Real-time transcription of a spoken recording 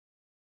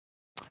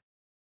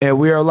And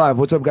we are live.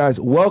 What's up, guys?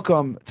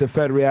 Welcome to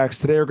Fed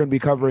Reacts. Today we're going to be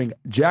covering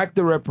Jack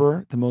the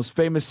Ripper, the most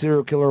famous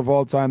serial killer of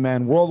all time,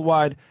 man,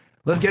 worldwide.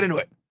 Let's get into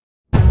it.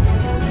 I'm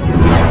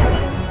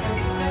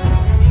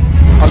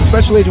a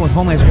special agent with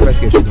Homeland Security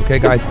Investigations, okay,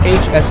 guys?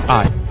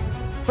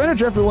 HSI. Friend of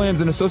Jeffrey Williams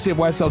and associate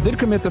YSL did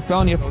commit the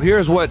felony.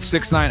 Here's what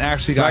 6ix9ine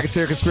actually got.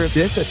 Racketeer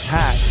conspiracy. This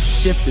attack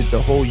shifted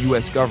the whole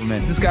U.S.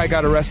 government. This guy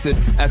got arrested,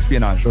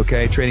 espionage,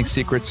 okay, trading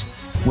secrets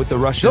with the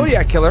Russians.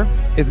 Zodiac Killer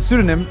is a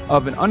pseudonym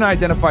of an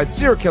unidentified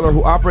serial killer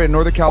who operated in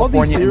Northern California.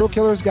 All these serial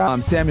killers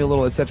got Samuel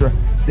Little, etc.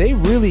 They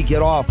really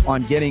get off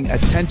on getting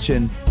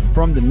attention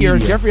from the media.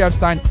 Jeffrey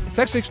Epstein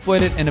sexually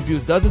exploited and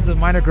abused dozens of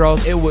minor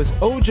girls. It was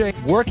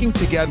OJ working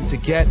together to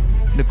get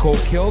Nicole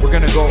killed. We're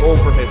going to go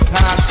over his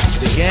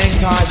past, the gang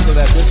ties, so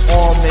that this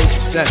all makes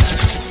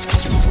sense.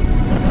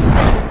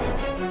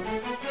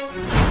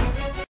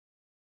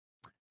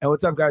 And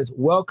what's up, guys?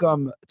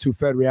 Welcome to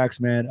Fed Reacts,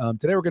 man.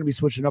 Today we're going to be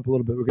switching up a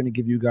little bit. We're going to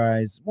give you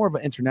guys more of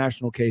an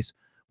international case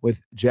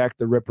with Jack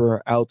the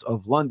Ripper out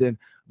of London.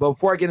 But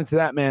before I get into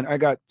that, man, I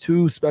got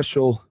two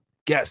special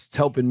guests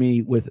helping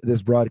me with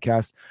this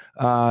broadcast.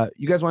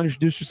 You guys want to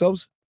introduce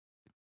yourselves?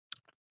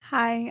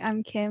 Hi,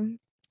 I'm Kim.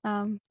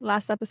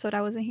 Last episode I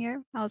wasn't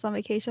here. I was on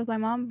vacation with my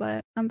mom,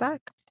 but I'm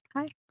back.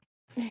 Hi.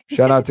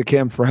 Shout out to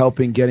Kim for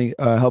helping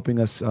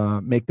us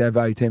make that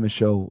Valuetainment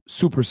show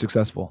super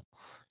successful.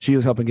 She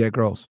was helping get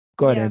girls.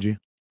 Go ahead, Angie.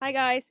 Hi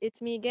guys,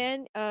 it's me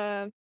again.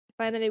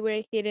 Finally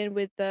we're hitting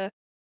with the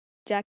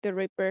Jack the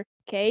Ripper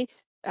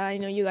case. I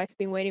know you guys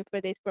been waiting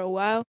for this for a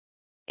while,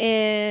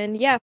 and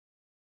yeah,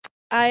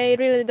 I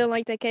really don't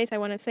like that case. I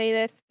want to say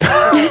this.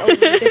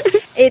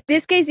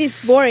 This case is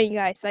boring,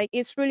 guys. Like,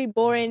 it's really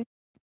boring.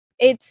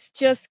 It's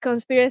just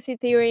conspiracy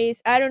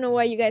theories. I don't know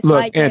why you guys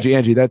like it.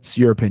 Angie, that's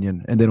your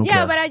opinion, and they don't care.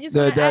 Yeah, but I just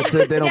that's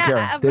it. They don't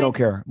care. They don't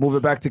care. Move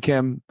it back to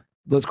Kim.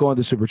 Let's go on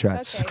the super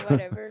chats. Okay,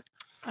 whatever.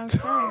 Okay.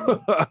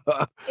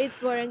 It's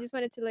boring. I just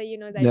wanted to let you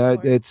know that. No,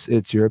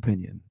 it's your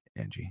opinion,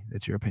 Angie.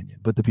 It's your opinion.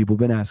 But the people have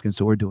been asking,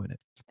 so we're doing it.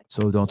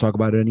 So don't talk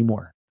about it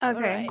anymore. Okay.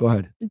 Right. Go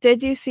ahead.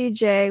 Did you see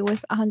Jay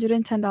with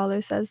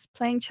 $110 says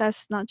playing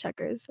chess, not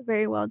checkers?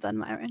 Very well done,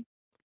 Myron.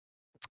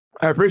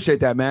 I appreciate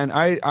that, man.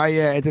 I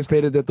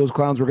anticipated that those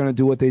clowns were going to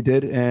do what they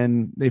did,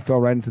 and they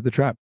fell right into the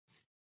trap.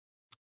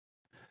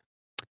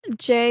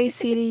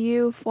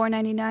 JCDU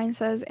 499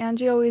 says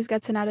Angie always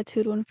gets an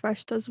attitude when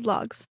Fresh does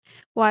vlogs.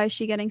 Why is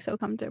she getting so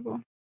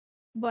comfortable?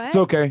 What? It's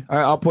okay.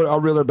 I'll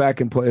reel her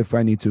back and play if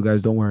I need to,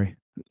 guys. Don't worry.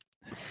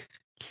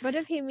 What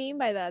does he mean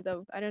by that,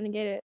 though? I don't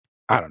get it.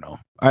 I don't know.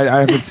 I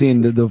haven't seen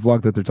the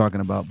vlog that they're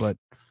talking about, but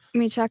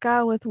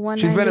Michaka with 199.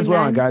 she's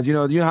Venezuelan, guys. You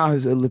know how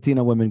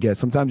Latina women get.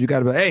 Sometimes you got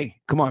to be, hey,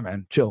 come on,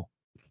 man, chill.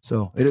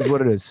 So it is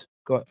what it is.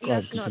 Go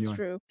That's ahead, not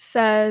true.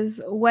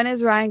 Says, when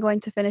is Ryan going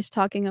to finish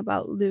talking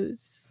about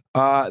Luz?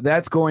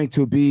 That's going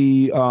to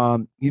be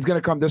he's going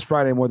to come this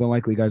Friday, more than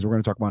likely, guys. We're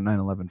going to talk about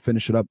 9/11.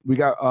 Finish it up. We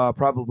got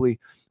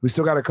we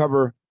still got to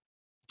cover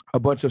a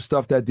bunch of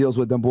stuff that deals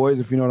with them boys,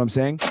 if you know what I'm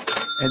saying.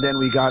 And then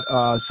we got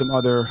some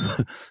other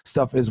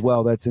stuff as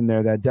well that's in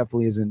there that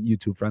definitely isn't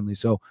YouTube friendly.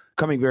 So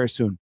coming very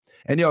soon.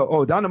 And Don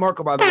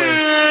DeMarco, by the way, for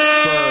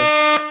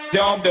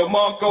the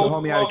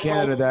homie out of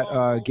Canada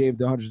that gave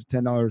the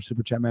 $110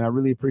 super chat, man. I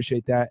really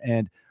appreciate that.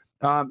 And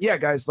yeah,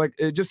 guys, like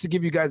just to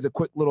give you guys a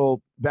quick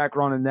little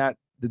background in that,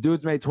 the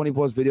dudes made 20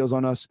 plus videos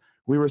on us.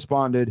 We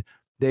responded.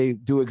 They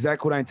do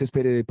exactly what I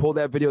anticipated. They pulled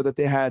that video that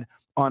they had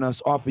on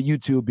us off of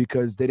YouTube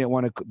because they didn't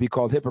want to be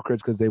called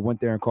hypocrites because they went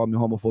there and called me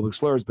homophobic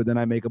slurs. But then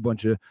I make a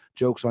bunch of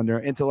jokes on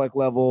their intellect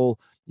level,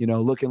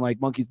 looking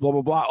like monkeys, blah,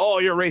 blah, blah. Oh,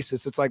 you're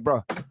racist. It's like,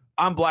 bro,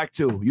 I'm black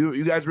too.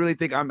 You guys really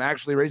think I'm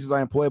actually racist? I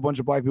employ a bunch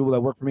of black people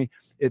that work for me.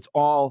 It's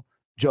all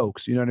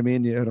jokes. You know what I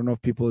mean? I don't know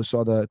if people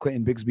saw the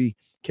Clinton Bigsby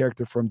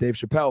character from Dave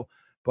Chappelle,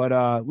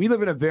 but we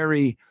live in a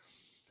very,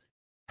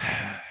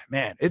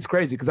 man, it's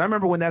crazy. Because I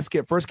remember when that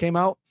skit first came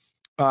out,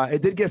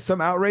 it did get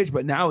some outrage,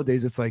 but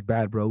nowadays it's like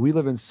bad, bro. We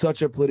live in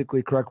such a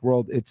politically correct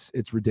world. It's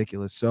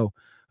ridiculous. So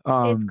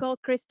it's called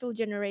Crystal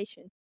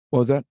Generation. What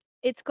was that?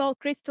 It's called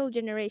Crystal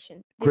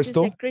Generation.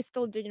 Crystal? This is the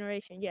Crystal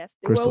Generation. Yes.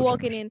 Crystal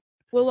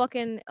We're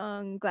walking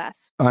on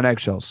glass. On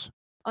eggshells.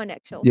 On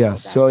eggshells.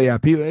 Yes. So yeah,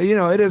 people,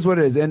 it is what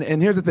it is. And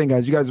here's the thing,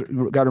 guys. You guys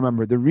got to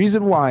remember, the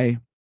reason why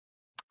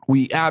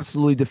we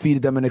absolutely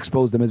defeated them and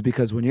exposed them is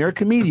because when you're a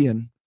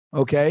comedian,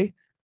 okay,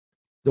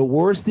 the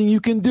worst thing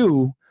you can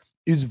do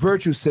is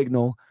virtue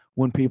signal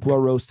when people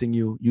are roasting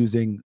you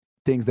using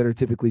things that are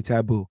typically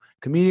taboo.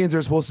 Comedians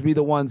are supposed to be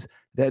the ones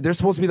that they're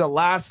supposed to be the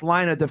last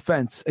line of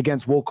defense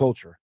against woke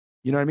culture.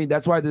 You know what I mean?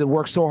 That's why they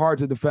work so hard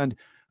to defend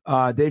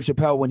Dave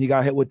Chappelle when he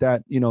got hit with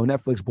that,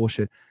 Netflix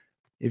bullshit.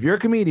 If you're a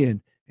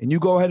comedian and you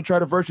go ahead and try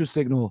to virtue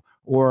signal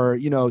or,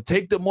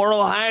 take the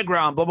moral high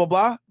ground, blah, blah,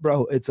 blah,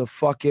 bro, it's a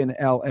fucking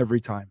L every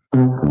time.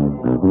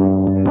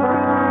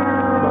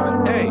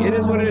 But hey, it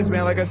is what it is,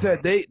 man. Like I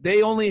said,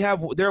 they're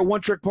a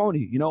one-trick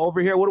pony.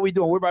 Over here, what are we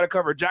doing? We're about to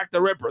cover Jack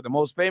the Ripper, the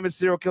most famous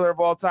serial killer of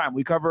all time.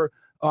 We cover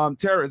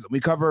terrorism. We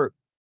cover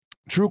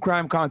true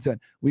crime content.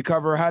 We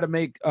cover how to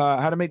make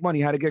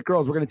money, how to get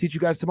girls. We're going to teach you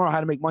guys tomorrow how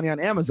to make money on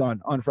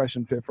Amazon on Fresh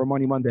and Fit for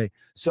Money Monday.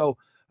 So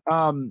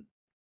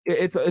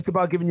it's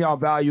about giving y'all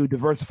value,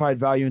 diversified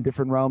value in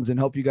different realms, and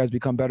help you guys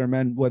become better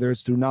men, whether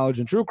it's through knowledge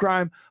and true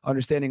crime,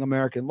 understanding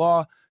American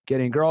law,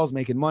 getting girls,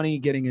 making money,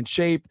 getting in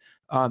shape,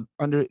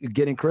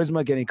 getting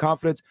charisma, getting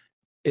confidence.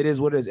 It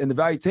is what it is. And the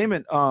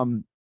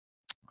Valuetainment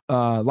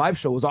live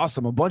show was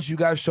awesome. A bunch of you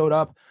guys showed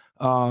up.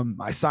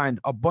 I signed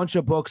a bunch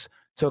of books,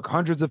 took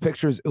hundreds of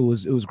pictures. It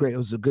was great. It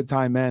was a good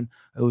time, man.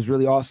 It was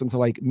really awesome to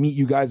like meet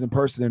you guys in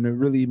person, and it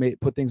really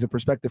put things in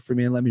perspective for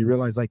me and let me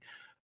realize like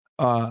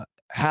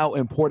how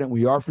important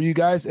we are for you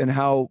guys and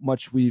how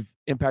much we've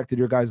impacted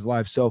your guys'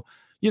 lives. So,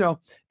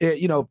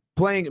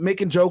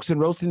 making jokes and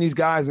roasting these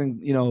guys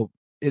and,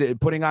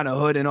 putting on a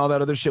hood and all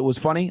that other shit was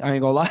funny. I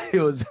ain't gonna lie.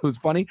 It was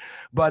funny.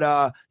 But,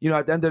 at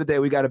the end of the day,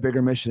 we got a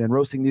bigger mission, and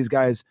roasting these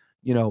guys,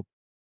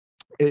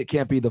 it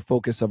can't be the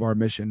focus of our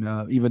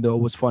mission, even though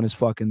it was fun as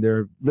fuck. And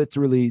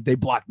they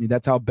blocked me.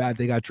 That's how bad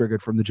they got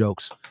triggered from the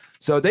jokes.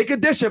 So they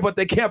could dish it, but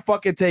they can't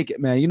fucking take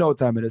it, man. You know what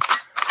time it is.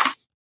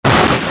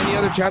 Any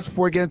other chats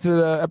before we get into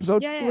the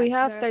episode? Yeah. We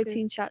have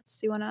 13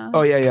 chats. Do you want to?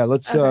 Oh, yeah.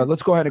 Let's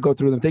go ahead and go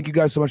through them. Thank you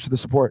guys so much for the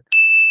support.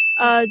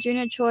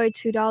 Junior Choi,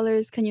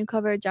 $2. Can you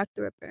cover Jack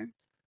the Ripper?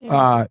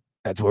 Yeah.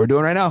 That's what we're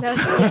doing right now.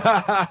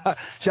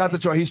 Shout out to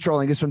Troy. He's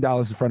trolling. He's from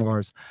Dallas, a friend of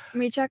ours.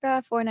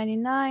 Michaka,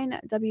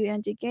 $4.99. W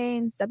Angie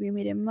Gaines, W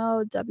Medium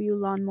Mode, W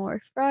Lawnmower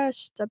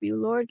Fresh, W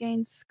Lord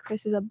Gaines,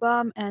 Chris is a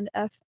bum, and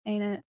F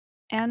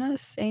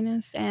Anus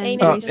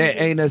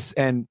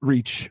and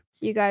Reach.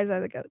 You guys are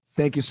the goats.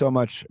 Thank you so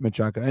much,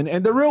 Michaka.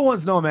 And the real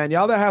ones know, man.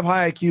 Y'all that have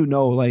high IQ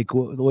know like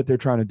what they're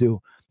trying to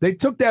do. They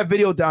took that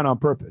video down on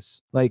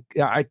purpose. Like,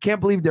 I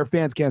can't believe their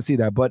fans can't see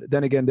that. But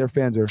then again, their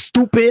fans are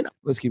stupid.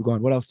 Let's keep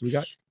going. What else do we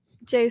got?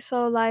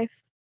 JSO Life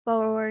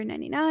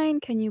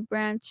 $4.99. Can you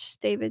branch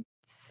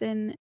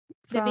Davidson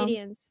from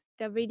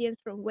Davidians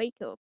from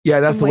Waco?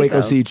 Yeah, that's the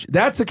Waco Siege.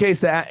 That's the case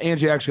that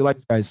Angie actually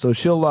likes, guys. So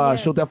she'll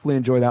definitely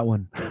enjoy that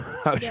one.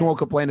 She won't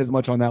complain as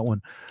much on that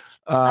one.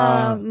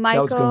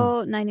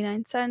 Michael,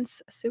 99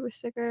 cents, super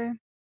sticker.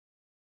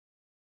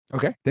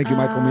 Okay, thank you,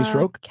 Michael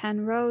Meestroke.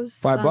 Ken Rose,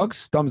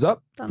 $5, thumbs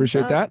up.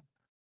 Appreciate that.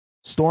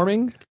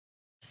 Storming,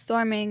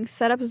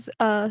 set up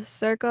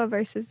Circa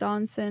versus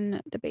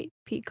Donson debate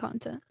peak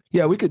content.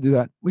 Yeah, we could do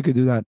that.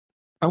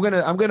 I'm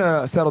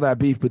gonna settle that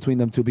beef between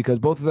them two because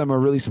both of them are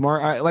really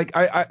smart.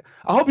 I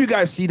hope you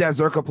guys see that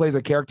Zerka plays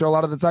a character a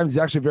lot of the times.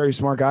 He's actually a very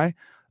smart guy.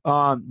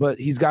 But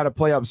he's got to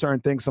play up certain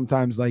things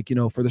sometimes, like,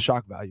 for the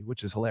shock value,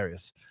 which is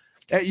hilarious.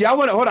 Hey, y'all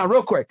want to hold on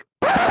real quick.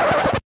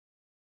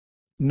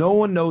 No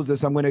one knows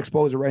this. I'm going to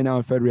expose it right now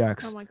in Fed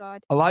Reacts. Oh my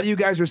God. A lot of you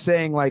guys are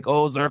saying like,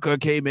 oh,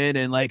 Zerka came in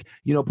and like,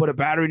 put a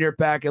battery in your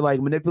back and like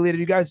manipulated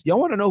you guys.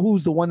 Y'all want to know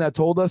who's the one that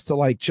told us to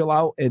like chill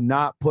out and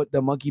not put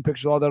the monkey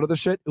pictures, all that other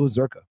shit? It was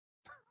Zerka.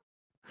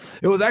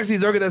 It was actually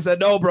Zerka that said,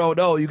 no, bro,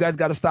 no, you guys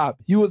got to stop.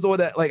 He was the one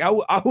that like,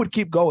 I would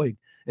keep going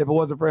if it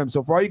wasn't for him.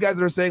 So for all you guys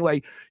that are saying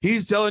like,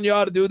 he's telling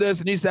y'all to do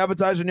this and he's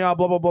sabotaging y'all,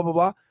 blah, blah, blah, blah,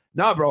 blah.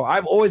 Nah, bro,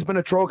 I've always been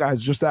a troll, guys.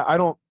 Just that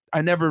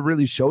I never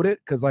really showed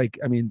it because, like,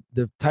 I mean,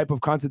 the type of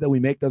content that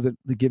we make doesn't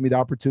give me the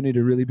opportunity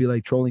to really be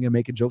like trolling and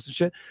making jokes and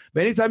shit.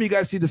 But anytime you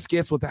guys see the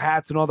skits with the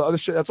hats and all the other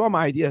shit, that's all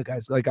my idea,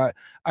 guys. Like,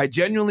 I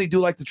genuinely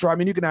do like to try. I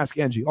mean, you can ask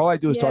Angie. All I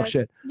do is talk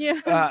shit.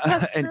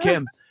 Yeah. And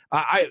Kim,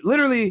 I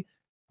literally,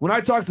 when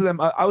I talk to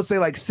them, I would say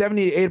like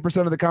 70 to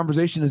 80% of the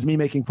conversation is me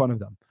making fun of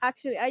them.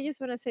 Actually, I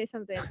just want to say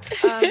something.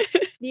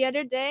 The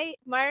other day,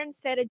 Myron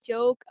said a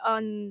joke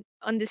on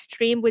the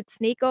stream with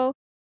Sneeko.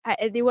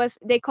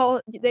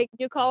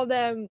 You call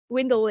them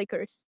window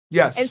lickers.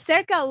 Yes. And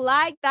Serka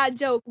liked that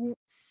joke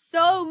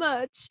so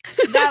much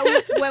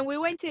that when we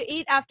went to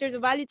eat after the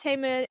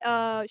Valuetainment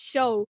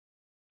show,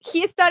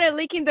 he started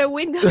licking the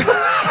window. He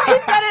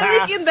started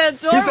licking the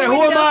door. He said,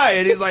 "Who am I?"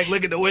 And he's like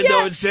licking the window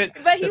and shit.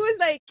 But he was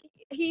like,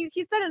 he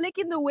started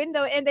licking the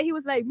window, and then he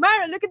was like,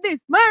 "Myron, look at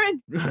this,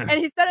 Myron!" And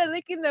he started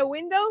licking the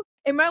window,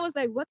 and Myron was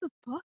like, "What the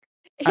fuck?"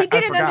 He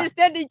didn't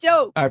understand the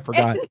joke. I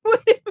forgot.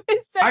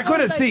 I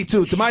couldn't see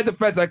too. To my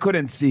defense, I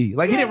couldn't see.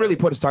 Like, he didn't really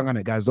put his tongue on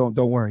it, guys. Don't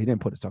worry. He didn't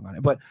put his tongue on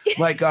it. But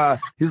like,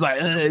 he was like,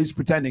 he's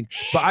pretending.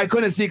 But I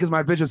couldn't see because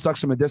my vision sucks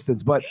from a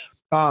distance. But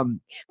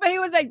he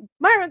was like,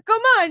 Myron,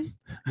 come on,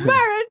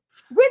 Myron,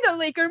 window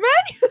licker, man.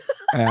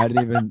 I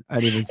didn't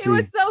even see. It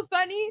was so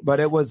funny. But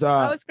it was.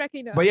 I was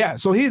cracking up. But yeah,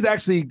 so he's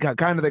actually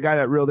kind of the guy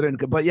that reeled it in.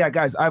 But yeah,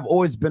 guys, I've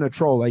always been a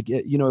troll. Like,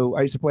 I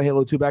used to play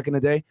Halo 2 back in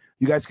the day.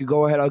 You guys could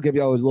go ahead. I'll give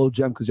y'all a little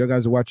gem because you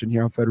guys are watching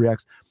here on Fed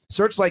Reacts.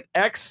 Search like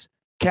X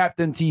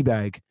Captain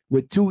Teabag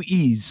with 2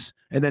 E's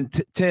and then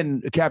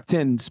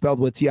Captain spelled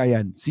with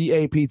T-I-N,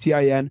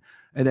 C-A-P-T-I-N,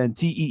 and then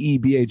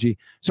T-E-E-B-A-G.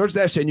 Search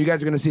that shit and you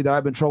guys are going to see that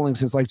I've been trolling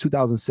since like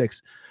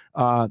 2006.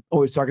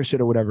 Always talking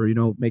shit or whatever,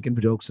 making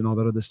jokes and all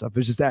that other stuff.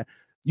 It's just that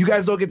you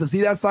guys don't get to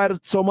see that side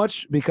so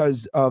much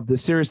because of the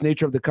serious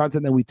nature of the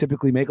content that we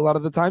typically make a lot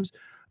of the times.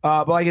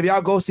 But like if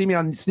y'all go see me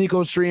on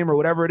Sneeko stream or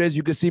whatever it is,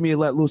 you can see me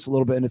let loose a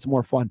little bit and it's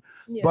more fun.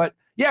 Yeah. But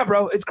yeah,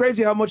 bro, it's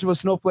crazy how much of a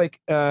snowflake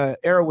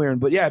era we're in.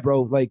 But yeah,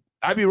 bro, like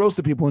I be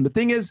roasting people. And the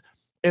thing is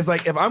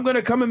like if I'm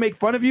gonna come and make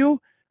fun of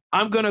you,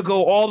 I'm going to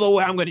go all the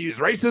way. I'm going to use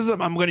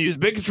racism. I'm going to use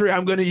bigotry.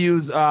 I'm going to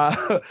use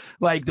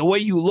like the way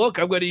you look.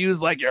 I'm going to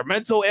use like your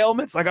mental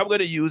ailments. Like I'm going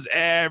to use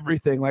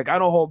everything. Like I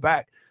don't hold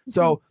back.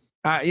 So,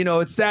 you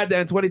know, it's sad that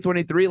in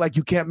 2023, like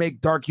you can't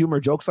make dark humor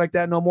jokes like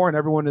that no more. And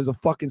everyone is a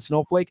fucking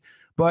snowflake.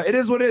 But it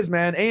is what it is,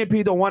 man.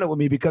 A&P don't want it with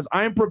me because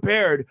I'm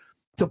prepared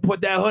to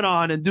put that hood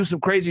on and do some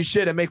crazy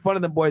shit and make fun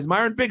of them boys.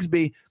 Myron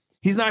Bixby,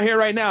 he's not here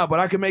right now, but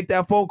I can make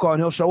that phone call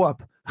and he'll show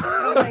up.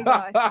 Oh my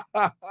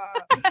gosh.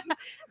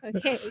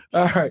 Okay.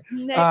 All right.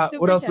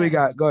 What else do we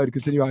got? Go ahead.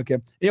 Continue on,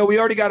 Kim. You know, we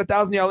already got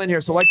 1,000 y'all in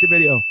here, so like the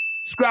video.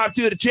 Subscribe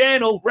to the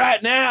channel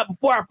right now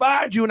before I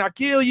find you and I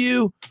kill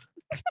you.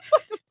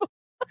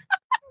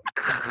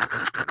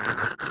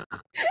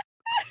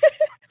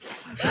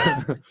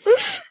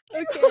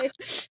 Okay.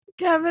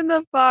 Kevin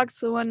the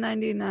Fox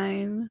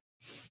 199.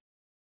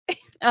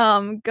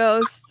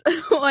 Ghost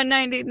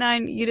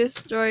 199. You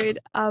destroyed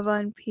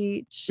Avon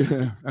Peach.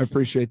 I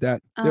appreciate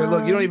that. Yeah,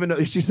 look, you don't even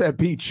know. She said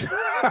peach.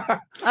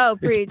 Oh,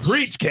 preach. It's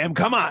preach, Kim.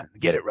 Come on,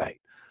 get it right.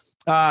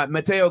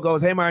 Mateo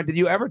goes, hey, Myron, did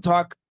you ever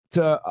talk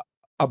to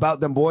about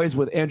them boys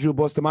with Andrew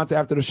Bustamante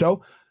after the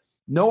show?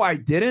 No, I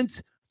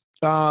didn't.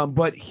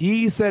 But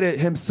he said it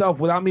himself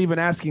without me even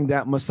asking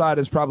that Mossad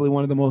is probably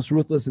one of the most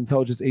ruthless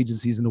intelligence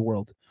agencies in the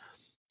world.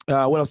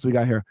 What else do we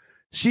got here?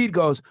 Sheed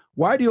goes,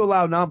 why do you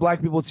allow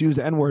non-black people to use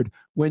the N-word?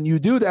 When you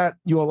do that,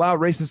 you allow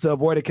racists to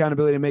avoid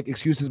accountability and make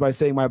excuses by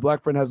saying my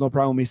black friend has no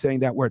problem with me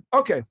saying that word.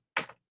 Okay.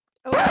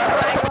 Oh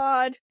my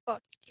God.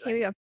 Fuck. Here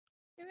we go.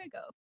 Here we go.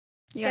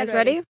 You guys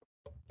ready?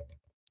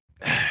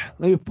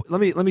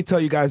 Let me tell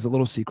you guys a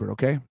little secret,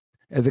 okay?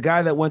 As a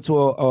guy that went to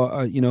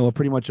a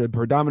pretty much a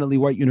predominantly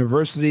white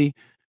university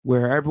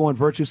where everyone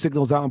virtue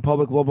signals out in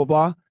public, blah, blah,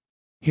 blah.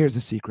 Here's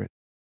the secret.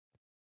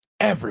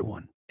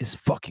 Everyone is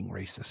fucking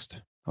racist.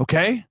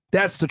 Okay?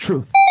 That's the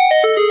truth.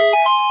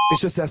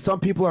 It's just that some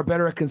people are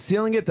better at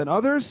concealing it than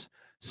others.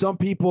 Some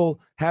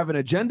people have an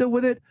agenda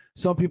with it.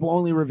 Some people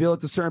only reveal it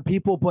to certain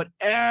people, but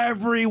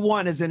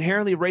everyone is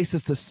inherently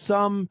racist to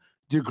some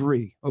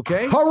degree.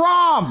 Okay?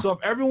 Haram! So if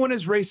everyone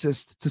is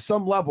racist to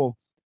some level,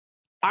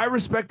 I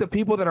respect the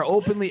people that are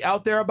openly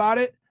out there about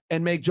it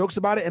and make jokes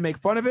about it and make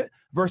fun of it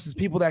versus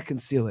people that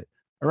conceal it.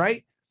 All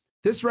right?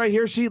 This right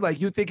here, like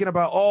you thinking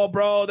about, oh,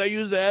 bro, they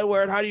use the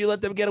N-word. How do you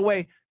let them get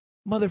away?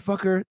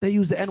 Motherfucker, they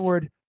use the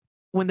N-word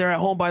when they're at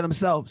home by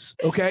themselves,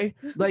 okay?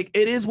 Like,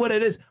 it is what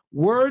it is.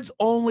 Words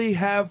only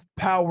have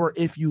power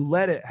if you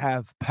let it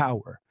have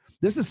power.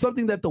 This is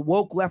something that the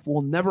woke left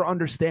will never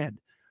understand.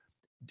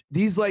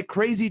 These, like,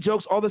 crazy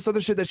jokes, all this other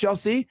shit that y'all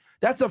see,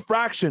 that's a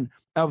fraction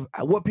of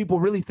what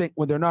people really think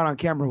when they're not on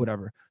camera or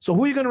whatever. So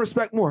who are you going to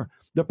respect more?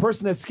 The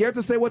person that's scared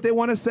to say what they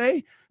want to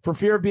say for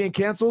fear of being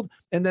canceled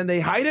and then they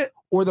hide it,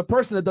 or the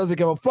person that doesn't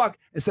give a fuck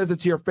and says it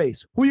to your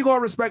face? Who are you going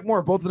to respect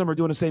more? Both of them are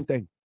doing the same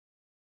thing.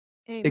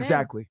 Amen.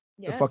 Exactly.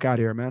 Yes. The fuck out of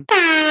here, man.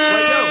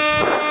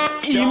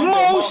 Like,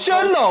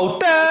 Emotional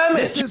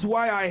damage. This is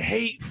why I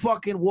hate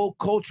fucking woke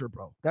culture,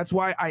 bro. That's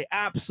why I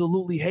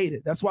absolutely hate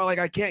it. That's why, like,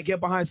 I can't get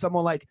behind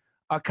someone like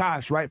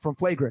Akash, right, from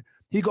Flagrant.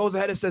 He goes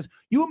ahead and says,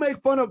 you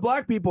make fun of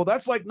black people.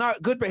 That's, like,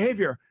 not good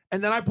behavior.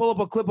 And then I pull up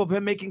a clip of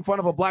him making fun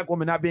of a black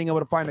woman not being able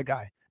to find a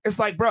guy. It's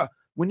like, bro,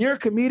 when you're a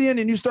comedian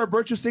and you start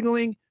virtue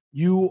signaling,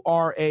 you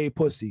are a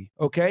pussy,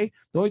 okay?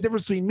 The only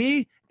difference between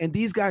me and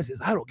these guys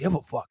is I don't give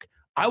a fuck.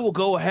 I will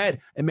go ahead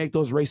and make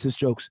those racist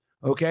jokes,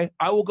 okay?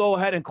 I will go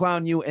ahead and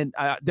clown you, and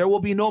there will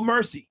be no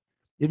mercy.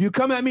 If you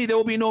come at me, there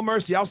will be no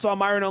mercy. I saw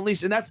Myron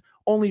Unleashed, and that's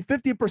only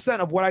 50%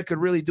 of what I could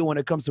really do when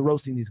it comes to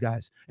roasting these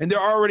guys. And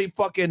they're already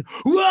fucking,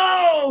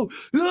 whoa,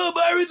 oh,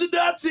 Myron's a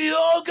Nazi,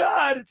 oh,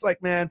 God. It's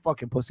like, man,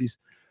 fucking pussies.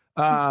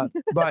 But,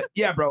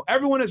 yeah, bro,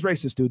 everyone is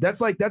racist, dude. That's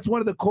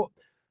one of the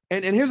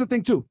and here's the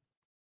thing, too.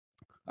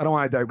 I don't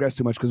want to digress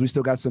too much because we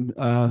still got some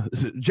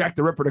Jack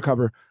the Ripper to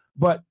cover.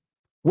 But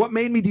what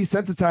made me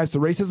desensitized to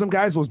racism,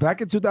 guys, was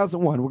back in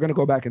 2001. We're going to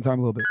go back in time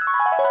a little bit.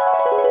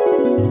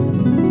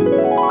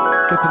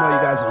 Get to know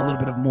you guys on a little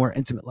bit of a more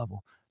intimate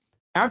level.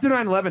 After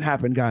 9/11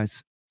 happened,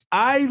 guys,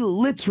 I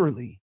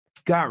literally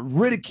got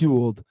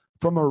ridiculed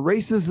from a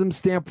racism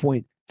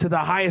standpoint to the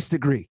highest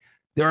degree.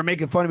 They were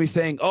making fun of me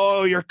saying,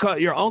 oh, your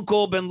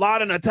uncle Bin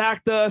Laden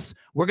attacked us.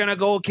 We're going to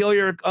go kill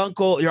your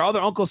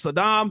other uncle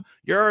Saddam.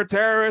 You're a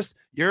terrorist.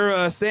 You're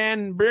a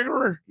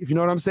sandbigger, if you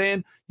know what I'm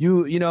saying.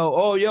 You know,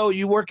 oh, yo,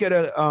 you work at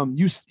a,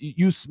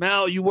 you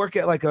smell, you work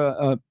at like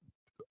a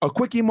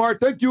Quickie Mart.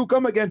 Thank you.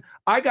 Come again.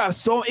 I got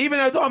so, even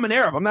though I'm an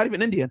Arab, I'm not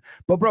even Indian,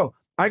 but bro,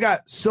 I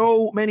got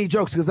so many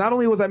jokes because not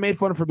only was I made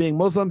fun of for being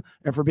Muslim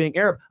and for being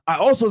Arab, I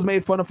also was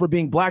made fun of for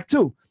being black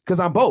too, because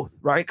I'm both,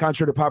 right?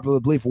 Contrary to popular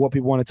belief of what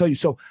people want to tell you.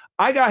 So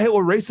I got hit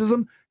with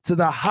racism to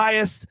the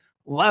highest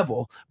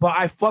level, but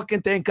I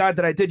fucking thank God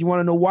that I did. You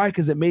want to know why?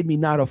 Because it made me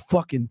not a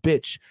fucking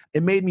bitch.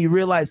 It made me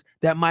realize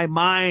that my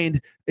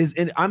mind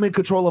I'm in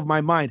control of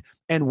my mind,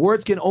 and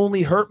words can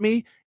only hurt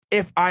me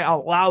if I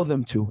allow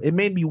them to. It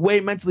made me way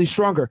mentally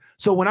stronger.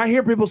 So when I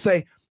hear people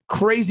say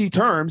crazy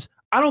terms,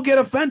 I don't get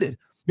offended.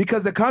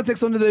 Because the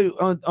context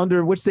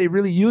under which they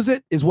really use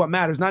it is what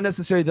matters, not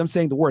necessarily them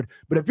saying the word.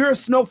 But if you're a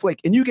snowflake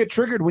and you get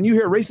triggered when you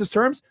hear racist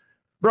terms,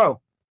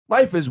 bro,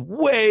 Life is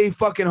way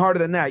fucking harder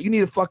than that. You need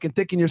to fucking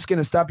thicken your skin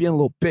and stop being a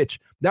little bitch.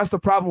 That's the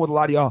problem with a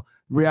lot of y'all.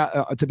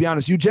 To be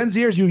honest, you Gen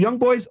Zers, you young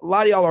boys, a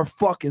lot of y'all are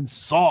fucking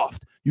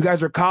soft. You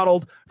guys are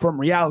coddled from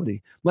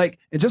reality. Like,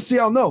 and just so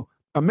y'all know,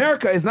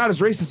 America is not as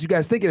racist as you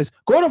guys think it is.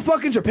 Go to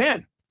fucking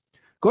Japan.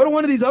 Go to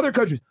one of these other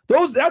countries.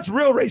 That's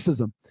real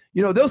racism.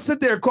 You know, they'll sit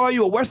there and call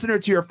you a Westerner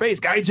to your face,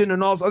 gaijin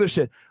and all this other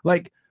shit.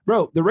 Like,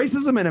 bro, the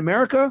racism in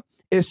America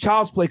is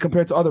child's play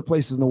compared to other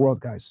places in the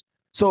world, guys.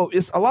 So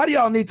it's a lot of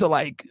y'all need to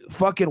like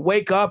fucking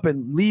wake up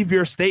and leave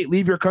your state,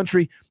 leave your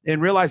country,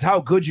 and realize how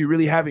good you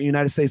really have it in the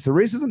United States. The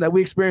racism that we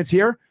experience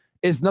here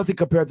is nothing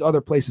compared to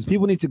other places.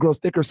 People need to grow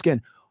thicker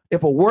skin.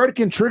 If a word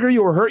can trigger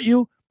you or hurt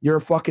you, you're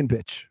a fucking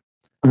bitch.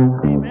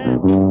 Amen.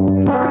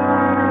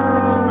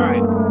 All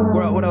right.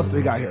 What else do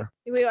we got here?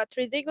 We got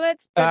three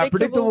diglets.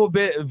 Predictable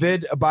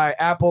vid by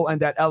Apple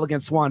and that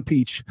elegant swan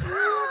peach.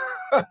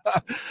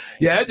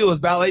 Yeah, that dude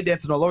was ballet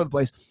dancing all over the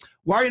place.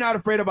 Why are you not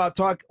afraid about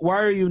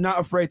Why are you not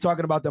afraid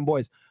talking about them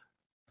boys?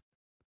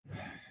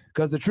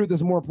 Because the truth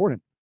is more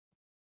important.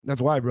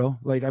 That's why, bro.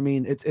 Like, I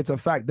mean, it's a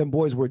fact. Them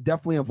boys were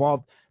definitely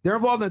involved. They're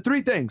involved in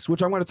three things,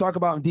 which I'm going to talk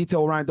about in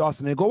detail with Ryan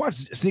Dawson. And go watch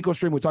Sneeko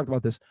stream. We talked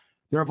about this.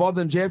 They're involved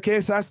in JFK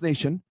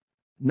assassination,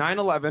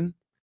 9/11,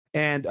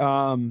 and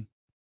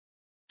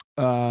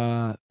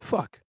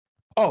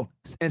Oh,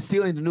 and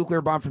stealing the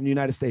nuclear bomb from the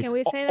United States. Can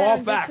we say that all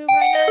on fact. YouTube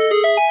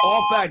right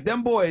All fact.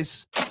 Them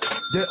boys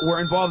were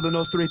involved in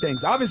those three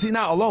things. Obviously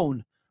not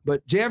alone,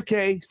 but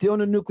JFK, stealing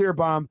the nuclear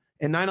bomb,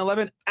 and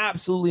 9/11,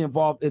 absolutely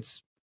involved.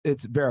 It's now?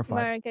 verified.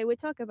 Myron, can we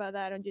talk about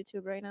that on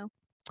YouTube right now?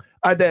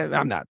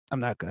 I'm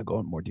not gonna go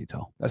in more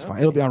detail. That's fine.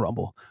 It'll be on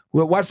Rumble.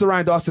 We'll watch the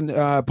Ryan Dawson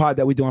pod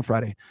that we do on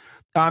Friday.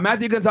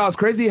 Matthew Gonzalez,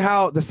 crazy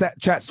how the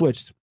chat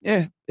switched.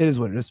 Yeah, it is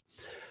what it is.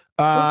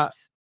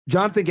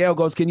 Jonathan Gale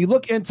goes, can you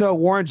look into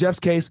Warren Jeff's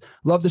case?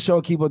 Love the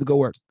show. Keep up the good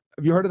work.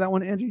 Have you heard of that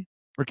one, Angie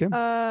or Kim?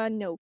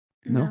 No.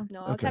 No.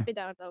 I'll tap it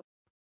down though.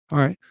 All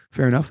right,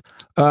 fair enough.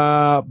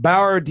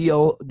 Bauer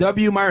deal.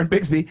 Myron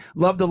Bixby.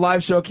 Love the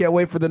live show. Can't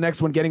wait for the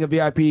next one. Getting a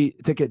VIP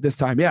ticket this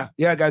time. Yeah,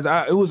 guys.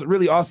 It was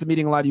really awesome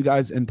meeting a lot of you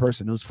guys in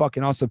person. It was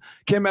fucking awesome.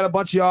 Kim met a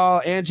bunch of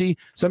y'all. Angie.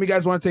 Some of you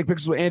guys want to take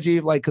pictures with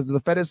Angie, like because of the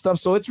fetish stuff.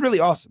 So it's really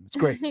awesome. It's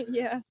great.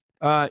 Yeah.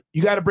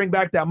 You got to bring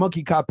back that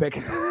monkey cop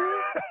pic.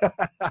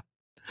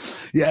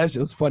 Yeah, that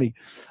shit was funny.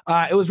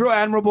 It was real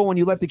admirable when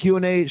you let the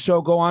Q&A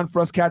show go on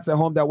for us cats at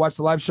home that watch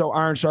the live show.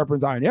 Iron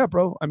sharpens iron. Yeah,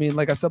 bro. I mean,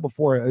 like I said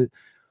before,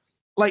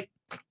 like,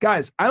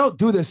 guys, I don't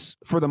do this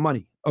for the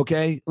money,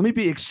 okay? Let me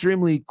be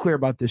extremely clear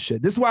about this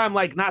shit. This is why I'm,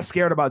 like, not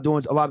scared about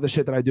doing a lot of the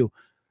shit that I do.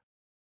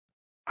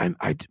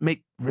 I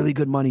make really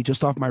good money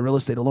just off my real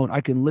estate alone.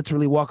 I can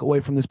literally walk away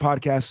from this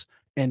podcast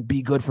and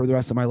be good for the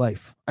rest of my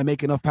life. I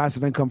make enough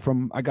passive income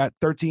from, I got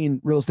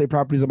 13 real estate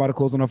properties. I'm about to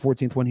close on a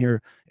 14th one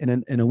here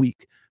in a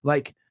week.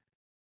 Like,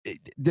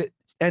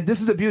 and this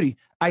is the beauty.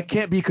 I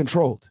can't be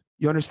controlled.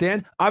 You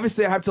understand?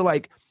 Obviously, I have to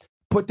like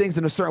put things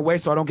in a certain way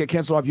so I don't get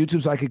canceled off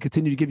YouTube so I can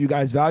continue to give you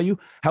guys value.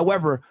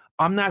 However,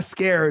 I'm not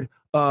scared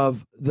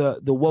of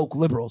the woke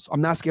liberals.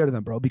 I'm not scared of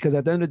them, bro, because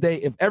at the end of the day,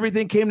 if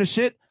everything came to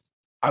shit,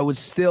 I would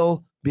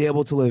still be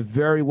able to live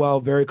very well,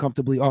 very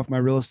comfortably off my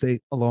real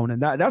estate alone.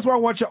 And that's where I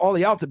want all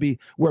of y'all to be,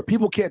 where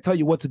people can't tell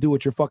you what to do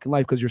with your fucking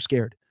life because you're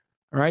scared.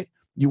 All right?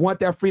 You want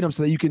that freedom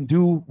so that you can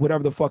do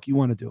whatever the fuck you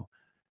want to do.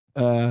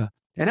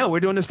 And no, we're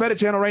doing this Fed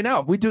channel right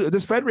now. We do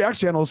this Fed Reacts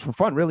channel is for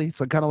fun, really. It's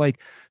like, kind of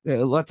like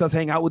lets us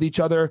hang out with each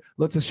other,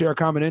 lets us share a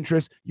common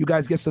interest. You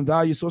guys get some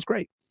value, so it's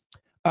great.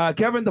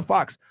 Kevin the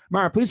Fox,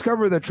 Myron, please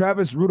cover the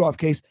Travis Rudolph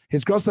case.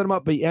 His girl set him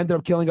up, but he ended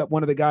up killing up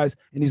one of the guys,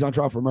 and he's on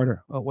trial for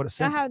murder. Oh, what a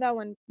sin! I have that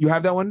one. You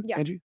have that one, Yeah.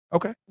 Angie?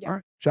 Okay, Yeah. All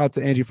right. Shout out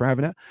to Angie for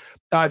having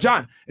that.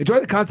 John, enjoy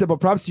the content, but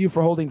props to you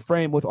for holding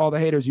frame with all the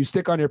haters. You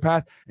stick on your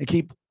path and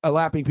keep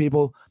lapping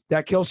people.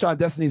 That kill shot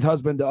Destiny's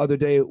husband the other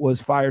day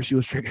was fire. She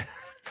was triggered.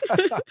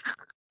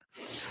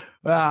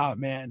 Oh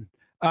man.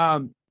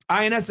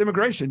 INS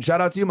Immigration,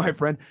 shout out to you, my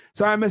friend.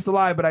 Sorry I missed the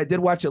live, but I did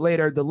watch it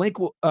later. The link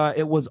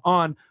it was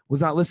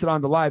not listed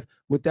on the live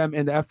with them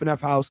in the FNF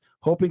house,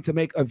 hoping to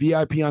make a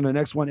VIP on the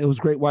next one. It was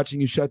great watching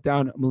you shut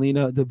down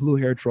Melina, the blue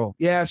hair troll.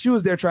 Yeah, she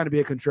was there trying to be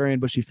a contrarian,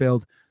 but she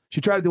failed. She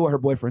tried to do what her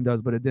boyfriend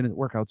does, but it didn't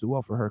work out too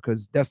well for her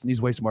because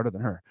Destiny's way smarter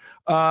than her.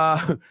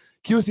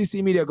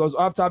 QCC Media goes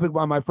off topic,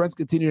 but my friends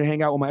continue to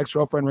hang out with my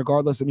ex-girlfriend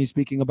regardless of me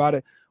speaking about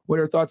it. What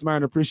are your thoughts,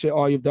 Myron? Appreciate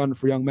all you've done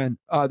for young men.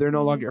 They're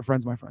no longer your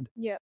friends, my friend.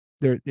 Yeah.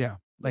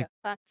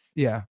 Facts.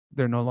 Yeah,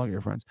 they're no longer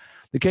your friends.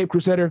 The Cape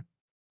Crusader.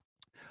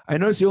 I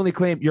notice you only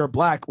claim you're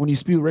black when you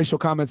spew racial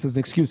comments as an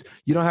excuse.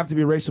 You don't have to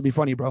be racial to be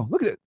funny, bro.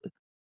 Look at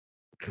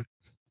it.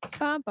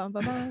 Bum, bum,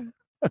 bum, bum.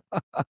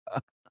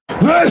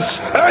 This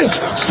is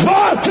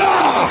Sparta!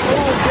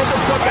 Oh, get the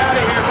fuck out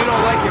of here if you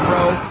don't like it,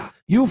 bro.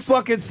 You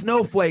fucking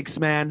snowflakes,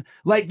 man.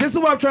 Like, this is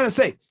what I'm trying to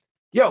say.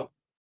 Yo,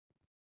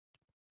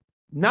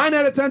 9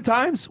 out of 10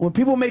 times when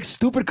people make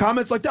stupid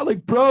comments like that,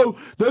 like, bro,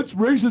 that's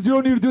racist. You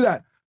don't need to do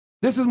that.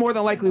 This is more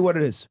than likely what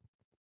it is.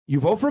 You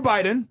vote for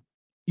Biden.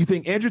 You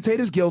think Andrew Tate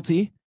is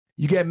guilty.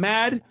 You get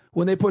mad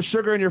when they put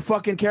sugar in your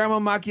fucking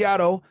caramel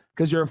macchiato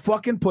because you're a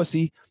fucking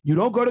pussy. You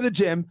don't go to the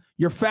gym.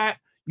 You're fat.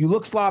 you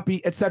look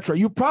sloppy, etc.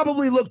 You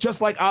probably look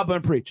just like Abba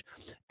and Preach.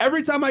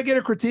 Every time I get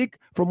a critique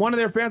from one of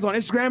their fans on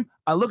Instagram,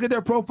 I look at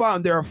their profile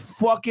and they're a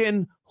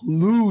fucking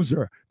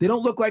loser. They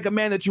don't look like a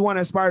man that you want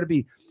to aspire to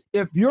be.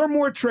 If you're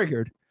more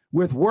triggered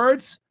with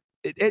words,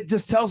 it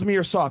just tells me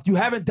you're soft. You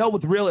haven't dealt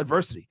with real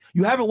adversity.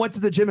 You haven't went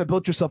to the gym and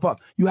built yourself up.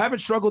 You haven't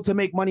struggled to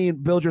make money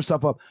and build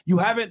yourself up. You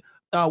haven't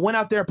went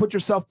out there and put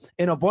yourself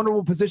in a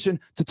vulnerable position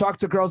to talk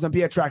to girls and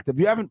be attractive.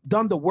 You haven't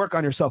done the work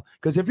on yourself.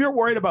 Because if you're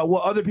worried about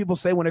what other people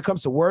say when it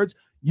comes to words,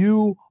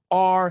 you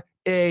are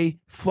a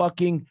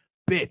fucking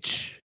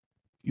bitch.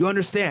 You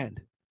understand?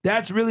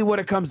 That's really what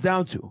it comes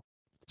down to.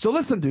 So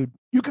listen, dude,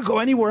 you could go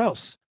anywhere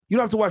else. You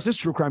don't have to watch this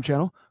true crime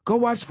channel. Go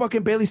watch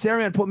fucking Bailey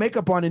Sarian and put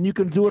makeup on, and you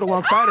can do it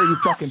alongside her, you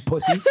fucking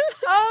pussy.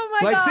 Oh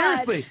my God. God.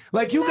 Seriously.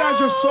 Like, you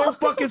guys are so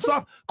fucking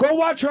soft. Go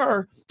watch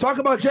her talk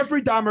about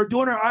Jeffrey Dahmer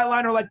doing her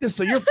eyeliner like this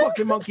so your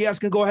fucking monkey ass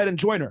can go ahead and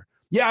join her.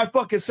 Yeah, I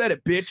fucking said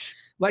it, bitch.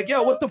 Like,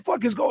 yo, what the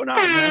fuck is going on,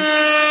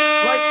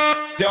 man? Like,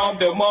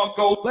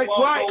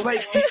 why?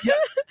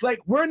 Like,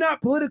 we're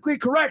not politically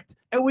correct,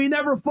 and we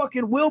never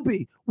fucking will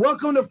be.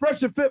 Welcome to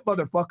Fresh and Fit,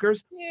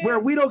 motherfuckers, where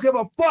we don't give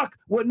a fuck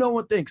what no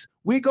one thinks.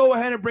 We go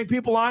ahead and bring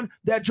people on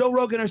that Joe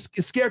Rogan is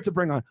scared to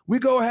bring on. We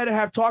go ahead and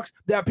have talks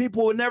that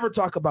people would never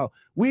talk about.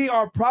 We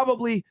are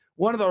probably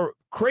one of the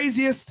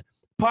craziest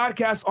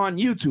podcasts on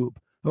YouTube,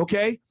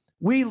 okay?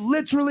 We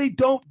literally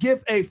don't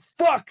give a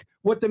fuck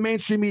what the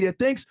mainstream media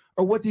thinks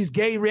or what these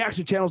gay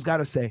reaction channels got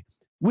to say.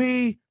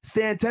 We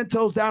stand 10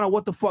 toes down on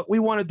what the fuck we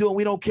want to do, and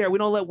we don't care. We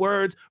don't let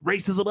words,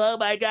 racism, oh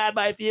my God,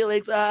 my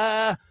feelings,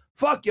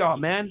 fuck y'all,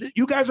 man.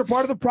 You guys are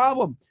part of the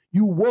problem.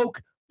 You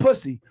woke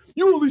pussy.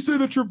 You only say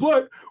that you're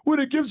black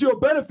when it gives you a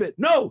benefit.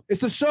 No,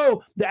 it's to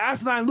show the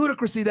asinine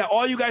ludicrousy that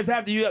all you guys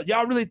have.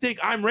 Y'all really think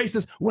I'm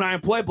racist when I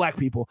employ black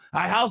people.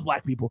 I house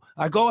black people.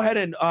 I go ahead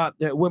and,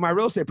 with my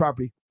real estate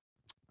property,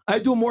 I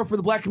do more for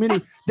the black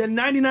community than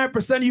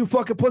 99% of you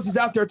fucking pussies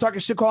out there talking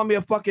shit, calling me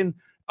a fucking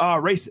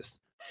racist.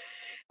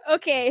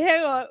 Okay,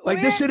 hang on.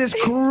 Like, this shit is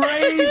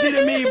crazy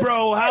to me,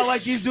 bro. How,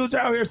 like, these dudes are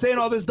out here saying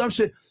all this dumb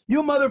shit.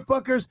 You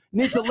motherfuckers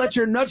need to let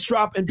your nuts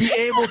drop and be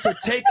able to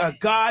take a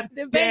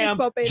goddamn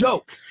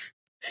joke.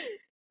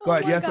 Go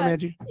ahead. Yes,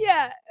 Angie?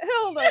 Yeah,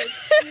 hold on.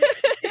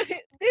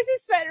 This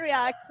is Fat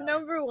Reacts,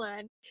 number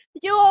one.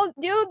 You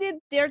did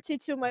dirty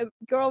to my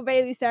girl,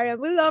 Bailey Sarian.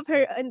 We love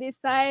her on this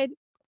side.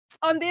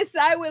 On this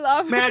side, we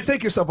love her. Man,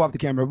 take yourself off the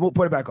camera. We'll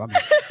put it back on me.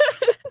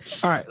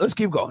 All right, let's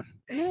keep going.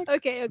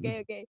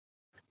 Okay.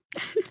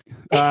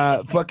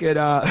 Fuck it. It doesn't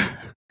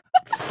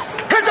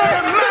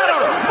matter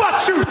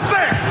what you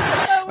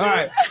think. All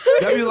right.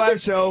 W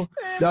Live show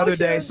the other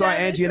day. Saw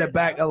Angie in the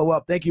back. LOL.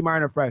 Thank you,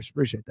 Myron and Fresh.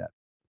 Appreciate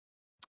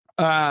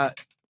that.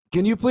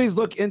 Can you please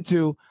look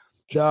into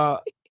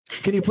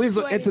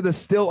the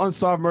still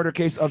unsolved murder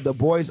case of the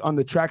boys on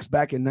the tracks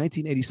back in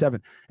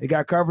 1987? It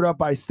got covered up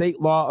by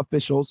state law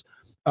officials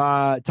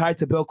tied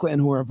to Bill Clinton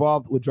who were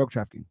involved with drug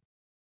trafficking.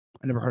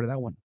 I never heard of that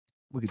one.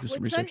 We could do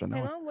some research on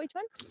that one. Which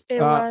one?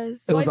 It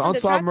was an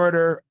unsolved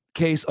murder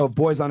case of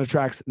Boys on the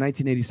Tracks,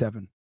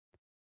 1987.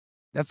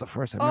 That's the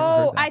first I've ever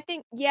heard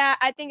that.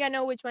 I think I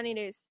know which one it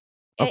is.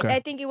 Okay. I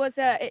think it was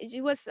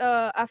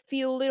a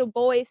few little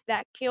boys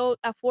that killed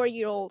a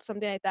 4-year-old,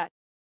 something like that.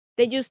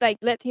 They just like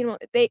let him.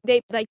 They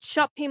like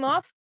chopped him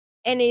off,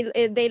 and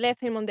they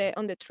left him on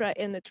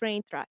the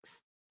train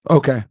tracks.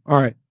 Okay. All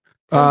right.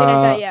 Something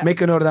like that. Yeah. Make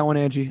a note of that one,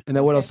 Angie. And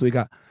then what else do we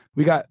got?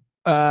 We got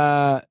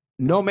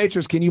No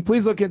Matrix. Can you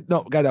please look at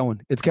got that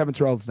one. It's Kevin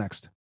Terrell's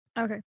next.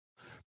 Okay.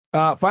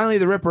 Finally,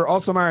 the Ripper.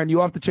 Also, Myron,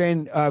 you off the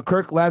chain.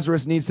 Kirk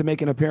Lazarus needs to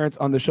make an appearance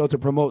on the show to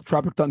promote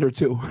Tropic Thunder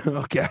 2.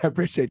 Okay, I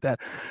appreciate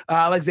that.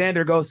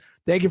 Alexander goes,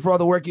 thank you for all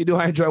the work you do.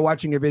 I enjoy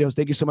watching your videos.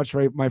 Thank you so much,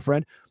 my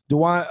friend.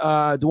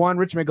 Duan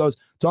Richmond goes,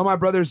 to all my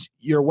brothers,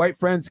 your white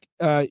friends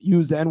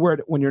use the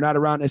N-word when you're not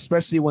around,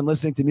 especially when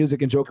listening to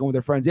music and joking with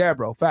their friends. Yeah,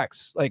 bro,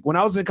 facts. Like, when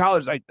I was in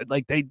college,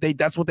 they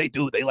that's what they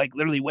do. They like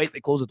literally wait. They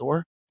close the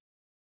door.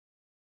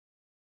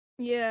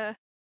 Yeah.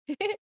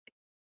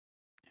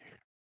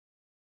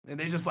 And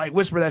they just like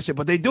whisper that shit,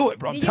 but they do it,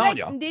 bro. I'm telling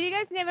y'all. Did you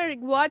guys never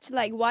watch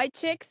like White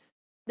Chicks,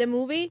 the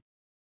movie?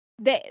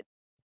 They're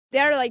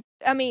like,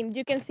 I mean,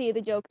 you can see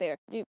the joke there.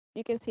 You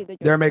can see the joke.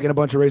 They're making a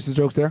bunch of racist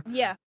jokes there.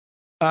 Yeah.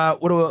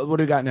 What do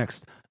we got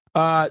next?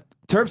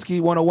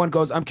 Terpsky 101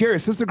 goes, I'm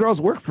curious, since the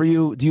girls work for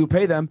you, do you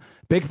pay them?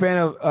 Big fan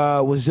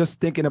of was just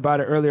thinking about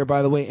it earlier,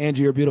 by the way.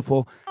 Angie, you're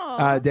beautiful.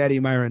 Daddy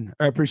Myron.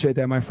 I appreciate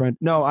that, my friend.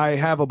 No, I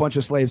have a bunch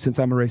of slaves since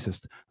I'm a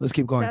racist. Let's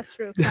keep going. That's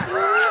true.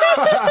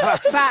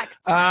 Facts.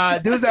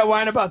 Dudes that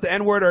whine about the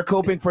N-word are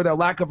coping for their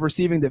lack of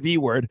receiving the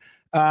V-word.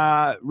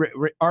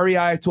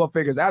 REI 12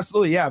 figures.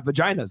 Absolutely, yeah.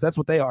 Vaginas. That's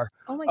what they are.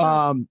 Oh my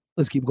God.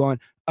 Let's keep going.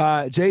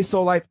 J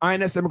Soul Life,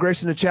 INS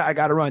immigration to chat. I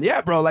gotta run.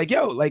 Yeah, bro. Like,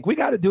 yo, like we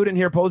got a dude in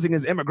here posing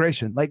as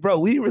immigration. Like, bro,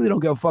 we really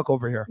don't give a fuck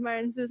over here.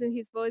 Myron's losing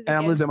his voice. And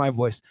I'm losing my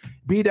voice.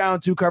 Be down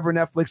to cover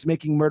Netflix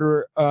Making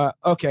Murderer.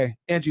 Okay,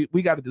 Angie,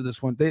 we got to do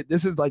this one.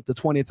 This is like the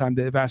 20th time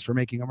they've asked for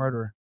Making a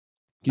Murderer.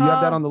 Do you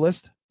have that on the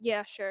list?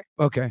 Yeah, sure.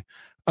 Okay.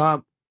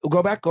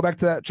 Go back to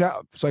that chat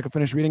so I can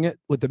finish reading it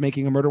with the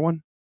Making a Murder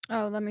one.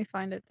 Oh, let me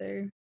find it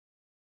there.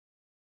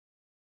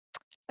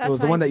 It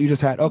was the one that you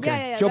just had.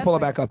 Okay, Yeah, she'll that's pull it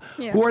fine. back up.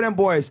 Yeah. Who are them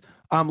boys?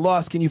 I'm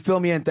lost. Can you fill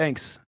me in?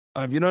 Thanks.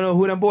 If you don't know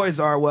who them boys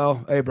are,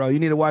 well, hey, bro, you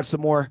need to watch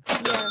some more Yeah.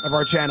 of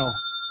our channel.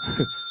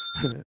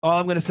 All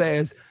I'm gonna say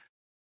is.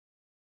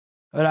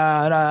 Hey,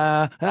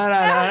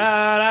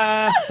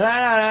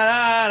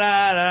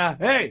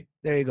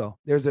 there you go.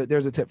 There's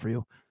a tip for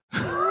you.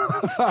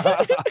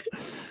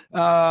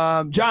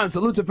 John,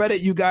 salute to Fedit.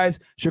 You guys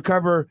should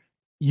cover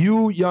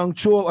Yu Young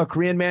Chul, a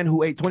Korean man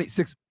who ate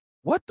 26.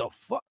 What the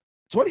fuck?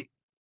 20.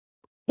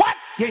 What?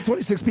 He ate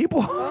 26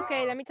 people?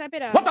 Okay, let me type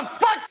it out. What the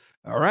fuck?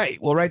 All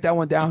right, we'll write that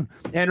one down.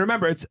 And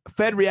remember, it's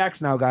Fed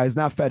Reacts now, guys,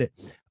 not Fedit.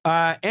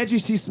 Angie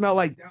C smell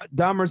like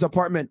Dahmer's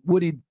apartment.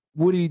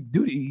 Woody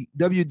Duty,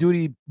 W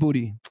Duty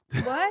Booty.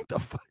 What? The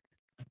fuck?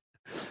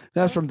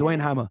 That's from Dwayne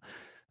Hammer.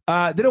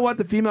 Didn't want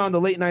the female on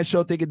the late night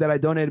show thinking that I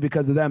donated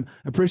because of them.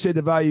 Appreciate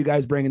the value you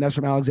guys bring. And that's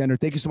from Alexander.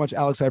 Thank you so much,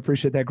 Alex. I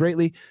appreciate that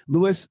greatly.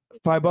 Lewis,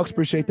 $5.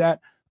 Appreciate that.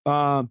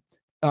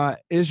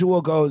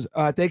 Isuel goes,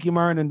 thank you,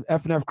 Myron and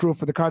FNF crew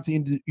for the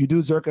content you do.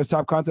 Zerka's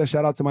top content.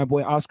 Shout out to my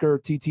boy Oscar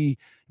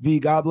TTV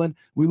Goblin.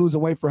 We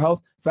losing weight for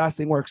health.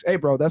 Fasting works. Hey,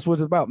 bro, that's what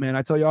it's about, man.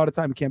 I tell you all the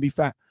time, you can't be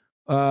fat.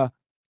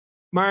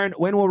 Myron,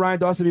 when will Ryan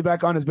Dawson be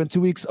back on? It's been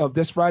 2 weeks of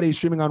this Friday. He's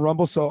streaming on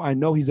Rumble, so I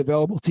know he's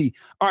available.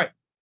 All right.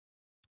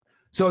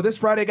 So this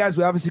Friday, guys,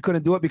 we obviously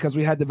couldn't do it because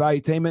we had the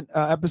Valuetainment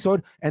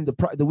episode, and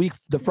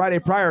the Friday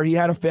prior, he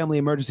had a family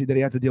emergency that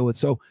he had to deal with.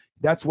 So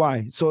that's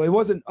why. So it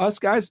wasn't us,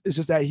 guys. It's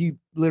just that he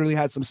literally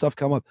had some stuff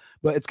come up.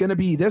 But it's gonna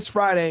be this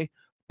Friday,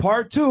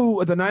 part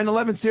 2 of the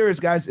 9/11 series,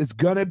 guys. It's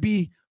gonna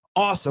be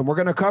awesome. We're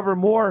gonna cover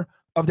more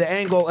of the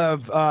angle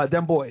of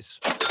them boys.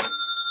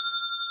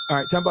 All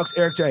right, $10,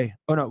 Eric J.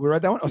 Oh no, we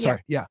read that one. Oh,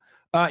 sorry. Yeah.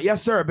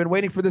 Yes, sir. I've been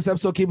waiting for this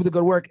episode. Keep up the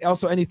good work.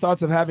 Also, any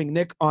thoughts of having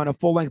Nick on a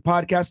full-length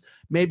podcast?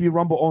 Maybe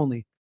Rumble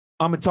only.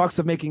 I'm in talks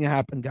of making it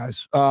happen,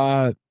 guys.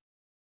 I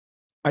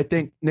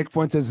think Nick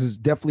Fuentes is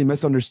definitely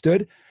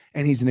misunderstood,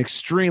 and he's an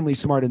extremely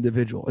smart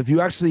individual. If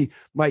you actually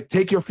like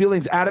take your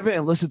feelings out of it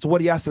and listen to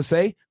what he has to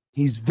say,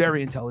 he's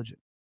very intelligent.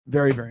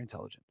 Very, very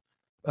intelligent.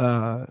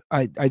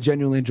 I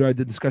genuinely enjoyed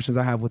the discussions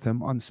I have with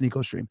him on the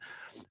Sneeko stream.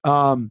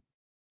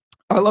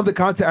 I love the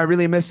content. I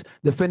really miss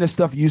the fitness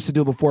stuff you used to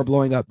do before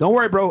blowing up. Don't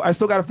worry, bro. I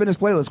still got a fitness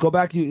playlist. Go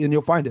back and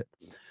you'll find it.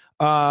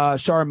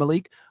 Shara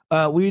Malik.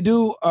 We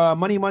do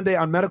Money Monday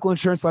on medical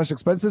insurance /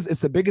 expenses. It's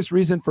the biggest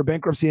reason for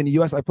bankruptcy in the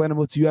U.S. I plan to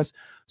move to U.S.,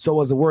 so I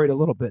was worried a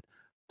little bit.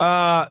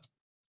 That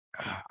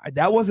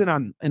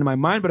wasn't in my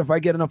mind, but if I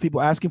get enough people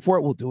asking for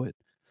it, we'll do it.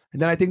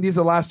 And then I think these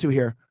are the last two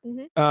here.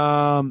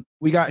 Mm-hmm.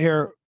 We got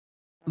here,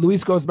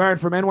 Luis goes, Myron,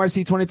 from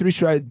NYC 23,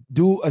 should I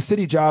do a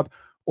city job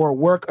or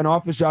work an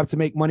office job to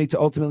make money to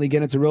ultimately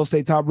get into real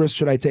estate? Top risk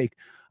should I take?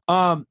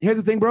 Here's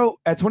the thing, bro.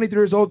 At 23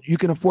 years old, you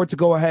can afford to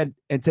go ahead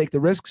and take the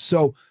risk.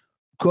 So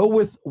go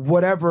with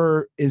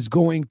whatever is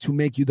going to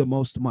make you the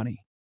most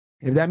money.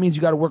 If that means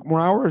you got to work more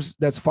hours,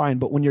 that's fine.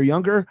 But when you're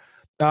younger,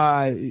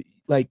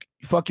 like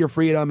fuck your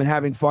freedom and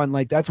having fun,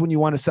 like that's when you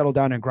want to settle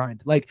down and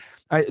grind. Like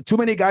too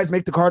many guys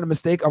make the cardinal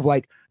mistake of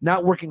like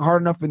not working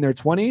hard enough in their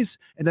 20s,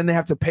 and then they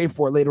have to pay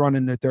for it later on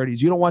in their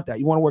 30s. You don't want that.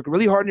 You want to work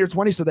really hard in your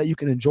 20s so that you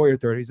can enjoy your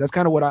 30s. That's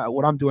kind of what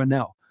I'm doing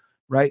now,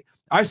 right?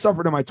 I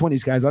suffered in my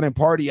 20s, guys. I didn't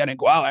party. I didn't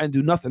go out. I didn't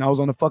do nothing. I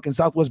was on the fucking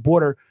Southwest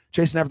border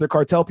chasing after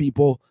cartel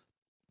people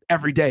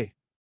every day.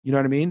 You know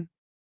what I mean?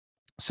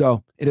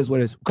 So it is what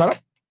it is. Caught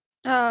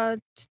up?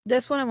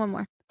 This one and one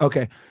more.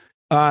 Okay.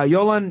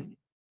 Yolan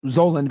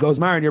Zolan goes,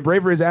 Myron, your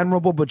bravery is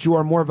admirable, but you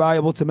are more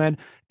valuable to men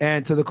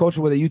and to the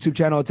culture with a YouTube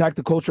channel. Attack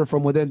the culture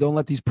from within. Don't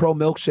let these pro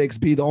milkshakes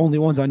be the only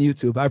ones on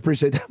YouTube. I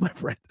appreciate that, my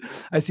friend.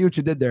 I see what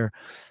you did there.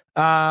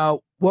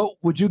 Well,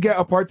 would you get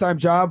a part-time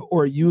job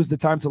or use the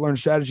time to learn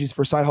strategies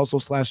for side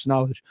hustle /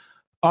 knowledge?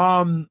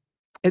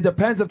 It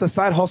depends if the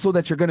side hustle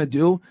that you're going to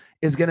do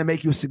is going to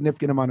make you a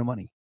significant amount of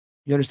money.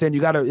 You understand? You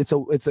gotta,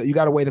 you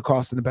gotta weigh the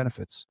costs and the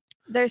benefits.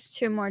 There's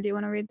two more. Do you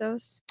want to read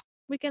those?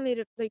 We can leave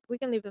it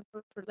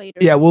for later.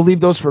 Yeah, we'll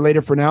leave those for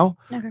later for now.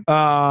 Okay.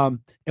 And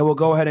we'll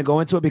go ahead and go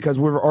into it because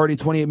we're already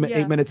 28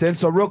 minutes in.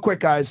 So real quick,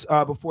 guys,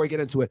 before we get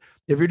into it,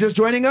 if you're just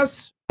joining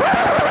us,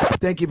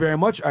 thank you very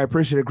much. I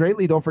appreciate it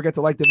greatly. Don't forget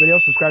to like the video,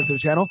 subscribe to the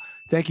channel.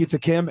 Thank you to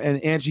Kim and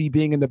Angie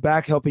being in the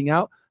back helping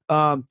out.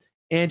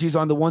 Angie's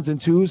on the 1s and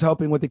 2s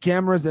helping with the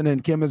cameras, and then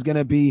Kim is going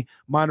to be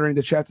monitoring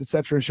the chats,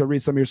 etc. And she'll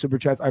read some of your super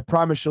chats. I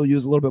promise she'll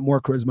use a little bit more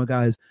charisma,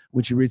 guys,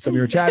 when she reads some of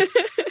your chats.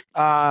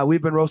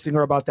 We've been roasting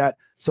her about that,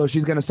 so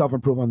she's going to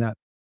self-improve on that.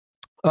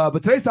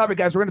 But today's topic,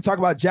 guys, we're going to talk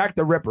about Jack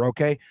the Ripper,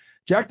 okay?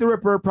 Jack the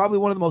Ripper, probably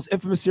one of the most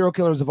infamous serial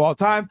killers of all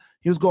time.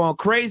 He was going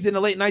crazy in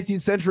the late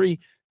 19th century,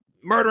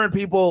 murdering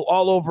people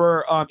all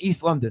over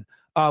East London.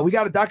 We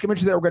got a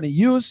documentary that we're going to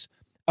use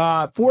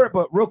for it,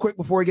 but real quick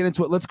before we get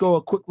into it, let's go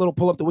a quick little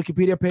pull up the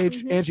Wikipedia page.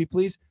 Mm-hmm. Angie,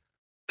 please.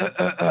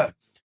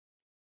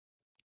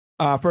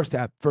 First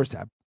tab.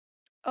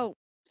 Oh,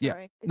 Yeah.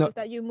 sorry. It's No. just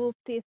that you moved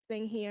this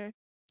thing here.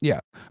 Yeah.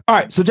 All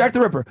right. So Jack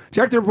the Ripper.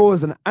 Jack the Ripper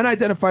was an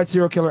unidentified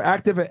serial killer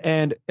active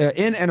and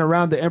in and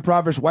around the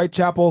impoverished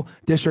Whitechapel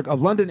district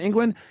of London,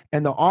 England,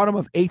 in the autumn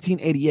of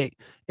 1888.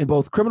 In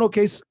both criminal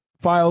case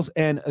files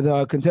and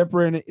the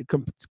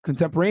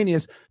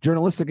contemporaneous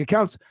journalistic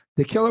accounts,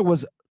 the killer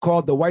was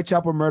called the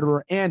Whitechapel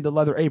Murderer and the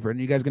Leather Apron.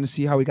 You guys are going to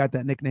see how we got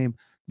that nickname,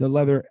 the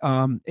Leather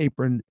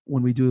Apron,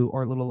 when we do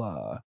our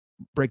little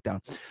breakdown.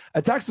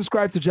 Attacks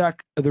ascribed to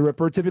Jack the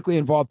Ripper typically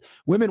involved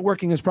women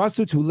working as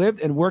prostitutes who lived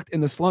and worked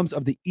in the slums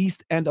of the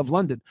East End of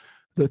London.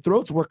 The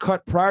throats were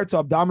cut prior to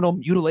abdominal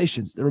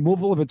mutilations. The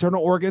removal of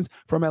internal organs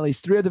from at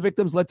least 3 of the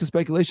victims led to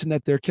speculation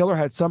that their killer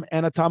had some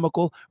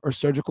anatomical or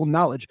surgical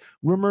knowledge.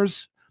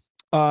 Rumors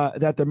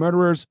that the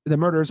murders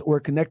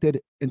were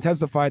connected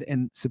intensified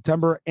in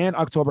September and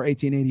October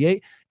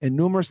 1888, and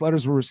numerous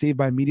letters were received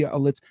by media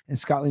outlets in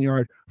Scotland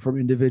Yard from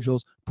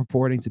individuals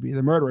purporting to be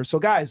the murderer. So,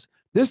 guys,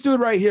 this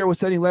dude right here was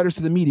sending letters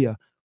to the media.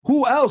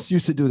 Who else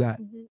used to do that?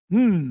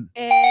 The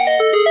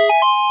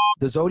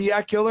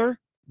Zodiac Killer,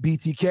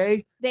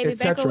 BTK,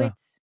 etc.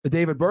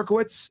 David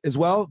Berkowitz as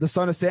well, the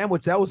son of Sam,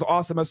 which that was an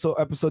awesome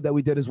episode that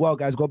we did as well,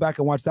 guys. Go back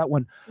and watch that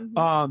one.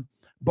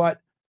 But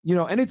you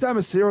know, anytime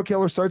a serial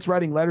killer starts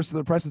writing letters to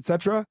the press,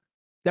 etc.,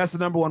 that's the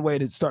 #1 way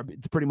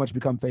to pretty much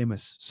become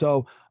famous.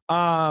 So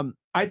I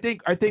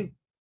think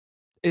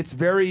it's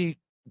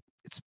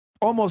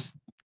almost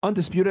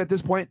undisputed at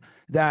this point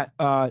that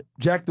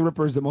Jack the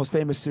Ripper is the most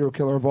famous serial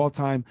killer of all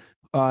time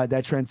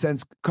that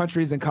transcends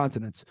countries and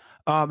continents.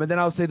 And then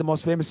I would say the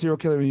most famous serial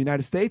killer in the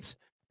United States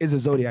is a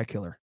Zodiac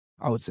Killer,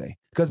 I would say,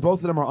 because both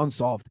of them are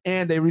unsolved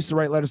and they used to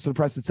write letters to the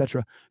press,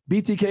 etc.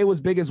 BTK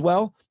was big as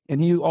well, and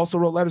he also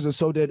wrote letters, and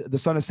so did the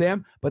son of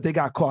Sam, but they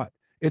got caught.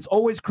 It's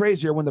always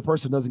crazier when the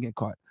person doesn't get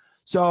caught.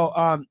 So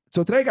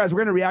so today, guys, we're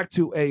going to react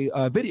to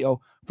a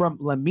video from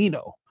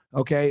Lamino.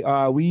 Okay,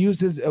 we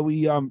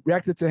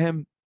reacted to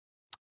him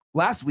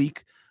last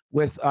week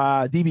with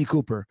DB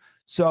Cooper.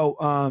 So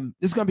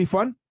this is going to be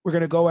fun. We're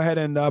going to go ahead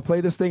and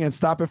play this thing and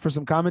stop it for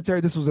some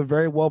commentary. This was a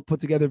very well put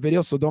together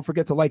video, so don't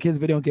forget to like his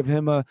video and give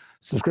him a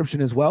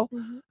subscription as well.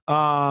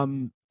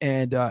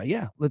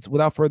 Yeah,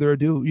 without further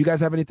ado, you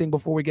guys have anything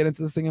before we get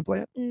into this thing and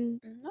play it?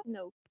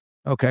 No.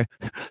 Okay.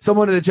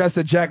 Someone in the chat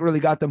said Jack really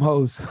got them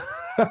hoes.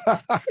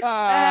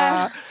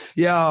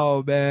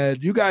 Yo, man,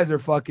 you guys are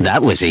fucking.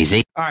 That was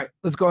easy. All right,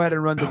 let's go ahead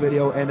and run the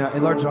video and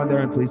enlarge it on there,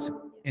 and please,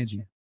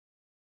 Angie.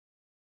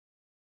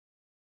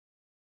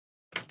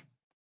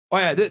 Oh,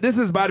 yeah, this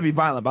is about to be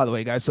violent, by the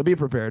way, guys, so be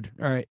prepared.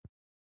 All right.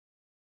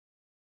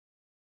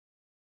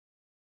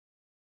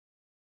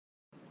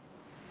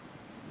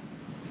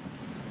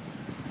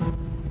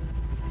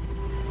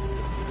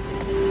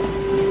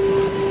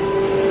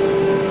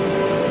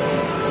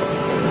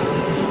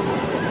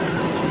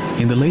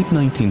 In the late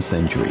 19th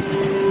century,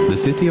 the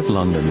city of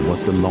London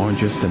was the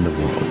largest in the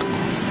world,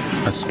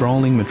 a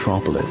sprawling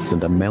metropolis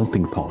and a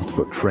melting pot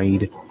for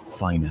trade,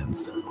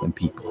 finance, and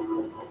people.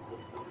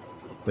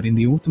 But in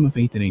the autumn of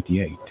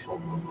 1888,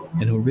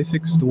 an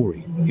horrific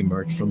story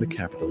emerged from the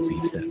capital's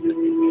East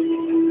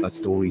End. A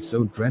story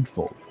so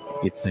dreadful,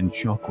 it sent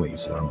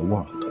shockwaves around the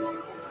world.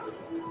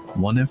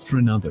 One after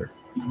another,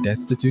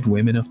 destitute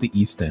women of the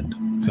East End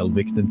fell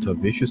victim to a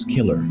vicious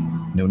killer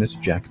known as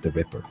Jack the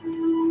Ripper.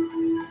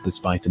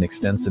 Despite an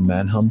extensive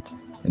manhunt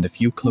and a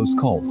few close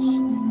calls,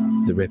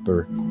 the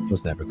Ripper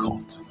was never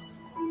caught.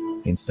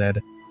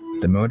 Instead,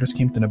 the murders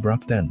came to an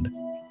abrupt end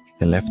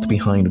and left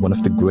behind one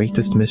of the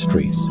greatest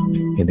mysteries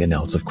in the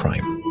annals of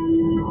crime.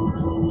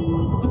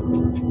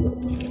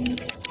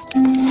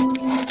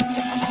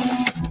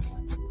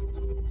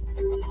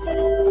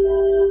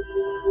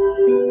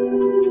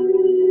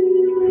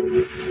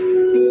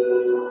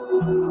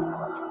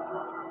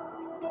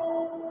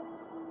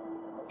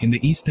 In the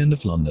East End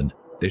of London,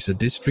 there's a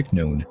district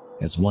known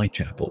as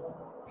Whitechapel.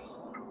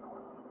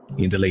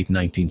 In the late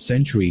 19th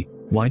century,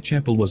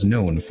 Whitechapel was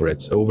known for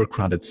its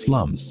overcrowded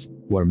slums,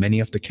 where many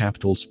of the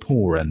capital's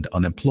poor and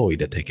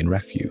unemployed had taken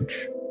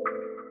refuge.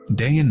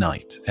 Day and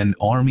night, an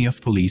army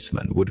of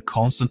policemen would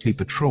constantly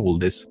patrol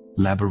this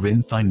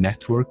labyrinthine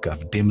network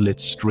of dim-lit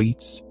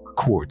streets,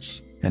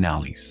 courts, and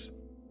alleys.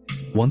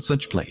 One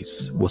such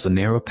place was a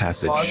narrow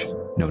passage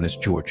known as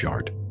George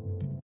Yard.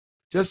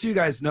 Just so you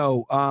guys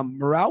know,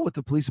 morale with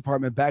the police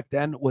department back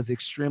then was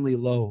extremely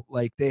low.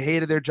 Like, they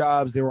hated their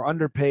jobs, they were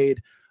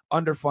underpaid,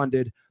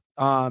 underfunded,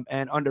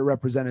 and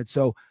underrepresented.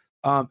 So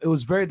it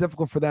was very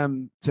difficult for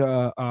them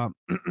to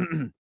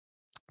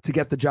to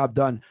get the job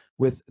done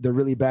with the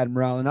really bad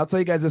morale. And I'll tell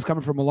you guys this,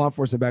 coming from a law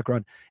enforcement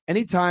background,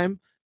 anytime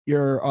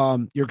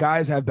your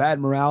guys have bad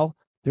morale,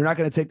 they're not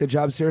going to take the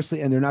job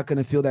seriously, and they're not going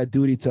to feel that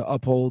duty to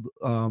uphold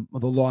the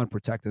law and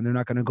protect them. They're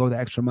not going to go the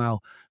extra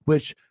mile,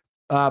 which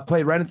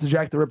played right into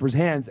Jack the Ripper's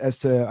hands as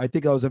to, I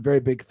think that was a very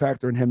big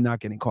factor in him not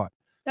getting caught.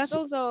 That's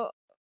also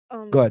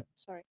go ahead.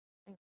 Sorry.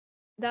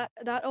 That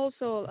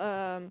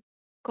also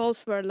calls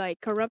for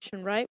like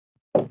corruption, right?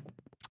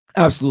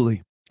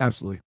 Absolutely.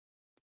 Absolutely.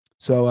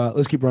 So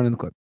let's keep running the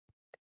clip.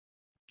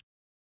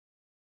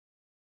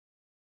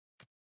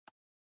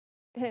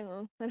 Hang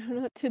on, I don't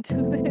know how to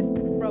do this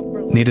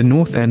properly. Near the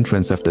north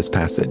entrance of this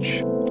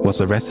passage was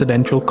a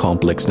residential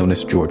complex known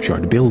as George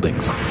Yard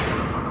Buildings.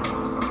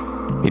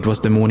 It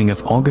was the morning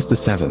of August the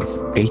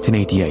 7th,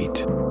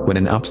 1888, when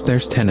an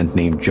upstairs tenant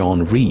named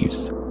John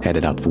Reeves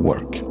headed out for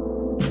work.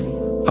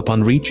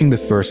 Upon reaching the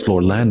first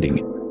floor landing,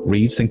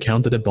 Reeves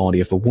encountered the body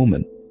of a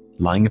woman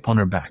lying upon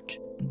her back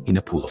in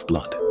a pool of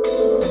blood.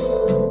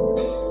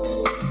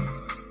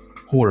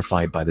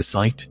 Horrified by the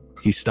sight,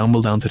 he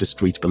stumbled down to the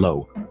street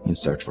below in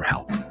search for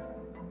help.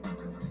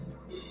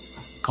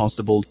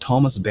 Constable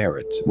Thomas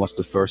Barrett was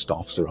the first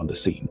officer on the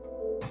scene.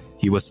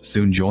 He was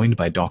soon joined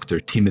by Dr.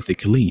 Timothy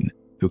Killeen,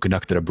 who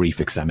conducted a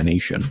brief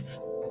examination.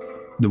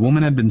 The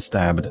woman had been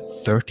stabbed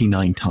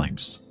 39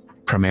 times,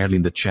 primarily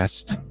in the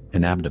chest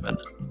and abdomen.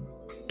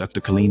 Dr.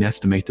 Killeen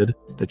estimated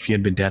that she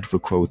had been dead for,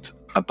 quote,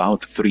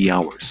 about 3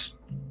 hours,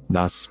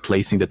 thus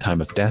placing the time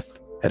of death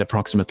at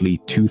approximately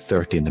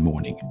 2:30 in the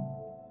morning.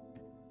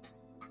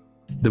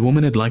 The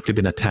woman had likely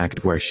been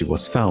attacked where she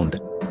was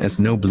found, as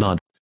no blood.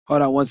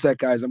 Hold on one sec,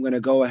 guys. I'm going to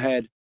go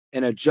ahead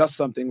and adjust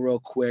something real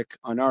quick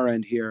on our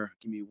end here.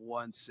 Give me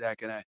 1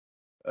 second.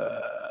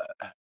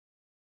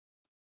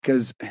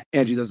 Because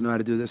Angie doesn't know how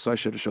to do this, so I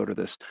should have showed her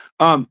this.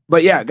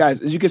 But yeah,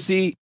 guys, as you can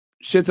see,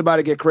 shit's about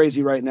to get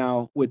crazy right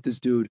now with this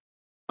dude.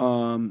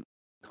 Hold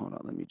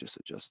on, let me just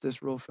adjust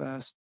this real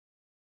fast.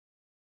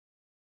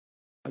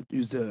 I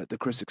use the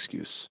Chris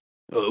excuse.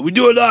 We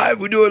do it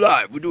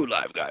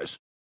live, guys.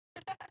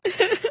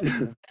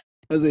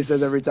 As he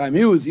says every time.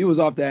 He was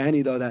off that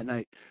Henny though that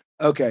night.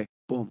 Okay,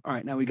 boom. All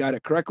right, now we got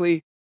it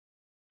correctly.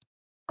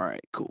 All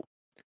right, cool.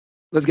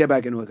 Let's get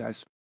back into it,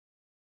 guys.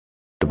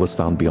 It was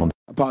found beyond.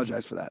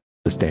 Apologize for that.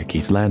 The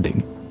staircase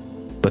landing.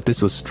 But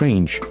this was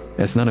strange,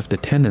 as none of the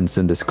tenants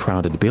in this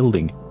crowded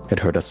building had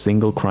heard a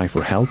single cry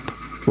for help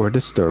or a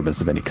disturbance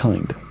of any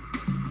kind.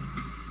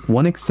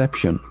 One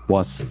exception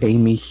was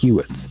Amy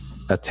Hewitt,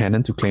 a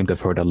tenant who claimed to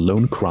have heard a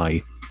lone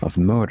cry of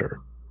murder.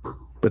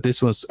 But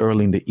this was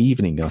early in the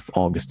evening of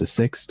August the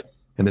 6th,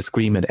 and the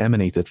scream had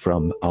emanated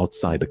from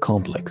outside the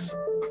complex.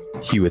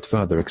 Hewitt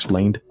further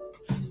explained,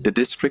 "The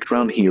district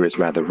round here is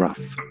rather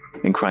rough,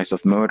 and cries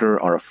of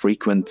murder are a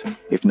frequent,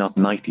 if not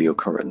nightly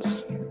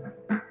occurrence."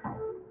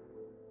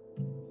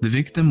 The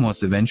victim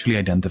was eventually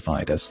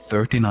identified as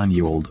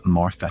 39-year-old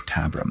Martha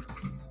Tabram.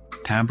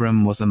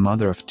 Tabram was a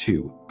mother of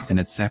 2 and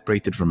had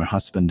separated from her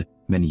husband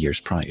many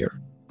years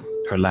prior.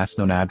 Her last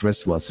known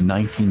address was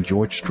 19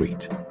 George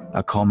Street,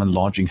 a common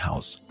lodging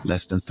house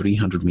less than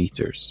 300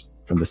 meters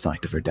from the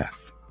site of her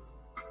death.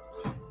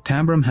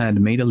 Tabram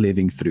had made a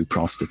living through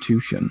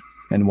prostitution,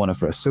 and one of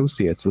her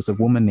associates was a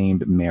woman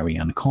named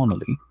Marianne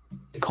Connolly.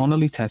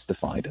 Connolly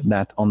testified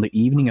that on the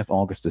evening of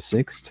August the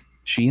 6th,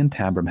 she and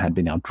Tabram had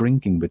been out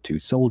drinking with 2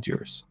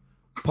 soldiers.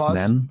 Pause.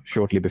 Then,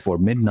 shortly before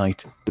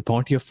midnight, the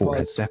party of 4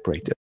 had Pause.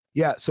 separated.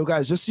 Yeah, so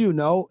guys, just so you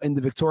know, in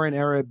the Victorian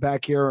era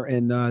back here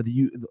in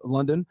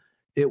London,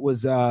 it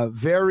was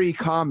very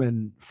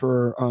common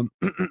for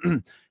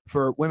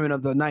for women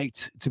of the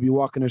night to be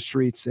walking the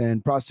streets,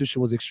 and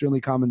prostitution was extremely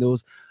common.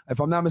 Those, if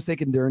I'm not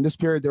mistaken, during this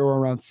period, there were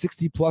around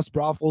 60 plus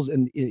brothels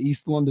in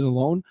East London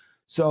alone.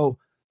 So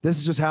this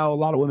is just how a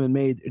lot of women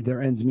made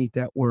their ends meet,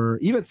 that were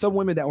even some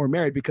women that were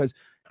married, because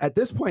at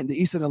this point, the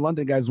East End of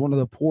London, guys, is one of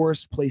the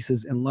poorest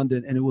places in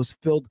London, and it was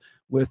filled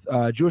with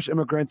Jewish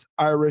immigrants,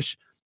 Irish,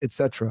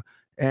 etc.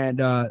 And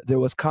there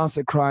was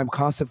constant crime,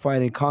 constant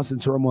fighting,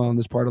 constant turmoil in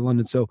this part of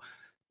London. So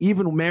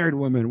even married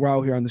women were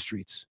out here on the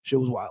streets. Shit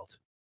was wild.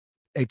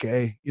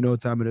 AKA, you know what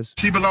time it is.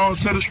 She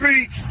belongs to the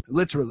streets.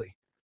 Literally.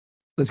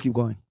 Let's keep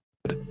going.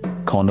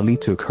 Connolly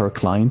took her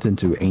client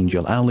into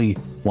Angel Alley,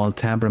 while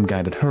Tabram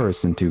guided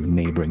hers into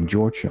neighboring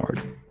George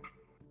Yard.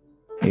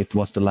 It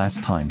was the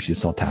last time she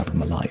saw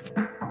Tabram alive.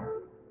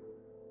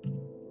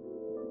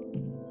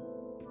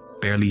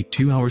 Barely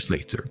 2 hours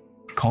later,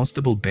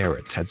 Constable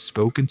Barrett had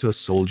spoken to a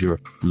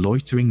soldier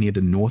loitering near the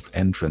north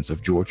entrance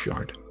of George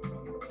Yard.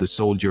 The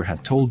soldier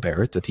had told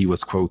Barrett that he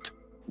was, quote,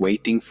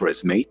 waiting for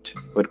his mate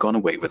who had gone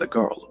away with a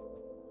girl.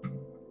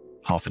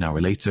 Half an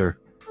hour later,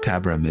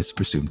 Tabram is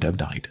presumed to have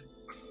died.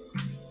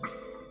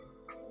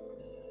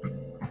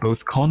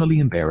 Both Connolly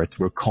and Barrett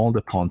were called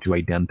upon to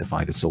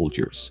identify the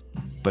soldiers,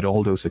 but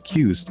all those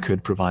accused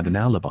could provide an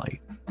alibi.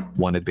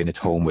 One had been at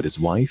home with his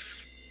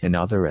wife,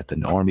 another at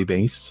an army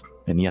base,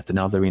 and yet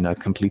another in a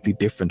completely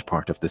different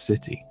part of the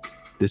city.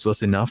 This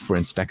was enough for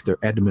Inspector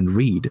Edmund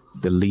Reed,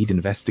 the lead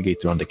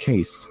investigator on the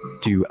case,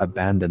 to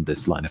abandon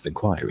this line of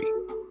inquiry.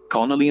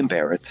 Connolly and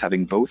Barrett,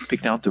 having both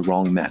picked out the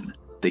wrong men,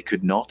 they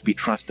could not be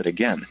trusted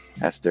again,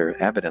 as their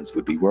evidence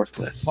would be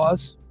worthless.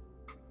 Pause.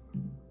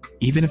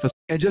 Even if a...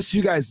 And just so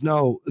you guys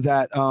know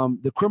that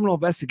the Criminal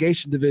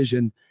Investigation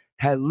Division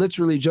had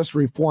literally just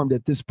reformed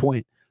at this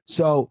point.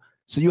 So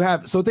you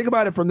have, so think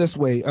about it from this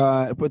way.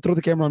 Throw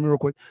the camera on me real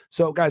quick.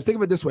 So guys, think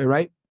of it this way,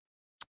 right?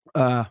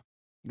 You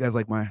guys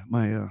like my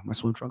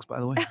swim trunks, by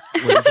the way?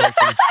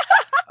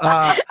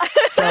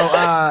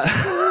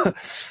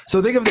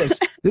 So think of this.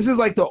 This is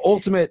like the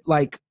ultimate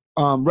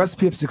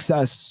recipe of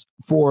success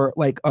for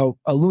like a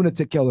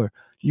lunatic killer.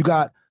 You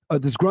got a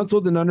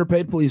disgruntled and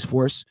underpaid police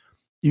force.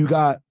 You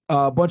got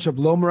a bunch of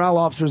low morale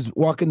officers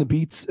walking the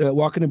beat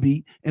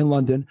in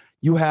London.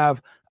 You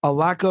have a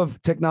lack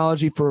of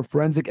technology for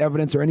forensic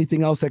evidence or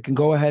anything else that can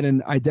go ahead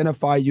and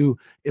identify you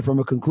from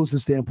a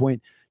conclusive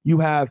standpoint. You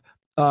have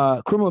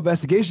criminal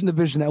investigation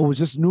division that was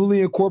just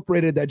newly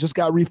incorporated, that just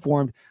got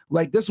reformed.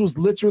 Like, this was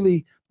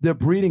literally the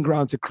breeding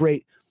ground to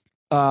create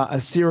a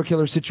serial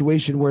killer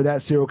situation where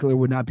that serial killer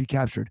would not be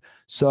captured.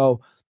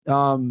 So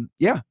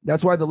yeah,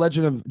 that's why the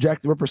legend of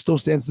Jack the Ripper still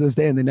stands to this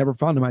day, and they never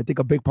found him. I think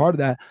a big part of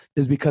that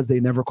is because they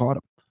never caught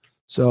him.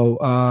 So,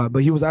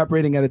 but he was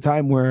operating at a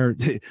time where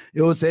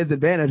it was his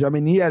advantage. I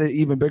mean, he had an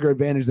even bigger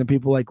advantage than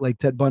people like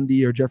Ted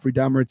Bundy or Jeffrey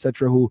Dahmer,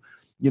 etc., who,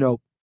 you know,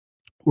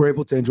 were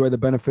able to enjoy the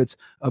benefits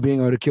of being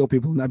able to kill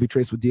people and not be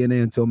traced with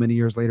DNA until many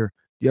years later.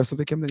 Do you have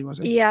something, Kim, that you want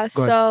to say? Yeah.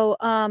 So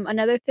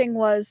another thing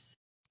was,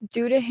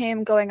 due to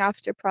him going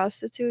after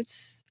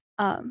prostitutes,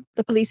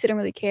 the police didn't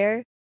really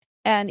care.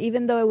 And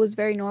even though it was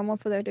very normal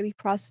for there to be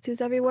prostitutes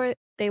everywhere,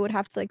 they would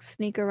have to like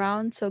sneak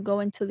around, so go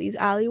into these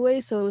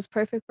alleyways. So it was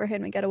perfect for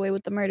him to get away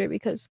with the murder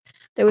because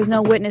there was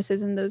no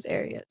witnesses in those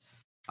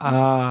areas.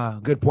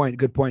 Good point.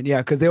 Good point. Yeah,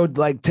 because they would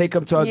like take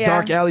him to a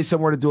dark alley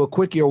somewhere to do a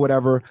quickie or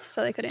whatever.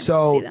 So they couldn't see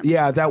them.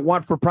 Yeah, that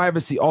want for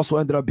privacy also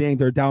ended up being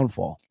their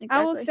downfall.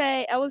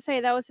 Exactly. I would say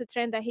that was a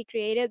trend that he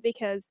created,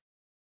 because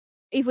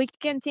if we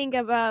can think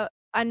about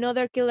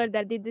another killer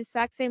that did the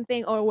exact same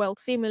thing or well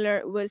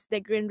similar, was the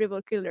Green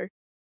River Killer.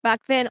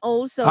 Back then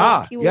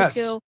also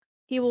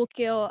he will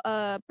kill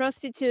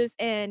prostitutes,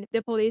 and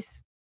the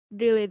police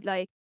really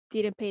like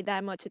didn't pay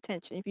that much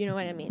attention, if you know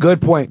what I mean.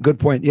 Good point. Good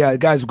point. Yeah,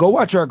 guys, go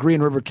watch our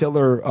Green River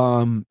Killer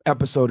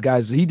episode,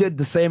 guys. He did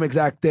the same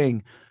exact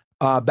thing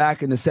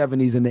back in the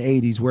 70s and the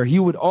 80s, where he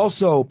would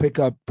also pick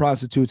up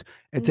prostitutes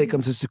and take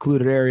them to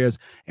secluded areas,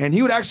 and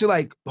he would actually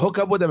like hook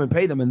up with them and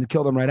pay them and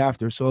kill them right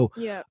after. So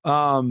yeah,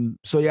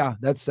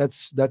 that's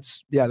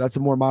a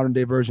more modern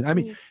day version. I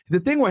mean,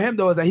 the thing with him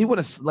though is that he would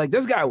have, like,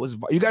 this guy was,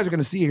 you guys are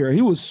gonna see here,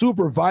 he was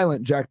super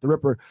violent, Jack the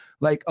Ripper.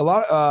 Like a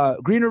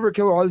lot Green River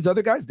Killer, all these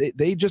other guys,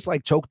 they just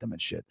like choked them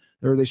and shit,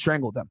 or they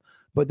strangled them.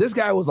 But this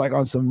guy was like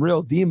on some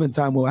real demon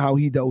time with how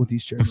he dealt with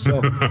these chicks. So,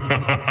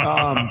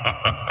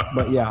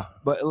 but yeah,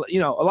 but you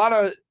know, a lot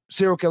of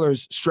serial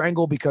killers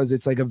strangle because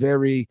it's like a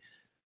very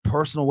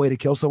personal way to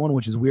kill someone,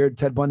 which is weird.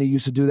 Ted Bundy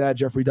used to do that.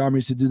 Jeffrey Dahmer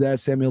used to do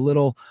that. Samuel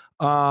Little.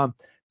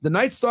 The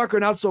Night Stalker,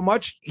 not so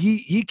much.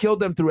 He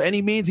killed them through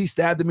any means. He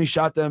stabbed them. He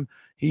shot them.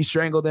 He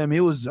strangled them. He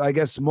was, I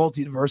guess,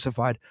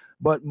 multi-diversified.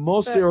 But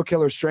most serial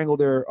killers strangle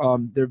their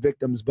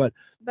victims. But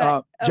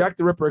Jack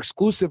the Ripper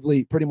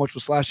exclusively pretty much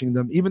was slashing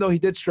them, even though he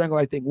did strangle,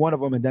 I think, one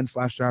of them and then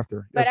slashed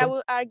after. But I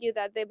will argue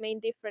that the main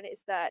difference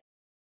is that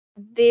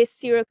these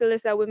serial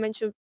killers that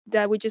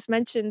we just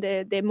mentioned,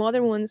 the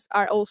modern ones,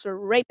 are also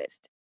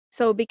rapists.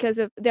 So because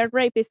of their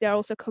rapists, they're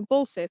also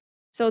compulsive.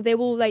 So they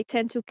will like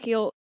tend to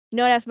kill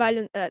not as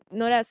violent.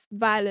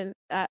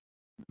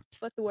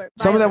 What's the word?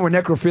 Some of them were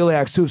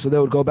necrophiliacs too, so they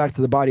would go back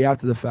to the body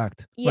after the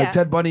fact. Yeah. Like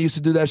Ted Bundy used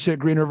to do that shit.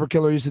 Green River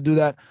Killer used to do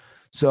that.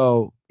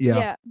 So yeah.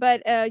 Yeah,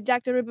 but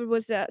Jack the Ripper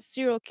was a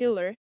serial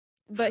killer,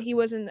 but he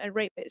wasn't a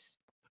rapist.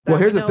 Well,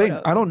 here's the thing.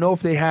 I don't know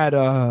if they had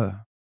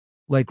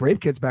like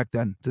rape kits back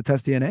then to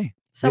test DNA.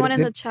 Someone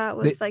in the chat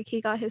was like, he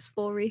got his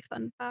full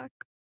refund back.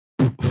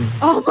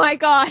 Oh my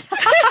god!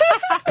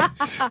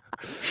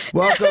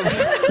 Welcome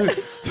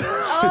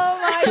oh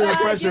my to god! the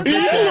Pressure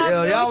Fit.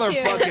 Y'all are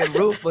fucking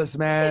ruthless,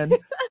 man.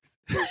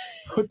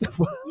 What the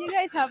fuck? You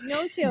guys have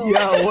no chill.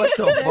 Yo, what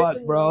the fuck,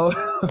 bro?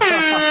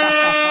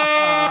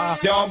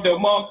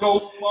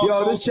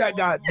 Yo, this chat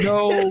got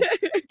no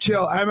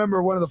chill. I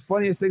remember one of the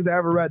funniest things I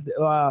ever read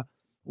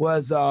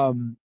was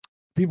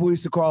people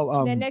used to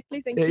call the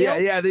Netflix and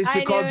they used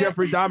to call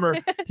Jeffrey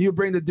Dahmer. He would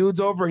bring the dudes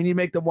over and he'd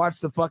make them watch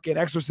the fucking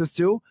Exorcist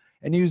 2,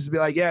 and he used to be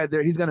like, yeah,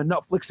 he's gonna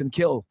Netflix and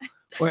kill.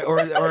 Or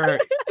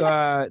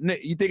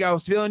you think I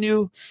was feeling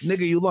you,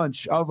 nigga? You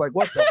lunch. I was like,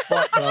 what the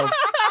fuck, bro?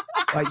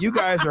 Like, you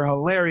guys are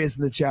hilarious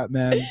in the chat,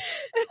 man.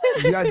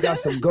 You guys got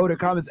some go-to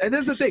comments. And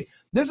this is the thing.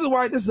 This is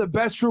why this is the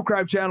best true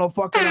crime channel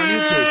fucking on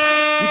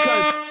YouTube.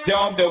 Because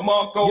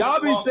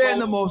y'all be saying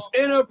the most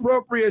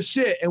inappropriate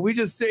shit, and we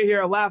just sit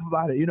here and laugh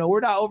about it. You know,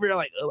 we're not over here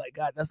like, oh my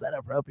God, that's not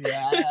appropriate.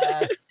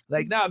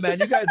 Like, nah, man,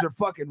 you guys are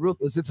fucking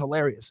ruthless. It's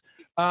hilarious.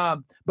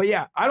 But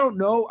yeah, I don't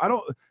know.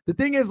 The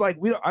thing is, like,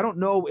 I don't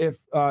know if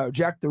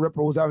Jack the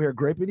Ripper was out here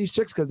graping these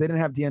chicks because they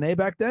didn't have DNA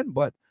back then,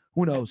 but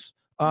who knows?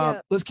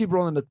 Let's keep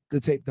rolling the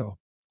tape though.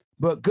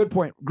 But good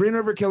point. Green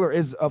River Killer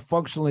is a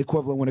functional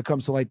equivalent when it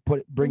comes to like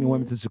bringing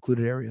women to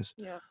secluded areas.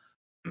 Yeah.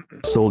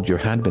 Soldier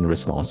had been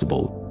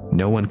responsible,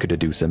 no one could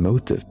deduce a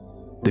motive.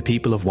 The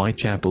people of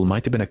Whitechapel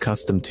might have been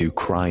accustomed to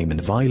crime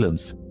and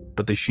violence,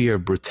 but the sheer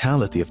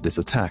brutality of this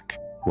attack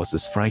was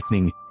as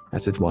frightening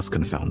as it was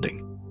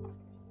confounding.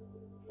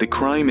 The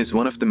crime is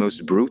one of the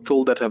most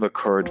brutal that have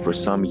occurred for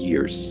some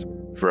years.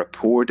 For a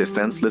poor,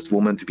 defenseless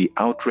woman to be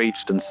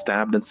outraged and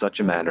stabbed in such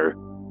a manner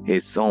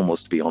is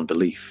almost beyond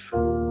belief.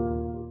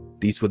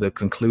 These were the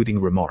concluding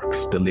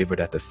remarks delivered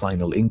at the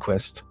final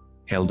inquest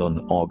held on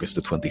August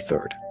the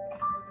 23rd.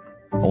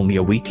 Only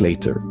a week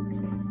later,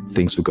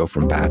 things would go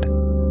from bad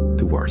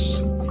to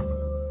worse.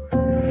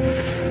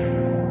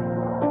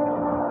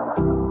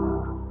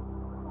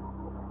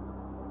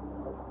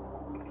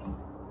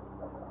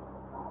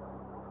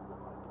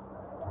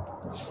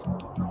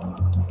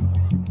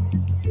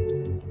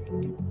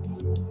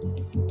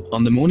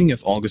 On the morning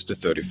of August the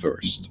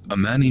 31st, a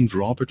man named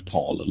Robert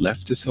Paul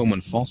left his home on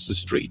Foster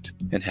Street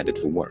and headed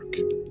for work.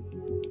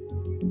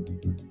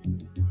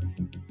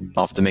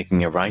 After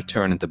making a right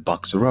turn into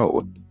Bucks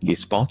Row, he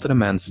spotted a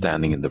man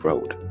standing in the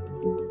road.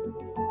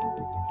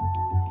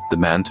 The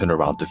man turned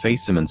around to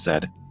face him and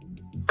said,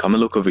 "Come and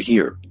look over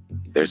here.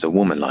 There's a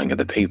woman lying on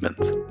the pavement."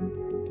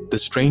 The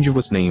stranger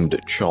was named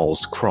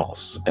Charles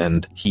Cross,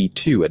 and he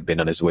too had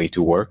been on his way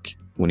to work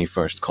when he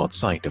first caught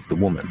sight of the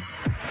woman.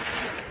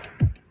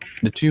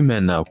 The two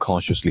men now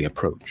cautiously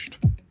approached.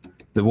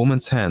 The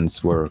woman's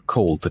hands were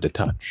cold to the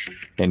touch,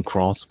 and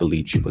Cross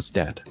believed she was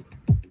dead.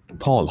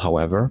 Paul,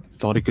 however,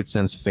 thought he could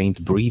sense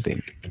faint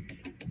breathing.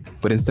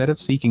 But instead of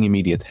seeking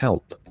immediate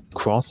help,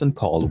 Cross and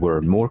Paul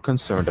were more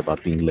concerned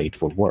about being late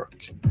for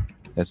work.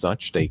 As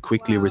such, they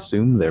quickly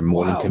resumed their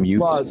morning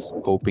commute,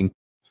 hoping...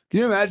 Can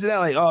you imagine that?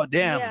 Like, oh,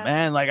 damn, Yeah.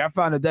 man. Like, I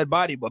found a dead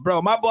body. But,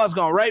 bro, my boss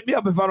going to write me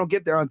up if I don't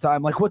get there on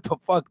time. Like, what the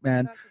fuck,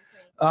 man?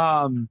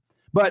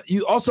 But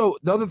you also,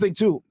 the other thing,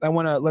 too, I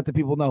want to let the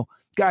people know.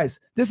 Guys,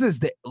 this is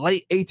the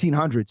late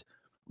 1800s.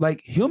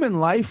 Like, human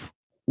life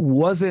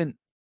wasn't,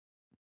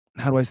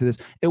 how do I say this?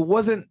 It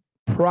wasn't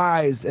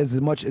prized as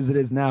much as it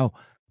is now.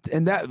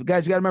 And that,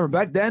 guys, you got to remember,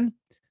 back then,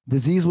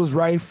 disease was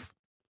rife.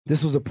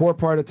 This was a poor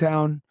part of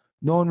town.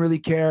 No one really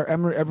cared.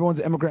 Everyone's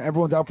immigrant.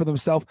 Everyone's out for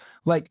themselves.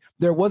 Like,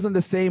 there wasn't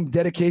the same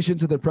dedication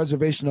to the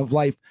preservation of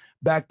life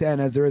back then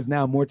as there is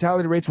now.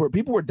 Mortality rates were,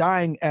 people were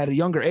dying at a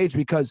younger age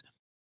because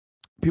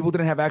people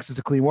didn't have access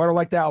to clean water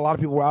like that. A lot of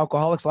people were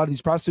alcoholics. A lot of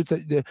these prostitutes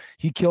that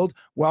he killed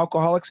were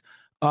alcoholics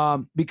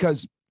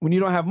because when you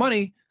don't have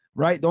money,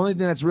 right, the only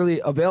thing that's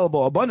really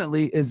available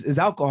abundantly is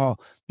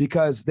alcohol,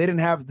 because they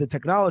didn't have the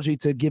technology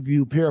to give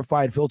you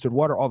purified, filtered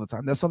water all the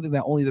time. That's something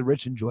that only the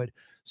rich enjoyed.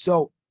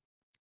 So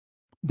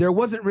there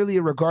wasn't really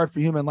a regard for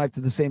human life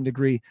to the same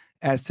degree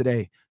as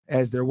today,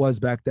 as there was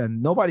back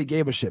then. Nobody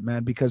gave a shit,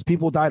 man, because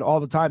people died all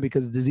the time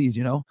because of disease,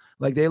 you know?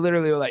 Like, they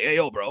literally were like, hey,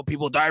 yo, bro,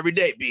 people die every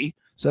day, B.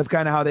 So that's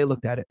kind of how they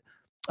looked at it.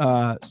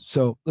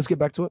 So let's get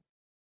back to it.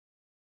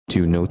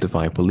 To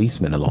notify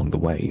policemen along the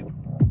way.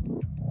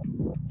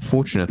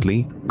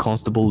 Fortunately,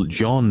 Constable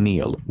John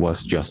Neal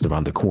was just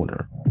around the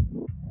corner.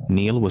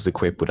 Neal was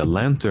equipped with a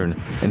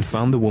lantern and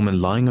found the woman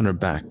lying on her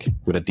back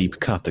with a deep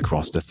cut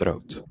across the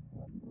throat.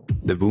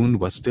 The wound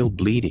was still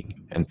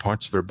bleeding and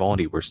parts of her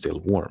body were still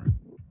warm.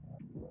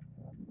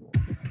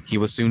 He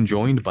was soon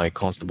joined by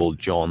Constable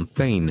John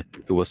Thane,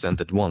 who was sent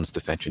at once to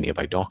fetch a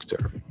nearby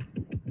doctor.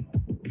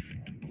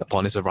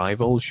 Upon his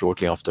arrival,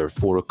 shortly after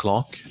 4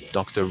 o'clock,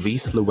 Dr.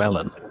 Reese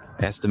Llewellyn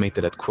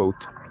estimated that,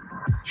 quote,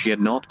 she had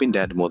not been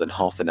dead more than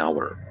half an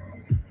hour.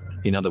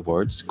 In other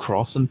words,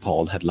 Cross and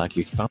Paul had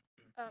likely found...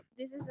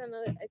 This is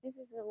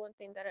one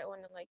thing that I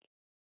want to, like,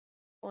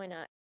 point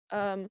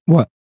out.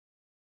 What?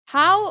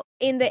 How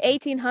in the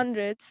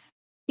 1800s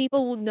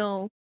people would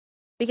know,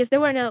 because there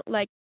were no,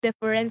 like, the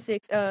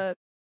forensics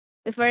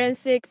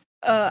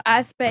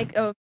aspect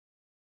of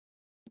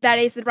that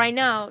is right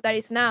now, that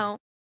is now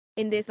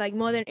in this, like,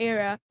 modern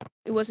era.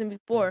 It wasn't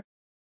before.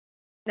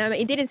 Now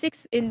it didn't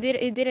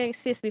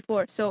exist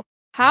before. So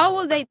how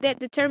will they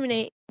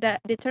determine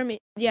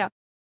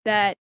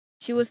that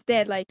she was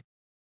dead? Like,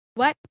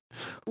 what?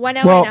 1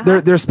 hour Well, and a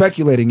half? they're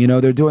speculating, you know,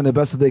 they're doing the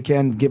best that they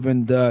can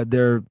given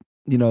their,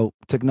 you know,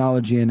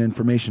 technology and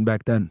information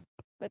back then.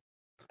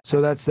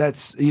 So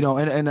that's you know,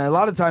 and a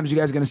lot of times you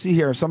guys are going to see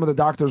here, some of the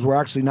doctors were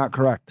actually not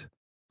correct.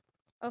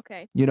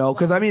 Okay. You know,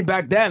 because I mean,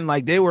 back then,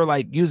 like, they were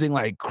like using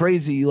like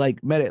crazy, like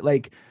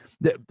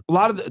a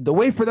lot of the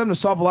way for them to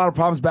solve a lot of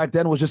problems back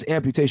then was just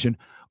amputation.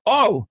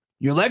 Oh,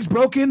 your leg's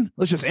broken?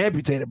 Let's just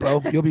amputate it,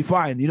 bro. You'll be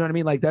fine. You know what I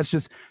mean? Like, that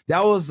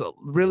was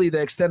really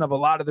the extent of a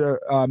lot of their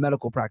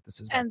medical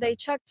practices. And they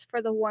checked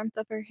for the warmth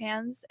of her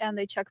hands, and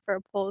they checked for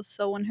a pulse.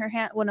 So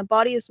when a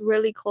body is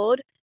really cold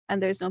and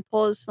there's no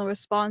pulse, no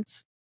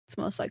response, it's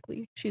most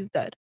likely she's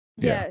dead.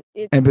 Yeah.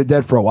 And been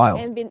dead for a while.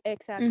 And been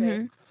exactly.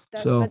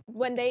 Mm-hmm. So but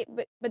when they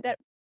but that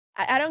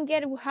I don't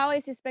get how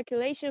is it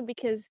speculation,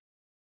 because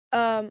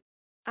I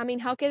mean,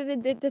 how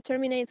can they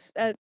determine its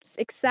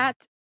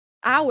exact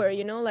hour,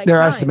 you know, like they're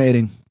time?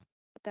 estimating.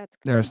 That's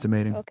They're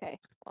estimating. okay.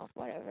 Well,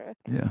 whatever.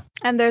 Yeah.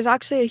 And there's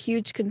actually a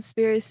huge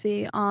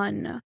conspiracy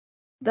on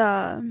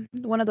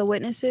one of the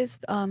witnesses,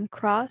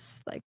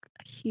 Cross, like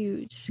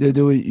huge.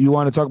 You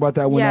want to talk about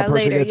that when Yeah, that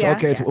person later, gets yeah,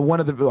 okay? It's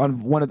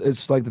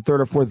it's like the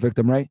third or fourth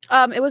victim, right?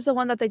 It was the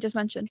one that they just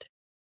mentioned.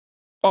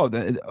 Oh,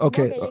 Okay,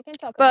 okay. you can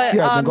talk But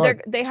Yeah, then go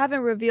ahead. they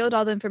haven't revealed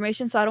all the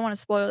information, so I don't want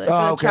to spoil it. For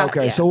Oh, the okay, chat.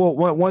 okay. Yeah. So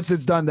once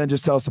it's done, then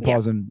just tell us to Yeah.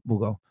 pause and we'll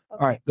go.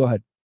 Okay. All right, go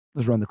ahead.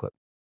 Let's run the clip.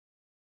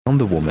 On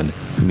the woman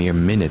mere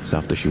minutes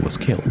after she was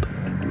killed.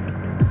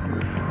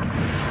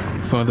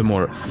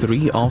 Furthermore,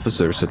 3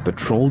 officers had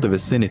patrolled the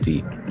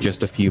vicinity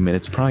just a few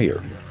minutes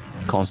prior.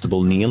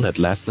 Constable Neal had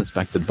last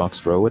inspected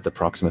Bucks Row at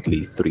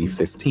approximately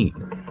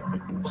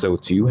 3:15. So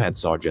too had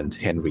Sergeant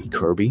Henry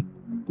Kirby,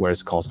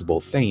 whereas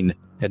Constable Thane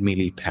had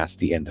merely passed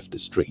the end of the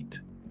street,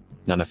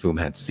 none of whom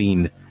had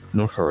seen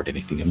nor heard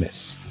anything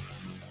amiss.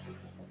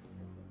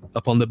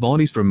 Upon the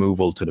body's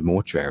removal to the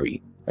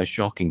mortuary, a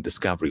shocking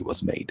discovery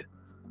was made.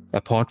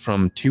 Apart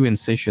from 2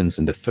 incisions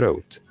in the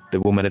throat, the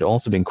woman had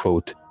also been,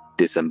 quote,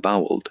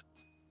 disemboweled.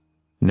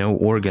 No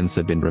organs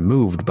had been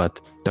removed,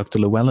 but Dr.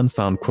 Llewellyn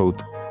found,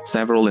 quote,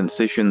 several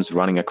incisions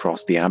running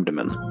across the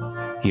abdomen.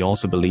 He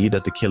also believed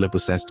that the killer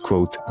possessed,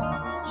 quote,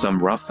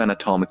 some rough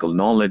anatomical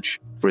knowledge,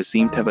 for he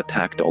seemed to have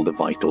attacked all the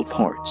vital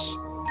parts.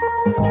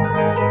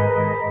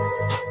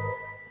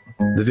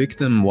 The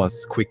victim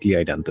was quickly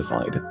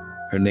identified.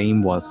 Her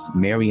name was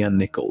Mary Ann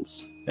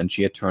Nichols, and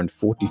she had turned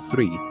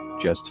 43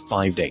 just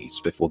 5 days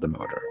before the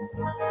murder.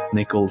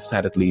 Nichols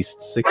had at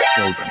least 6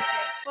 children.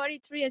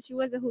 43 and she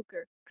was a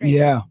hooker. Crazy.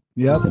 Yeah,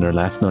 yeah. And her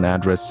last known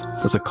address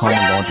was a common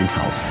lodging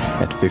house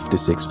at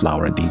 56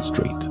 Flower and Dean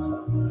Street.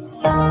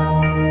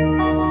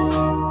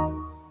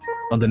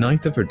 On the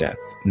night of her death,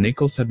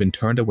 Nichols had been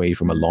turned away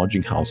from a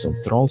lodging house on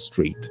Thrall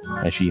Street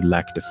as she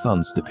lacked the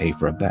funds to pay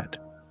for a bed.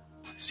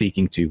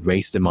 Seeking to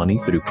raise the money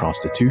through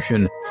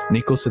prostitution,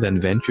 Nichols had then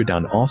ventured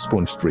down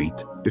Osborne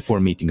Street before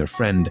meeting her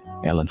friend,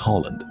 Ellen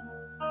Holland.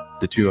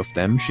 The two of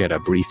them shared a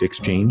brief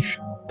exchange,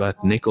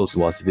 but Nichols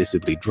was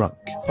visibly drunk.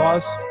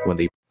 Pause. When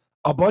they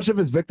A bunch of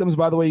his victims,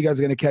 by the way, you guys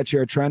are going to catch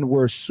here a trend,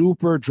 were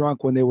super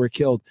drunk when they were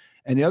killed.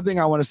 And the other thing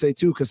I want to say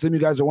too, because some of you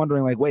guys are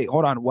wondering, like, wait,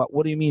 hold on,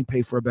 what do you mean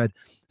pay for a bed?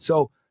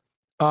 So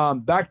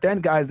back then,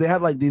 guys, they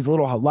had like these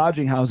little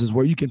lodging houses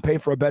where you can pay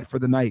for a bed for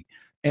the night.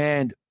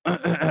 And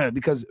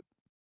because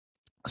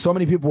so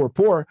many people were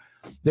poor,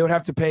 they would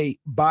have to pay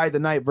by the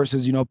night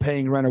versus, you know,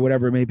 paying rent or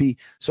whatever it may be.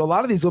 So a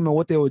lot of these women,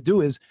 what they would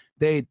do is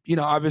they'd, you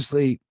know,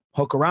 obviously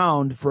hook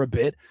around for a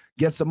bit,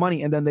 get some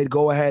money, and then they'd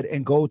go ahead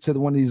and go to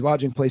one of these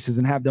lodging places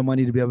and have the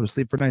money to be able to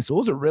sleep for night. So it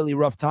was a really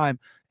rough time.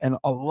 And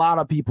a lot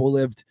of people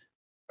lived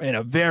in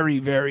a very,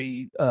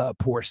 very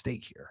poor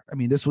state here. I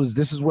mean, this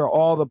is where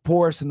all the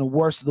poorest and the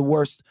worst of the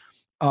worst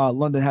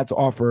London had to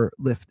offer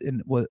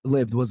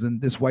lived was in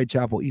this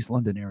Whitechapel, East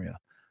London area.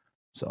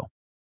 So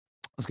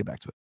let's get back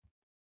to it.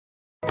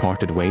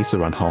 Parted ways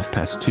around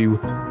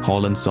 2:30,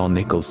 Holland saw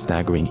Nichols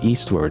staggering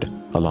eastward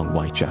along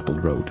Whitechapel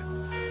Road.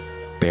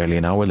 Barely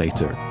an hour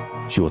later,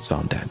 she was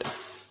found dead.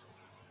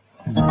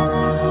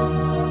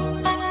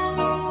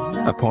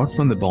 Apart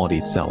from the body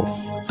itself,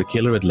 the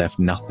killer had left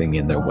nothing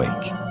in their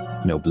wake.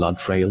 No blood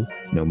trail,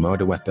 no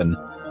murder weapon,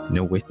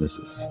 no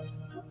witnesses.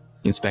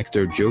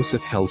 Inspector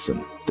Joseph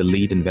Helson, the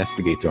lead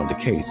investigator on the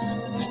case,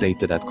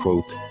 stated that,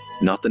 quote,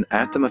 not an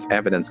atom of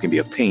evidence can be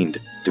obtained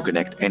to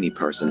connect any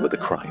person with the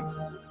crime.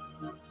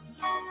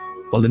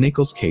 While the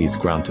Nichols case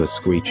ground to a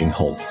screeching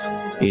halt,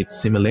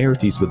 its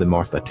similarities with the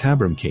Martha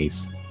Tabram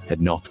case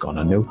had not gone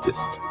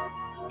unnoticed.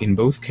 In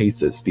both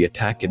cases, the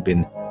attack had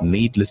been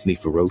needlessly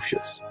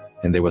ferocious,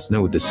 and there was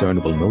no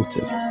discernible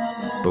motive.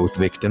 Both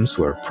victims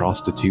were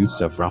prostitutes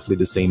of roughly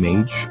the same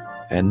age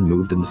and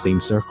moved in the same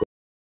circle.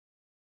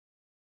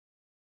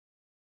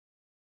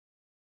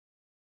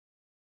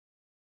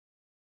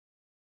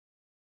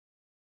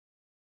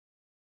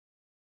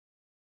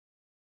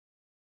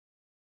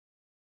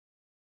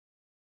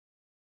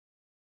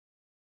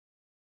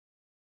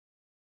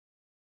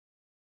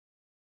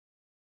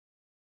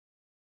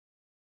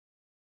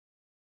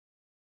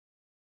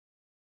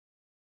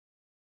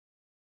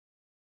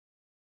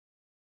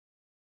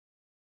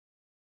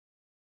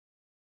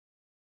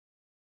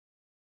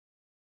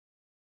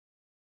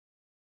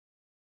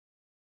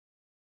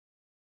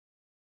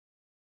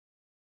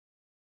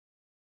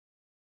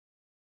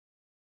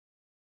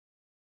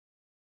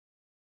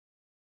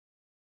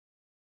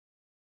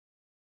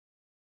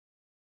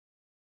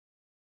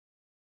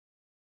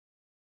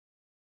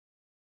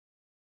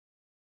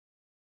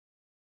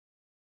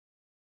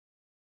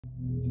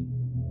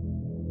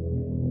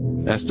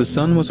 As the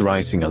sun was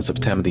rising on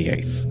September the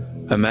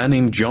 8th, a man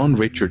named John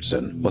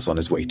Richardson was on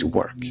his way to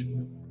work.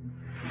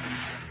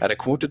 At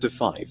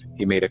 4:45,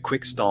 he made a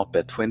quick stop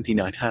at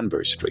 29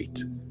 Hanbury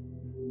Street.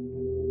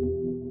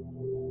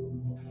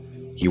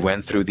 He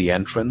went through the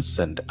entrance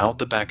and out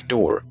the back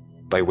door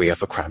by way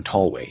of a cramped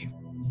hallway.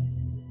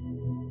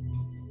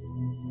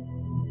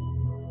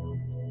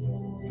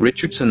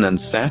 Richardson then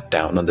sat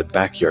down on the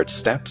backyard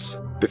steps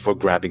before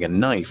grabbing a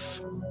knife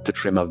to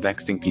trim a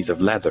vexing piece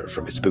of leather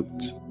from his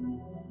boot.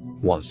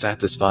 Once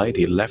satisfied,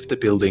 he left the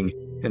building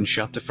and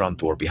shut the front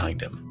door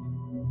behind him.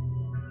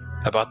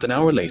 About an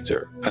hour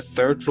later, a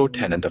third-floor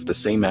tenant of the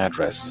same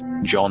address,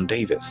 John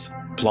Davis,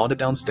 plodded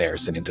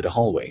downstairs and into the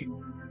hallway.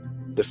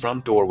 The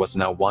front door was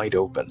now wide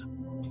open,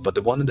 but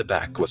the one in the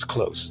back was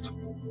closed.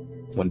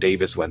 When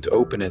Davis went to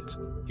open it,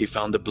 he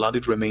found the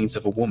bloodied remains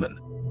of a woman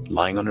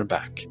lying on her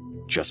back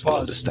just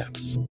below the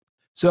steps.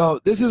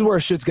 So this is where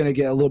shit's going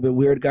to get a little bit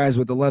weird, guys,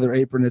 with the leather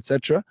apron,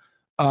 etc.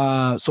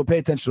 So pay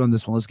attention on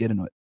this one. Let's get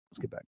into it.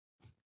 Let's get back.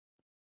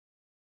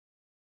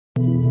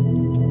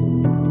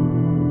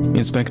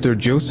 Inspector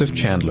Joseph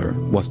Chandler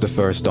was the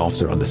first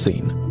officer on the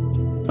scene.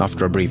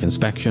 After a brief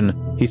inspection,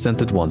 he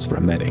sent at once for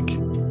a medic.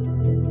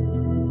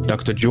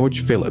 Dr.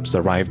 George Phillips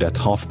arrived at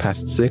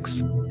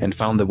 6:30 and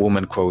found the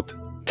woman, quote,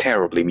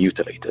 terribly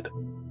mutilated.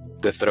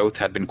 The throat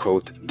had been,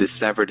 quote,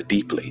 dissevered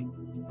deeply,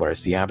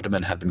 whereas the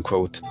abdomen had been,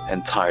 quote,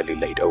 entirely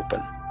laid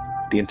open.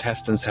 The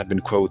intestines had been,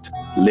 quote,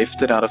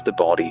 lifted out of the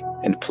body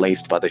and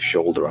placed by the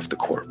shoulder of the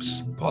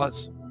corpse.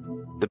 Pause.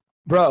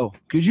 Bro,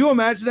 could you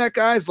imagine that,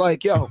 guys?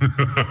 Like, yo,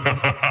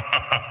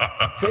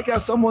 take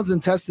out someone's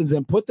intestines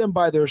and put them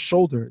by their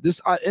shoulder. This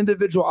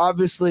individual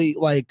obviously,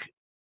 like,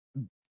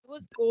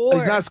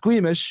 he's not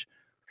squeamish.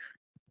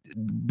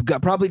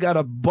 Probably got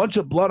a bunch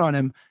of blood on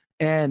him.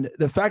 And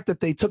the fact that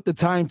they took the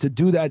time to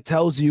do that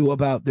tells you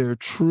about their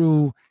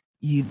true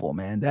evil,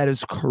 man. That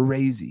is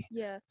crazy.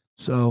 Yeah.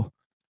 So,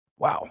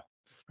 wow.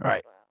 All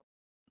right.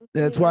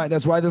 That's why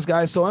this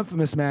guy is so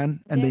infamous, man.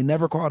 And they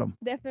never caught him.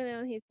 Definitely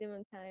on his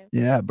demon time.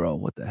 Yeah, bro.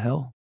 What the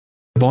hell?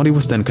 The body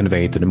was then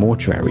conveyed to the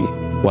mortuary,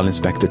 while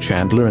Inspector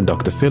Chandler and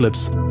Dr.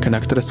 Phillips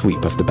conducted a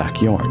sweep of the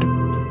backyard.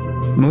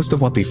 Most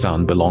of what they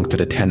found belonged to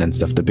the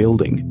tenants of the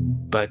building,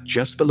 but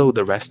just below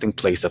the resting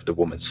place of the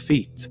woman's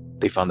feet,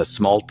 they found a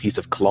small piece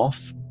of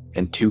cloth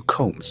and 2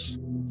 combs.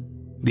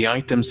 The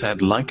items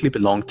had likely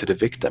belonged to the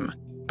victim,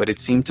 but it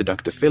seemed to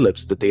Dr.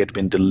 Phillips that they had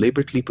been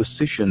deliberately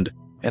positioned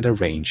and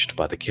arranged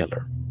by the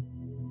killer.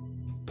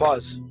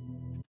 Pause.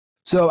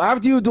 So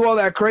after you do all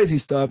that crazy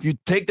stuff, you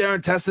take their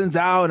intestines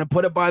out and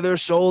put it by their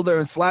shoulder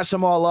and slash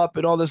them all up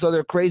and all this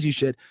other crazy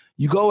shit.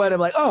 You go at him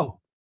like, oh,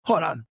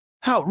 hold on.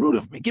 How rude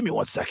of me. Give me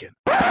 1 second.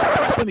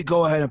 Let me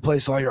go ahead and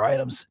place all your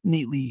items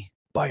neatly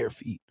by your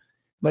feet.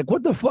 Like,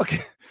 what the fuck?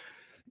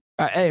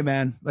 Hey,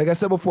 man, like I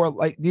said before,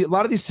 like a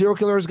lot of these serial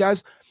killers,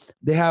 guys,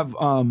 they have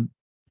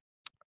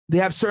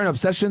certain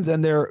obsessions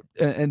and they're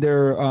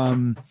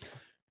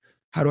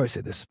how do I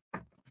say this?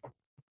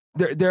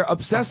 They're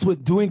obsessed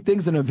with doing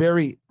things in a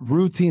very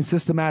routine,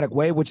 systematic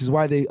way, which is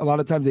why a lot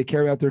of times they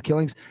carry out their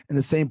killings in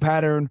the same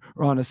pattern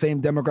or on the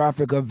same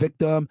demographic of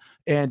victim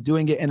and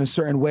doing it in a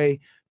certain way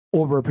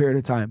over a period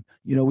of time.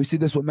 You know, we see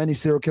this with many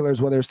serial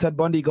killers, whether it's Ted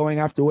Bundy going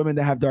after women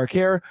that have dark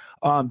hair,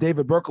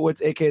 David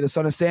Berkowitz, aka the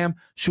son of Sam,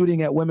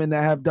 shooting at women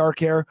that have dark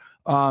hair.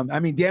 I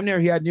mean, damn near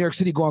he had New York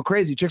City going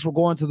crazy. Chicks were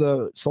going to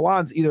the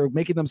salons, either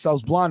making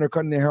themselves blonde or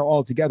cutting their hair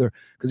all together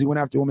because he went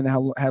after women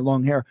that had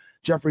long hair.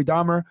 Jeffrey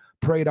Dahmer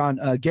preyed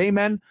on gay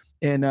men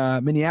in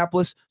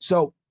Minneapolis.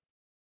 So,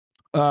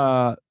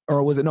 or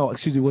was it, no,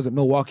 excuse me, was it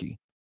Milwaukee?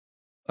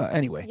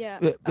 Anyway, yeah.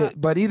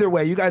 But either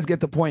way, you guys get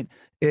the point.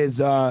 Is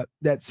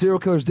that serial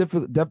killers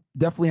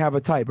definitely have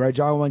a type, right?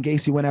 John Wayne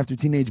Gacy went after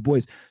teenage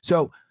boys,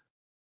 so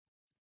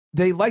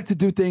they like to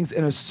do things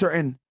in a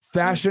certain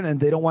fashion, and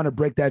they don't want to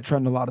break that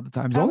trend a lot of the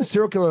times. The only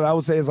serial killer that I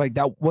would say is like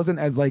that wasn't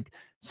as like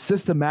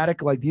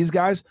systematic like these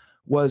guys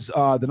was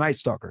the Night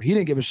Stalker. He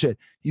didn't give a shit.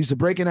 He used to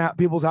break in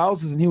people's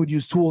houses, and he would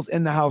use tools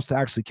in the house to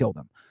actually kill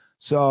them.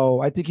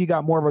 So I think he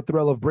got more of a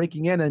thrill of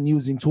breaking in and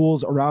using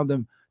tools around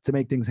them to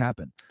make things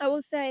happen. I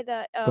will say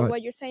that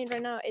what you're saying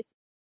right now is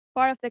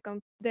part of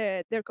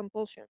their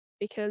compulsion,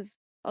 because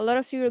a lot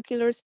of serial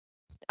killers,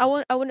 I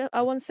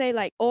won't say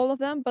like all of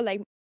them, but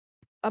like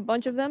a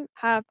bunch of them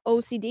have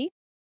OCD.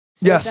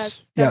 So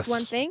yes, that's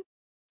one thing,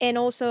 and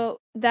also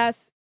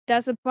that's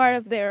a part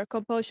of their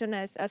compulsion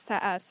as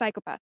a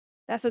psychopath.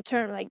 That's a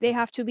term. Like they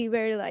have to be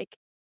very like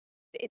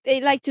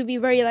they like to be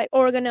very like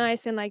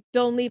organized and like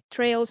don't leave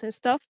trails and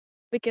stuff,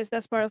 because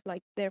that's part of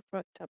like their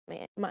fucked up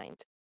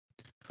mind.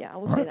 Yeah, I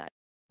will say that.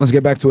 Let's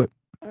get back to it.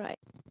 All right.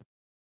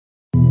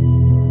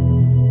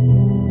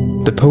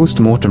 The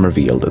post-mortem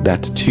revealed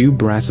that 2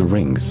 brass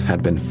rings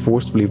had been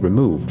forcefully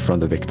removed from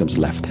the victim's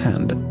left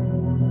hand.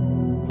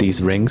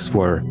 These rings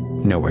were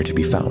nowhere to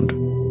be found.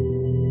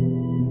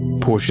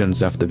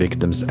 Portions of the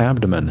victim's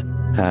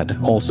abdomen had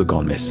also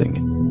gone missing,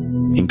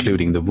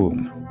 including the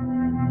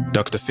womb.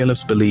 Dr.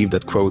 Phillips believed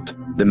that, quote,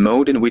 the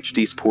mode in which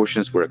these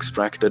portions were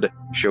extracted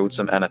showed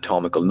some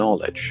anatomical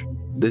knowledge.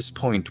 This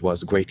point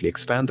was greatly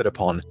expanded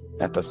upon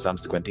at the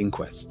subsequent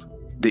inquest.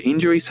 The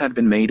injuries had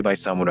been made by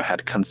someone who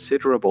had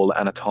considerable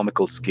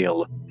anatomical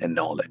skill and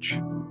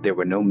knowledge. There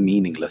were no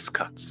meaningless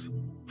cuts.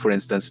 For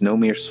instance, no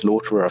mere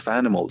slaughterer of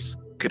animals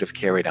could have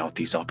carried out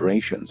these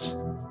operations.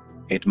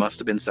 It must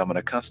have been someone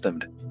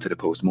accustomed to the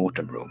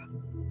post-mortem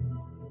room.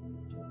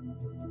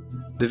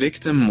 The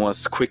victim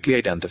was quickly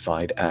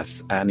identified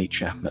as Annie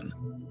Chapman.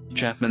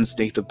 Chapman's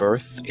date of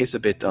birth is a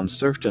bit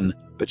uncertain,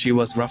 but she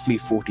was roughly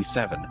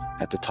 47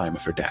 at the time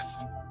of her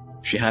death.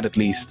 She had at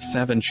least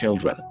 7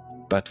 children,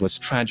 but was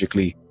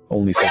tragically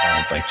only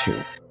survived by 2.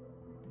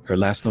 Her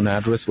last known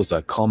address was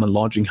a common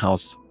lodging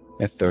house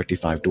at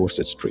 35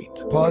 Dorset Street.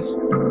 Pause.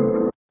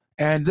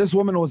 And this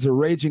woman was a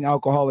raging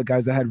alcoholic,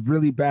 guys, that had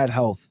really bad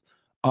health.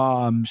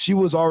 She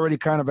was already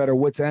kind of at her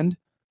wit's end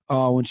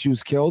when she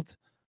was killed,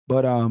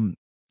 but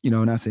you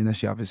know, not saying that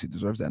she obviously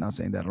deserves that, not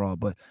saying that at all,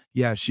 but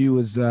yeah, she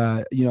was,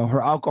 you know,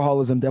 her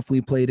alcoholism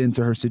definitely played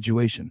into her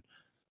situation.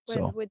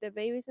 With the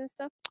babies and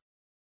stuff?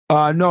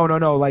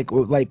 No. Like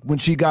when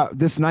she got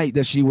this night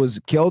that she was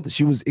killed,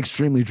 she was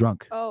extremely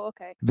drunk. Oh,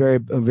 okay. Very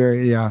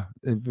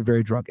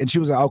drunk. And she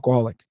was an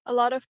alcoholic. A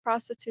lot of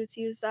prostitutes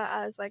use that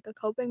as like a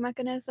coping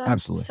mechanism.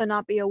 Absolutely. To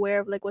not be aware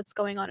of like what's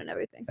going on and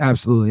everything.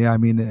 Absolutely. Yeah. I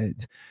mean,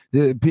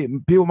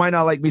 people might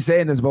not like me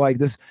saying this, but like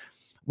this,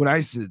 when I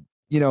used to,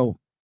 you know,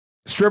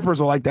 strippers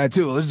are like that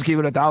too. Let's just keep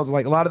it 1,000.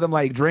 Like a lot of them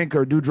like drink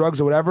or do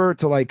drugs or whatever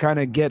to like kind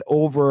of get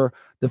over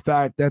the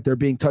fact that they're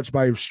being touched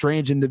by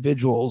strange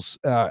individuals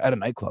at a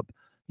nightclub.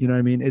 You know what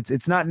I mean?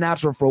 It's not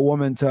natural for a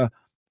woman to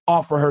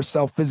offer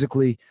herself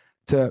physically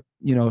to,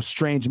 you know,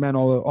 strange men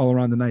all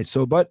around the night.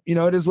 So, but you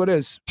know, it is what it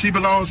is. She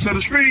belongs to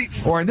the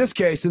streets. Or in this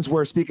case, since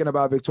we're speaking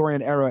about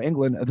Victorian era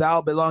England,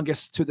 thou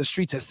belongest to the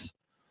streeteth.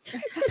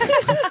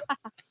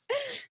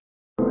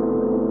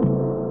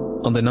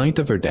 On the night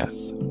of her death,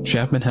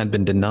 Chapman had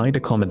been denied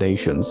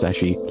accommodations as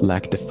she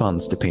lacked the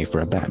funds to pay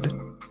for a bed.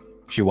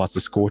 She was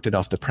escorted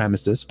off the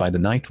premises by the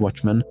night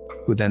watchman,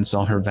 who then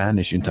saw her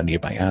vanish into a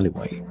nearby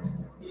alleyway.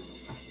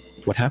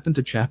 What happened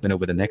to Chapman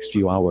over the next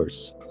few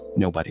hours,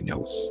 nobody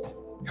knows.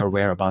 Her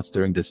whereabouts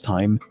during this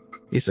time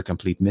is a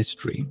complete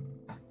mystery.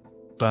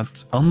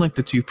 But unlike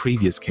the two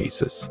previous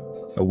cases,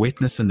 a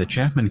witness in the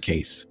Chapman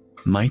case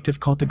might have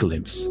caught a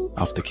glimpse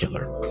of the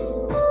killer.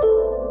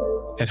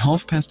 At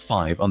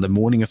 5:30 on the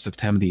morning of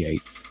September the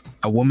 8th,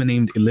 a woman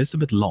named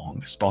Elizabeth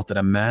Long spotted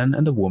a man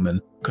and a woman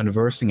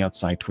conversing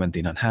outside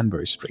 29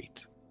 Hanbury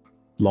Street.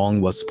 Long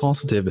was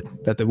positive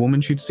that the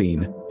woman she'd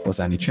seen was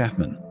Annie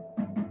Chapman,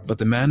 but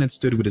the man had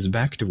stood with his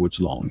back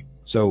towards Long,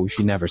 so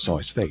she never saw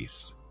his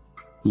face.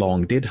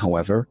 Long did,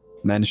 however,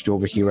 manage to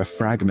overhear a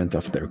fragment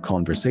of their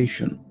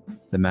conversation.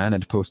 The man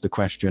had posed the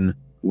question,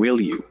 "Will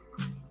you?"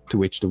 To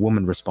which the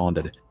woman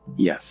responded,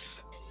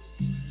 "Yes."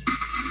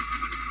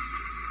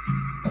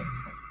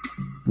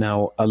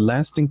 Now, a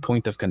lasting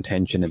point of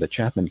contention in the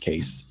Chapman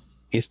case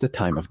is the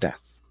time of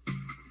death.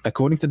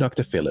 According to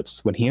Dr.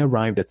 Phillips, when he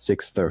arrived at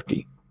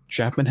 6:30,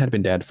 Chapman had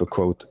been dead for,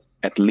 quote,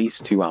 "at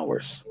least 2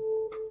 hours."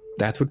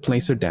 That would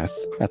place her death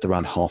at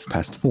around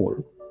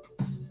 4:30.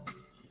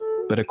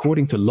 But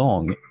according to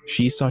Long,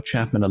 she saw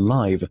Chapman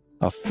alive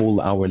a full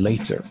hour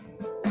later.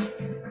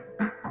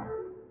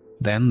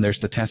 Then there's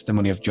the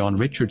testimony of John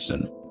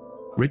Richardson.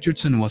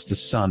 Richardson was the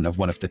son of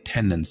one of the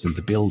tenants in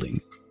the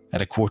building.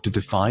 At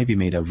 4:45, he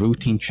made a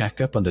routine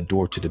checkup on the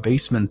door to the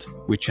basement,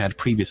 which had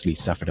previously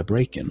suffered a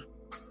break-in.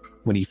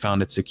 When he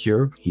found it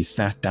secure, he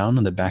sat down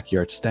on the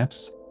backyard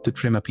steps to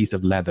trim a piece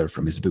of leather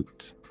from his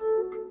boot.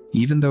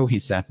 Even though he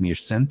sat mere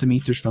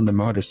centimeters from the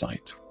murder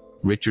site,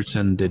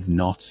 Richardson did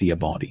not see a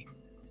body.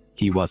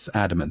 He was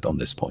adamant on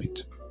this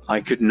point.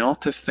 "I could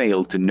not have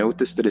failed to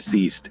notice the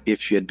deceased if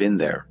she had been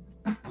there."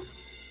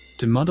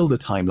 To muddle the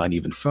timeline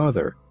even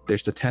further,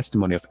 there's the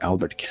testimony of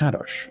Albert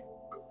Kadosh.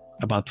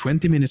 About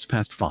 20 minutes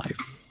past 5,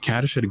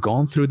 Kadosh had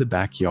gone through the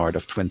backyard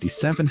of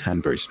 27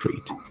 Hanbury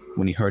Street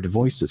when he heard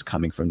voices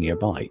coming from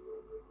nearby.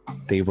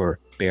 They were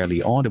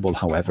barely audible,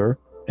 however,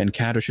 and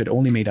Kadosh had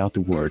only made out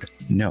the word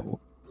 "no."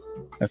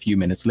 A few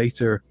minutes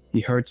later, he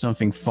heard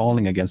something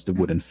falling against the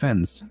wooden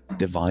fence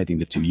dividing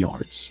the 2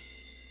 yards.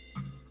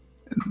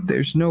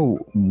 There's no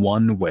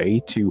one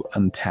way to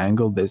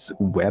untangle this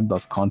web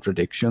of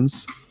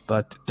contradictions,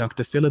 but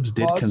Dr. Phillips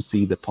did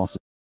concede the possibility.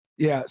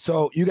 Yeah,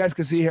 so you guys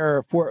can see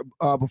here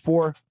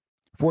before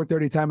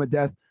 4:30 time of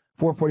death,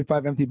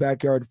 4:45 empty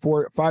backyard,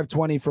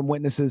 5:20 from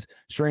witnesses,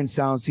 strange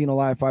sound, seen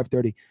alive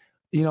 5:30.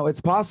 You know,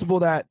 it's possible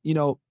that, you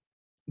know,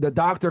 the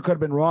doctor could have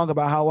been wrong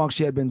about how long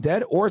she had been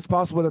dead, or it's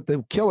possible that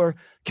the killer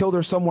killed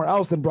her somewhere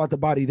else and brought the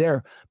body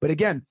there. But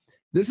again,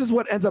 this is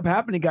what ends up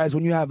happening, guys,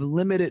 when you have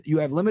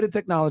limited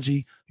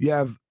technology. You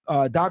have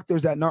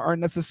doctors that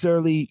aren't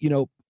necessarily, you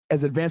know,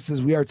 as advanced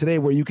as we are today,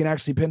 where you can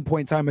actually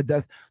pinpoint time of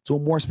death to a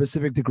more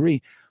specific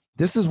degree.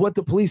 This is what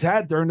the police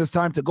had during this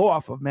time to go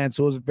off of, man.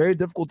 So it was very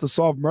difficult to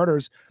solve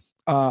murders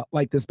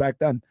like this back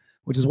then,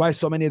 which is why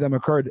so many of them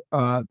occurred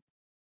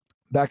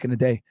back in the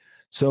day.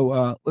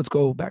 So let's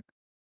go back.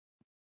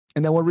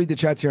 And then we'll read the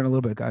chats here in a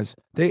little bit, guys.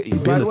 By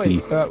the way,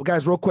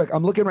 guys, real quick,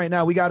 I'm looking right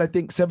now. We got, I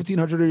think,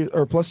 1,700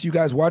 or plus you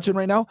guys watching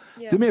right now.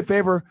 Yeah. Do me a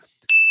favor,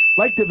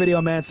 like the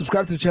video, man.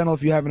 Subscribe to the channel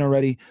if you haven't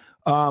already.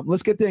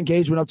 Let's get the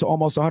engagement up to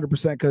almost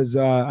 100% because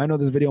I know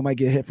this video might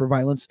get hit for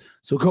violence.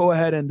 So go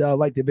ahead and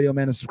like the video,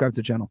 man, and subscribe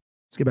to the channel.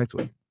 Let's get back to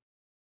it.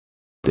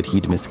 That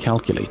he'd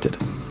miscalculated.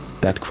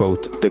 That,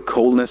 quote, "the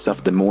coldness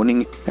of the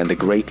morning and the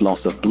great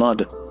loss of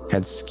blood"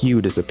 had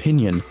skewed his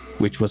opinion,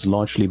 which was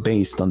largely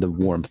based on the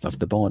warmth of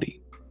the body.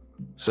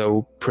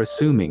 So,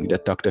 presuming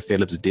that Dr.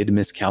 Phillips did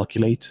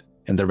miscalculate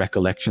and the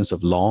recollections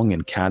of Long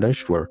and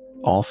Kadosh were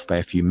off by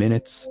a few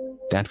minutes,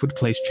 that would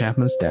place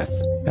Chapman's death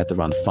at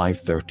around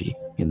 5:30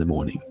 in the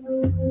morning.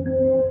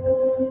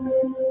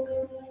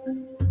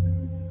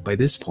 By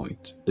this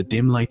point, the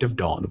dim light of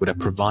dawn would have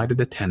provided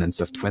the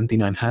tenants of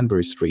 29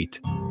 Hanbury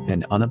Street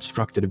an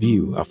unobstructed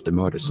view of the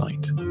murder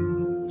site,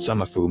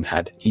 some of whom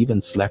had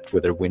even slept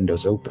with their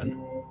windows open.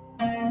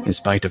 In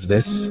spite of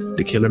this,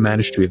 the killer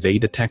managed to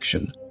evade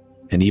detection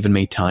and even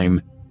made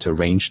time to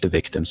arrange the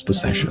victim's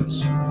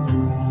possessions.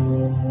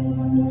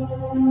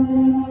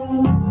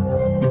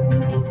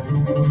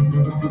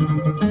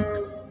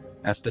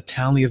 As the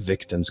tally of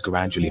victims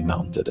gradually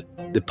mounted,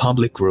 the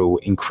public grew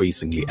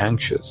increasingly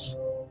anxious.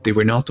 They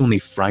were not only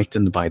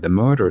frightened by the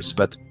murders,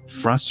 but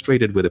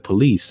frustrated with the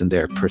police and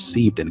their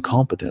perceived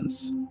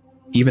incompetence.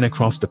 Even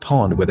across the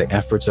pond were the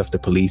efforts of the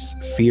police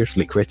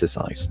fiercely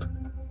criticized.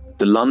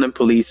 The London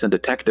police and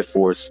detective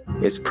force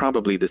is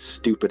probably the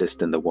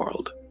stupidest in the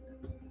world.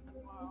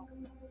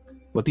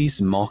 What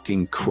these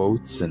mocking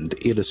quotes and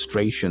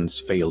illustrations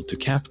failed to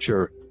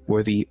capture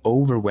were the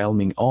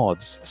overwhelming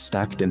odds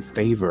stacked in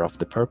favor of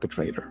the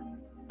perpetrator.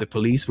 The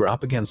police were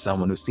up against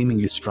someone who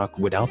seemingly struck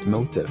without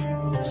motive,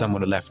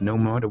 someone who left no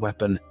murder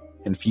weapon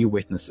and few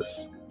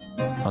witnesses.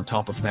 On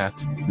top of that,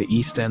 the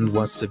East End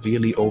was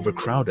severely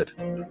overcrowded,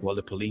 while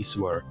the police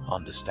were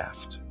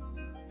understaffed.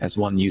 As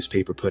one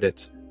newspaper put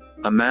it,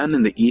 "A man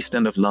in the East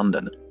End of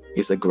London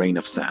is a grain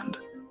of sand,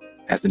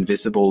 as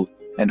invisible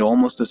and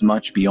almost as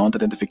much beyond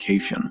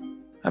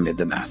identification amid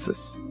the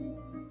masses."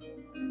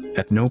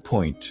 At no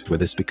point will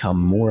this become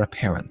more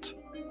apparent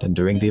than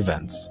during the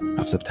events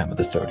of September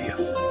the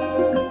 30th.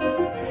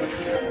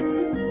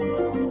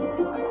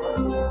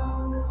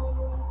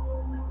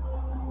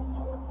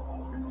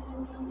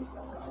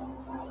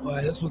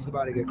 Well, this one's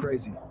about to get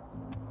crazy.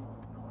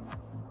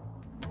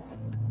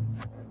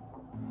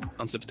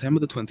 On September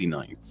the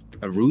 29th,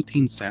 a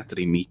routine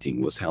Saturday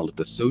meeting was held at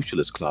the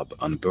Socialist Club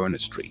on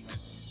Berners Street.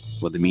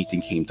 When the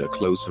meeting came to a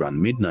close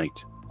around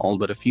midnight, all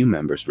but a few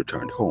members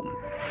returned home.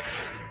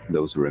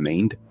 Those who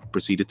remained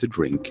proceeded to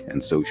drink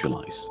and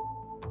socialize.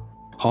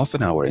 Half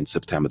an hour in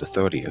September the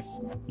 30th,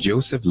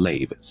 Joseph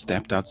Lave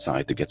stepped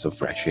outside to get some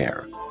fresh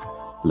air.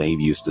 Lave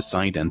used the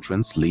side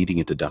entrance leading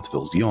into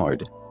Dutville's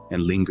yard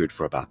and lingered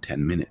for about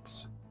 10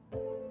 minutes.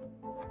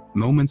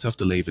 Moments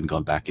after Lave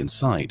got back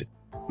inside,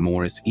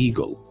 Morris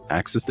Eagle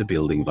accessed the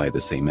building via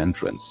the same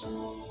entrance.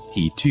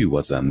 He too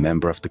was a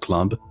member of the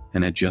club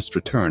and had just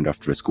returned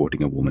after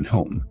escorting a woman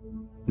home.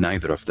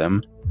 Neither of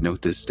them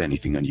noticed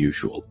anything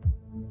unusual.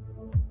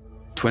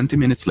 20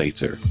 minutes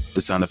later,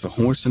 the sound of a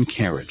horse and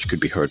carriage could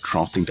be heard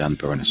trotting down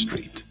Berners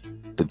Street.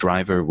 The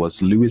driver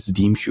was Louis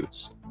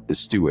Diemschutz, the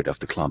steward of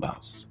the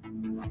clubhouse.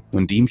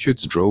 When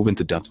Diemschutz drove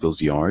into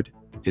Dutville's yard,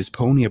 his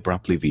pony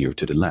abruptly veered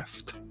to the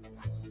left.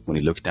 When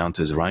he looked down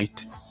to his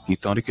right, he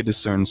thought he could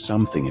discern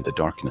something in the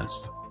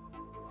darkness.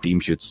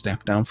 Diemschutz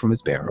stepped down from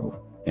his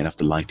barrow and,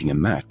 after lighting a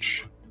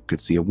match, could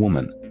see a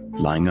woman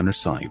lying on her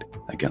side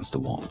against the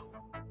wall.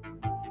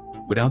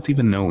 Without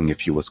even knowing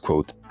if she was,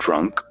 quote,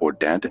 drunk or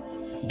dead,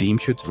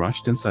 Diemschutz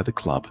rushed inside the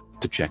club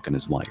to check on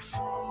his wife.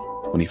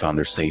 When he found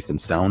her safe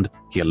and sound,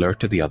 he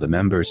alerted the other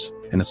members,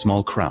 and a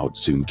small crowd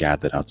soon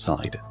gathered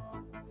outside.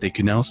 They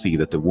could now see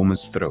that the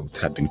woman's throat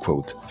had been,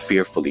 quote,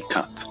 fearfully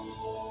cut,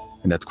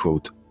 and that,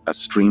 quote, a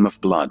stream of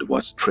blood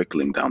was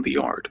trickling down the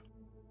yard.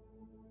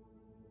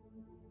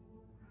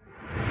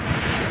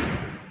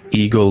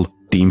 Eagle,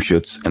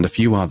 Diemschutz, and a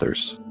few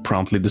others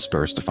promptly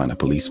dispersed to find a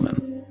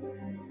policeman.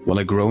 While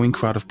a growing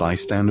crowd of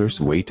bystanders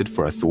waited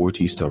for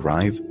authorities to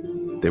arrive,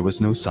 there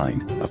was no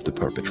sign of the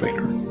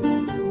perpetrator.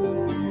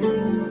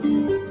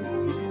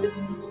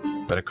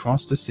 But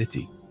across the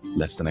city,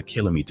 less than a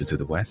kilometer to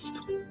the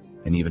west,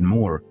 an even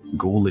more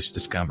ghoulish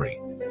discovery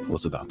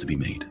was about to be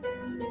made.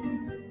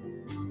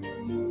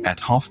 At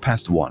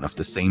 1:30 of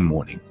the same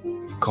morning,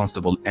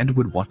 Constable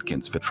Edward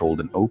Watkins patrolled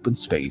an open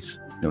space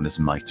known as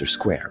Mitre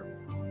Square.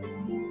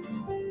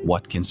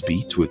 Watkins'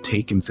 beat would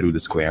take him through the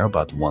square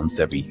about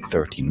once every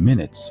 13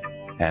 minutes,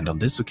 and on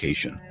this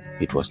occasion,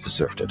 it was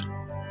deserted.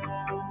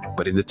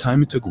 But in the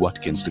time it took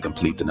Watkins to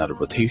complete another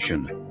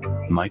rotation,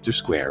 Mitre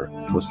Square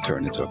was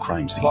turned into a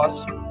crime scene.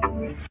 Pause.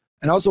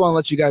 And I also want to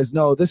let you guys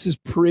know, this is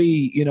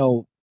pre,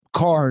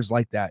 cars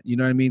like that. You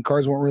know what I mean?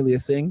 Cars weren't really a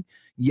thing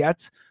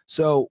yet.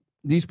 So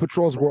these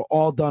patrols were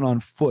all done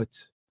on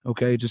foot.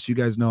 Okay, just so you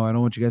guys know. I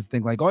don't want you guys to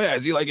think like, oh yeah,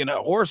 is he like in a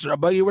horse or a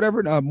buggy or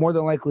whatever? No, more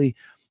than likely,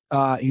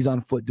 he's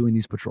on foot doing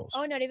these patrols.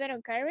 Oh, not even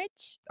on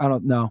carriage? I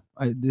don't know.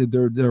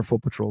 They're full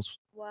patrols.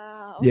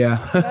 Wow. Yeah.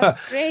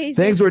 That's crazy.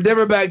 Things were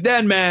different back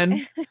then,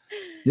 man.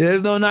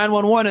 There's no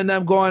 911 and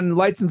them going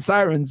lights and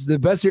sirens. The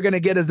best you're gonna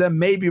get is them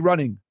maybe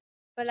running.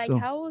 But like,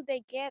 how will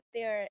they get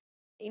there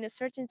in a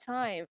certain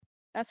time?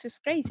 That's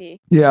just crazy.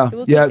 Yeah,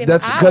 yeah,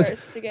 that's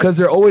because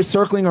they're always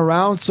circling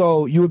around.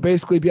 So you would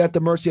basically be at the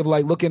mercy of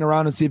like looking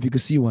around and see if you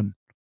could see one.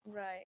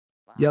 Right.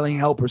 Wow. Yelling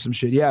help or some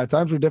shit. Yeah,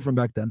 times were different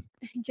back then.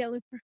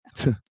 Yelling for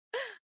help.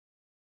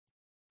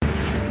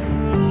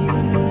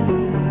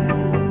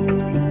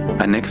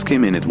 I next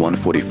came in at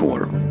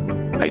 1:44.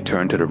 I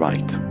turned to the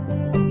right.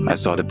 I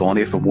saw the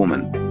body of a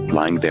woman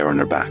lying there on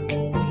her back.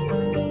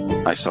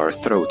 I saw her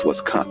throat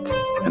was cut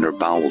and her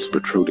bowels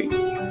protruding.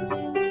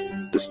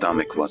 The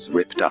stomach was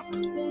ripped up.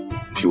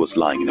 She was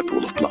lying in a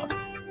pool of blood.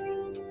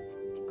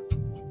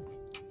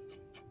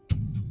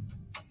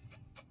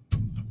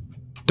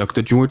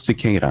 Dr. George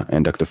Cicada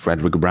and Dr.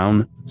 Frederick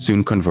Brown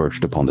soon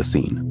converged upon the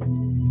scene.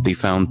 They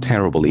found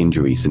terrible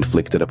injuries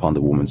inflicted upon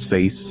the woman's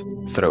face,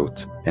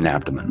 throat, and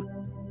abdomen.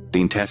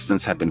 The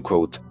intestines had been,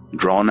 quote,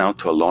 drawn out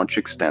to a large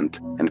extent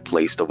and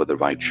placed over the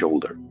right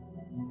shoulder.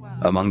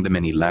 Among the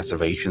many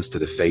lacerations to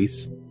the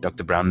face,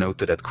 Dr. Brown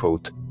noted that,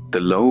 quote,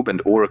 the lobe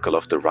and auricle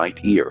of the right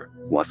ear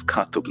was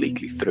cut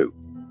obliquely through.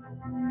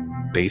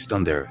 Based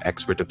on their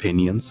expert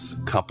opinions,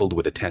 coupled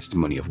with the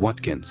testimony of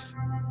Watkins,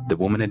 the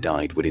woman had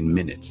died within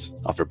minutes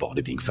of her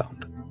body being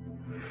found.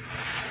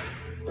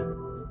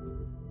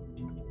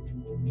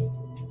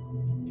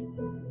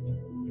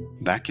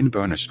 Back in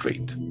Burner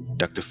Street,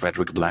 Dr.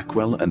 Frederick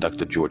Blackwell and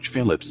Dr. George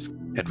Phillips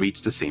had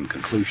reached the same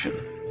conclusion.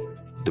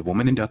 The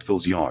woman in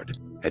Dutville's yard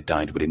had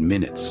died within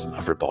minutes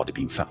of her body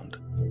being found.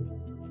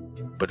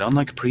 But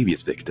unlike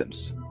previous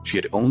victims, she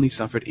had only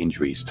suffered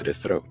injuries to the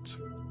throat.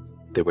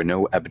 There were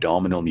no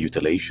abdominal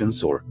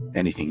mutilations or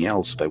anything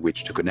else by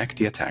which to connect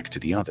the attack to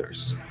the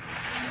others.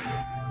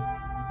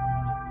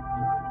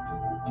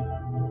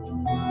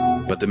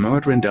 But the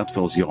murder in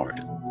Dutville's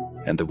yard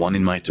and the one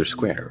in Mitre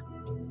Square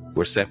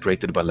were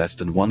separated by less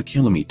than 1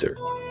 kilometer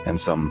and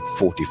some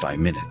 45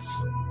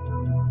 minutes.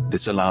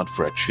 This allowed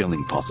for a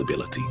chilling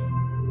possibility.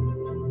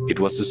 It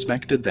was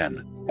suspected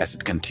then, as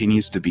it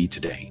continues to be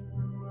today,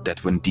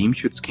 that when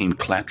Diemschutz came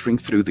clattering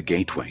through the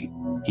gateway,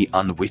 he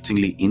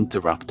unwittingly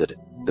interrupted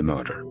the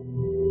murder.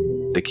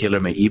 The killer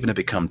may even have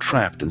become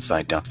trapped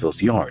inside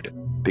Dutville's yard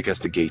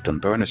because the gate on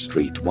Burner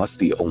Street was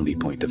the only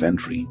point of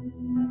entry.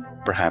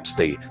 Perhaps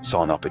they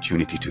saw an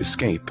opportunity to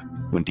escape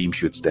when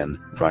Diemschutz then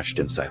rushed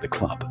inside the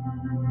club.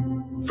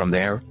 From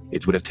there,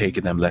 it would have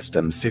taken them less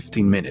than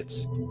 15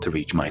 minutes to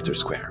reach Mitre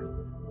Square.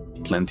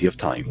 Plenty of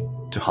time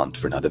to hunt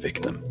for another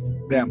victim.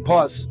 Damn,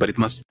 pause. But it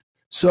must...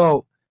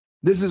 So,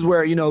 this is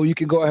where, you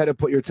can go ahead and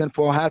put your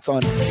tinfoil hats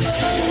on.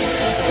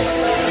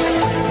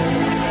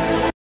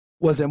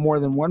 Was it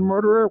more than one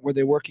murderer? Were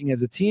they working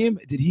as a team?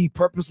 Did he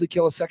purposely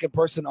kill a second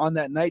person on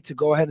that night to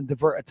go ahead and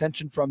divert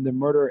attention from the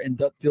murder in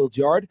Dutville's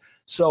yard?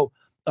 So,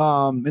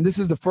 and this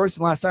is the first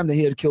and last time that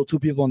he had killed 2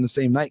 people on the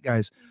same night,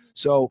 guys.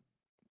 So,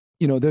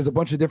 there's a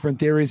bunch of different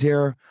theories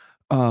here.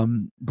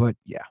 But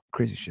yeah,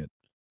 crazy shit.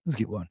 Let's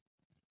keep going.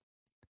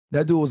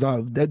 That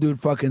dude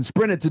fucking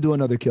sprinted to do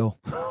another kill.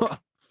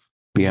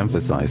 We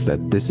emphasize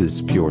that this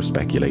is pure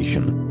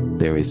speculation.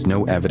 There is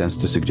no evidence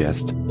to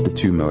suggest the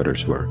 2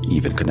 murders were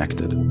even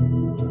connected.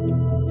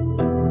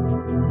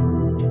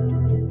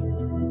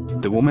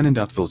 The woman in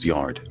Dutville's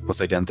yard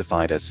was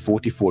identified as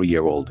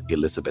 44-year-old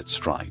Elizabeth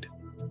Stride.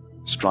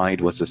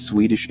 Stride was a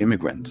Swedish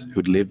immigrant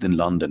who'd lived in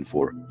London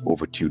for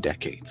over 2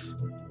 decades.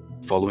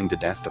 Following the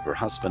death of her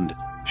husband,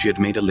 she had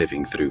made a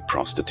living through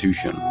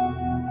prostitution.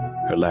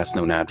 Her last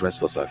known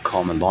address was a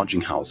common lodging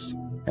house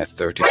at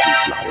 32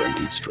 Flower and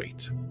D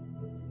Street.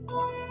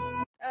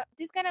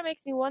 This kind of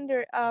makes me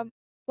wonder,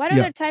 what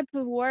other type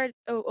of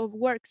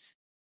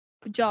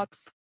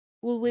jobs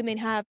will women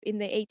have in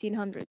the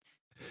 1800s?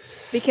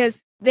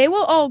 Because they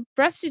were all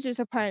prostitutes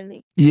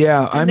apparently.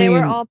 Yeah, and they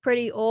were all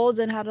pretty old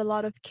and had a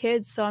lot of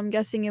kids, so I'm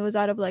guessing it was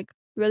out of like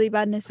really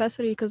bad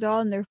necessity because they're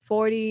all in their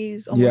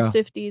 40s, almost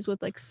 50s with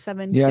like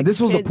 7 Yeah,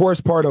 this was kids. the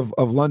poorest part of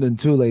London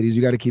too, ladies.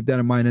 You got to keep that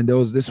in mind. And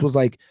this was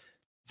like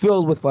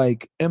filled with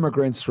like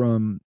immigrants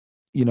from,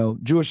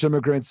 Jewish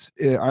immigrants,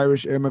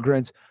 Irish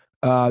immigrants,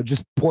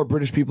 just poor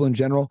British people in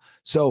general.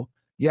 So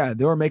yeah,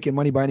 they were making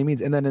money by any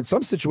means. And then in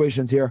some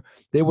situations here,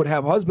 they would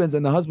have husbands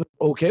and the husband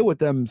okay with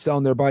them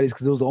selling their bodies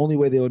because it was the only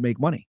way they would make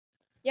money.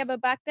 Yeah,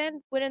 but back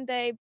then, wouldn't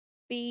they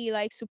be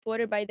like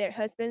supported by their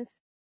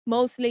husbands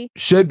mostly?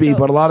 Should be,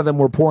 but a lot of them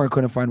were poor and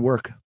couldn't find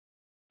work.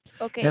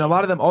 Okay. And a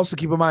lot of them, also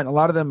keep in mind, a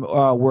lot of them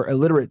were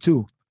illiterate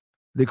too.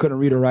 They couldn't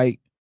read or write.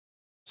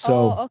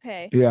 So,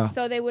 okay. Yeah.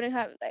 So they wouldn't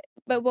have,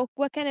 but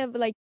what kind of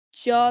like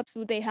jobs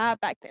would they have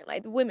back then?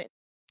 Like the women?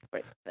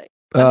 Like,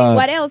 I mean,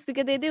 what else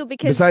could they do?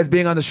 Because besides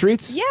being on the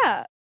streets?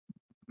 Yeah.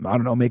 I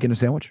don't know, making a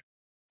sandwich.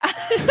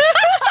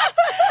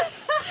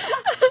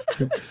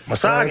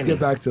 Let's get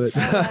back to it.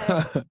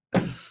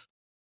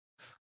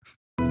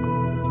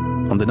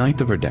 On the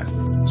night of her death,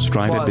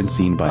 Stride had been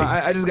seen by...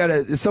 I just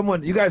gotta...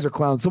 Someone... You guys are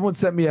clowns. Someone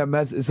sent me a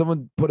message.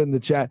 Someone put in the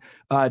chat,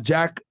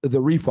 Jack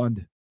the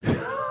refund.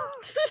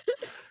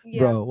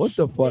 Bro, what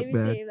the fuck,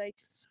 man? Say, like,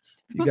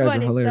 you guys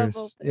are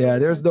hilarious. Yeah,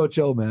 there's no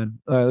chill, man.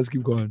 All right, let's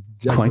keep going.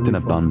 Jack quite an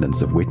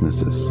abundance of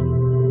witnesses.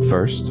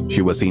 First,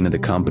 she was seen in the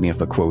company of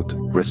a, quote,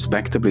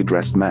 respectably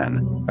dressed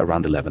man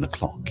around 11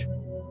 o'clock.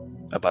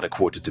 About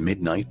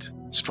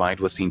 1:45 Stride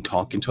was seen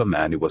talking to a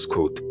man who was,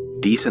 quote,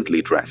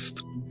 decently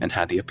dressed and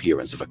had the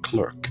appearance of a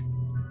clerk.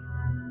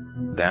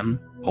 Then,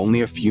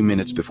 only a few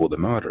minutes before the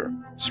murder,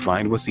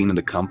 Stride was seen in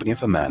the company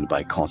of a man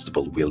by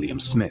Constable William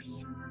Smith.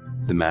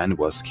 The man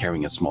was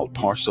carrying a small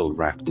parcel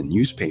wrapped in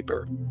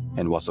newspaper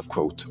and was of,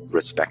 quote,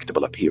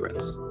 respectable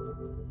appearance.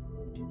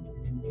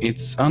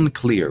 It's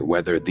unclear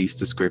whether these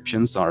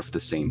descriptions are of the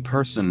same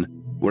person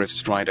or if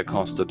Stride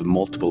accosted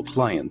multiple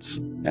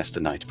clients as the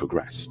night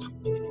progressed.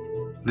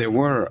 There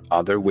were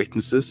other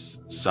witnesses,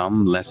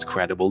 some less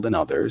credible than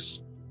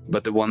others,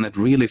 but the one that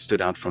really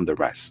stood out from the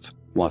rest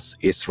was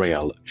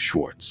Israel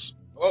Schwartz.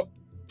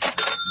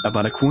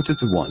 About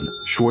 1:45,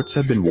 Schwartz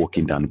had been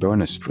walking down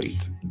Burner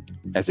Street.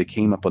 As he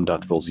came up on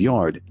Dutville's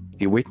yard,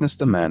 he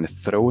witnessed a man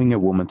throwing a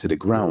woman to the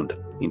ground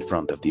in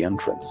front of the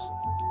entrance.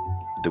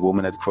 The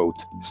woman had,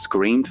 quote,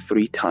 screamed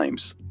 3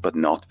 times, but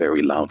not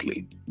very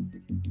loudly.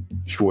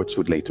 Schwartz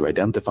would later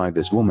identify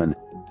this woman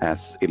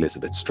as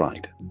Elizabeth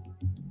Stride.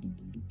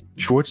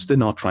 Schwartz did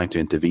not try to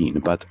intervene,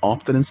 but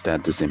opted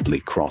instead to simply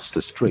cross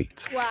the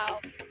street. Wow.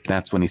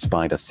 That's when he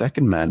spied a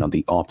second man on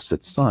the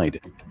opposite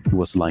side who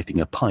was lighting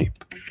a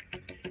pipe.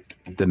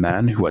 The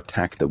man who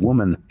attacked the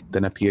woman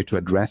then appeared to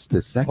address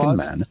the second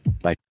man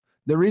by...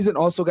 The reason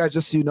also, guys,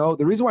 just so you know,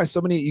 the reason why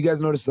so many you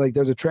guys notice like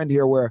there's a trend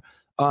here where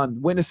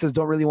witnesses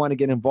don't really want to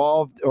get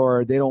involved,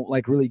 or they don't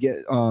like really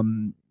get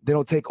they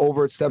don't take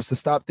overt steps to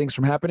stop things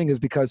from happening, is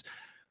because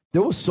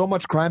there was so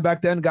much crime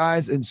back then,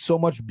 guys, and so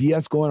much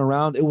BS going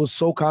around. It was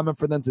so common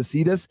for them to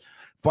see this,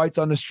 fights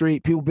on the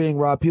street, people being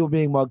robbed, people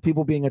being mugged,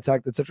 people being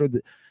attacked, etc.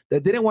 That they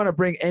didn't want to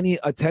bring any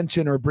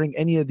attention or bring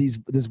any of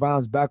this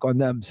violence back on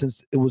them,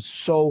 since it was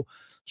so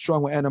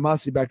strong with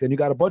animosity back then. You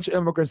got a bunch of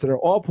immigrants that are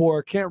all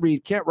poor, can't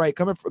read, can't write,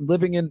 coming from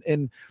living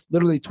in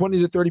literally 20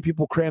 to 30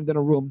 people crammed in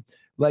a room.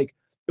 Like,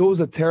 it was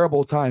a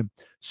terrible time.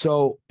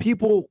 So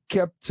people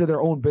kept to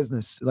their own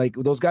business. Like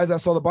those guys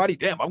that saw the body,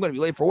 damn, I'm going to be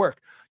late for work,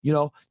 you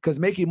know, because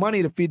making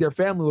money to feed their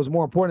family was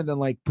more important than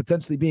like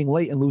potentially being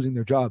late and losing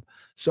their job.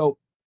 So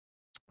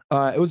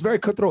it was a very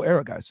cutthroat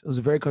era, guys. It was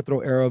a very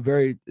cutthroat era,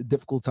 very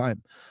difficult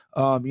time.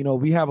 You know,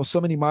 we have so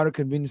many modern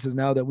conveniences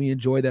now that we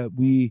enjoy that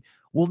we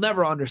will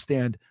never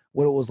understand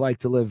what it was like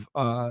to live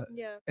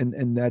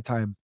in that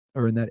time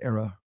or in that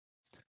era.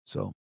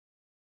 So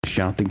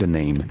shouting the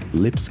name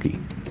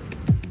Lipsky.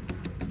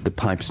 The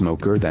pipe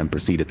smoker then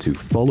proceeded to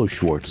follow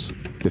Schwartz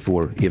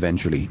before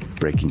eventually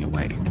breaking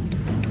away.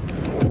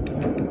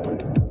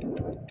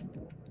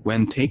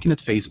 When taken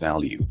at face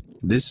value,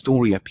 this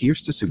story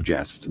appears to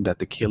suggest that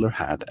the killer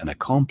had an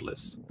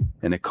accomplice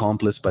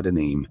by the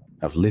name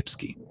of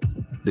Lipsky.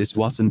 This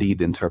was indeed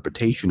the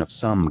interpretation of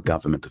some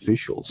government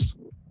officials.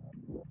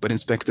 But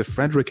Inspector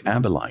Frederick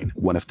Abeline,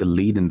 one of the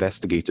lead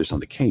investigators on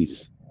the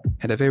case,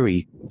 had a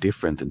very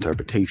different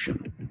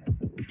interpretation.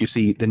 You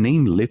see, the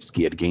name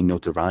Lipsky had gained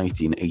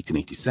notoriety in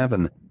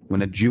 1887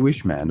 when a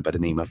Jewish man by the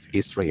name of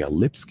Israel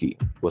Lipsky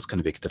was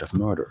convicted of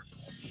murder.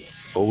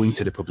 Owing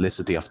to the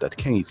publicity of that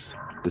case,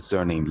 the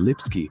surname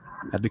Lipsky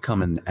had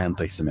become an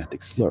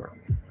anti-Semitic slur.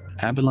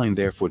 Abeline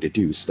therefore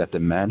deduced that the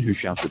man who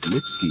shouted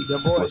Lipsky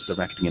was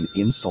directing an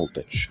insult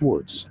at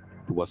Schwartz,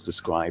 who was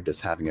described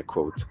as having a,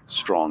 quote,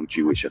 strong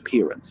Jewish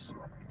appearance.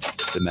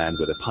 The man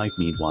with a pipe,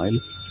 meanwhile,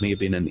 may have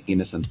been an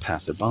innocent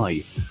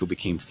passerby who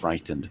became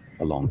frightened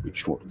along with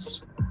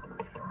Schwartz.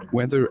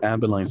 Whether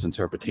Abeline's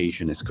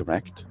interpretation is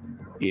correct,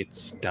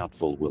 it's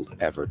doubtful we'll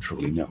ever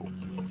truly know.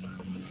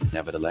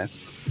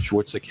 Nevertheless,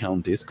 Schwartz's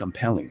account is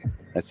compelling,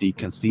 as he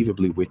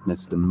conceivably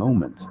witnessed the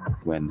moment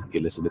when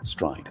Elizabeth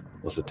Stride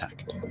was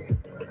attacked.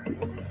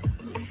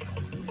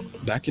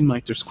 Back in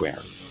Mitre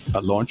Square,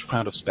 a large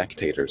crowd of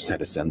spectators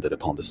had assembled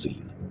upon the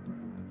scene,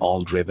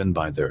 all driven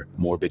by their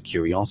morbid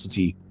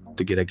curiosity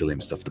to get a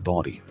glimpse of the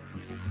body.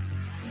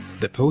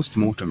 The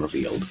post-mortem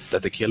revealed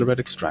that the killer had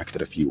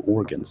extracted a few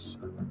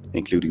organs,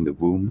 including the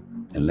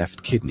womb and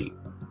left kidney.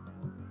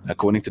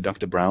 According to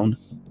Dr. Brown,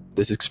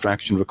 this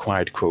extraction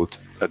required, quote,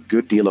 a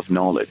good deal of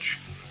knowledge,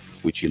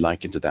 which he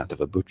likened to that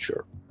of a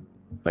butcher.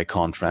 By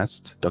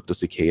contrast, Dr.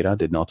 Cicada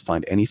did not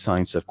find any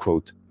signs of,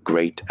 quote,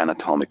 great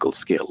anatomical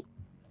skill.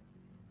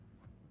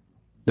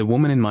 The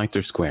woman in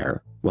Mitre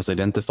Square was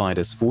identified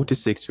as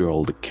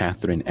 46-year-old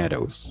Catherine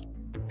Eddowes.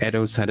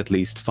 Eddowes had at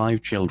least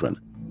 5 children,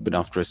 but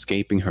after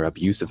escaping her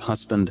abusive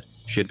husband,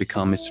 she had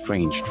become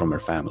estranged from her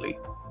family.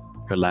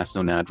 Her last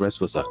known address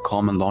was a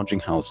common lodging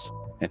house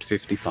at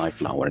 55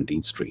 Flower and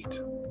Dean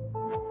Street.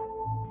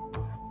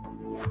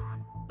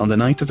 On the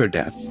night of her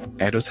death,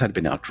 Eddowes had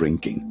been out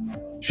drinking.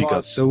 She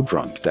got so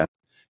drunk that...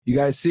 You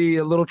guys see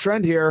a little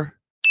trend here.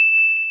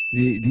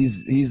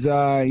 He's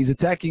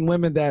attacking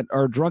women that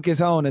are drunk as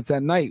hell, and it's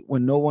at night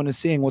when no one is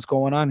seeing what's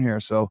going on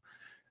here. So,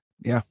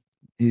 yeah,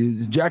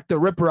 he's Jack the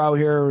Ripper out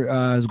here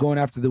is going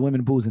after the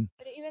women boozing.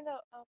 But even though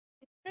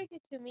it's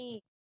crazy to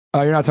me.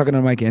 Oh, you're not talking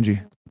to Mike,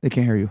 Angie. They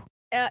can't hear you.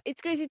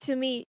 It's crazy to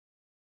me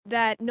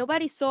that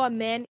nobody saw a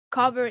man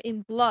covered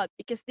in blood,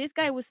 because this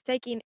guy was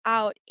taking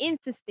out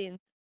intestines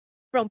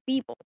from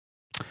people.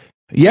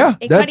 Yeah,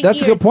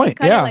 that's a good point.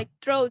 Yeah, like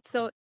throat.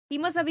 So he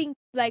must have been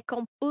like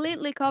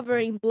completely covered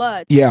in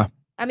blood. Yeah.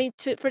 I mean,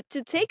 to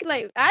take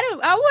like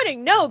I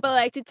wouldn't know, but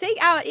like to take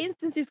out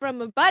instances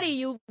from a body,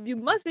 you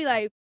must be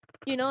like,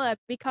 you know, like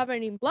be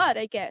covered in blood,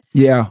 I guess.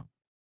 Yeah.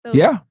 So,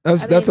 yeah,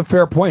 that's a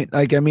fair point.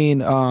 Like, I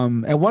mean,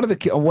 and one of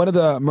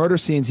the murder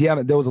scenes,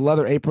 there was a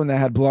leather apron that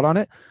had blood on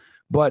it,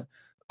 but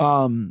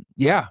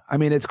yeah, I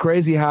mean, it's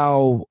crazy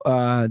how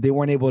they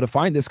weren't able to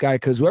find this guy,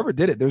 because whoever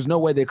did it, there's no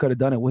way they could have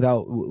done it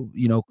without,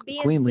 you know,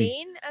 being cleanly.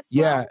 seen as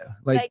yeah, well.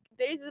 Like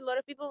there is a lot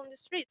of people on the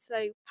streets.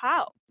 Like,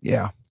 how?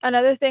 Yeah.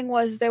 Another thing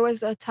was there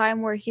was a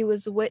time where he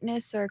was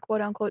witness or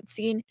quote unquote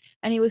seen,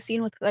 and he was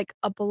seen with like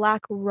a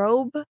black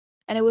robe,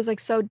 and it was like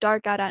so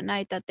dark out at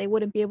night that they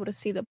wouldn't be able to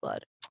see the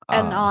blood.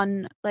 And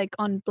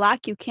on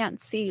black, you can't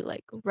see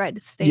like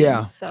red stains.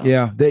 Yeah, so.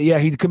 yeah,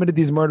 he committed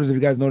these murders. If you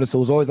guys notice, it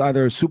was always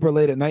either super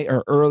late at night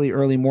or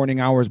early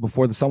morning hours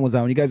before the sun was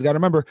out. And you guys got to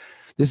remember,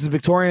 this is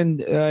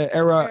Victorian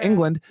era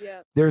England.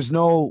 Yeah. There's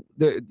no,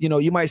 you know,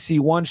 you might see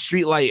one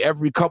street light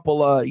every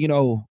couple of, you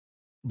know,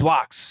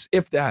 blocks,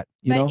 if that.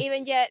 You know,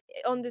 even yet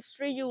on the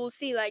street, you will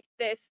see like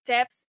the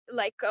steps,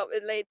 like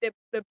the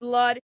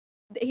blood.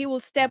 He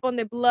will step on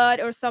the blood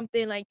or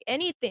something, like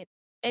anything.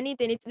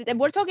 It's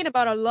we're talking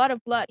about a lot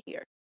of blood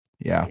here.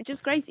 Yeah, it's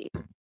just crazy.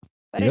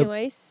 But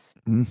anyways,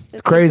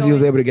 it's crazy he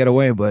was able to get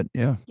away, but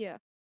yeah.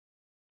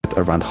 at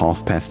around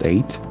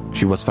 8:30,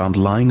 she was found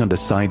lying on the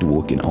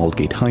sidewalk in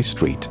Aldgate High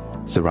Street,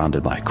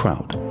 surrounded by a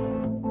crowd.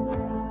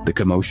 The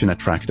commotion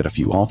attracted a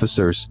few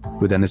officers,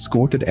 who then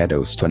escorted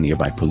Eddowes to a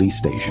nearby police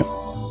station.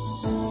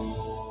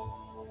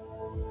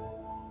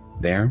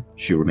 There,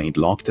 she remained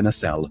locked in a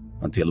cell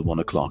until 1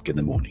 o'clock in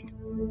the morning.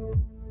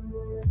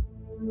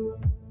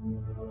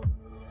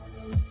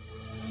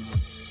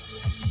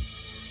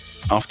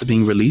 After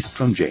being released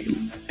from jail,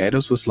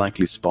 Eddowes was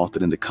likely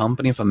spotted in the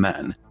company of a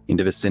man in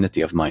the vicinity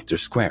of Mitre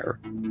Square.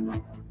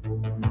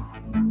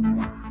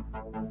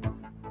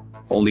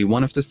 Only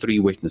one of the 3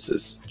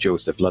 witnesses,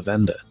 Joseph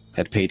Lavende,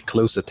 had paid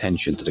close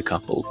attention to the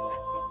couple.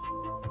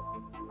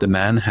 The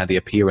man had the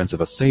appearance of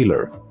a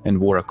sailor and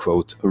wore a,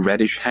 quote,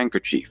 reddish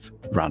handkerchief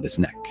round his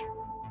neck.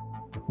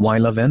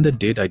 While Lavende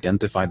did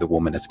identify the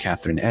woman as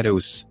Catherine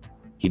Eddowes,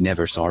 he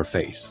never saw her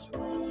face.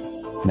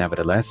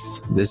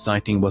 Nevertheless, this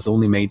sighting was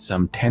only made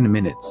some 10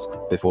 minutes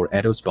before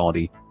Eddowes'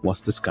 body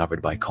was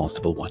discovered by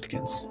Constable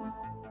Watkins.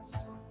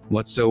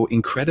 What's so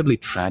incredibly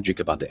tragic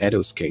about the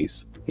Eddowes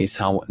case is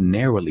how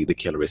narrowly the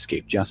killer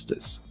escaped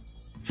justice.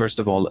 First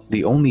of all,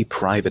 the only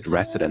private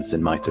residence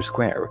in Mitre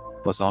Square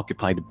was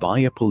occupied by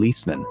a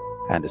policeman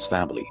and his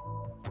family.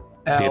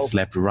 They had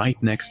slept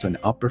right next to an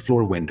upper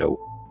floor window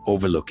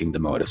overlooking the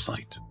murder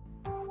site.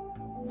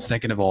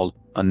 Second of all,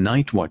 a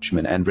night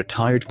watchman and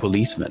retired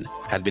policeman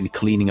had been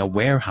cleaning a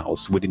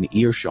warehouse within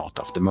earshot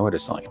of the murder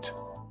site.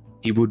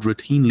 He would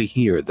routinely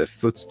hear the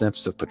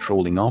footsteps of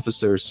patrolling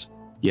officers,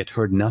 yet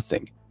heard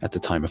nothing at the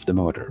time of the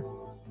murder.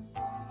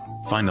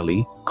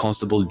 Finally,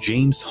 Constable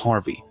James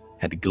Harvey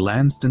had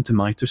glanced into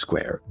Mitre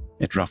Square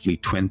at roughly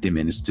 20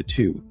 minutes to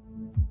 2.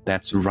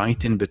 That's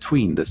right in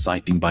between the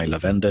sighting by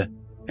Lavende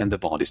and the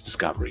body's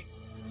discovery.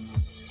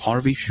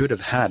 Harvey should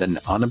have had an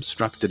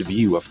unobstructed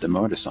view of the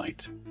murder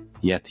site,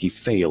 yet he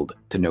failed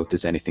to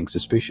notice anything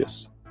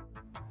suspicious.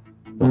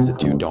 Was it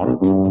too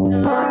dark?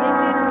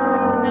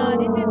 No,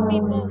 this is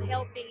people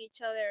helping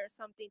each other or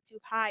something to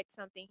hide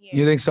something here.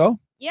 You think so?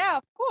 Yeah,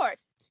 of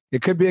course.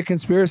 It could be a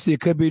conspiracy. It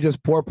could be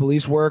just poor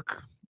police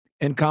work,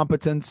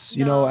 incompetence.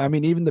 You know, I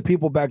mean, even the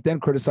people back then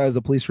criticized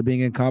the police for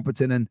being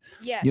incompetent, and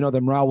yes, you know, the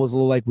morale was a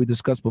little like we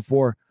discussed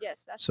before.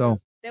 Yes, that's so.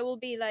 True. There will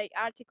be like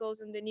articles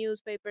in the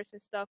newspapers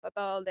and stuff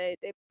about the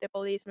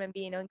policemen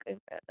being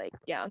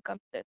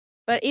incompetent.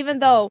 But even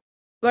though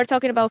we're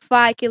talking about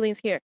 5 killings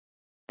here,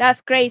 that's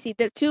crazy.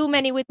 There are too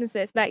many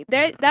witnesses. Like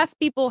that's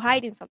people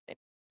hiding something.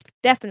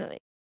 Definitely.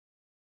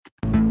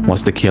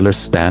 Was the killer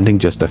standing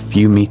just a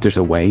few meters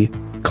away,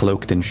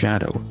 cloaked in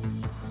shadow?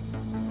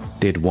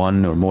 Did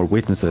one or more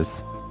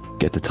witnesses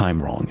get the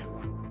time wrong?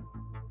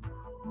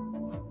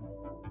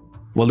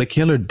 While the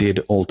killer did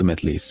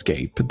ultimately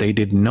escape, they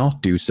did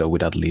not do so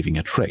without leaving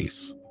a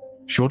trace.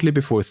 Shortly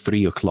before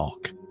 3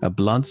 o'clock, a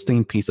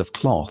blood-stained piece of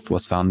cloth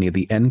was found near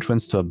the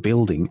entrance to a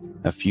building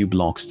a few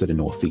blocks to the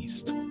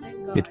northeast.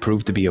 It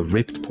proved to be a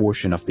ripped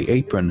portion of the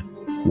apron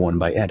worn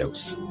by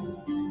Eddowes.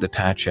 The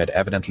patch had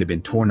evidently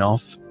been torn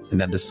off and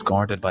then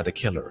discarded by the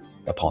killer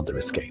upon their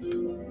escape.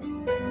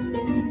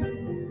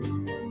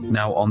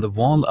 Now, on the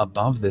wall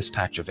above this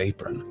patch of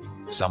apron,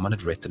 someone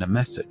had written a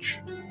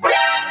message.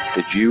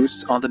 The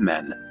Jews are the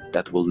men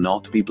that will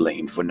not be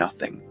blamed for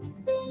nothing.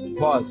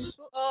 Pause.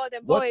 Oh,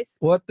 the boys.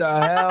 What the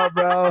hell,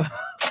 bro?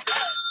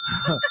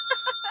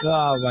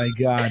 Oh my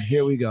God.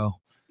 Here we go.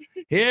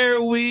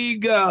 Here we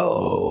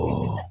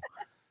go.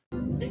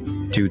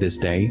 To this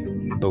day,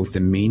 both the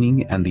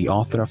meaning and the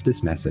author of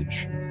this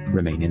message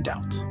remain in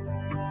doubt.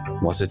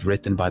 Was it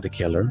written by the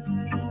killer?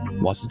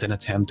 Was it an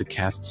attempt to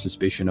cast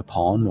suspicion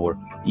upon or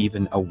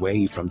even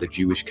away from the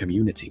Jewish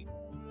community?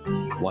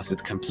 Was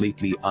it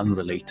completely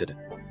unrelated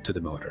to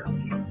the murder?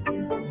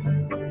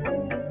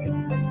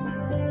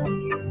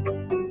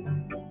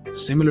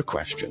 Similar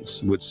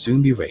questions would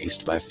soon be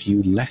raised by a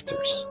few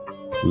letters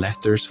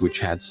which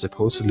had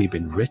supposedly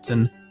been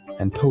written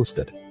and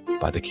posted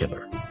by the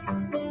killer.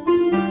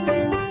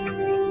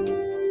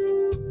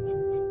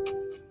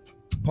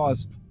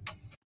 Pause.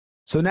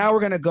 So now we're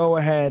going to go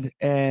ahead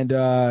and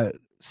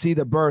see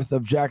the birth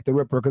of Jack the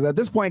Ripper, because at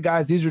this point,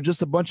 guys, these are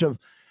just a bunch of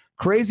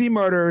crazy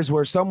murders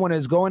where someone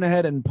is going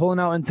ahead and pulling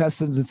out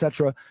intestines,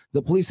 etc.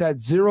 The police had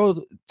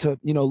little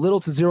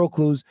to zero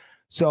clues.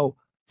 So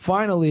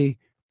finally,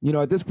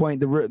 at this point,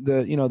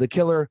 the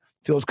killer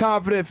feels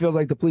confident, feels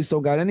like the police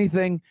don't got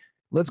anything.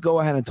 Let's go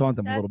ahead and taunt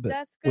them a little bit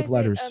with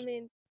letters. I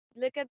mean,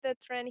 look at the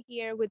trend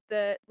here with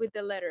the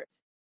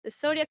letters. The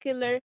Zodiac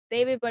killer,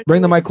 David Berkowitz.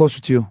 Bring the mic closer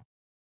to you.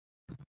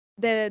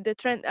 The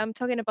trend I'm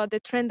talking about, the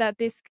trend that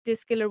this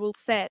killer will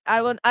set.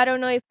 I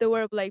don't know if there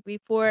were like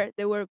before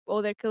there were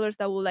other killers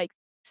that will like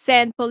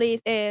send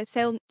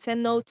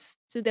send notes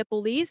to the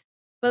police,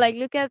 but like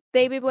look at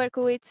David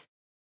Berkowitz,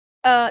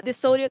 the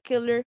Zodiac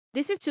killer.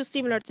 This is too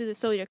similar to the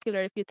Zodiac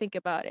killer if you think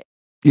about it.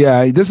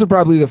 Yeah, this is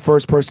probably the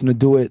first person to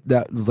do it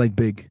that was like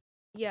big.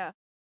 Yeah,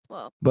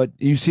 well. But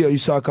you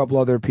saw a couple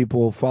other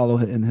people follow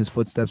in his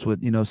footsteps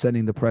with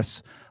sending the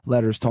press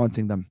letters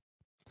taunting them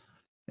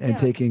and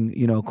taking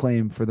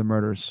claim for the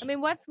murders. I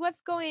mean,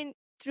 what's going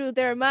through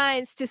their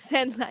minds to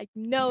send like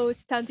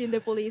notes taunting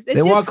the police.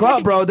 They want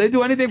clout, bro. They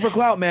do anything for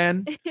clout,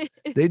 man.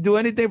 They do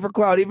anything for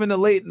clout. Even the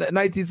late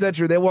 19th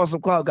century, they want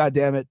some clout. God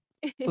damn it.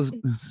 Let's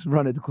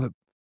run it, the clip.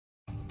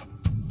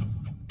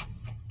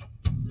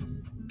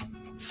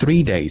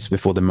 3 days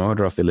before the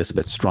murder of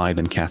Elizabeth Stride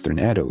and Catherine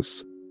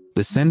Eddowes,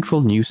 the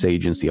Central News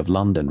Agency of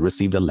London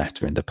received a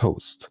letter in the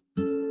post,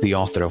 the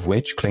author of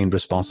which claimed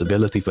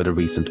responsibility for the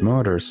recent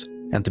murders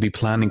and to be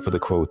planning for the,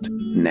 quote,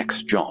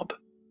 next job.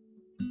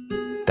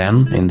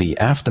 Then, in the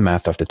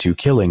aftermath of the two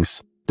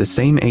killings, the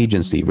same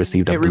agency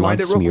received a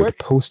blood-smeared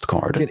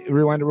postcard.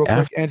 Rewind it real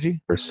quick,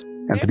 Angie.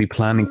 And to be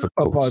planning for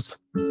the post.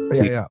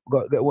 Yeah.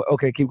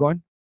 Okay, keep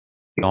going.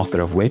 The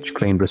author of which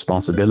claimed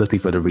responsibility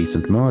for the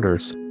recent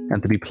murders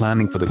and to be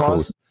planning for the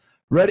quote.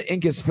 Red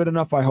ink is fit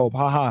enough, I hope.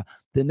 Haha.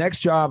 The next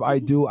job I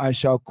do, I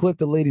shall clip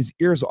the lady's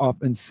ears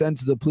off and send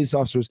to the police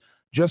officers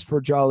just for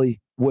jolly,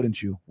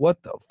 wouldn't you?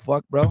 What the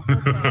fuck, bro?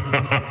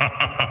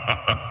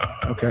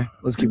 Okay,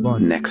 let's keep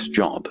going. Next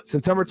job.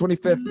 September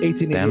 25th,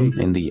 1888. Then,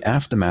 in the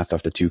aftermath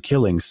of the two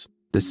killings,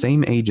 the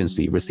same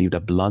agency received a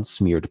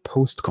blood-smeared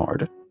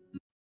postcard.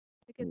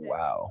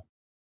 Wow.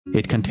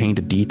 It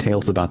contained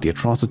details about the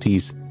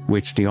atrocities,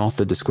 which the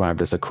author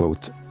described as a,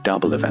 quote,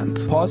 double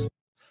event. Pause.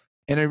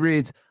 And it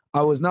reads,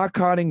 I was not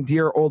codding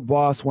dear old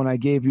boss when I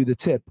gave you the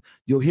tip.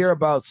 You'll hear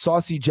about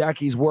Saucy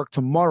Jackie's work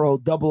tomorrow.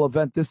 Double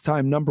event this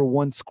time. Number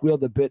one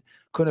squealed a bit.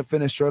 Couldn't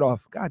finish straight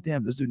off. God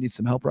damn, this dude needs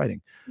some help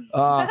writing.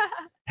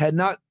 Had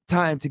not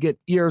time to get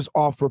ears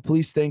off for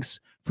police. Thanks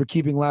for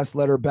keeping last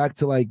letter back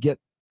till I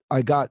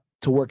got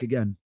to work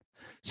again.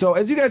 So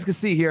as you guys can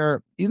see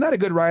here, he's not a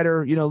good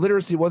writer. You know,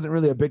 literacy wasn't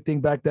really a big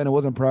thing back then. It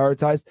wasn't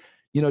prioritized.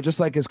 You know, just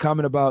like his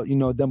comment about, you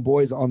know, them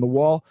boys on the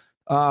wall.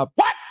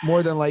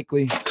 More than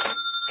likely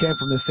came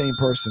from the same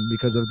person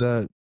because of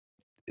the,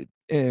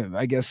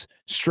 I guess,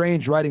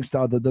 strange writing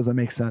style that doesn't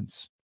make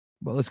sense.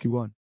 But let's keep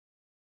going.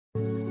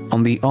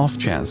 On the off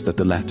chance that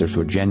the letters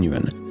were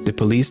genuine, the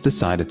police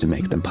decided to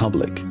make them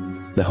public.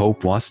 The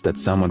hope was that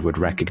someone would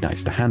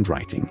recognize the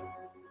handwriting.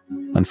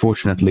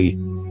 Unfortunately,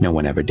 no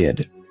one ever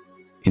did.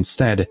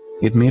 Instead,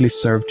 it merely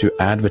served to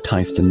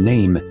advertise the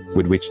name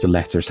with which the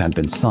letters had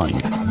been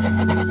signed.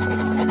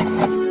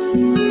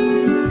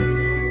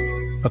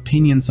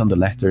 Opinions on the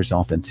letters'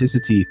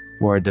 authenticity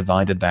were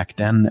divided back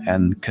then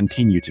and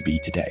continue to be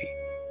today.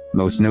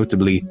 Most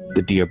notably,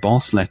 the Dear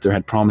Boss letter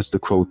had promised to,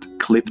 quote,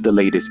 clip the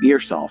lady's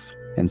ears off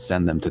and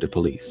send them to the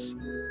police.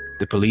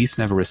 The police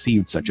never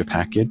received such a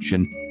package,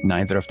 and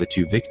neither of the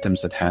two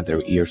victims had had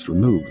their ears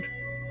removed.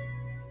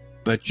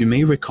 But you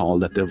may recall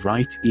that the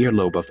right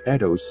earlobe of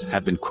Eddowes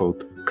had been,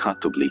 quote,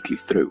 cut obliquely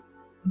through.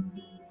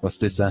 Was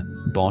this a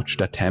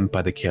botched attempt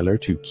by the killer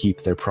to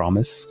keep their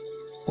promise?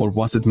 Or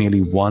was it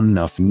merely one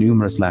of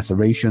numerous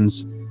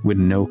lacerations with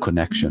no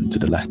connection to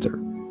the letter?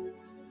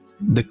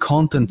 The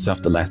contents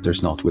of the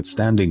letters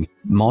notwithstanding,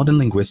 modern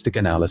linguistic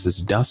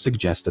analysis does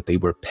suggest that they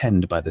were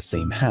penned by the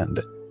same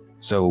hand.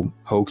 So,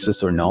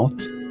 hoaxes or not,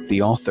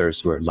 the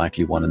authors were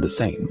likely one and the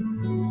same.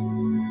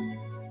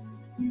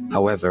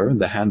 However,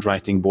 the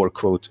handwriting bore,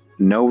 quote,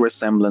 no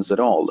resemblance at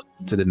all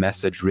to the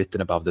message written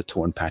above the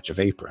torn patch of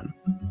apron.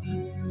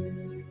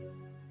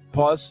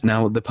 Pause.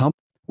 Now, the pump.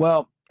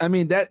 Well, I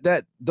mean,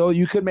 that though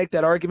you could make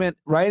that argument,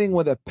 writing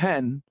with a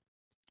pen,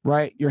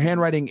 right? Your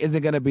handwriting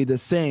isn't going to be the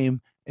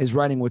same as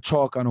writing with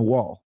chalk on a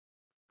wall,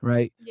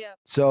 right? Yeah.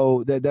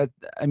 So that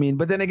I mean,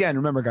 but then again,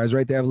 remember, guys,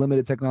 right? They have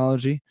limited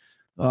technology.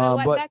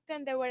 But back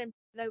then there were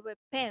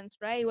pens,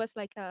 right? It was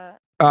like a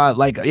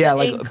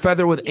like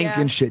feather with ink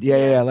and shit.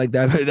 Yeah, like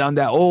that on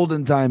that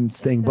olden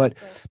times thing.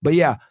 Exactly. But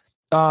yeah,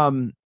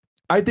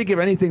 I think if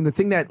anything, the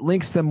thing that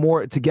links them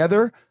more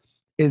together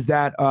is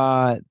that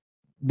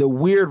the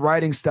weird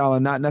writing style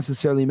and not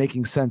necessarily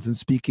making sense and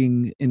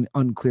speaking in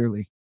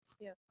unclearly.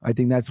 Yeah, I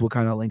think that's what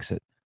kind of links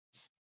it.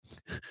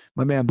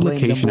 My man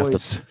blamed them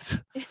boys.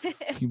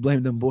 You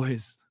blamed them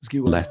boys.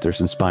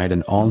 Letters inspired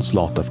an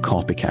onslaught of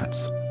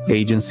copycats.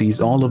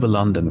 Agencies all over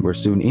London were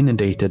soon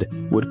inundated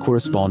with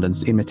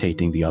correspondence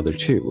imitating the other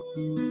two.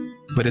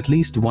 But at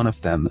least one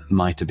of them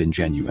might have been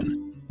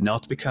genuine,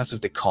 not because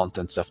of the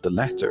contents of the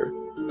letter,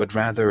 but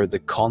rather the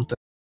content.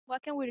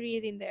 What can we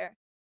read in there?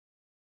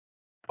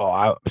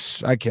 Oh,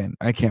 I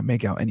can't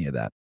make out any of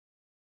that.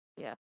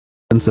 Yeah.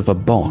 Of a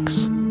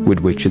box with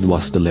which it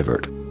was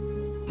delivered.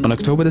 On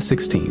October the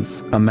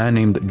 16th, a man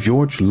named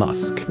George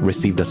Lusk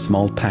received a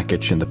small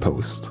package in the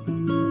post.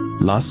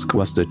 Lusk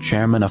was the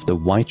chairman of the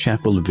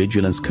Whitechapel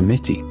Vigilance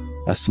Committee,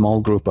 a small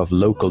group of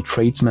local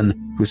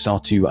tradesmen who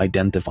sought to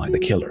identify the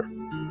killer.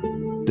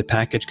 The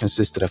package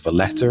consisted of a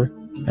letter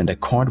and a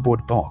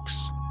cardboard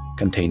box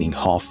containing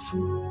half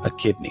a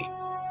kidney.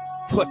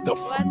 What the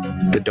fuck?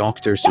 The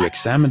doctors who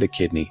examined the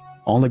kidney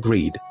all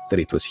agreed that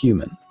it was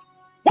human.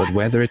 But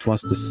whether it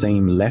was the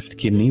same left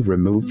kidney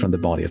removed from the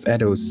body of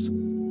Eddowes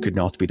could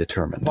not be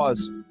determined.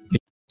 Pause.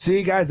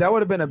 See, guys, that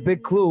would have been a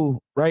big clue,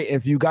 right?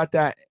 If you got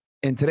that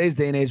in today's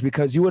day and age,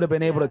 because you would have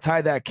been able to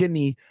tie that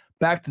kidney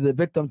back to the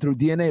victim through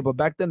DNA. But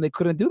back then they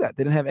couldn't do that.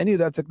 They didn't have any of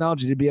that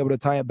technology to be able to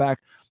tie it back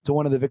to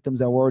one of the victims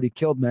that were already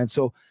killed, man.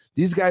 So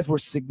these guys were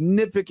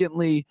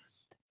significantly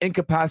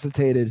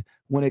incapacitated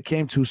when it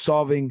came to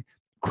solving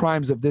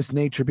crimes of this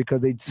nature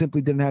because they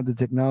simply didn't have the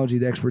technology,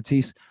 the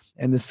expertise,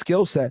 and the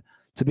skill set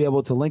to be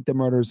able to link the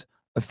murders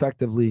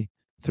effectively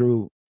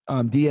through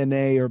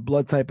DNA or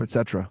blood type,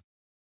 etc.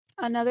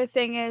 Another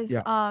thing is,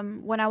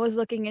 when I was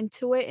looking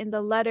into it in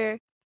the letter,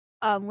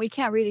 we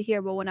can't read it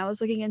here, but when I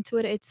was looking into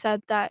it, it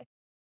said that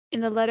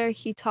in the letter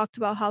he talked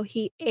about how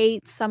he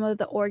ate some of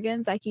the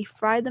organs, like he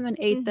fried them and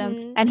ate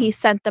them, and he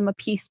sent them a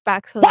piece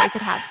back so they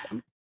could have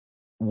some.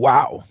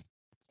 Wow.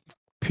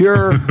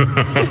 Pure.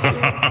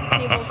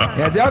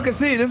 As y'all can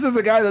see, this is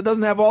a guy that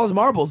doesn't have all his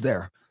marbles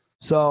there.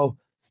 So,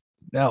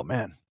 oh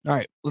man. All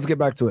right, let's get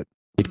back to it.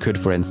 It could,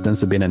 for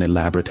instance, have been an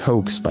elaborate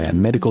hoax by a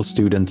medical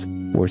student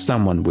or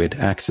someone with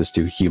access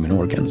to human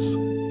organs.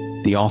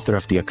 The author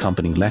of the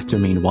accompanying letter,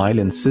 meanwhile,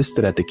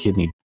 insisted that the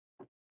kidney...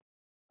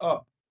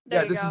 Oh,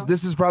 yeah,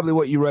 this is probably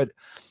what you read.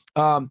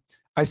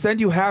 I send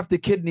you half the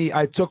kidney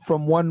I took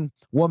from one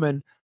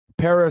woman.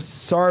 Paris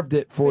served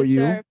it for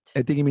you.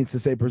 I think he means to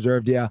say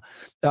preserved, yeah.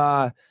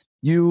 The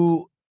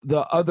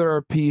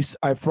other piece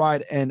I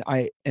fried and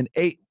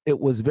ate. It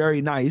was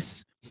very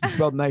nice. He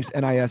spelled nice,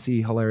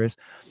 N-I-S-E, hilarious.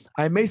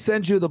 I may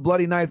send you the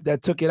bloody knife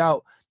that took it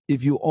out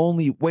if you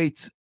only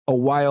wait a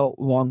while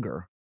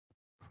longer.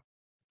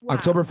 Wow.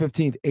 October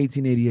 15th,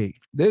 1888.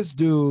 This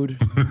dude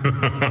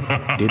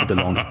did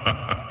belong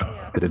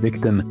to the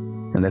victim,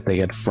 and that they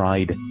had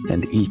fried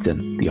and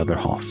eaten the other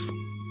half.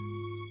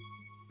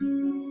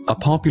 A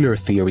popular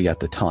theory at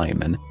the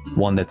time, and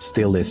one that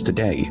still is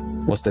today,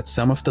 was that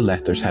some of the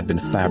letters had been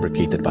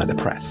fabricated by the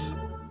press.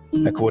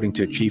 According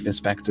to Chief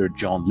Inspector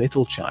John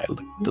Littlechild,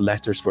 the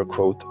letters were,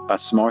 quote, a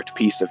smart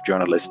piece of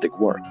journalistic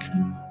work.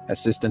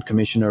 Assistant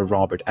Commissioner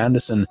Robert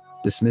Anderson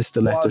dismissed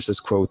the letters as,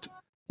 quote,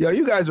 yo,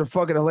 you guys are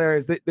fucking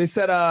hilarious. They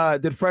said,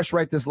 did Fresh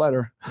write this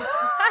letter?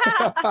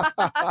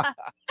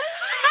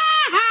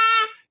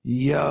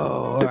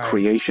 Yo. The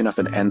creation of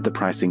an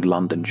enterprising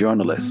London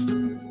journalist.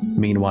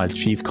 Meanwhile,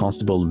 Chief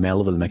Constable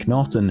Melville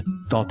McNaughton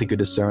thought he could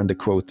discern the,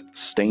 quote,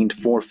 stained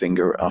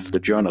forefinger of the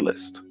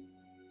journalist.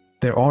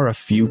 There are a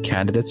few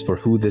candidates for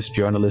who this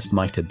journalist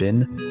might have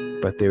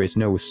been, but there is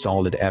no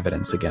solid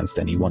evidence against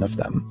any one of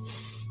them.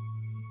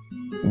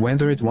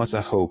 Whether it was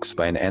a hoax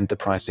by an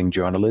enterprising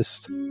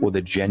journalist or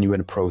the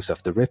genuine prose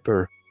of the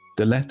Ripper,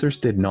 the letters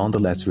did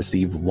nonetheless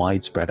receive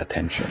widespread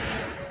attention.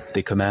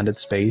 They commanded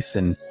space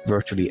in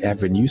virtually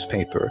every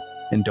newspaper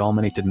and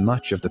dominated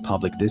much of the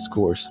public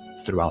discourse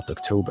throughout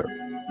October,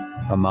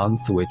 a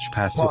month which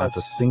passed without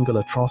a single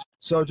atrocity.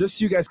 So just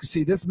so you guys can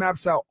see, this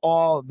maps out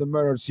all the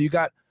murders. So you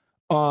got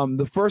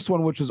the first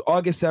one, which was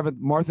August 7th,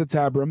 Martha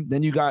Tabram.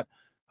 Then you got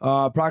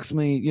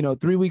approximately,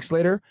 3 weeks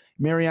later,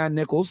 Marianne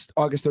Nichols,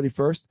 August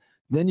 31st.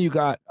 Then you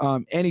got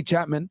Annie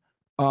Chapman,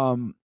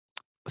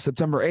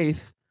 September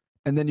 8th.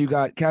 And then you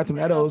got Catherine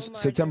Eddowes,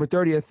 September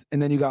 30th.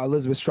 And then you got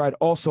Elizabeth Stride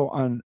also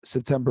on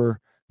September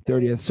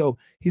 30th. So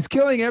he's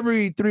killing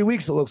every 3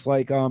 weeks, it looks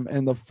like,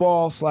 in the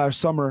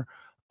fall/summer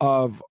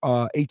of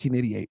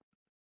 1888.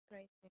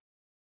 Right.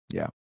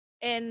 Yeah.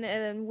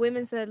 And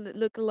women that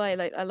look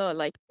like a lot,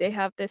 like they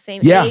have the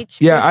same age.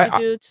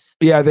 Prostitutes.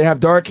 They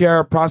have dark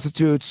hair,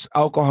 prostitutes,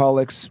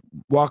 alcoholics,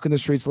 walking the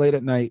streets late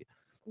at night.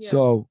 Yeah.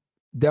 So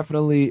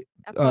definitely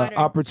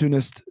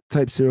opportunist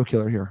type serial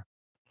killer here.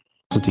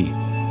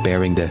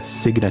 Bearing the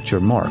signature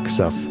marks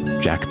of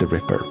Jack the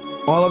Ripper.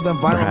 All of them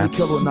violently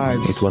killed with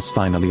knives. It was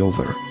finally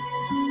over.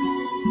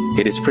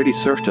 It is pretty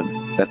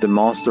certain that the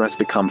master has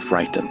become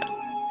frightened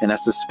and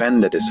has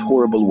suspended his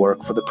horrible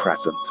work for the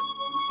present,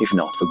 if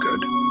not for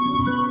good.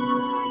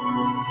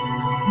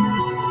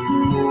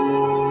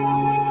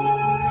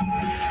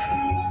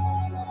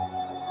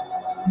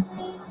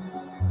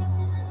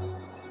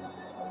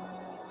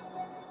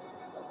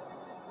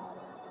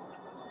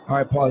 All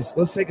right, pause.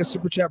 Let's take a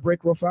super chat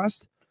break real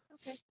fast.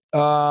 Okay.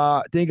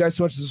 Thank you guys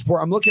so much for the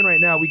support. I'm looking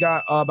right now. We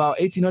got about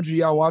 1,800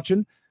 y'all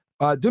watching.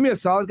 Do me a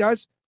solid,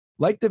 guys.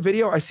 Like the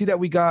video. I see that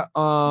we got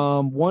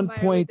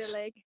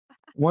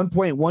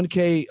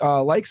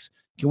 1.1K likes.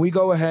 Can we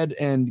go ahead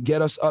and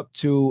get us up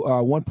to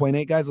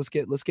 1.8, guys? Let's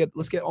get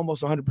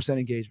almost 100%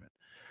 engagement.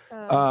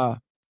 All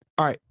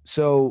right.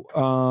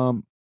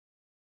 So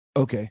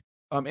okay.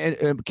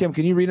 And Kim,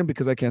 can you read them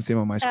because I can't see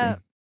them on my screen?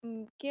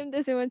 Kim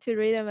doesn't want to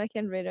read them. I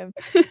can read them.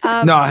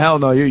 No, hell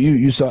no.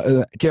 You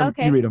saw Kim.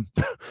 Okay. You read them.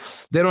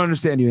 They don't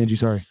understand you, Angie.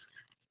 Sorry.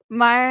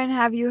 Myron,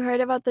 have you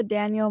heard about the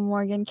Daniel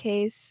Morgan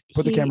case?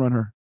 Put the camera on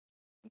her.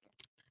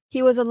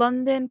 He was a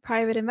London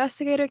private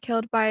investigator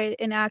killed by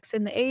an axe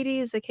in the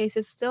 80s. The case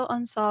is still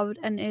unsolved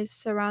and is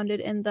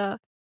surrounded in the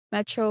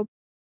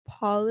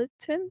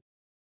Metropolitan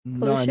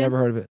No, I never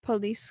heard of it.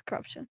 Police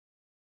corruption.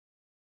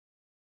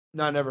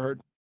 No, I never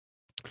heard.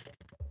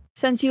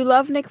 Since you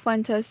love Nick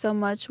Fuentes so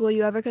much, will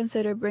you ever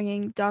consider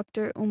bringing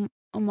Dr.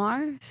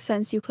 Umar,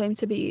 since you claim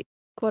to be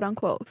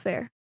quote-unquote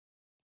fair?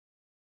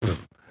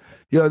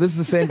 Yo, this is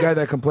the same guy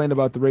that complained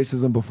about the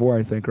racism before,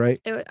 I think, right?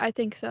 I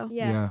think so.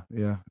 Yeah.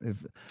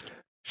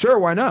 Sure,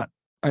 why not?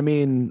 I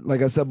mean,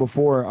 like I said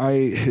before,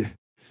 hey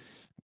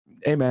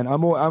man,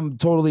 I'm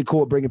totally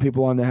cool with bringing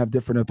people on that have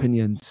different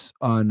opinions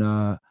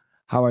on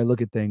how I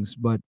look at things,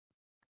 but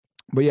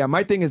But yeah,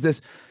 my thing is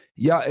this.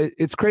 Yeah,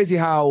 it's crazy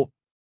how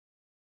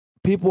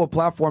people will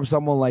platform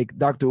someone like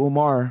Dr.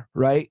 Umar,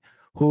 right?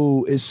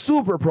 Who is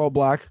super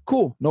pro-black.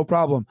 Cool, no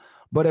problem.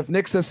 But if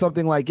Nick says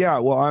something like, yeah,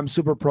 well, I'm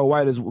super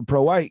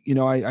pro-white, you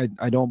know,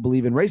 I don't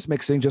believe in race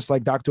mixing, just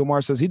like Dr.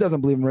 Umar says he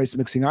doesn't believe in race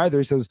mixing either.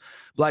 He says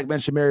black men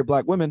should marry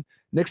black women.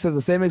 Nick says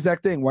the same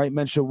exact thing. White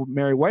men should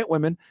marry white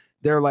women.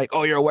 They're like,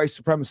 oh, you're a white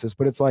supremacist.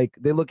 But it's like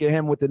they look at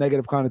him with the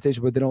negative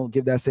connotation, but they don't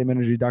give that same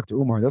energy to Dr.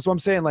 Umar. That's what I'm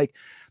saying. Like,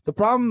 the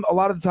problem a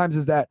lot of the times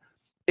is that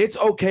it's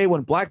okay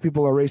when black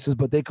people are racist,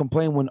 but they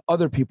complain when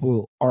other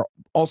people are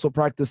also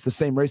practice the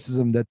same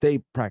racism that they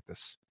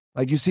practice.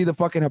 Like, you see the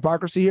fucking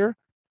hypocrisy here?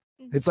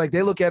 It's like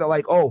they look at it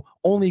like, oh,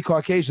 only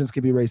Caucasians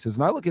can be racist.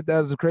 And I look at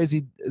that as a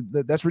crazy,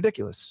 that's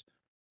ridiculous.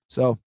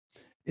 So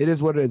it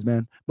is what it is,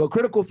 man. But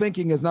critical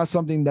thinking is not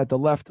something that the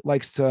left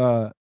likes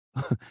to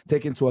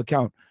take into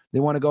account. They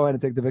want to go ahead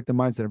and take the victim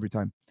mindset every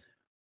time.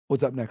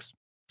 What's up next?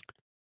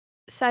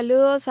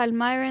 Saludos al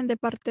Myron de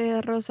parte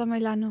de Rosa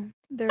Milano.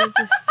 They're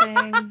just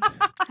saying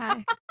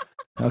hi.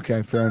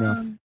 Okay, fair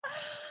enough.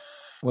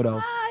 What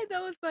else?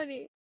 That was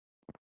funny.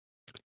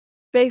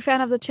 Big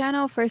fan of the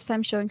channel. First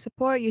time showing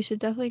support. You should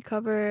definitely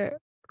cover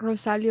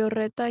Rosalio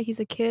Reta. He's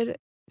a kid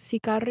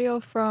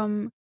sicario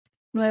from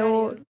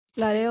Nuevo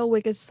Laredo.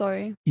 Wicked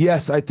story.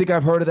 Yes, I think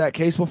I've heard of that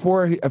case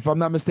before. If I'm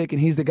not mistaken,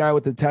 he's the guy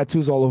with the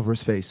tattoos all over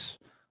his face.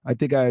 I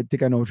think I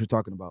know what you're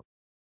talking about.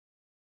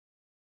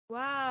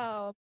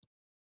 Wow.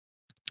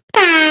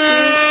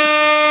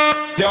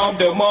 Yeah,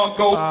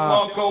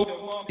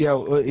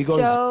 he goes.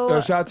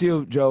 Joe, Shout out to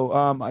you,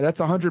 Joe. That's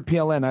 100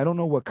 PLN. I don't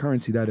know what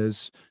currency that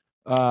is,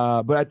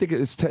 but I think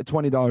it's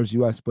 $20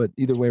 US. But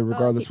either way,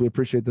 regardless, we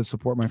appreciate the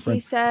support, my friend.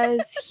 he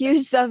says,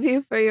 "Huge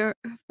W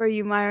for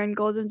you, Myron.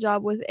 Golden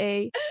job with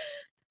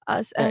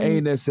us and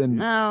anus and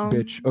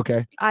bitch."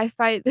 Okay.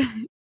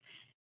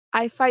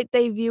 I fight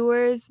they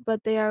viewers,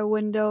 but they are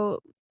window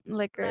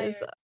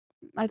lickers. Liars.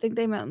 I think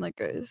they meant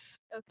liquors.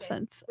 Okay.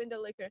 Sense.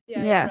 Window liquor.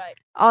 Yeah. Yeah. Right.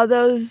 All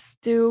those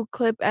do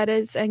clip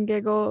edits and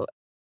giggle.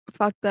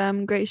 Fuck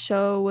them. Great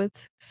show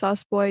with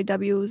Sauce Boy,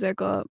 W,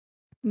 Zerko,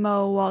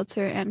 Mo,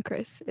 Walter, and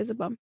Chris. Is a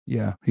bum.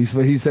 Yeah, he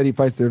said he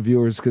fights their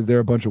viewers because they're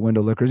a bunch of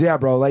window lickers. Yeah,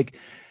 bro. Like,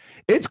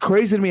 it's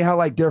crazy to me how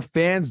like their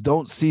fans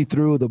don't see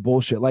through the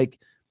bullshit. Like,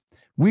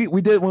 we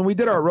did when we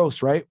did our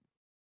roast, right?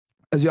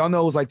 As y'all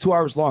know, it was like 2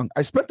 hours long.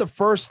 I spent the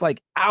first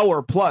like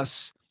hour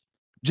plus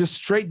just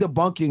straight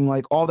debunking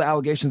like all the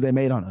allegations they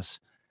made on us.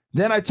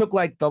 Then I took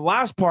like the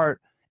last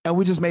part and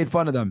we just made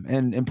fun of them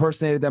and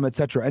impersonated them,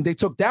 etc. And they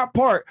took that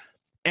part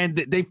and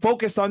they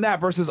focused on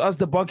that versus us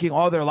debunking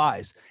all their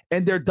lies.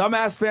 And their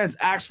dumbass fans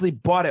actually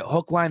bought it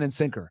hook, line, and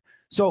sinker.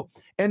 So,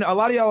 and a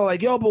lot of y'all are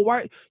like, yo, but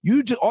why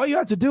all you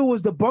had to do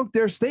was debunk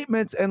their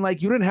statements and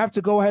like you didn't have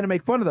to go ahead and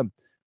make fun of them.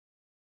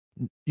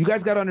 You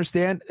guys got to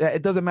understand that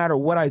it doesn't matter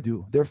what I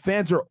do. Their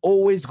fans are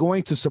always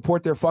going to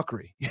support their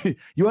fuckery.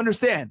 You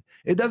understand?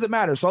 It doesn't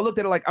matter. So I looked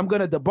at it like I'm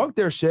going to debunk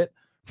their shit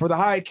for the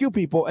high IQ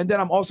people, and then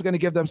I'm also going to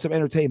give them some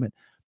entertainment.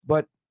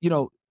 But, you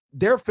know,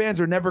 their fans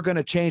are never going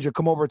to change or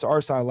come over to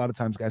our side a lot of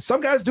times, guys. Some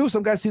guys do.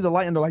 Some guys see the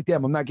light and they're like,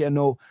 damn, I'm not getting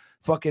no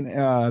fucking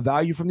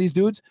value from these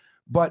dudes.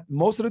 But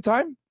most of the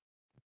time,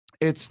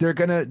 they're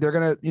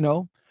gonna, you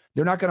know,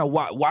 they're not gonna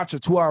watch a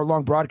 2 hour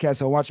long broadcast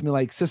and watch me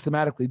like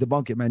systematically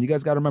debunk it, man. You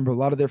guys got to remember, a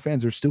lot of their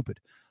fans are stupid.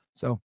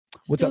 So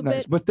what's up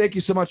next? But thank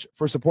you so much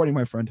for supporting,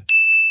 my friend.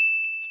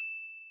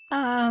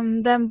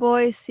 Them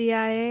boys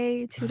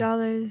CIA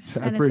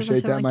 $2. I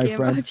appreciate that, my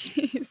friend.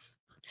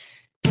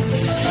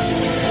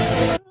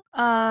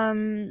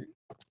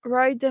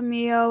 Roy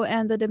DeMio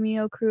and the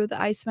DeMio crew,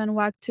 the Iceman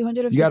whacked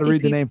 250. You got to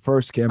read the name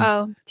first, Kim.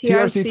 Oh,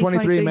 TRC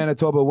 23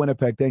 Manitoba,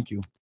 Winnipeg. Thank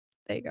you.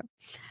 There you go.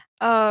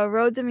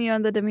 Roy DeMio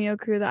and the DeMio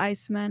crew, the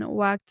Iceman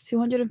whacked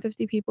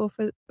 250 people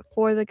for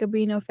the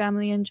Gabino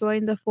family and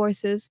joined the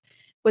forces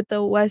with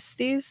the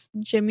Westies,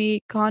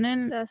 Jimmy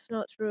Connon. That's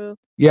not true.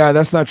 Yeah,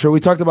 that's not true.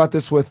 We talked about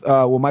this with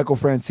Michael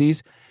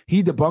Francis.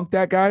 He debunked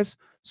that, guys.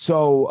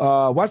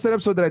 So watch that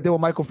episode that I did with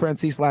Michael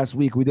Francis last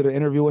week. We did an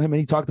interview with him, and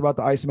he talked about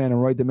the Iceman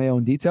and Roy DeMeo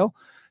in detail.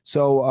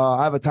 So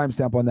I have a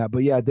timestamp on that.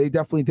 But yeah, they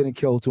definitely didn't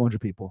kill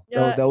 200 people.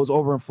 That was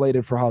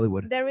overinflated for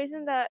Hollywood. The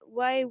reason that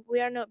why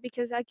we are not,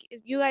 because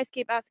you guys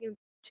keep asking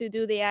to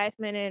do the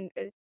Iceman and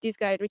this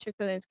guy, Richard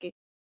Kuklinski,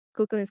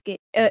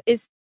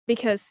 is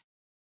because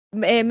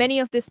many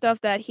of the stuff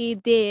that he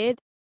did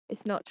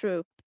is not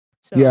true.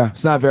 So, yeah,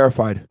 it's not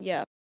verified.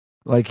 Yeah.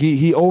 Like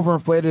he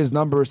overinflated his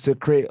numbers to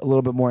create a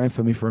little bit more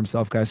infamy for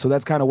himself, guys. So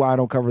that's kind of why I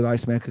don't cover the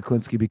Iceman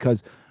Kuklinski,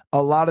 because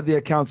a lot of the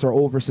accounts are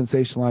over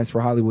sensationalized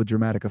for Hollywood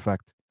dramatic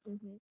effect.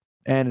 Mm-hmm.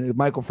 And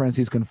Michael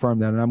Francis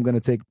confirmed that, and I'm going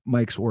to take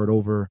Mike's word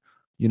over,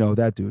 you know,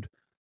 that dude.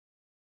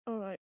 All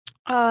right.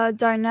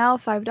 Darnell,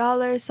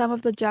 $5. Some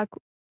of the Jack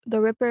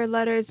the Ripper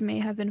letters may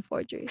have been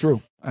forgeries. True.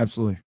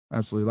 Absolutely.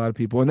 Absolutely. A lot of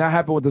people. And that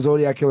happened with the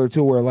Zodiac Killer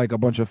too, where like a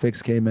bunch of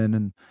fakes came in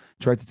and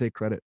tried to take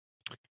credit.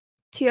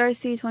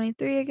 TRC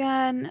 23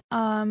 again.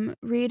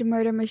 Read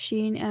Murder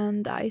Machine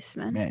and the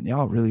Iceman. Man,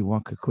 y'all really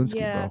want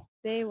Kuklinski, yeah, bro.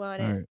 They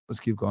want it. All right, let's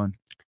keep going.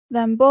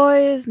 Them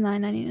boys,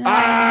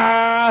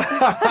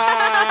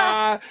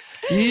 $9.99.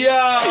 There you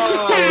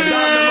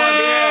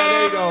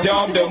go.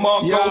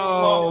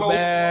 Yo,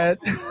 man.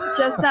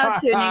 Just now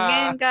tuning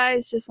in,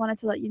 guys. Just wanted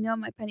to let you know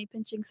my penny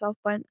pinching self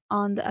went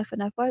on the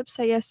FNF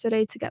website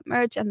yesterday to get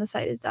merch, and the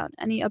site is down.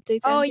 Any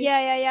updates? Oh, Angies?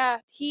 yeah.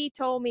 He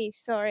told me.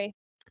 Sorry,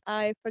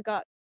 I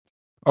forgot.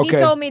 Okay. He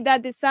told me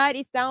that the site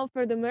is down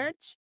for the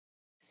merch.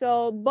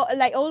 So, but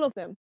like all of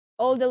them,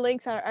 all the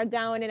links are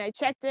down, and I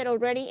checked it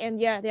already, and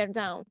yeah, they're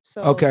down.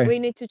 So Okay. we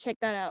need to check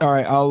that out. All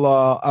right,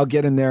 I'll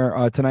get in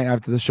there tonight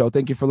after the show.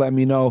 Thank you for letting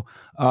me know,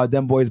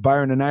 them boys,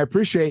 Byron, and I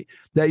appreciate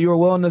that you were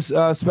willing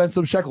to spend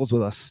some shekels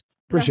with us.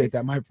 Appreciate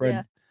that, my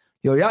friend.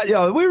 Yeah.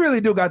 Yo, we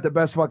really do got the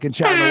best fucking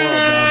chat in the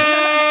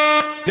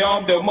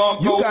world,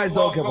 man. You guys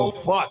don't give a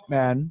fuck,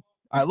 man.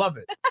 I love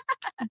it.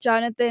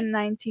 Jonathan,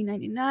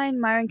 1999.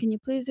 Myron, can you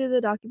please do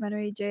the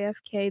documentary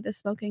JFK, The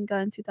Smoking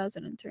Gun,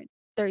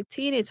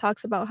 2013? It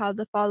talks about how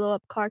the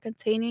follow-up car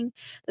containing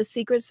the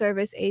Secret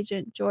Service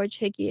agent George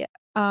Hickey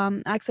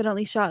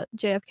accidentally shot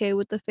JFK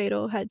with the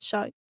fatal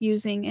headshot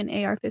using an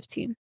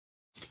AR-15.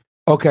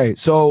 Okay,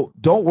 so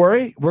don't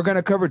worry. We're going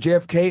to cover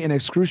JFK in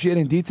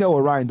excruciating detail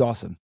with Ryan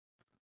Dawson.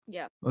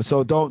 Yeah.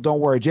 So don't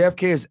worry.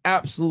 JFK is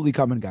absolutely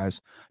coming, guys.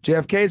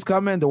 JFK is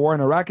coming. The war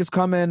in Iraq is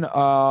coming.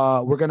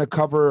 We're going to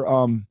cover...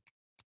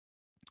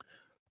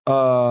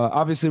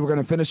 obviously we're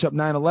going to finish up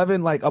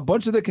 9/11, like a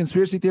bunch of the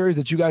conspiracy theories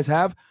that you guys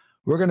have.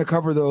 We're going to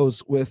cover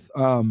those with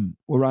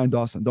Ryan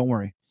Dawson. Don't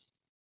worry.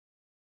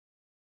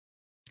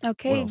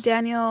 Okay,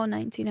 Daniel,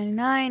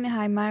 1999.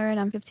 Hi, Myron.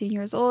 I'm 15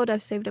 years old.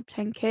 I've saved up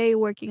 10K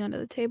working under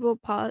the table.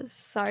 Pause.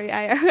 Sorry,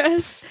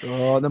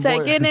 IRS.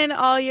 Taking in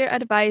all your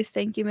advice.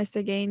 Thank you,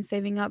 Mr. Gaines.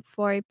 Saving up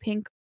for a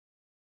pink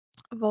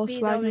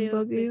Volkswagen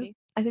Buggy.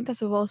 I think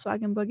that's a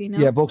Volkswagen Buggy, no?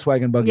 Yeah,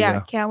 Volkswagen Buggy.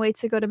 Yeah, can't wait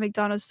to go to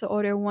McDonald's to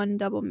order one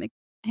double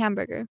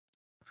hamburger.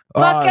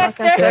 Fuck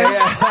Esther. Yo.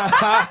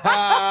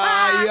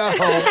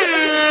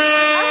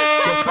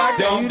 The fact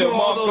that you knew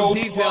all those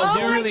details,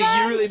 you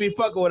really be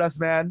fucking with us,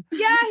 man.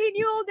 Yeah, he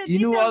knew all the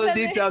details. You knew all the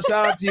details.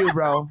 Shout out to you,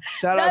 bro.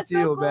 Shout out to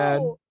you,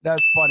 man.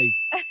 That's funny.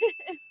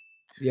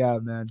 Yeah,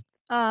 man.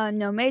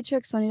 No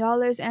Matrix,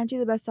 $20. Angie,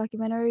 the best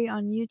documentary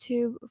on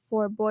YouTube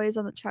for boys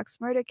on the tracks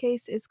murder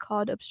case is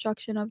called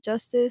Obstruction of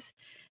Justice.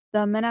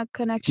 The Mena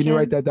Connection. Can you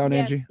write that down,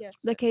 Angie? Yes.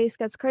 The case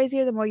gets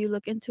crazier the more you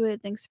look into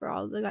it. Thanks for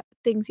all the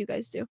things you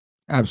guys do.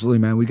 Absolutely,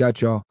 man. We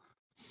got y'all.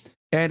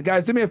 And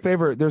guys, do me a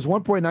favor. There's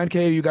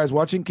 1.9K of you guys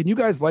watching. Can you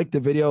guys like the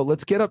video?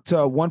 Let's get up to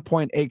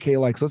 1.8K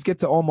likes. Let's get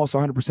to almost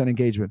 100%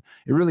 engagement.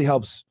 It really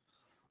helps.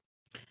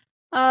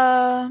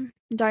 Darnell,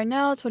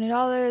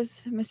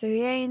 $20. Mr.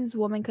 Gaines,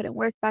 woman couldn't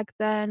work back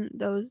then.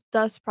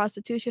 Thus,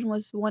 prostitution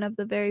was one of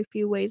the very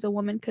few ways a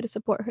woman could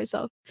support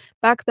herself.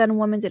 Back then,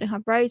 women didn't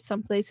have rights.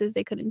 Some places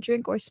they couldn't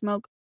drink or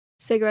smoke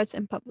cigarettes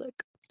in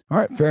public. All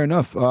right, fair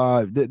enough.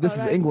 This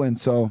is England,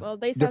 so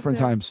they different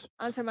times.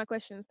 Answer my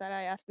questions that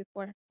I asked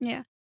before.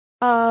 Yeah.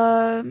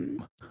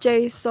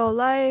 J Soul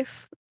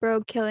Life,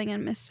 bro, killing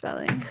and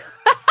misspelling.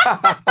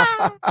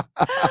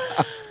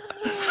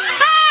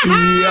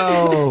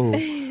 Yo,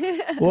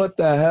 what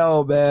the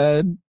hell,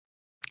 man?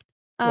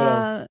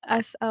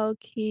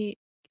 SLKXM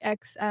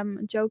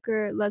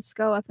Joker, let's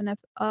go. FNF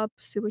up.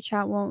 Super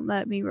chat won't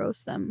let me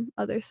roast them.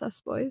 Other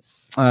sus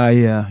boys.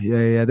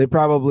 Yeah. They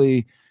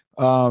probably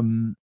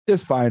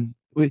it's fine.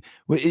 We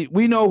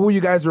know who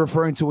you guys are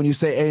referring to when you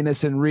say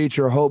anus and reach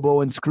or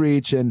hobo and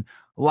screech and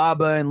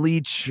laba and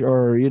leech,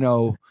 or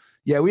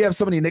yeah, we have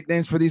so many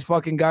nicknames for these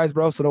fucking guys,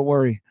 bro, so don't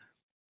worry.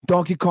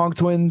 Donkey Kong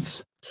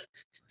twins,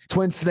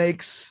 twin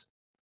snakes.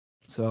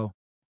 So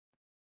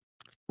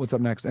what's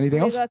up next?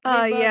 Anything else?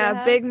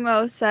 Yeah, Big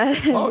Mo says.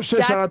 Oh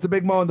shit, shout out to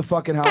Big Mo in the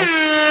fucking house.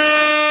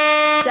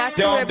 Jack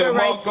the Ripper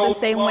writes the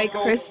same way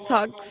Chris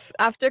talks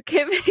after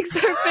Kim makes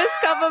her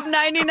 5th cup of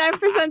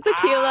 99%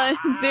 tequila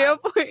and 0%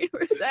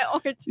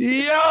 orange.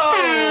 Yo!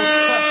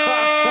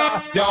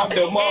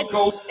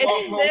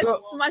 It's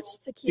this much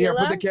tequila. Yeah,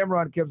 put the camera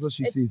on Kim so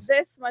she sees.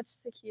 This much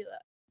tequila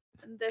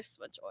and this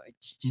much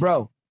orange.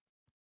 Bro,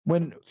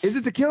 is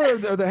it tequila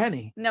or the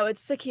Henny? No,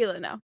 it's tequila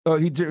now. Oh,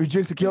 he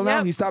drinks tequila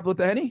now? He stopped with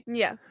the Henny?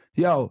 Yeah.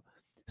 Yo,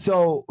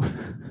 so...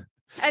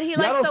 And he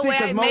likes the way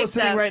I make Mo's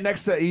sitting right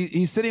next to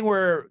he's sitting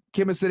where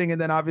Kim is sitting,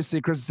 and then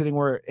obviously Chris is sitting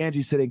where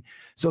Angie's sitting.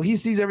 So he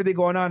sees everything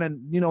going on, and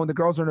when the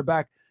girls are in the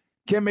back,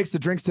 Kim makes the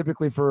drinks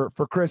typically for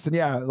Chris, and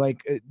yeah,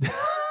 like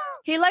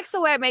he likes the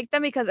way I make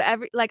them because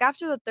after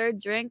the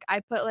 3rd drink, I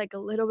put like a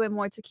little bit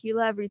more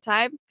tequila every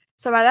time.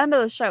 So by the end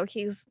of the show,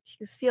 he's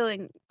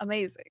feeling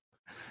amazing.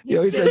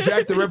 Yo, he said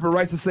Jack the Ripper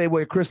writes the same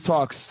way Chris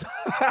talks.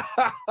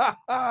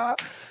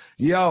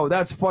 Yo,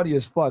 that's funny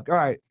as fuck. All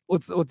right,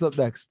 what's up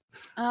next?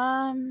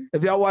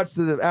 If y'all watch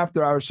the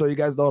After Hours show, you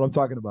guys know what I'm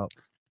talking about.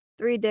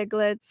 3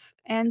 Diglets.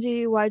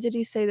 Angie, why did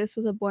you say this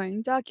was a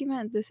boring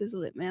document? This is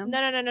lit, ma'am.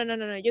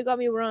 No. You got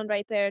me wrong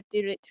right there.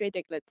 3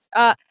 Diglets.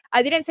 I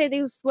didn't say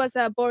this was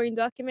a boring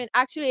document.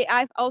 Actually,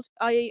 I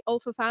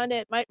also found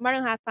it.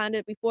 Myron had found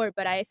it before,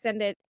 but I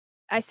sent it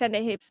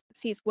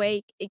his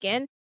way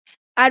again.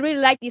 I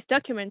really like this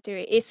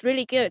documentary. It's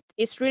really good.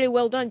 It's really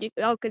well done. You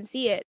all can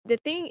see it. The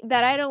thing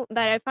that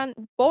I found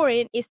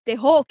boring is the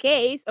whole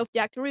case of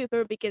Jack the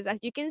Ripper, because as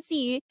you can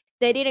see,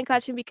 they didn't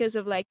catch him because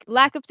of like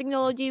lack of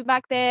technology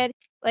back then.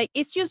 Like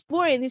it's just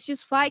boring. It's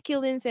just 5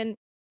 killings, and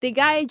the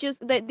guy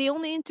just the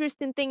only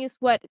interesting thing is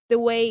the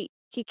way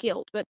he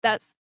killed. But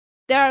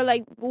there are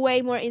like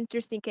way more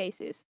interesting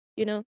cases.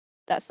 You know,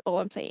 that's all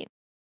I'm saying.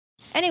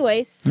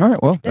 Anyways, All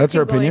right, well, let's that's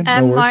her keep going. opinion.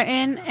 And No worries.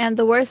 Martin, and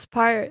the worst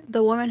part,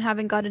 the women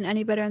haven't gotten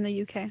any better in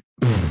the UK.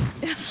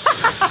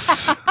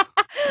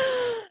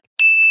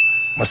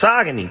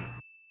 Misogyny.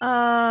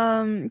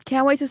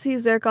 Can't wait to see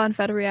Zircon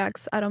Fed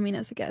reacts. I don't mean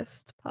as a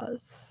guest.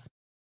 Pause.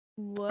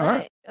 What?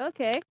 Alright.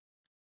 Okay.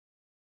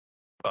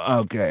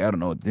 Okay, I don't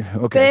know.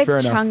 Okay, Big fair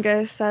enough.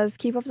 Chunga says,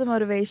 "Keep up the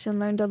motivation.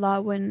 Learned a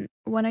lot. When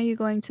are you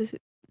going to?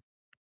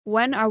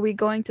 When are we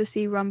going to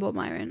see Rumble,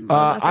 Myron?"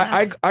 Love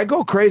I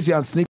go crazy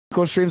on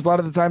Sneeko streams a lot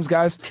of the times,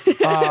 guys. He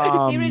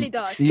really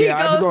does. He Yeah,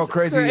 I go goes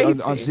crazy on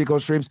Sneeko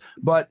streams,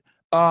 but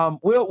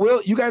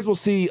we'll you guys will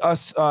see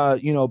us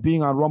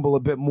being on Rumble a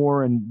bit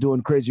more and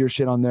doing crazier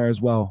shit on there as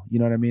well. You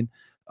know what I mean?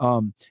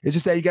 It's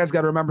just that you guys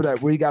got to remember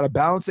that we got to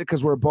balance it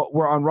because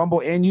we're on Rumble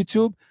and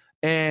YouTube,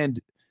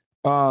 and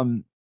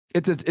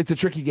it's a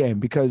tricky game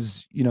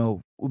because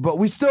but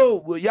we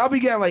still y'all be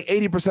getting like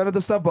 80% of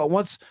the stuff, but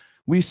once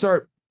we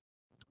start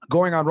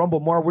going on Rumble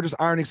more, we're just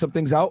ironing some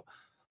things out.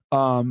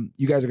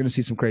 You guys are gonna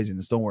see some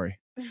craziness. Don't worry.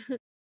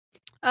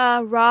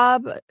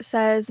 Rob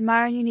says,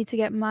 "Myron, you need to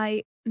get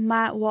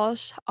Matt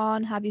Walsh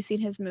on. Have you seen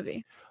his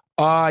movie?"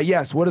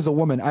 Yes. What is a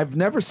Woman? I've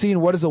never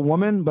seen What is a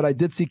Woman, but I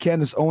did see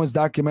Candace Owens'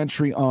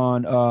 documentary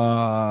on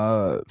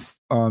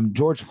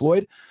George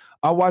Floyd.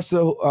 I watched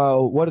the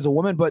What is a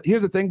Woman, but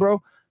here's the thing,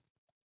 bro.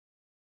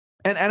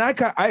 And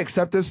I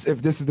accept this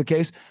if this is the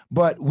case,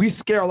 but we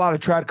scare a lot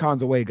of trad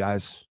cons away,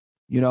 guys.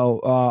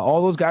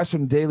 All those guys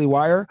from Daily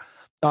Wire.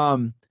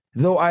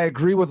 Though I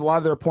agree with a lot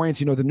of their points,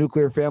 the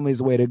nuclear family is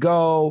the way to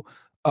go.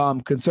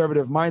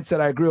 Conservative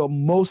mindset, I agree with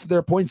most of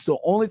their points. The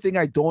only thing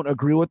I don't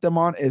agree with them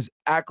on is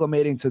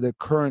acclimating to the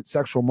current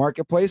sexual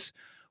marketplace,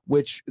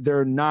 which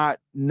they're not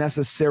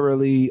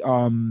necessarily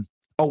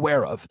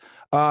aware of.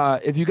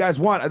 If you guys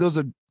want,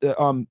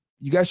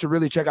 you guys should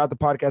really check out the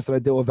podcast that I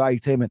did with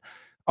Valuetainment.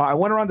 I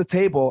went around the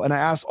table and I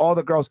asked all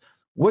the girls,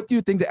 what do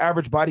you think the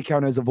average body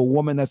count is of a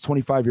woman that's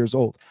 25 years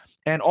old?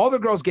 And all the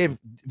girls gave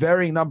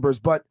varying numbers,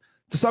 but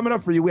to sum it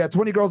up for you, we had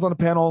 20 girls on the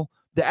panel.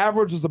 The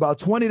average was about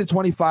 20 to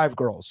 25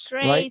 girls.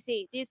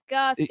 Crazy, right?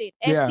 disgusting,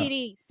 Yeah.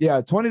 STDs. Yeah,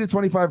 20 to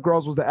 25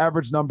 girls was the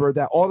average number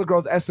that all the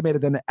girls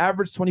estimated that an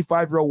average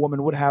 25-year-old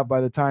woman would have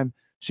by the time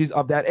she's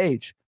of that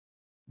age.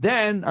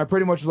 Then I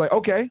pretty much was like,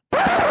 okay,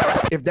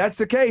 if that's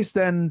the case,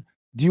 then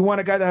do you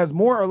want a guy that has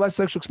more or less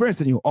sexual experience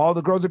than you? All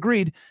the girls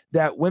agreed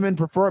that women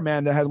prefer a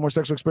man that has more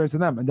sexual experience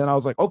than them. And then I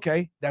was like,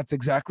 okay, that's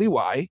exactly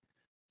why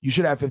you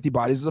should have 50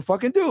 bodies as a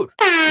fucking dude.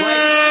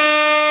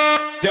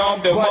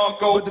 But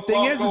the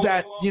thing is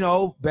that,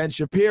 Ben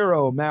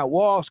Shapiro, Matt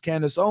Walsh,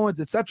 Candace Owens,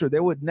 etc., they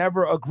would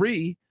never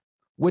agree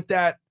with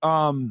that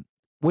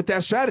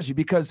strategy,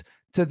 because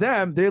to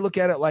them, they look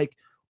at it like,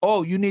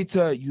 oh, you need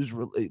to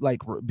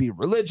be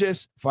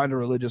religious, find a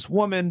religious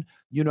woman,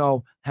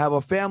 have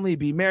a family,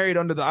 be married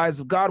under the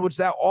eyes of God, which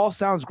that all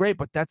sounds great,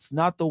 but that's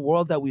not the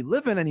world that we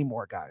live in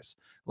anymore, guys.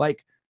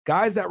 Like,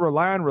 guys that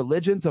rely on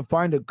religion to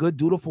find a good,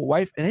 dutiful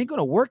wife, it ain't going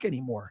to work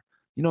anymore.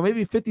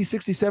 Maybe 50,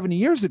 60, 70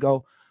 years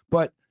ago,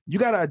 but you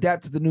got to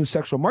adapt to the new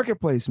sexual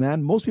marketplace,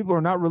 man. Most people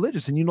are not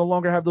religious, and you no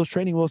longer have those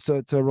training wheels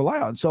to rely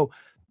on. So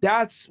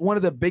that's one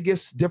of the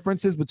biggest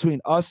differences between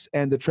us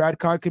and the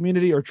tradcon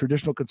community or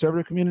traditional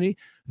conservative community.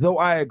 Though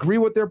I agree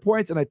with their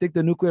points, and I think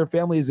the nuclear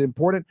family is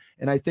important,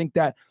 and I think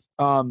that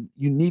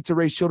you need to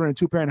raise children in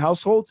two-parent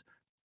households.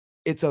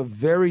 It's a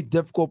very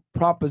difficult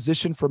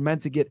proposition for men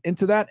to get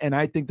into that, and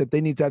I think that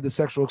they need to have the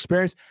sexual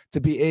experience to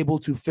be able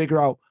to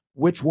figure out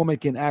which woman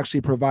can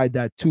actually provide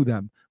that to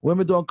them.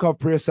 Women don't come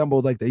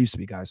pre-assembled like they used to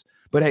be, guys.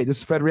 But hey, this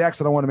is Fed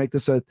Reacts. I don't want to make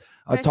this a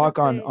talk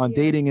on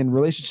dating and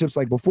relationships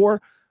like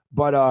before.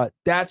 But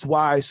that's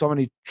why so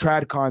many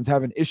trad cons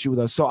have an issue with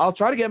us. So I'll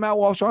try to get Matt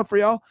Walsh on for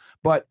y'all,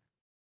 but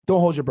don't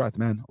hold your breath,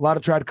 man. A lot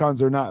of trad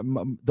cons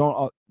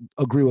don't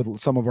agree with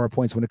some of our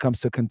points when it comes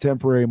to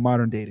contemporary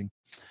modern dating.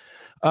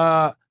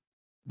 The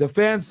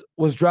fans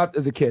was dropped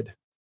as a kid.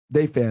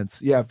 They fans.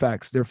 Yeah,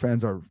 facts. Their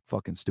fans are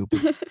fucking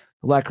stupid.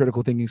 Lack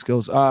critical thinking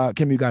skills.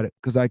 Kim, you got it,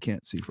 because I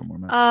can't see from where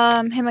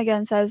I'm at. Him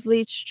again says,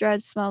 "Leech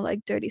dreads smell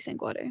like dirty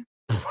sink water."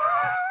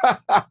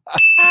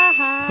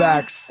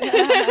 Facts.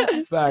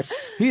 Facts.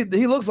 He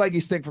looks like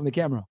he stink from the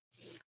camera.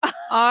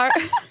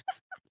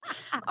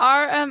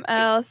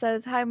 RML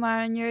says, "Hi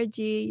Myron, you're a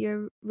G.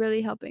 You're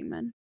really helping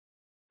men."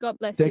 God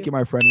bless you. Thank you,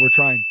 my friend. We're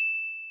trying.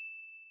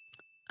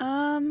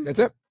 That's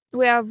it.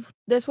 We have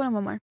this one and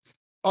one more.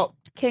 Oh,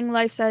 King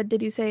Life said,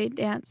 "Did you say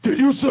dance?" Did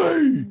you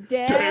say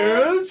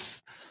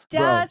dance?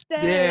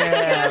 Justin.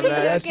 Yeah, man,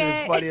 that shit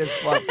is funny as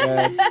fuck,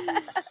 man.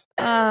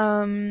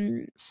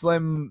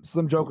 Slim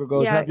Joker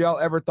goes, Yeah. have y'all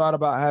ever thought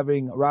about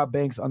having Rob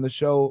Banks on the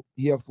show?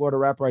 He a Florida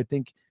rapper. I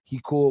think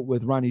he cool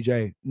with Ronnie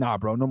J. Nah,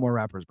 bro. No more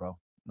rappers, bro.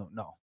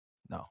 No.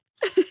 No.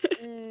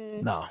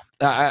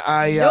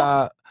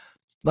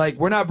 Like,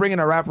 we're not bringing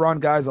a rapper on,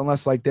 guys,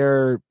 unless like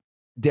they're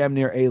damn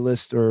near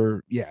A-list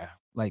or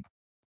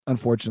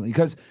unfortunately.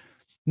 Because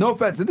no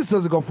offense, and this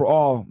doesn't go for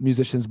all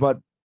musicians, but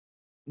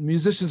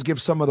musicians give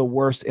some of the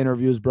worst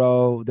interviews,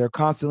 bro. They're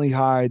constantly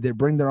high. They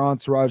bring their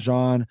entourage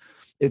on.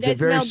 It's They a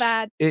very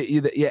smell bad.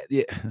 yeah.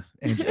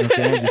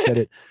 Angie said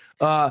it.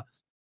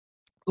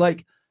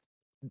 Like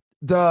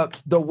the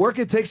work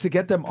it takes to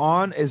get them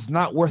on is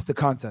not worth the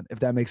content, if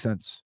that makes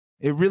sense.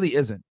 It really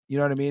isn't. You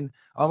know what I mean?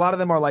 A lot of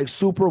them are like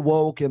super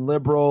woke and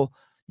liberal.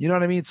 You know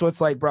what I mean? So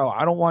it's like, bro,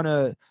 I don't want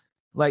to,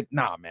 like,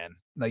 nah, man.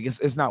 Like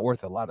it's not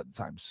worth it a lot of the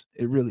times.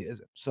 It really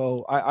isn't.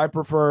 So I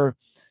prefer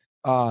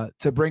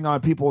to bring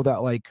on people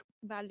that like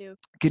Value.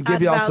 can give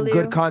Add y'all some good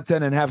value.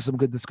 content and have some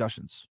good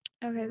discussions.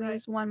 Okay,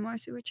 there's one more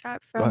super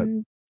chat Go ahead.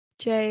 from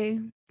Jay.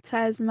 It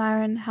says,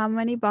 Myron, how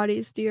many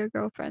bodies do your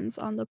girlfriends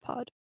on the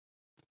pod?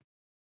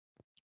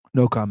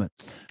 No comment.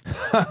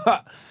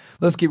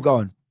 Let's keep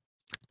going.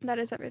 That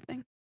is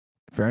everything.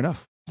 Fair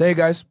enough. Thank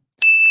you, guys.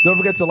 Don't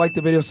forget to like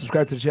the video,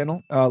 subscribe to the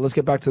channel. Let's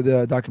get back to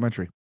the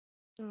documentary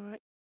All right.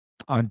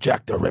 on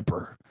Jack the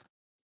Ripper.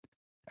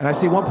 And I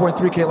see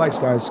 1.3K likes,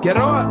 guys. Get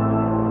it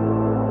on.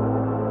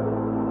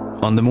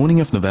 On the morning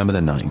of November the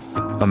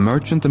 9th, a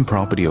merchant and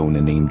property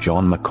owner named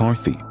John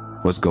McCarthy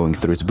was going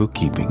through his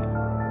bookkeeping.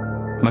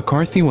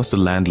 McCarthy was the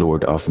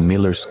landlord of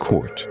Miller's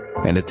Court,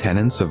 and the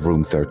tenants of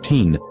room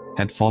 13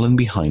 had fallen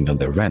behind on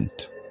their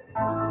rent.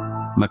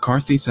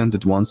 McCarthy sent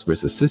at once for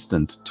his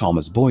assistant,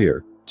 Thomas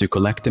Boyer, to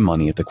collect the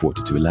money at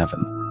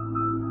 11:15.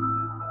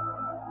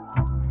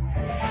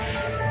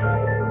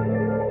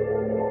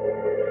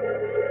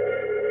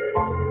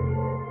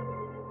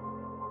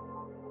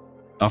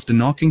 After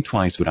knocking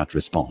twice without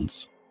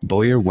response,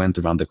 Boyer went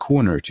around the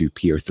corner to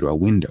peer through a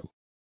window.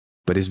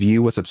 But his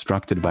view was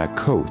obstructed by a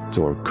coat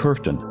or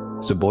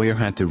curtain, so Boyer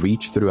had to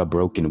reach through a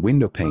broken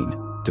window pane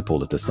to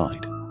pull it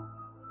aside.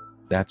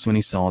 That's when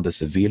he saw the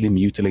severely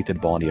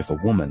mutilated body of a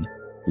woman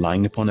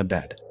lying upon a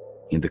bed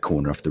in the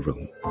corner of the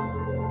room.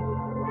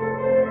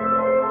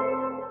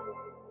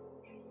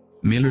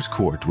 Miller's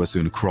Court was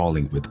soon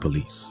crawling with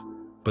police,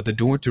 but the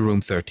door to room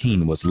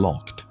 13 was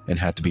locked and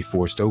had to be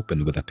forced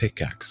open with a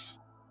pickaxe.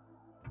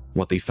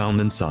 What they found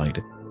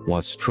inside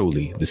was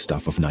truly the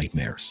stuff of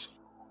nightmares.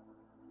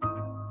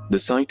 The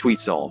sight we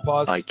saw,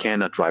 Pause. I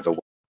cannot drive away.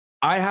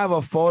 I have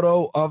a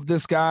photo of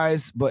this,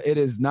 guys, but it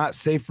is not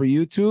safe for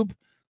YouTube,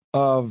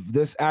 of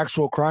this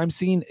actual crime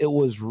scene. It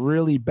was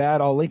really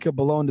bad. I'll link it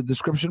below in the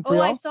description for Oh,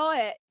 y'all. I saw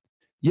it.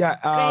 Yeah.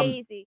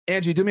 Crazy.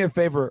 Angie, do me a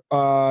favor.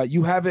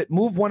 You have it.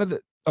 Move one of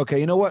the. Okay,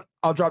 you know what?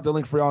 I'll drop the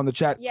link for y'all in the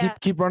chat. Yeah.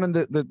 Keep running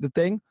the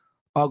thing.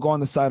 I'll go on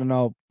the side and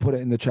I'll put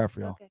it in the chat for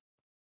y'all. Okay.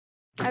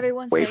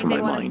 Everyone's Away saying from they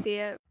my want to mind. see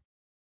it.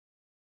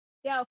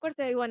 Yeah, of course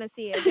I want to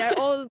see it. They're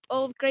all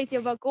crazy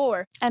about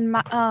gore. And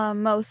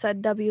Mo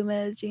said W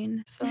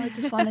Medellin, so I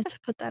just wanted to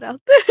put that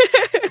out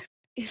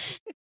there.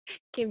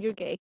 Kim, you're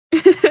gay.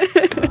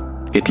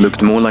 It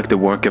looked more like the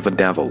work of a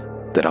devil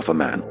than of a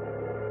man.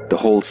 The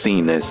whole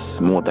scene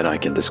is more than I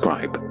can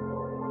describe.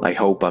 I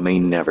hope I may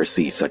never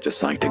see such a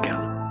sight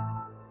again.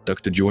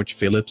 Dr. George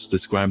Phillips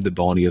described the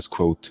body as,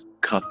 quote,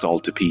 cut all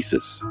to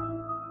pieces.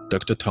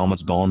 Dr.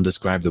 Thomas Bond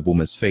described the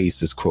woman's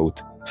face as,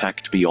 quote,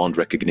 hacked beyond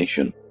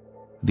recognition.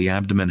 The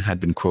abdomen had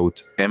been,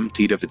 quote,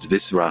 emptied of its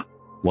viscera,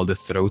 while the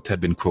throat had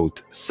been,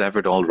 quote,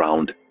 severed all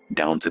round,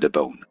 down to the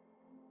bone.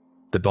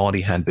 The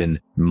body had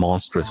been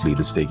monstrously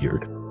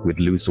disfigured, with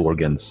loose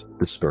organs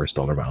dispersed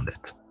all around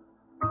it.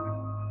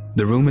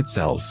 The room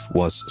itself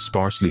was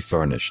sparsely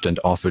furnished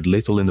and offered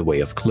little in the way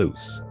of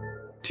clues.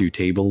 2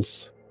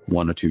 tables,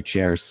 1 or 2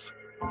 chairs,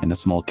 and a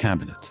small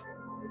cabinet.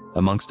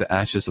 Amongst the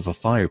ashes of a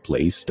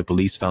fireplace, the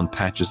police found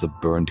patches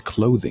of burned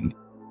clothing.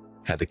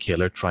 Had the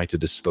killer tried to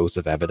dispose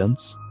of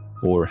evidence,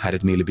 or had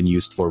it merely been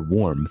used for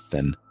warmth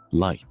and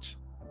light?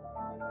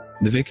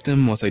 The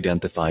victim was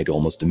identified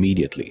almost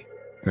immediately.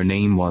 Her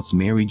name was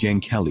Mary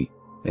Jane Kelly,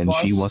 and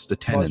she was the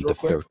tenant real of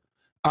quick. 13.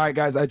 All right,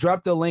 guys, I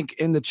dropped the link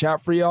in the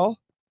chat for y'all.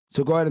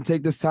 So go ahead and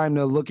take this time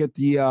to look at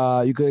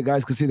the, you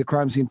guys can see the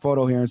crime scene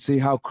photo here and see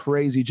how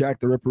crazy Jack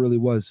the Ripper really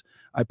was.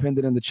 I pinned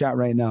it in the chat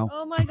right now.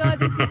 Oh my god,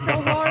 this is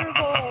so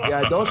horrible.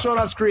 Yeah, don't show it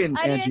on screen,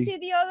 I Angie.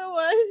 didn't see the other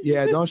ones.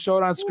 Yeah, don't show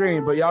it on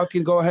screen, but y'all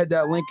can go ahead.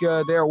 That link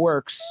there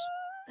works.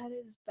 That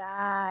is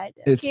bad.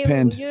 It's Kim,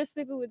 pinned. you're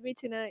sleeping with me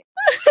tonight.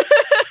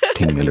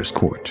 King Miller's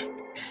Court.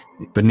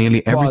 But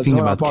nearly everything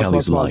Hold on, about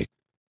Kelly's life.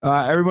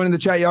 Everyone in the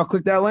chat, y'all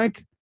click that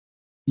link?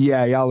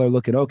 Yeah, y'all are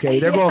looking. Okay,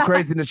 they're going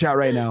crazy in the chat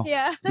right now.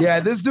 Yeah. Yeah,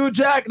 this dude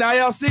Jack, now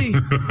y'all see.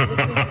 This is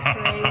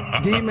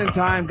crazy. Demon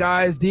time,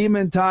 guys.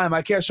 Demon time.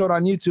 I can't show it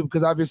on YouTube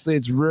because obviously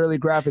it's really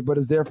graphic, but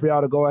it's there for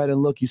y'all to go ahead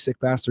and look, you sick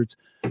bastards.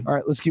 All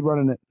right, let's keep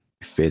running it.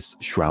 Is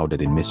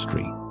shrouded in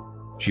mystery.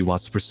 She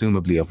was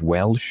presumably of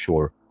Welsh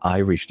or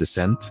Irish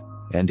descent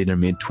and in her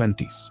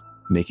mid-20s,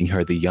 making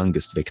her the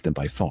youngest victim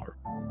by far.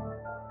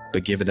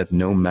 But given that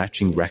no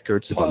matching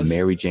records of a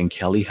Mary Jane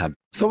Kelly have...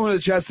 Someone in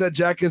the chat said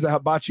Jack is a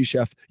hibachi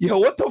chef. Yo,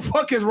 what the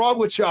fuck is wrong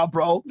with y'all,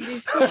 bro?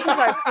 These pictures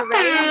are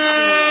crazy.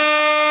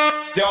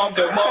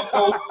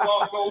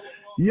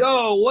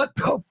 Yo, what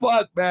the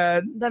fuck,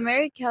 man? The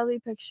Mary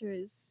Kelly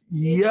pictures.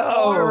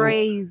 Yo.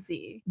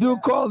 Crazy.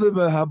 Dude called him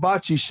a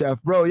hibachi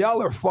chef. Bro,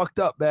 y'all are fucked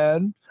up,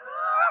 man.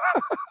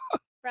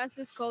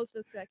 Francis Coles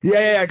looks like.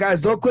 Yeah,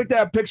 guys, don't click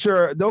that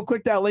picture. Don't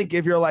click that link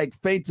if you're like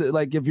faint,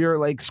 like if you're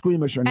like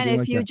squeamish or anything. And if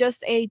like you that.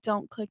 just ate,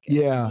 don't click it.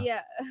 Yeah.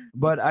 Yeah.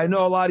 But I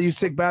know a lot of you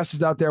sick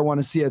bastards out there want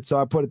to see it, so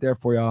I put it there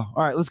for y'all.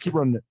 All right, let's keep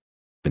running it.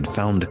 Been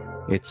found,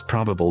 it's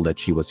probable that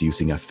she was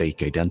using a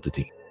fake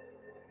identity.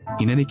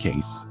 In any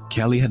case,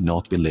 Kelly had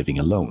not been living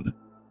alone.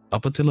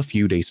 Up until a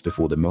few days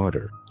before the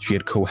murder, she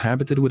had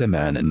cohabited with a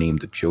man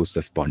named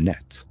Joseph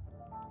Barnett.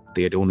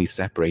 They had only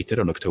separated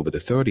on October the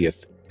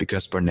 30th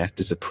because Barnett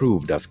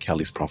disapproved of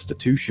Kelly's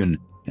prostitution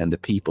and the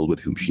people with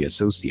whom she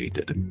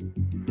associated.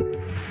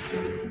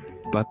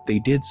 But they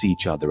did see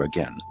each other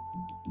again.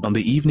 On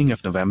the evening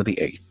of November the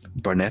 8th,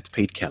 Barnett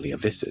paid Kelly a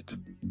visit.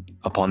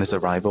 Upon his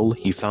arrival,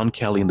 he found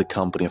Kelly in the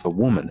company of a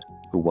woman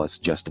who was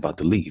just about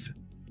to leave.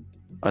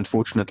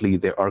 Unfortunately,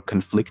 there are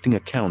conflicting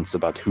accounts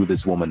about who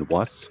this woman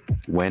was,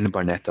 when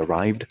Barnett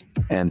arrived,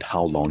 and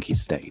how long he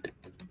stayed.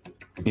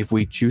 If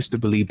we choose to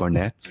believe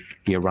Barnett,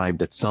 he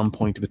arrived at some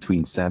point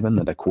between 7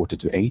 and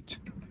 7:45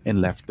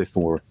 and left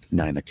before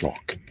 9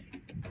 o'clock.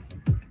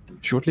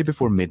 Shortly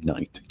before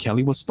midnight,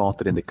 Kelly was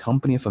spotted in the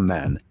company of a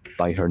man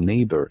by her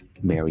neighbor,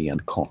 Mary Ann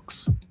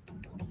Cox.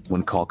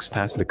 When Cox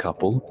passed the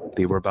couple,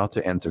 they were about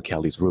to enter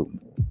Kelly's room.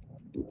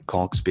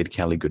 Cox bid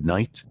Kelly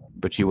goodnight,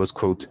 but she was,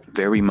 quote,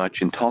 very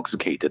much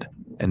intoxicated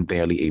and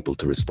barely able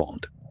to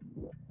respond.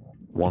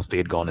 Once they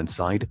had gone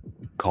inside,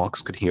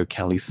 Cox could hear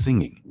Kelly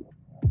singing.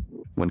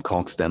 When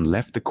Cox then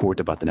left the court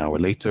about an hour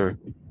later,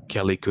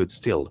 Kelly could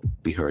still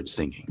be heard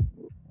singing.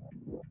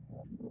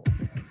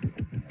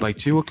 By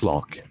 2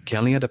 o'clock,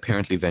 Kelly had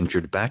apparently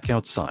ventured back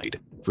outside,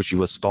 for she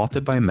was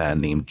spotted by a man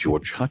named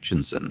George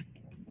Hutchinson.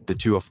 The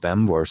two of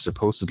them were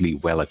supposedly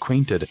well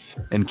acquainted,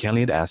 and Kelly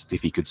had asked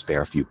if he could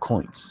spare a few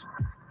coins.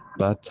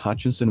 But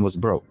Hutchinson was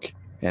broke,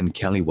 and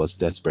Kelly was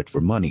desperate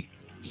for money,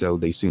 so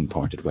they soon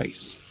parted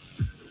ways.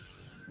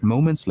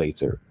 Moments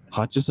later,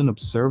 Hutchinson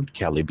observed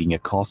Kelly being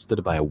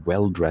accosted by a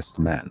well-dressed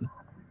man.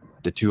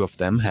 The two of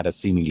them had a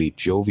seemingly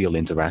jovial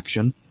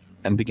interaction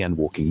and began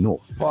walking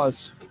north.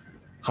 Pause.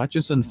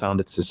 Hutchinson found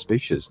it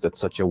suspicious that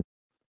such a...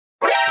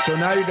 So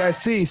now you guys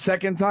see,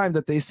 second time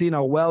that they seen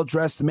a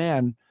well-dressed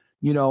man,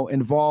 you know,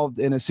 involved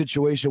in a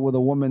situation with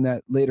a woman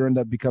that later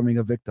ended up becoming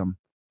a victim.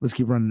 Let's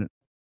keep running it.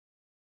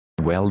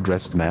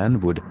 well-dressed man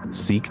would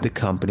seek the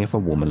company of a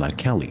woman like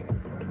Kelly.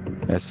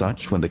 As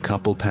such, when the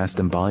couple passed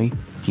him by,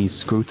 he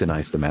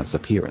scrutinized the man's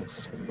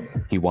appearance.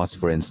 He was,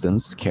 for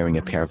instance, carrying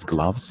a pair of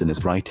gloves in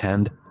his right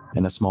hand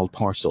and a small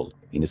parcel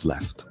in his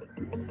left.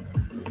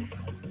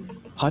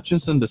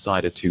 Hutchinson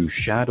decided to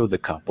shadow the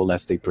couple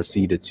as they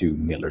proceeded to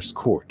Miller's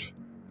Court.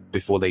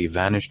 Before they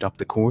vanished up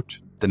the court,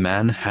 the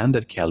man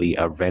handed Kelly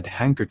a red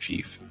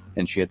handkerchief,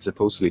 and she had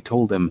supposedly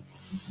told him,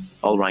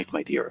 "All right,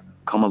 my dear,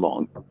 come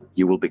along.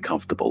 You will be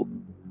comfortable."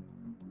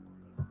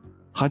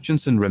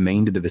 Hutchinson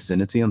remained in the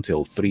vicinity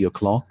until 3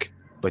 o'clock,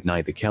 but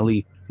neither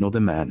Kelly nor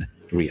the man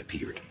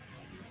reappeared.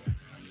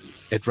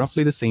 At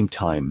roughly the same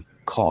time,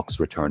 Cox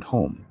returned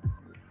home.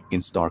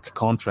 In stark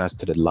contrast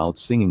to the loud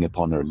singing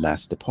upon her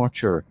last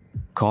departure,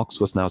 Cox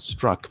was now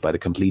struck by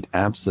the complete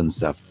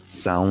absence of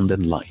sound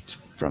and light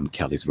from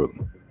Kelly's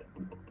room.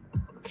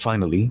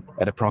 Finally,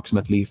 at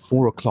approximately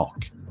 4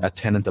 o'clock, a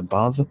tenant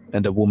above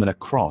and a woman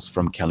across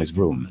from Kelly's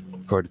room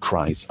heard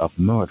cries of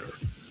murder.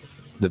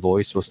 The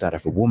voice was that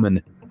of a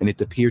woman, and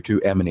it appeared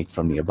to emanate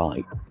from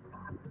nearby.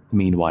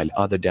 Meanwhile,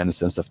 other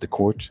denizens of the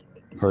court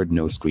heard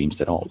no screams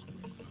at all.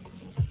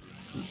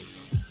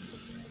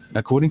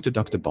 According to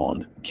Dr.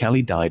 Bond,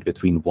 Kelly died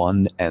between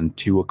 1 and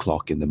 2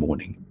 o'clock in the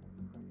morning.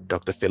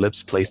 Dr.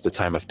 Phillips placed the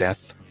time of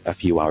death a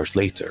few hours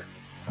later.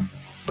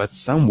 But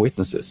some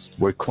witnesses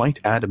were quite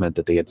adamant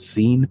that they had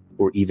seen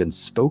or even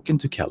spoken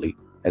to Kelly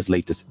as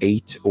late as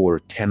 8 or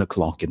 10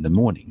 o'clock in the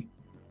morning.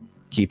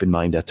 Keep in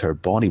mind that her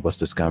body was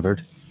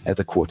discovered at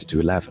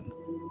 11:15.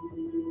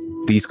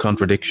 These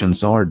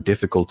contradictions are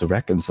difficult to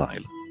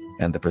reconcile,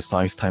 and the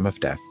precise time of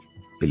death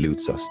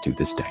eludes us to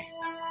this day.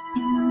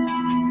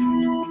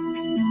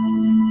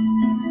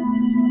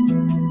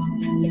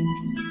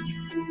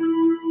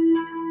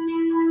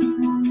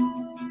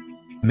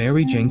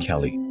 Mary Jane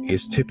Kelly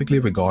is typically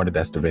regarded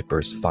as the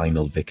Ripper's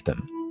final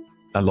victim.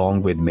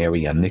 Along with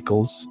Mary Ann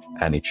Nichols,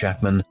 Annie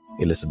Chapman,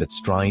 Elizabeth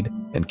Stride,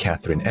 and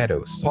Catherine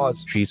Eddowes.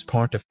 Pause. She's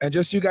part of... And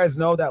just so you guys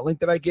know, that link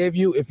that I gave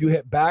you, if you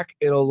hit back,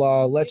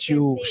 it'll let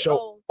you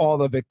show all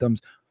the victims.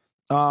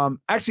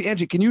 Actually,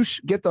 Angie, can you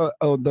get the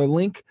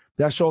link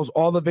that shows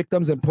all the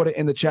victims and put it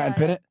in the chat and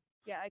pin it?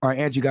 Yeah. All right,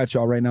 Angie got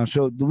y'all right now.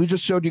 We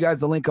just showed you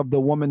guys the link of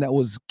the woman that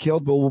was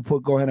killed, but we'll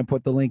go ahead and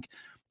put the link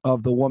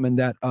of the woman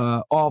that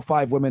all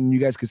 5 women, you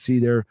guys could see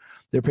their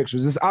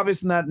pictures. It's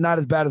obviously not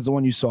as bad as the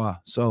one you saw.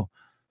 So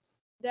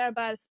they're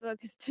bad as fuck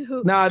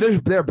too. nah,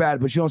 they're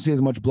bad, but you don't see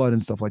as much blood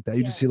and stuff like that.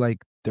 You just see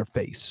like their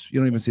face. You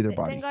don't even see their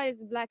body. Thank God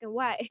it's black and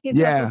white.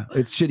 Yeah,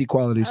 it's shitty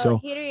quality. So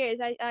here it is.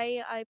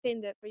 I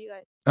pinned it for you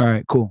guys. All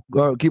right, cool.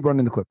 Go keep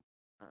running the clip.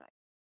 All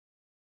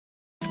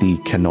right. The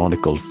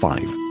canonical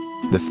 5.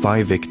 The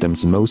 5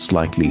 victims most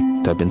likely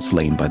to have been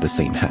slain by the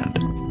same hand.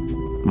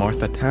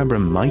 Martha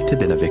Tabram might have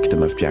been a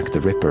victim of Jack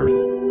the Ripper,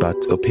 but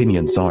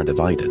opinions are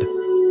divided.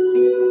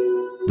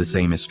 The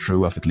same is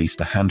true of at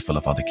least a handful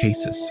of other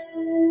cases.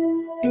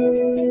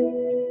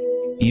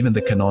 Even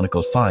the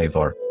canonical 5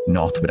 are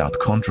not without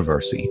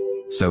controversy,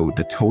 so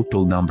the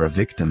total number of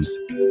victims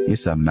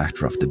is a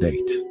matter of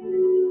debate.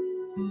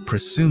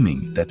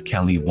 Presuming that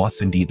Kelly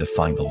was indeed the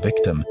final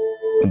victim,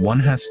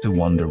 one has to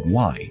wonder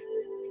why.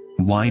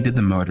 Why did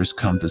the murders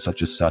come to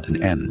such a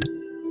sudden end?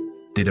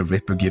 Did the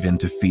Ripper give in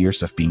to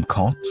fears of being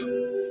caught?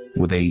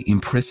 Were they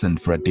imprisoned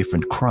for a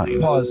different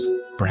crime? Pause.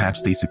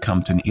 Perhaps they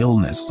succumbed to an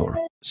illness or...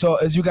 So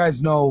as you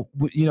guys know,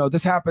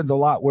 this happens a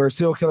lot where a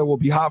serial killer will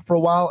be hot for a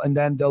while and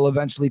then they'll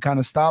eventually kind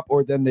of stop,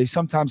 or then they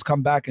sometimes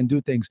come back and do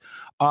things.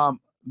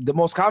 The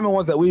most common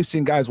ones that we've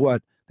seen, guys,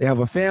 they have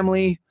a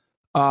family,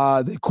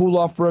 they cool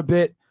off for a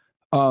bit,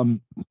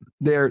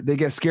 they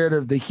get scared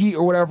of the heat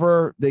or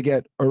whatever, they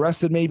get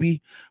arrested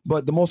maybe.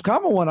 But the most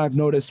common one I've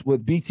noticed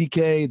with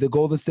BTK, the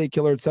Golden State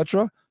Killer,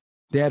 etc.,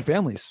 they had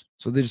families,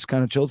 so they just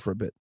kind of chilled for a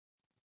bit.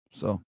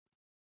 So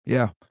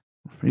yeah,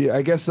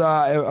 I guess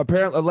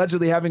apparently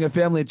allegedly having a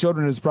family and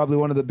children is probably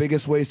one of the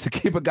biggest ways to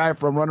keep a guy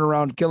from running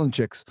around killing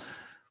chicks.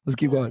 Let's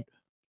keep going.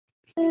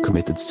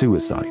 Committed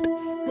suicide.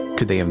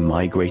 Could they have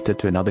migrated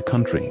to another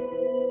country?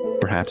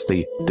 Perhaps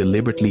they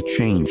deliberately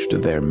changed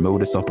their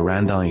modus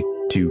operandi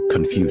to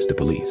confuse the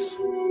police.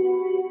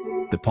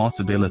 The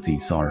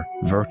possibilities are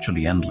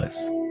virtually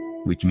endless,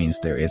 which means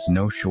there is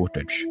no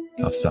shortage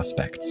of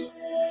suspects.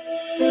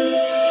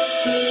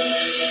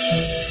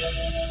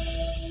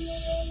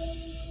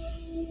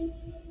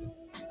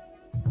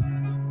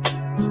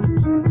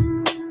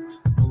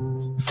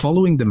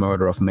 Following the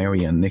murder of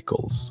Mary Ann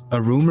Nichols, a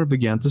rumor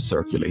began to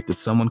circulate that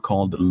someone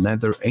called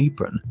Leather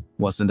Apron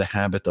was in the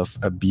habit of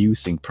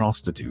abusing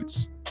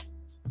prostitutes.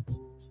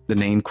 The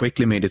name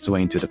quickly made its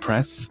way into the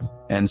press,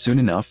 and soon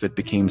enough it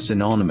became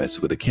synonymous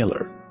with the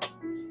killer.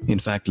 In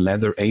fact,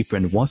 Leather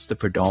Apron was the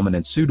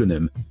predominant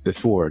pseudonym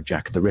before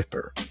Jack the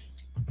Ripper.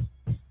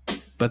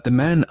 But the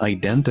man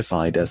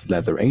identified as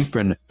Leather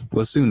Apron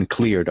was soon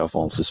cleared of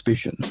all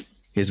suspicion.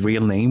 His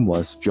real name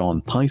was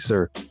John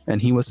Picer,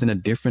 and he was in a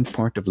different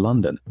part of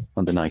London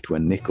on the night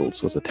when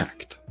Nichols was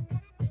attacked.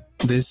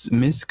 This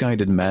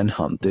misguided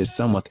manhunt is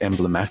somewhat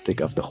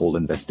emblematic of the whole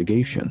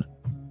investigation.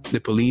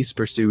 The police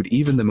pursued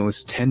even the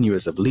most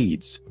tenuous of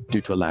leads due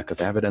to a lack of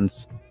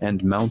evidence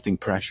and mounting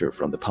pressure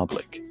from the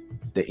public.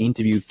 They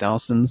interviewed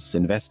thousands,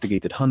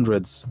 investigated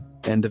hundreds,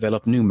 and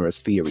developed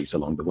numerous theories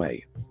along the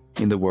way.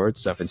 In the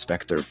words of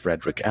Inspector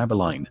Frederick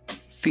Abeline,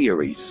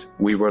 "Theories.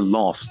 We were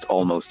lost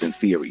almost in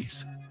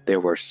theories. There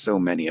were so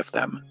many of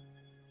them."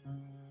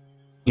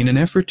 In an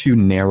effort to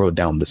narrow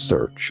down the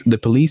search, the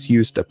police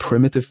used a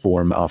primitive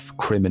form of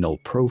criminal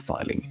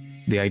profiling.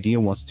 The idea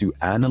was to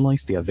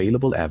analyze the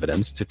available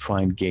evidence to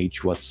try and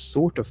gauge what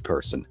sort of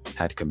person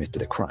had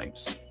committed the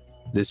crimes.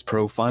 This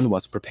profile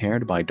was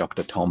prepared by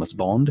Dr. Thomas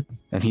Bond,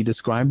 and he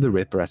described the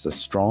Ripper as a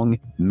strong,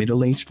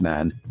 middle-aged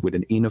man with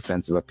an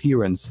inoffensive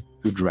appearance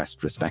who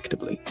dressed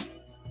respectably.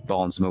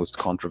 Bond's most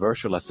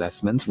controversial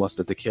assessment was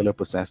that the killer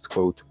possessed,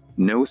 quote,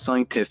 "no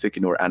scientific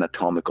nor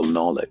anatomical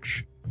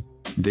knowledge."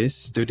 This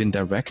stood in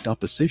direct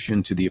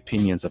opposition to the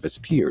opinions of his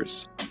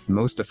peers,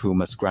 most of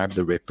whom ascribed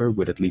the Ripper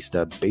with at least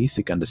a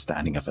basic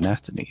understanding of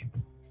anatomy.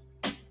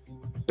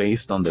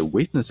 Based on the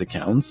witness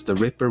accounts, the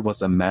Ripper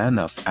was a man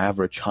of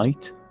average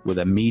height with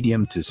a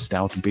medium to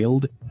stout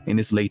build in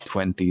his late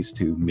 20s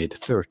to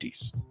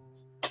mid-30s.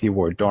 He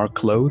wore dark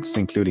clothes,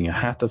 including a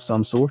hat of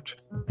some sort,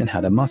 and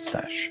had a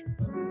mustache.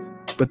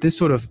 But this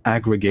sort of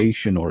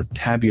aggregation or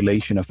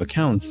tabulation of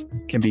accounts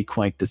can be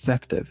quite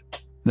deceptive.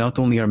 Not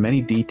only are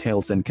many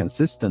details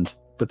inconsistent,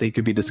 but they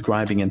could be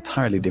describing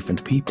entirely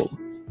different people.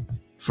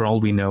 For all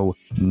we know,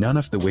 none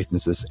of the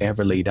witnesses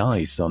ever laid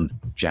eyes on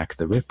Jack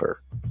the Ripper.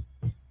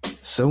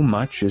 So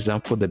much is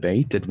up for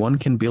debate that one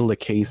can build a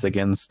case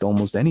against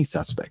almost any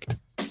suspect.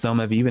 Some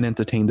have even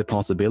entertained the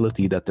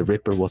possibility that the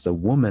Ripper was a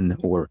woman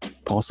or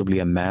possibly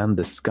a man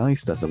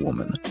disguised as a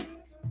woman.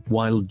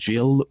 While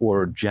Jill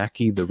or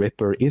Jackie the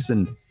Ripper is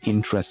an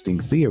interesting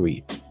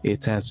theory,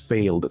 it has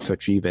failed to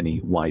achieve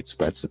any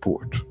widespread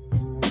support.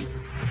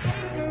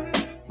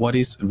 What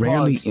is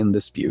rarely in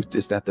dispute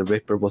is that the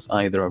Ripper was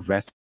either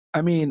arrested.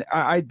 I mean,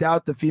 I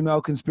doubt the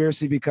female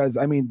conspiracy because,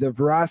 I mean, the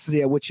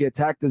veracity at which he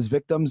attacked his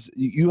victims,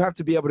 you have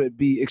to be able to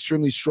be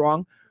extremely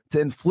strong to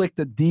inflict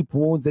the deep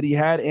wounds that he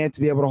had and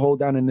to be able to hold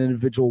down an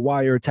individual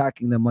while you're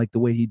attacking them like the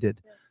way he did.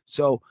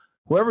 So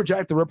whoever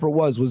Jack the Ripper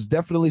was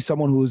definitely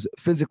someone who was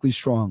physically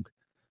strong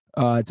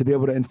to be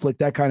able to inflict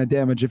that kind of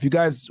damage. If you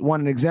guys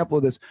want an example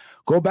of this,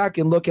 go back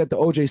and look at the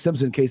O.J.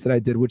 Simpson case that I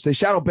did, which they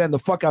shadow banned the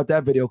fuck out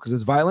that video because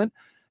it's violent.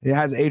 It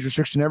has age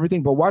restriction and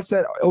everything, but watch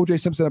that O.J.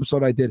 Simpson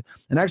episode I did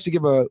and actually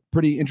give a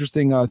pretty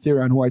interesting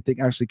theory on who I think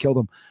actually killed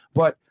him.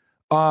 But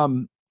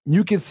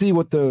you can see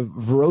what the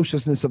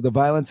ferociousness of the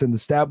violence and the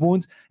stab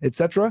wounds,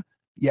 etc.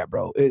 Yeah,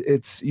 bro,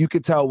 it's you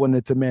could tell when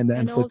it's a man that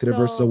inflicted it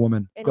versus a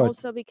woman. And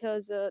also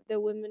because the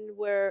women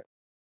were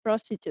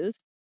prostitutes,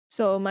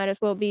 so might as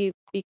well be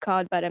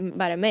caught by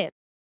a man.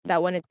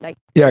 That one, it's like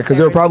because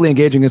they were probably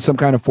engaging in some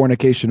kind of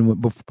fornication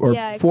before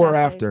or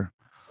after.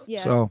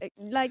 Yeah, so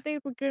like the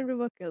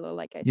revocator,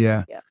 like I said.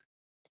 Yeah.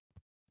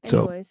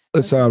 So Anyways,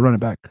 let's okay. run it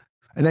back.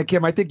 And then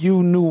Kim, I think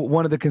you knew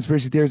one of the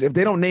conspiracy theories. If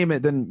they don't name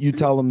it, then you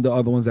tell them the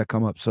other ones that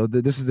come up. So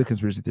this is the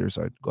conspiracy theory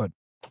side. Go ahead.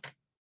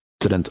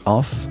 Resident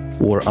of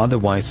or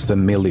otherwise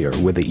familiar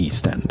with the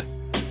East End.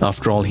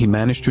 After all, he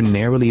managed to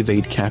narrowly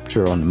evade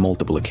capture on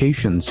multiple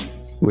occasions,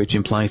 which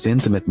implies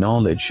intimate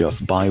knowledge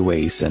of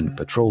byways and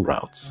patrol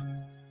routes.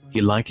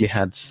 He likely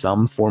had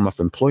some form of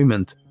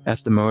employment,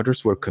 as the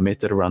murders were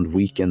committed around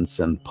weekends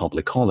and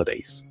public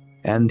holidays,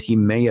 and he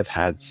may have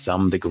had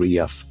some degree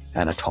of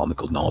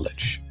anatomical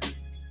knowledge.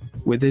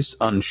 With this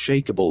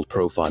unshakable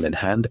profile in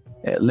hand,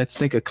 let's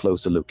take a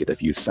closer look at a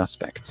few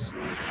suspects.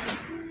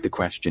 The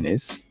question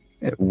is,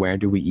 where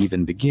do we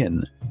even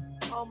begin?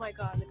 Oh my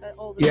God! Look at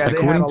all the Yeah, they had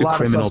According a to lot of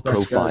criminal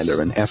suspects, guys.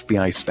 profiler and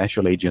FBI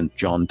Special Agent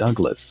John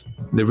Douglas,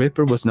 the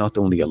Ripper was not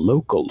only a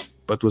local,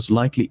 but was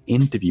likely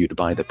interviewed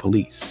by the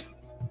police.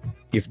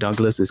 If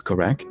Douglas is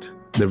correct,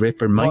 the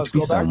Ripper might Pause, be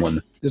go back.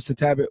 someone. Just to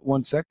tab it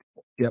 1 sec.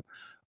 Yep.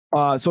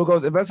 So it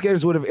goes,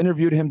 investigators would have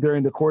interviewed him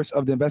during the course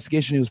of the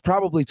investigation. He was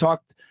probably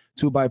talked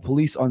to by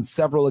police on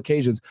several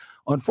occasions.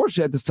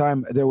 Unfortunately, at this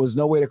time, there was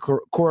no way to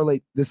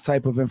correlate this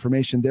type of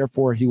information.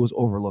 Therefore, he was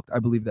overlooked. I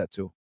believe that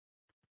too.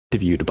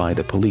 Interviewed by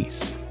the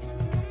police.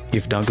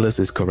 If Douglas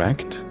is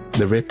correct,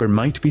 the Ripper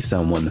might be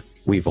someone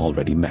we've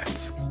already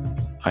met.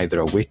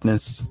 Either a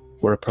witness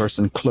or a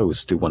person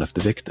close to one of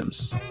the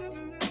victims.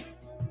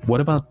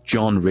 What about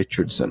John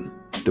Richardson,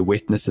 the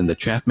witness in the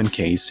Chapman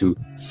case who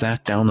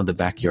sat down on the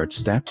backyard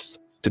steps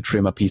to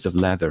trim a piece of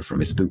leather from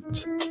his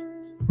boot?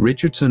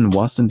 Richardson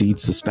was indeed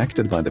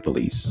suspected by the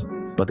police,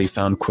 but they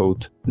found,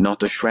 quote,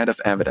 not a shred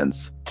of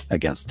evidence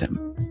against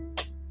him.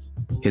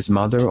 His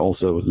mother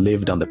also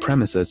lived on the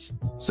premises,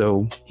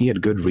 so he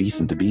had good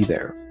reason to be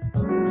there.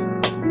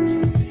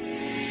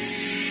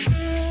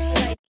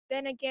 Like,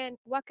 then again,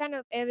 what kind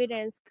of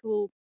evidence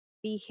could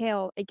be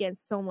held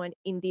against someone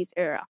in this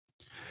era?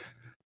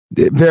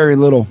 Very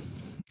little.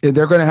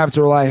 They're going to have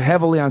to rely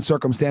heavily on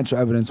circumstantial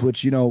evidence,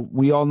 which, you know,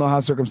 we all know how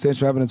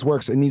circumstantial evidence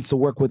works. It needs to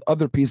work with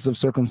other pieces of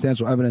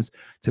circumstantial evidence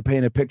to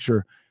paint a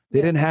picture.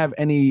 They didn't have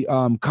any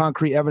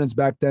concrete evidence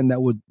back then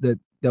that would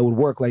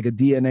work, like a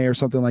DNA or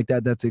something like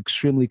that. That's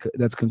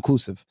that's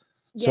conclusive.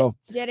 So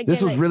yet again,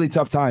 this was like, really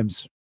tough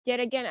times. Yet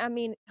again, I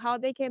mean, how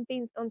they can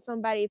pin on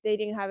somebody if they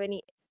didn't have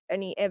any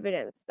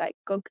evidence, like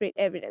concrete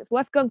evidence?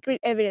 What's concrete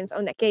evidence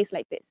on a case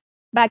like this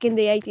back in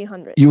the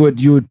 1800s? You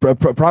would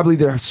probably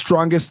their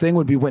strongest thing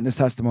would be witness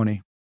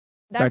testimony.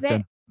 That's back it.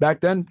 then. Back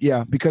then,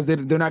 yeah, because they're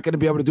not going to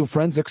be able to do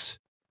forensics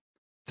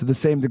to the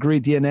same degree.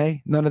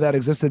 DNA, none of that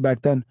existed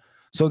back then.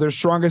 So their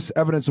strongest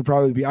evidence would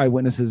probably be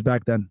eyewitnesses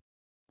back then.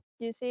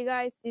 You see,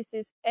 guys, this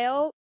is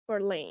L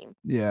for lame.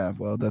 Yeah,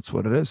 well, that's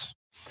what it is.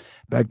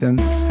 Back then.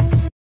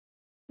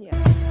 Yeah.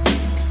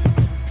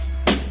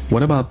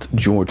 What about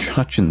George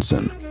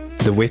Hutchinson,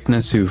 the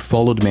witness who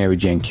followed Mary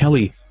Jane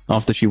Kelly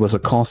after she was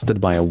accosted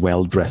by a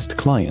well-dressed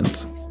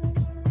client?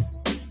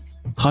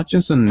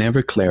 Hutchinson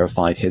never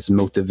clarified his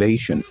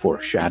motivation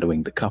for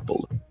shadowing the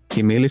couple.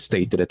 He merely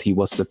stated that he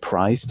was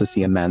surprised to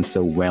see a man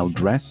so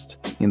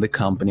well-dressed in the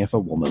company of a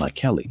woman like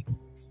Kelly.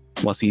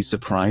 Was he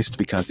surprised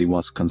because he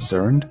was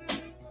concerned?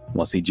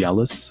 Was he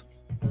jealous?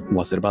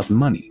 Was it about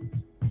money?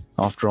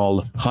 After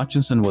all,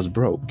 Hutchinson was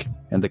broke,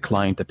 and the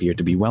client appeared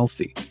to be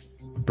wealthy.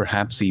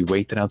 Perhaps he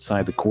waited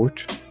outside the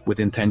court with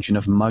the intention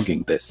of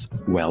mugging this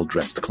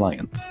well-dressed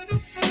client.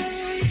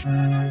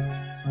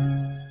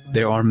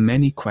 There are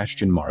many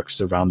question marks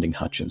surrounding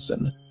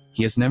Hutchinson.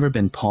 He has never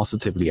been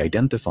positively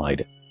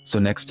identified, so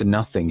next to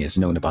nothing is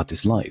known about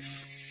his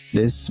life.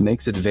 This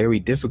makes it very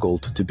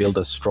difficult to build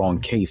a strong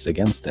case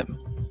against him.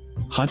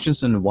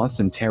 Hutchinson was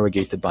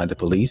interrogated by the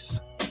police,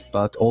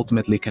 but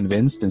ultimately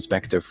convinced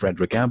Inspector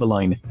Frederick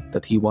Abeline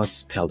that he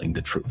was telling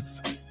the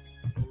truth.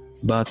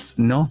 But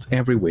not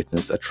every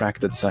witness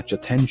attracted such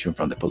attention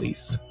from the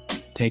police.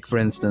 Take, for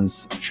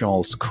instance,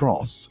 Charles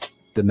Cross,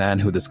 the man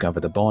who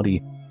discovered the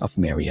body of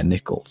Marian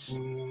Nichols.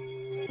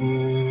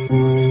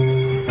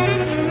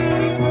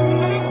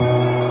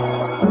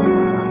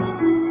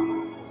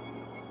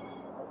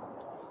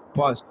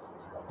 Pause.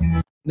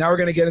 Now we're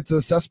going to get into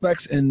the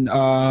suspects and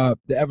the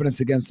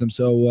evidence against them.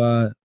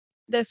 So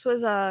this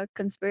was a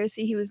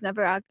conspiracy. He was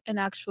never an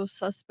actual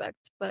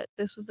suspect, but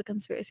this was the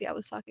conspiracy I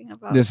was talking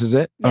about. this is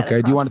it? Yeah, the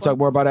Okay. Do you want to cross talk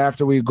more about it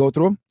after we go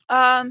through them?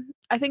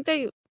 I think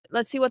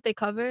let's see what they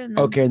cover. And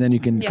then, Okay, and then you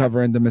can Yeah.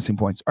 cover in the missing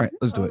points. All right,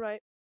 let's do it.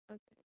 Right. Okay.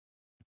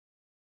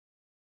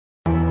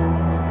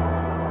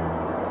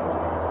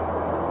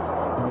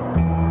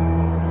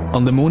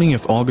 On the morning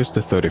of August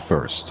the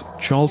 31st,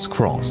 Charles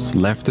Cross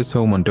left his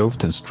home on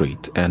Doveton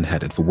Street and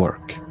headed for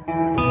work.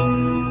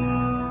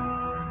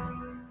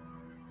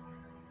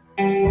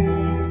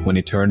 When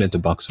he turned into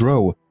Bucks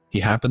Row, he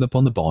happened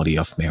upon the body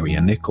of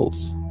Marian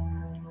Nichols.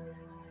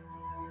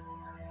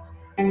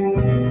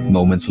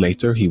 Moments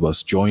later, he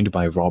was joined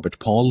by Robert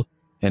Paul,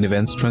 and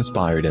events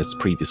transpired as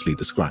previously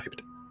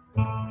described.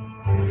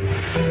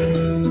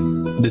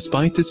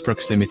 Despite his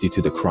proximity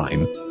to the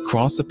crime,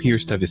 Cross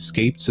appears to have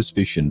escaped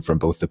suspicion from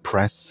both the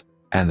press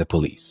and the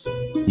police.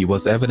 He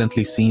was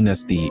evidently seen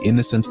as the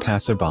innocent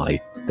passerby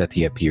that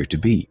he appeared to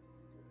be.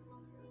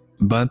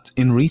 But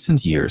in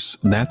recent years,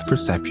 that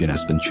perception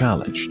has been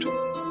challenged.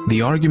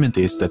 The argument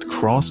is that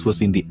Cross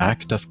was in the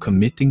act of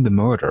committing the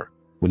murder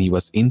when he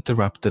was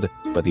interrupted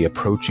by the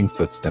approaching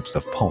footsteps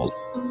of Paul.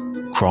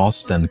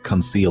 Cross then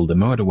concealed the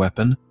murder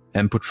weapon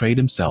and portrayed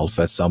himself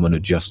as someone who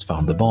just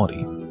found the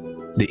body.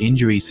 The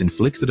injuries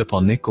inflicted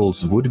upon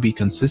Nichols would be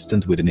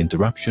consistent with an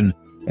interruption,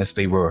 as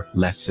they were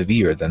less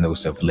severe than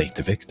those of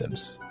later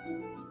victims.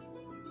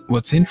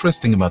 What's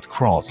interesting about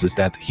Cross is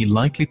that he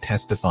likely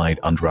testified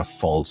under a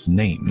false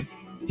name.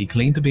 He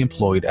claimed to be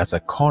employed as a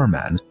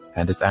carman,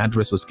 and his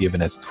address was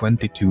given as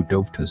 22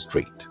 Doveton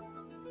Street.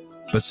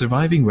 But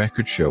surviving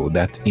records show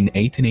that in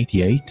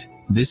 1888,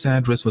 this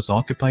address was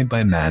occupied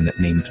by a man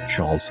named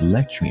Charles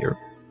Lechmere.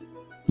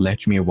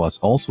 Lechmere was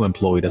also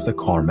employed as a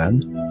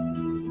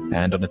carman,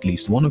 and on at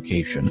least one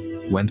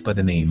occasion went by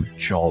the name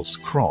Charles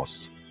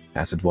Cross,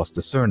 as it was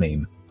the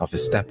surname of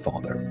his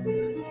stepfather.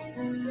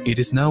 It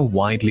is now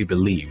widely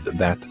believed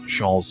that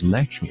Charles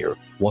Lechmere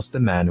was the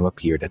man who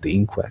appeared at the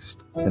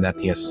inquest, and that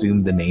he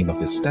assumed the name of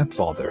his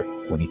stepfather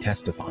when he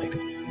testified.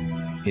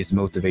 His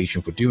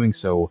motivation for doing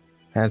so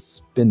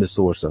has been the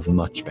source of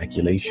much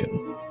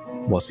speculation.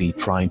 Was he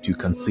trying to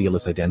conceal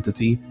his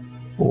identity,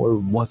 or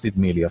was it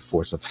merely a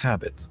force of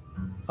habit?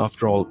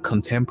 After all,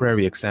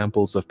 contemporary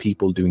examples of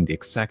people doing the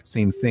exact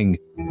same thing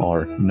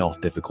are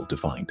not difficult to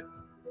find.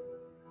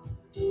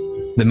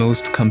 The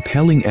most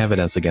compelling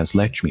evidence against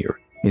Lechmere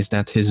is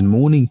that his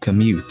morning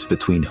commute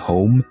between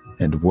home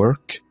and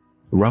work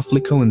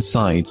roughly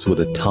coincides with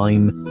the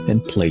time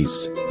and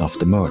place of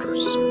the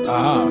murders.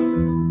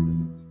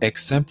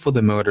 Except for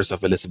the murders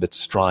of Elizabeth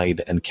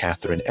Stride and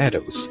Catherine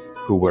Eddowes,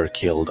 who were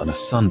killed on a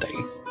Sunday,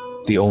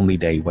 the only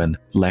day when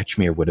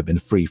Lechmere would have been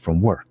free from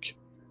work.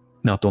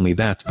 Not only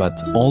that, but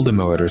all the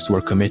murders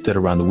were committed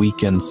around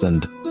weekends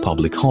and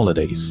public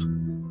holidays.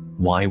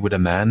 Why would a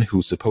man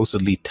who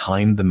supposedly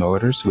timed the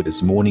murders with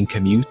his morning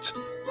commute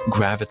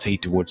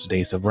gravitate towards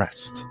days of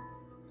rest?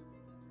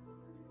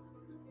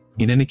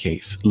 In any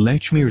case,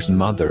 Lechmere's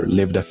mother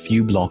lived a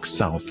few blocks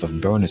south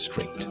of Burney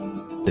Street,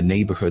 the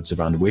neighborhoods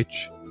around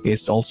which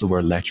is also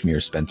where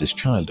Lechmere spent his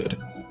childhood.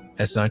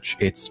 As such,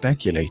 it's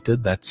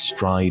speculated that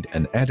Stride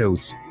and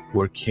Eddowes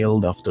were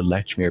killed after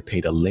Lechmere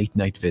paid a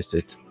late-night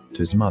visit to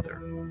his mother.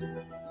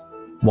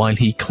 While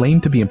he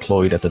claimed to be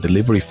employed at a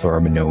delivery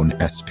firm known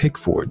as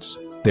Pickford's,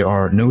 there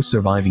are no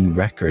surviving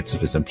records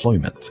of his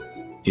employment.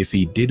 If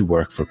he did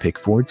work for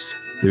Pickford's,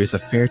 there is a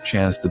fair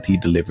chance that he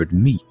delivered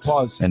meat.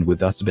 Pause. And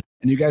with us...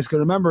 And you guys can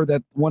remember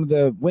that one of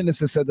the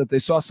witnesses said that they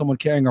saw someone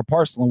carrying our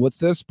parcel. And what's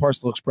this?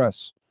 Parcel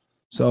Express.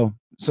 So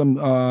some,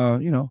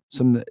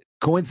 some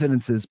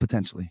coincidences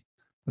potentially.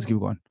 Let's keep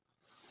going.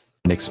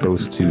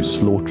 Exposed to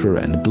slaughter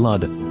and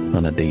blood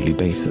on a daily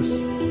basis.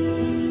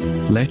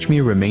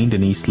 Lechmere remained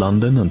in East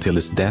London until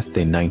his death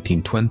in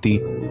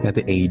 1920 at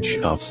the age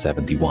of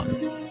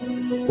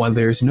 71. While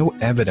there is no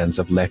evidence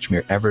of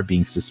Lechmere ever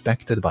being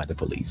suspected by the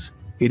police,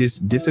 it is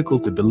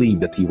difficult to believe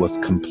that he was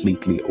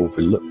completely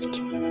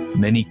overlooked.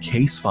 Many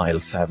case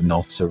files have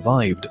not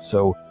survived,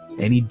 so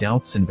any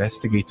doubts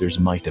investigators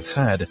might have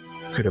had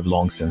could have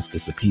long since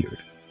disappeared.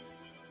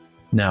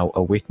 Now,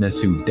 a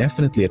witness who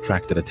definitely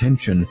attracted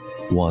attention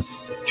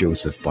was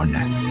Joseph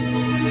Barnett.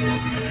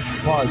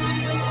 Pause.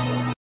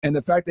 And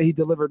the fact that he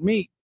delivered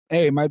meat,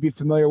 hey, might be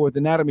familiar with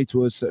anatomy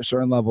to a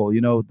certain level.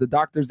 You know, the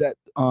doctors that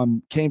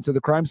came to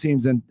the crime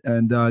scenes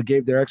and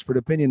gave their expert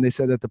opinion, they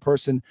said that the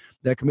person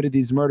that committed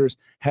these murders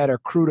had a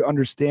crude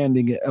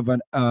understanding of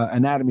an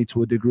anatomy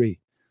to a degree.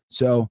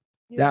 So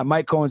that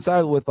might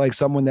coincide with like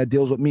someone that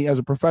deals with meat as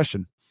a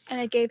profession.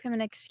 And it gave him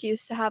an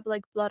excuse to have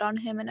like blood on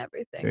him and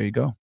everything. There you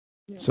go.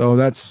 Yeah. So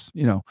that's,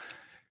 you know,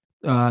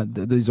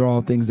 these are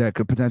all things that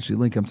could potentially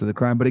link him to the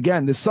crime. But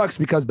again, this sucks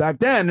because back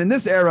then in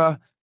this era,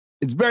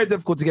 it's very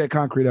difficult to get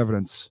concrete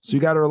evidence. So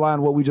you got to rely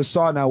on what we just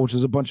saw now, which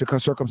is a bunch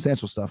of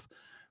circumstantial stuff.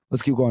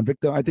 Let's keep going.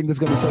 Victor, I think this is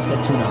going to be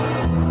suspect 2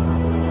 now.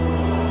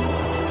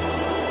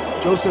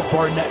 Joseph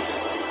Barnett.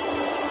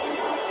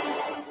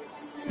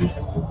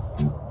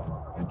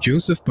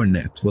 Joseph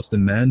Barnett was the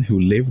man who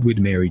lived with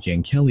Mary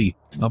Jane Kelly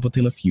up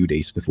until a few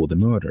days before the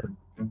murder.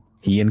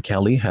 He and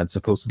Kelly had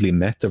supposedly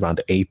met around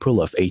April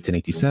of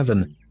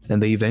 1887,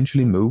 and they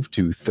eventually moved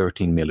to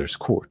 13 Miller's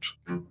Court.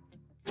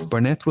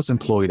 Barnett was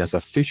employed as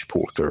a fish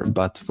porter,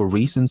 but for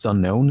reasons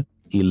unknown,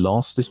 he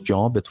lost his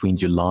job between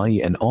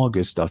July and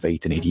August of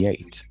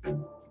 1888.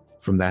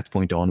 From that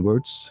point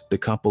onwards, the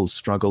couple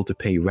struggled to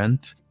pay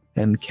rent,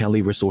 and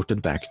Kelly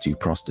resorted back to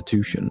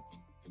prostitution.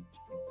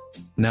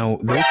 Now,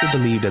 those who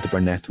believe that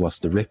Barnett was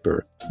the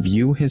Ripper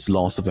view his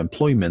loss of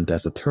employment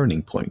as a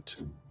turning point.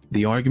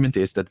 The argument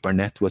is that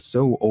Barnett was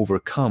so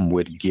overcome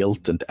with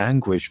guilt and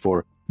anguish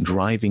for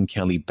driving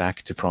Kelly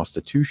back to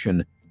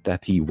prostitution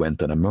that he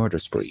went on a murder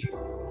spree,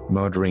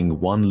 murdering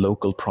one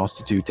local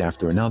prostitute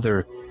after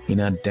another in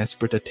a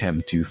desperate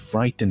attempt to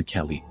frighten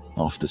Kelly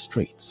off the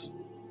streets.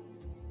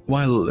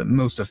 While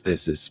most of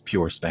this is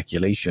pure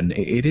speculation,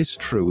 it is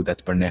true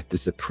that Barnett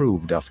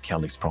disapproved of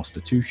Kelly's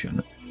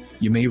prostitution.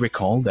 You may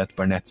recall that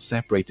Barnett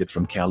separated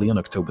from Kelly on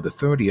October the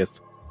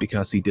 30th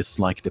because he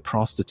disliked the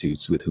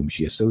prostitutes with whom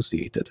she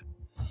associated.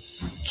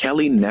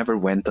 Kelly never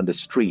went on the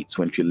streets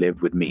when she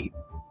lived with me.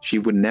 She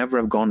would never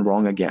have gone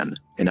wrong again,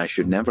 and I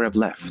should never have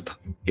left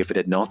if it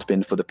had not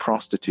been for the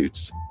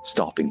prostitutes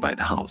stopping by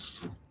the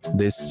house.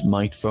 This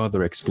might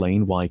further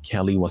explain why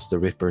Kelly was the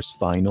Ripper's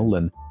final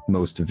and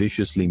most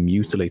viciously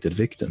mutilated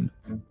victim.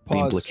 The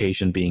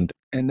implication being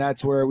and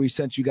that's where we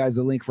sent you guys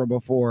the link from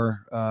before.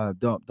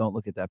 Don't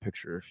look at that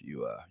picture if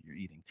you're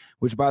eating.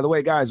 Which, by the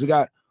way, guys, we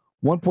got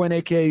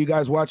 1.8K you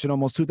guys watching,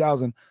 almost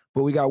 2,000,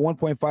 but we got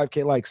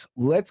 1.5K likes.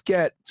 Let's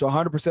get to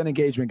 100%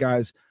 engagement,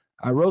 guys.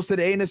 I roasted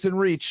Anus and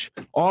Reach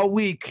all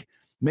week,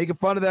 making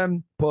fun of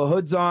them, put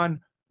hoods on,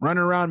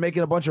 running around,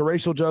 making a bunch of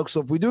racial jokes.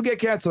 So if we do get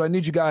canceled, I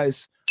need you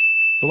guys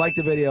to like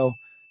the video,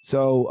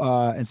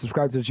 and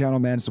subscribe to the channel,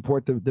 man.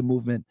 Support the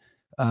movement,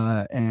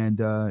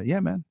 yeah,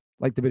 man,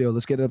 like the video.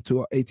 Let's get it up to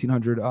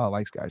 1,800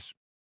 likes, guys.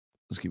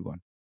 Let's keep going.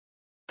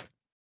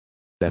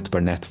 That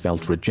Burnett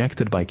felt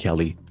rejected by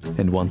Kelly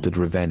and wanted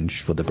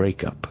revenge for the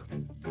breakup.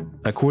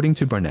 According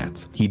to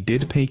Burnett, he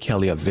did pay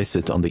Kelly a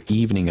visit on the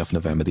evening of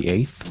November the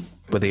 8th,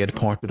 but they had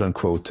parted on,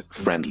 quote,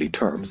 friendly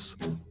terms.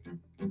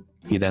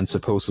 He then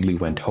supposedly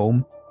went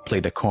home,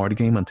 played a card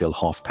game until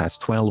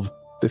 12:30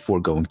 before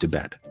going to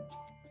bed.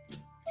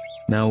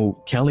 Now,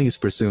 Kelly is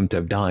presumed to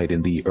have died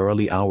in the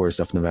early hours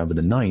of November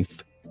the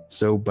 9th,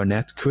 so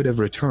Burnett could have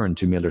returned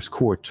to Miller's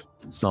Court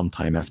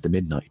sometime after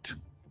midnight.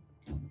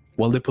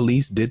 While the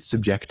police did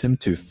subject him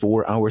to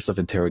 4 hours of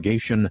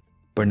interrogation,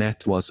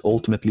 Burnett was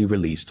ultimately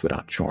released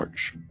without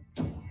charge.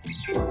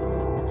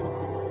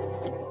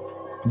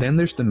 Then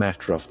there's the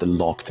matter of the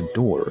locked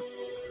door.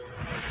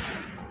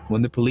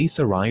 When the police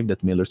arrived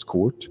at Miller's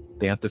Court,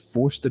 they had to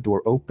force the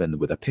door open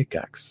with a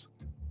pickaxe.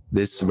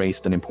 This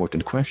raised an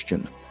important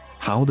question.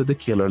 How did the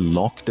killer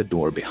lock the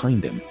door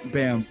behind him?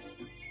 Bam.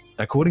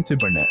 According to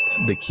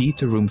Burnett, the key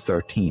to room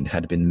 13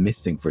 had been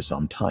missing for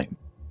some time.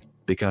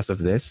 Because of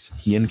this,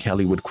 he and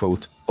Kelly would,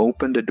 quote,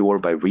 open the door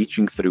by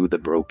reaching through the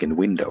broken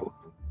window.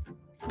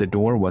 The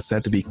door was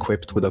said to be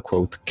equipped with a,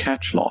 quote,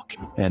 catch lock,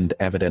 and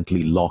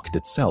evidently locked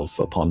itself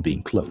upon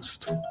being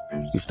closed.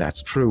 If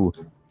that's true,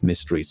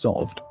 mystery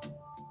solved.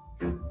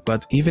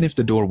 But even if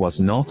the door was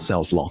not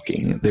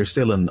self-locking, there's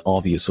still an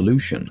obvious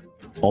solution.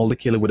 All the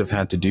killer would have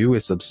had to do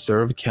is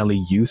observe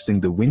Kelly using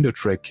the window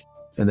trick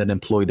and then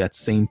employ that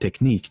same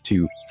technique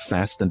to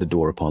fasten the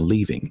door upon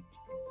leaving.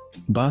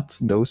 But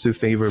those who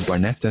favor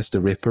Burnett as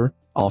the Ripper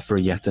offer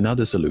yet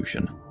another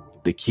solution.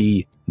 The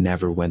key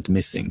never went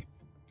missing.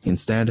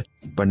 Instead,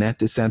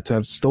 Burnett is said to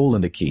have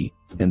stolen the key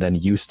and then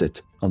used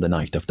it on the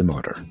night of the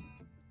murder.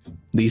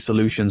 These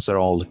solutions are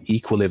all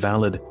equally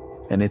valid,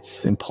 and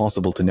it's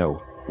impossible to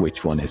know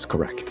which one is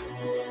correct.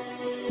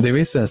 There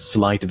is a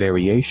slight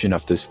variation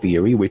of this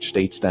theory which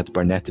states that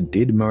Burnett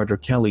did murder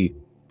Kelly,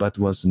 but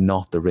was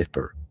not the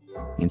Ripper.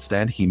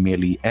 Instead, he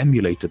merely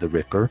emulated the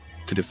Ripper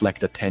to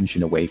deflect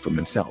attention away from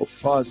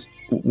himself. Pause.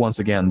 Once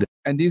again,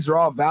 and these are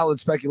all valid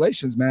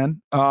speculations,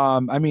 man.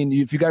 I mean,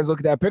 if you guys look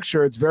at that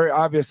picture, it's very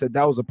obvious that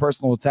that was a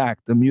personal attack.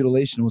 The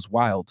mutilation was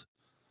wild.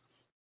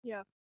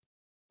 Yeah.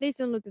 Please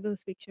don't look at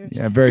those pictures.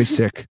 Yeah, very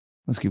sick.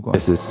 Let's keep going.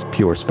 This is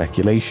pure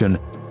speculation,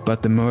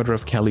 but the murder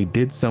of Kelly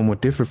did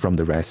somewhat differ from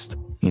the rest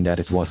in that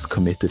it was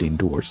committed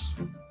indoors.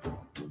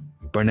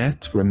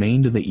 Burnett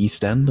remained in the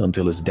East End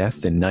until his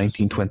death in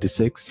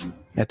 1926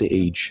 at the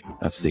age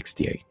of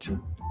 68.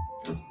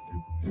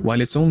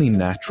 While it's only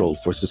natural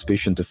for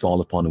suspicion to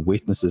fall upon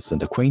witnesses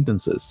and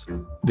acquaintances,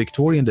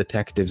 Victorian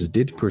detectives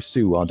did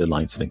pursue other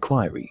lines of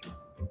inquiry.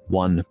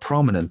 One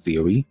prominent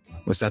theory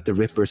was that the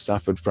Ripper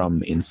suffered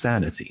from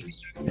insanity,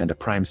 and a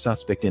prime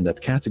suspect in that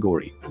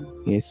category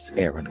is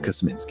Aaron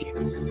Kosminski.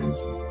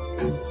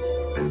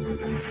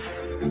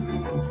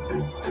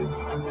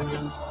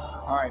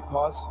 All right,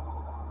 pause.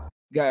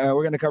 We're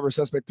going to cover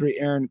suspect 3,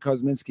 Aaron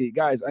Kosminski.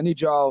 Guys, I need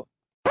y'all.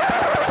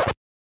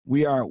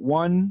 We are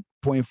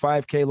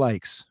 1.5K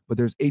likes, but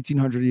there's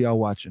 1,800 of y'all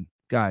watching.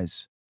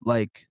 Guys,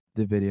 like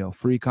the video.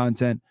 Free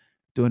content,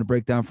 doing a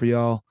breakdown for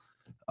y'all.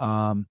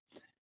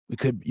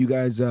 You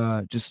guys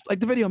just like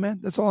the video, man.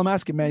 That's all I'm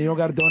asking, man. You don't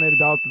got to donate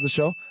 $1 to the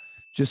show.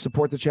 Just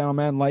support the channel,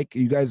 man. Like,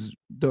 you guys,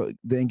 the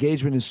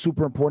engagement is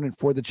super important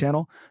for the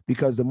channel,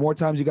 because the more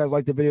times you guys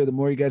like the video, the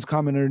more you guys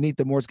comment underneath,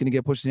 the more it's going to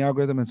get pushed in the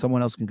algorithm, and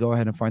someone else can go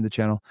ahead and find the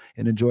channel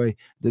and enjoy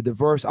the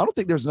diverse. I don't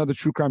think there's another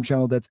true crime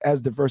channel that's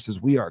as diverse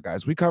as we are,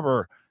 guys. We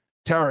cover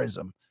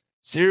terrorism,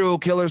 serial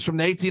killers from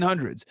the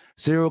 1800s,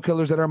 serial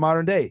killers that are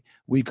modern day.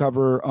 We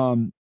cover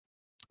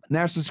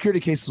national security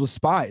cases with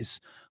spies.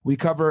 We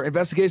cover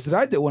investigations that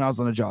I did when I was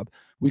on a job.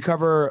 We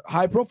cover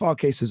high-profile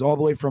cases all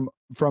the way from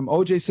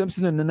O.J.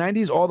 Simpson in the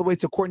 90s all the way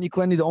to Courtney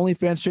Clenny, the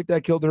OnlyFans chick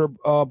that killed her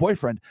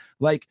boyfriend.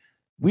 Like,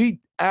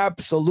 we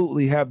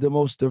absolutely have the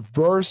most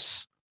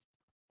diverse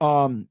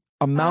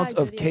amount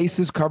of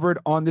cases covered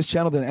on this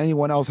channel than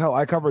anyone else. Hell,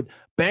 I covered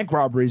bank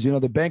robberies,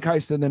 the bank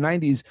heist in the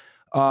 90s,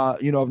 of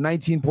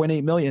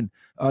 19.8 million,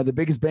 the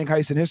biggest bank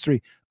heist in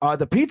history.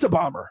 The pizza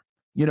bomber,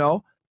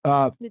 the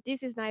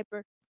DC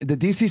sniper. The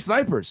DC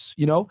snipers,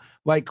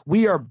 like,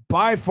 we are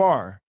by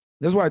far,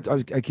 that's why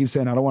I keep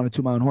saying I don't want to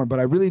toot my own horn, but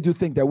I really do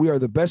think that we are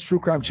the best true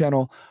crime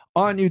channel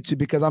on YouTube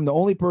because I'm the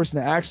only person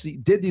that actually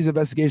did these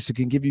investigations that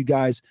can give you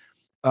guys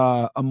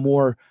a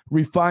more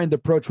refined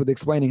approach with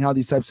explaining how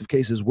these types of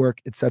cases work,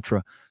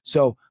 etc.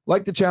 So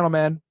like the channel,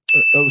 man.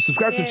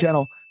 Subscribe to the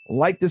channel.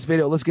 Like this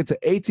video. Let's get to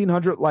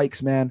 1,800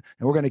 likes, man.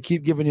 And we're going to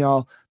keep giving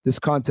y'all this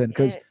content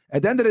because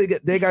at the end of the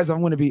day, guys, I'm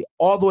going to be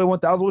all the way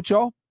 1,000 with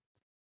y'all.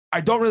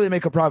 I don't really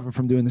make a profit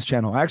from doing this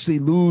channel. I actually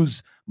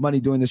lose money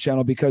doing this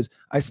channel because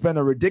I spend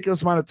a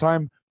ridiculous amount of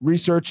time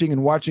researching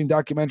and watching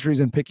documentaries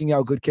and picking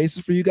out good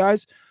cases for you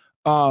guys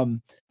that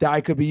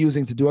I could be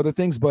using to do other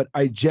things. But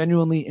I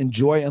genuinely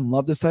enjoy and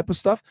love this type of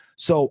stuff.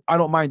 So I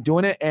don't mind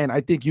doing it. And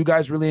I think you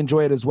guys really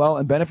enjoy it as well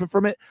and benefit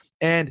from it.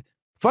 And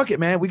fuck it,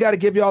 man. We got to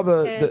give y'all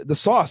the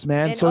sauce,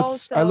 man. So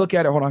also, I look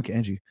at it. Hold on,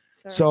 Angie.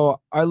 Sorry. So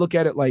I look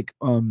at it like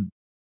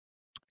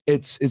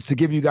it's to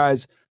give you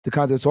guys the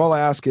content. So all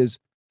I ask is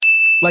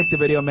like the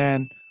video,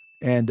 man,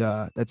 and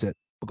that's it.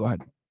 But go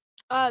ahead.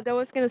 I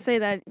was gonna say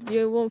that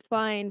you won't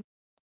find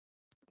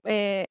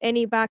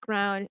any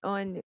background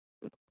on,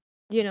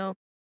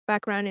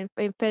 background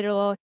in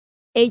federal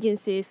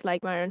agencies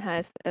like Myron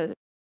has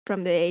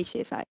from the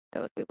HSI.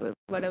 That was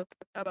what I was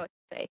about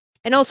to say.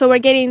 And also, we're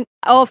getting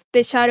off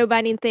the shadow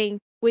banning thing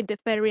with the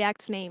Fed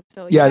React's name.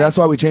 So yeah, that's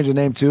why we changed the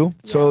name too.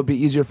 So it'll be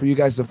easier for you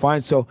guys to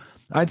find. So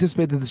I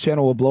anticipate that this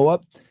channel will blow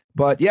up.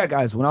 But yeah,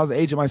 guys, when I was an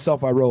agent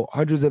myself, I wrote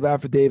hundreds of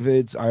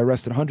affidavits. I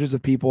arrested hundreds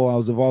of people. I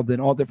was involved in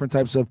all different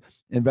types of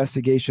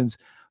investigations.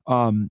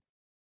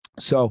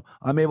 So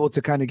I'm able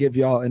to kind of give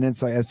y'all an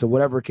insight as to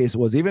whatever case it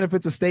was. Even if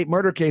it's a state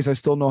murder case, I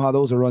still know how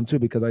those are run too,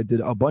 because I did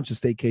a bunch of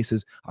state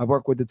cases. I've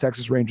worked with the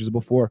Texas Rangers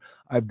before.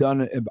 I've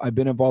been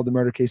involved in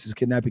murder cases,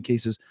 kidnapping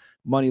cases,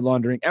 money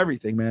laundering,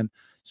 everything, man.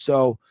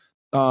 So,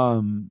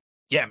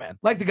 yeah, man,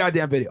 like the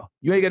goddamn video.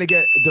 You ain't going to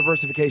get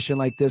diversification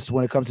like this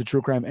when it comes to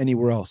true crime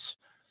anywhere else.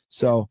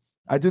 So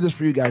I do this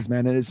for you guys,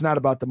 man. And it's not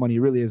about the money. It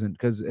really isn't.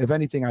 Because if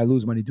anything, I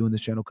lose money doing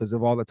this channel because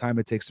of all the time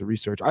it takes to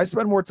research. I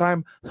spend more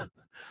time,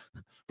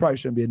 probably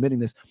shouldn't be admitting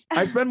this.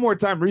 I spend more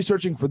time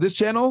researching for this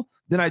channel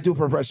than I do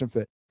for Fresh and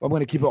Fit. I'm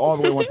going to keep it all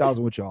the way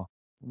 1,000 with y'all.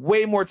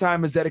 Way more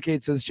time is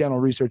dedicated to this channel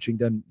researching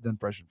than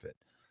Fresh and Fit.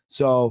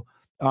 So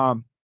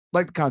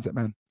like the content,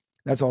 man.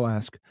 That's all I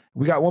ask.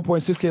 We got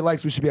 1.6K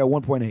likes. We should be at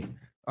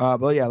 1.8.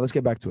 But yeah, let's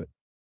get back to it.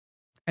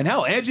 And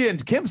hell, Angie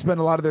and Kim spend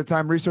a lot of their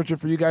time researching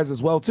for you guys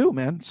as well, too,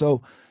 man.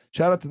 So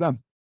shout out to them.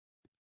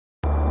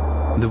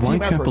 The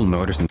Whitechapel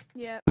murders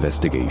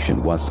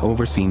investigation was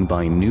overseen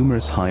by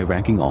numerous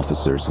high-ranking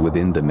officers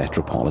within the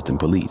Metropolitan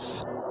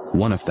Police.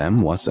 One of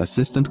them was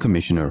Assistant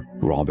Commissioner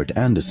Robert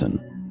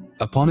Anderson.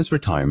 Upon his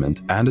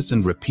retirement,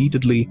 Anderson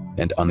repeatedly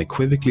and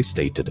unequivocally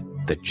stated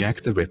that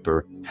Jack the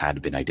Ripper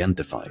had been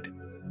identified.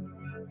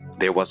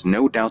 There was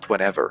no doubt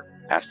whatever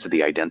as to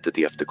the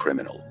identity of the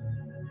criminal.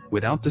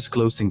 Without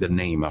disclosing the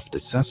name of the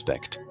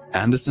suspect,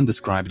 Anderson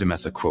described him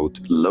as a, quote,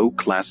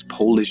 low-class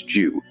Polish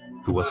Jew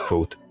who was,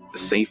 quote,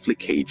 safely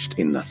caged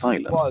in an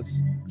asylum.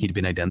 He'd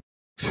been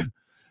identified.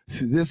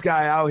 This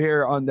guy out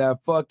here on that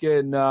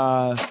fucking,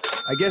 I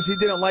guess he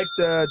didn't like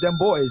them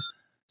boys.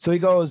 So he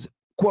goes,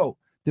 quote,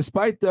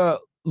 despite the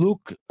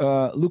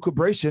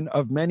lucubration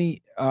of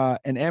many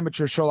an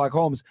amateur Sherlock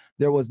Holmes,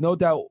 there was no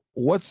doubt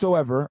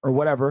whatsoever or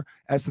whatever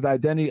as to the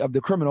identity of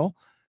the criminal.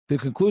 The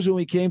conclusion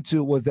we came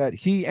to was that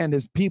he and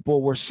his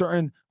people were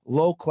certain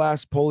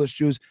low-class Polish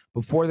Jews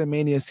before the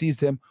mania seized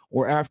him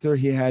or after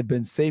he had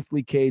been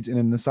safely caged in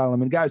an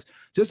asylum. And guys,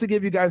 just to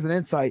give you guys an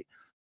insight,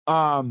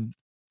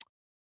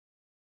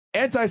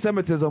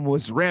 anti-Semitism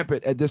was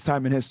rampant at this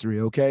time in history,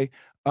 okay?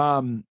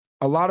 A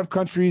lot of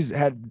countries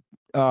had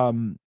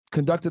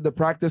conducted the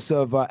practice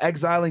of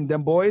exiling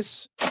them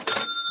boys,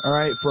 all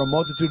right, for a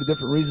multitude of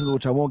different reasons,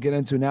 which I won't get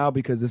into now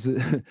because this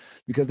is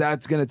because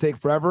that's going to take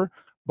forever.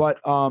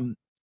 But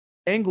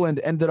England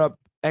ended up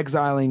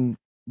exiling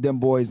them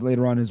boys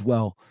later on as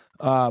well.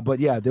 But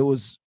yeah, there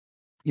was,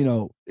 you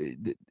know,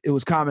 it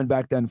was common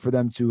back then for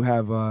them to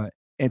have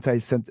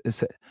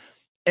anti-Semite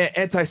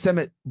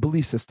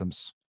belief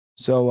systems.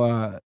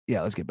 So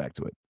yeah, let's get back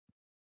to it.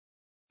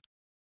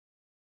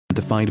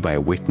 Defined by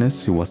a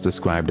witness who was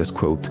described as,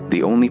 quote,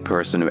 the only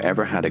person who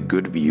ever had a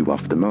good view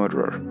of the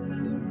murderer.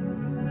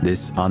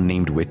 This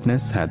unnamed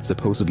witness had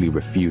supposedly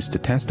refused to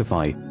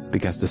testify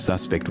because the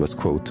suspect was,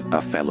 quote,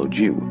 a fellow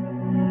Jew.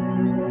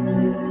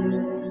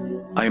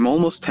 I am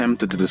almost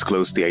tempted to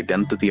disclose the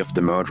identity of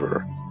the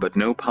murderer, but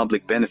no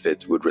public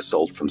benefit would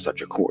result from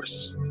such a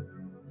course.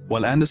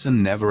 While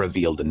Anderson never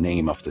revealed the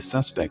name of the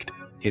suspect,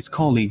 his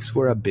colleagues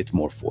were a bit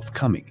more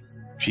forthcoming.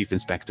 Chief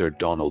Inspector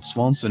Donald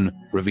Swanson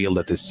revealed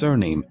that his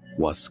surname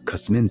was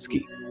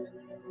Kosminski.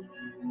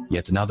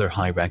 Yet another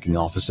high-ranking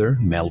officer,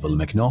 Melville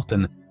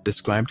McNaughton,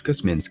 described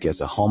Kosminski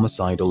as a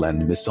homicidal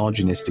and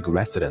misogynistic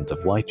resident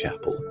of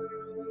Whitechapel.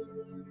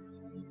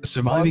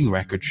 Surviving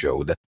records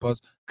show that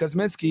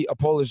Kosminski, a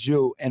Polish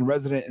Jew and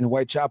resident in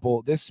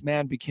Whitechapel, this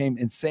man became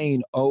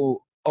insane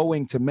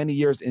owing to many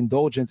years'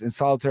 indulgence in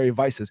solitary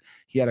vices.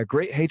 He had a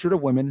great hatred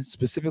of women,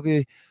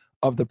 specifically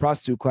of the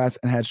prostitute class,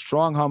 and had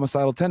strong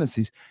homicidal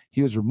tendencies.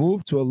 He was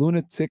removed to a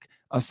lunatic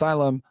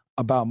asylum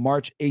about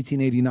March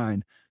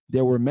 1889.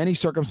 There were many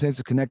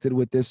circumstances connected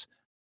with this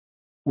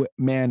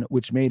man,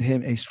 which made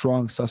him a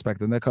strong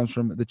suspect. And that comes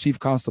from the Chief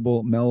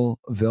Constable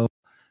Melville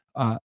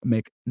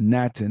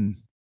McNatton,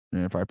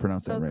 if I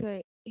pronounce that right.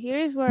 Okay, here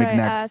is where I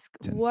ask,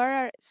 what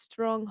are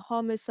strong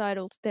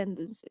homicidal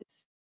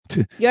tendencies?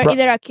 You're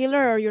either a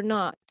killer or you're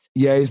not.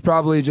 Yeah, he's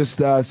probably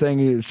just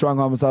saying strong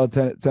homicidal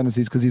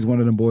tendencies because he's one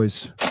of them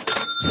boys.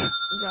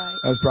 Right.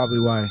 That's probably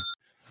why.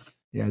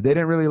 Yeah, they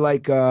didn't really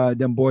like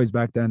them boys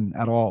back then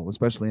at all,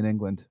 especially in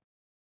England.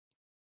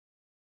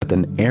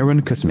 Then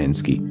Aaron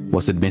Kosminski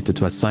was admitted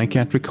to a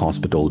psychiatric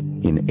hospital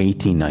in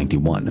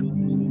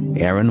 1891.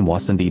 Aaron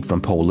was indeed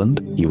from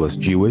Poland, he was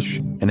Jewish,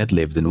 and had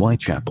lived in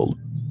Whitechapel.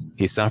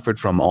 He suffered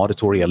from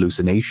auditory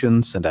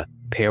hallucinations and a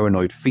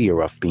paranoid fear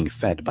of being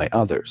fed by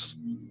others.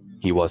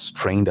 He was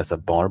trained as a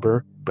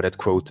barber, but had,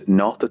 quote,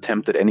 not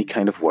attempted any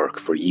kind of work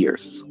for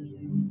years.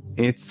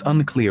 It's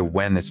unclear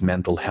when his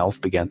mental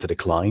health began to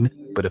decline,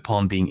 but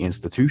upon being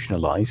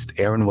institutionalized,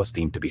 Aaron was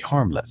deemed to be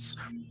harmless.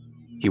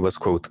 He was,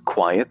 quote,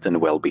 quiet and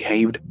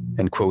well-behaved,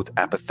 and, quote,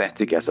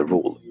 apathetic as a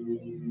rule.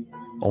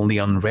 Only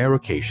on rare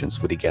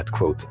occasions would he get,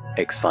 quote,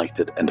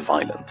 excited and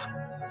violent.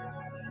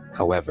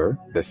 However,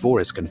 before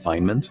his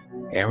confinement,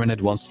 Aaron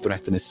had once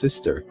threatened his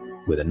sister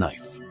with a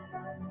knife.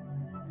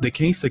 The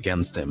case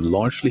against him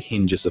largely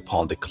hinges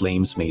upon the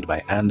claims made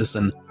by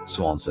Anderson,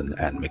 Swanson,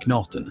 and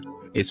McNaughton,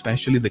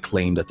 especially the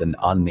claim that an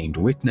unnamed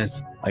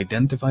witness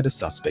identified a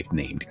suspect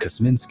named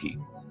Kosminski.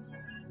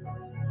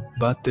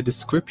 But the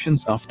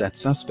descriptions of that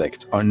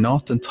suspect are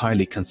not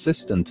entirely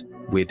consistent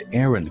with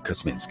Aaron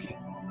Kosminski.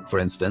 For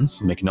instance,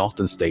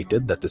 McNaughton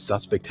stated that the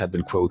suspect had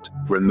been, quote,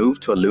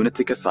 removed to a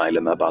lunatic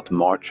asylum about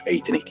March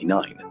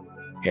 1889.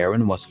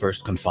 Aaron was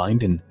first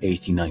confined in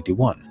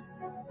 1891.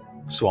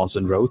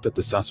 Swanson wrote that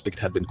the suspect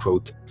had been,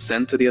 quote,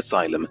 sent to the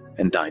asylum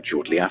and died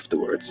shortly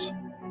afterwards.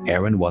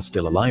 Aaron was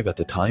still alive at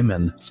the time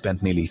and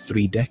spent nearly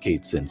 3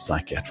 decades in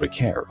psychiatric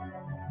care.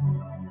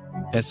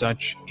 As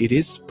such, it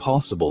is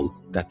possible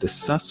that the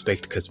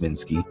suspect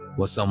Kosminski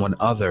was someone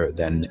other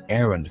than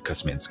Aaron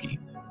Kosminski.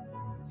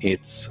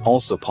 It's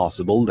also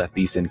possible that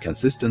these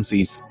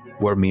inconsistencies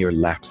were mere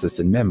lapses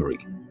in memory.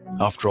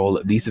 After all,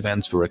 these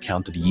events were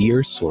recounted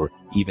years or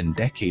even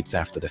decades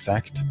after the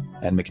fact,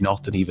 and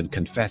McNaughton even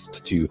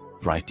confessed to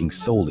writing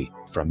solely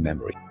from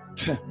memory.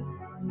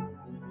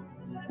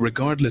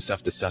 Regardless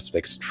of the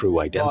suspect's true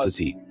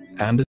identity,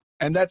 and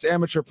that's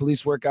amateur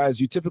police work, guys.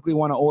 You typically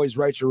want to always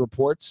write your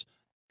reports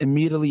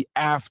immediately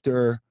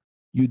after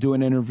you do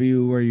an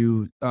interview or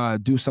you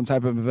do some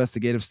type of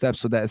investigative step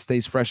so that it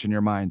stays fresh in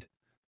your mind.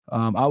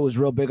 I was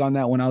real big on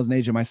that when I was an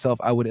agent myself.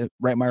 I would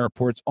write my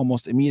reports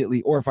almost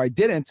immediately, or if I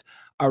didn't,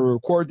 I would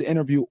record the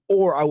interview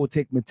or I would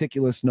take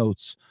meticulous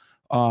notes.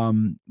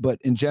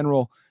 But in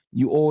general,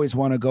 you always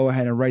want to go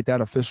ahead and write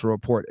that official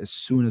report as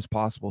soon as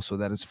possible so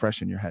that it's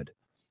fresh in your head.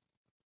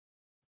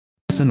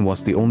 Anderson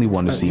was the only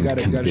one who seemed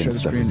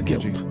convinced of his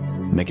guilt.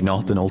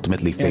 McNaughton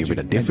ultimately favored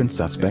a different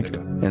suspect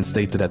and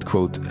stated that,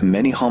 quote,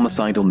 many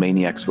homicidal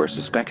maniacs were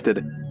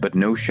suspected, but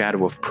no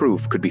shadow of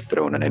proof could be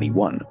thrown on any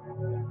one.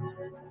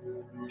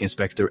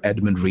 Inspector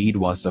Edmund Reed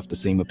was of the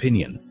same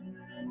opinion.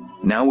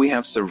 Now we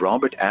have Sir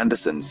Robert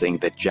Anderson saying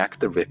that Jack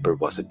the Ripper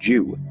was a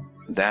Jew.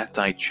 That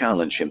I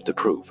challenge him to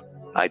prove.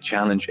 I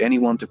challenge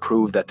anyone to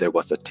prove that there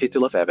was a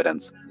tittle of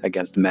evidence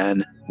against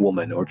man,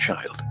 woman, or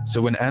child.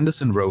 So when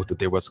Anderson wrote that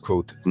there was,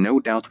 quote, no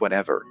doubt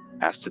whatever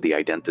as to the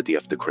identity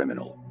of the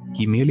criminal,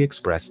 he merely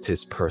expressed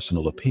his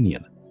personal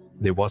opinion.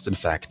 There was in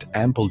fact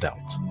ample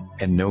doubt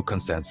and no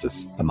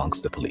consensus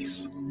amongst the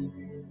police.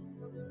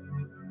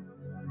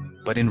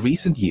 But in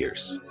recent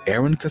years,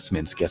 Aaron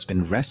Kosminski has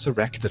been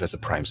resurrected as a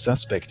prime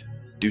suspect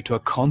due to a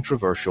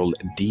controversial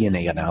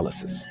DNA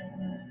analysis.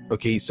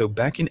 Okay, so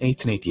back in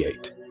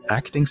 1888,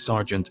 Acting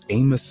Sergeant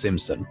Amos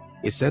Simpson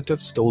is said to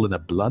have stolen a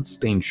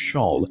blood-stained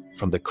shawl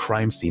from the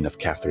crime scene of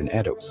Catherine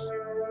Eddowes.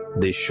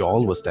 This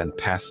shawl was then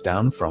passed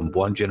down from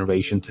one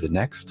generation to the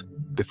next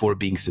before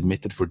being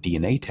submitted for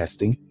DNA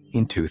testing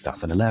in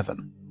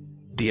 2011.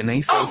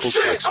 DNA samples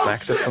were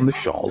extracted from the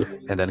shawl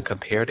and then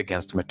compared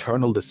against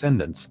maternal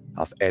descendants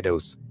of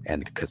Eddowes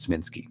and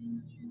Kosminski.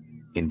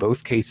 In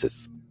both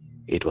cases,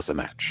 it was a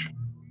match.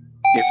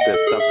 If the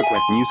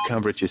subsequent news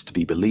coverage is to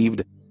be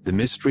believed, the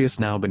mystery has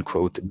now been,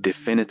 quote,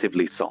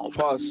 definitively solved.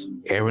 Pause.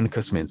 Aaron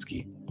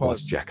Kosminski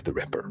was Jack the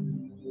Ripper.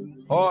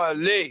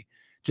 Holy!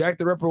 Jack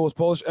the Ripper was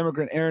Polish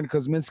immigrant Aaron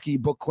Kosminski.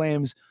 Book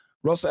claims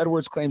Russell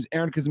Edwards claims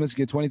Aaron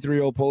Kosminski, a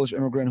 23-year-old Polish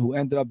immigrant who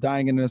ended up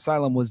dying in an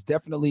asylum, was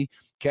definitely,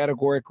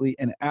 categorically,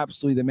 and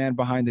absolutely the man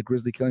behind the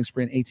grisly killing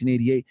spree in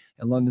 1888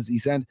 in London's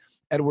East End.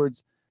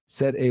 Edwards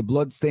said a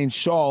blood-stained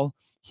shawl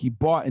he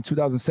bought in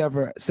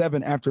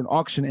 2007 after an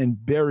auction in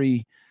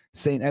Bury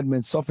St.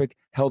 Edmunds, Suffolk,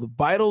 held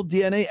vital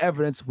DNA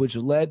evidence which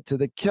led to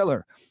the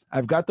killer.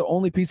 I've got the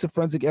only piece of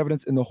forensic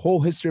evidence in the whole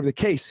history of the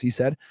case, he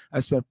said. I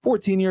spent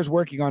 14 years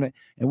working on it,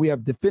 and we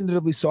have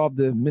definitively solved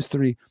the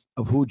mystery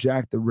of who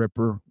Jack the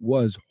Ripper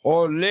was.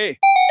 Holy!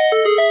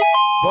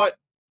 But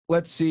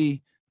let's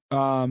see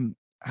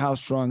how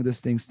strong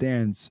this thing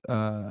stands.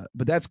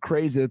 But that's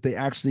crazy that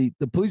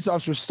the police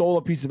officer stole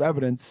a piece of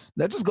evidence.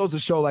 That just goes to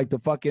show like the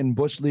fucking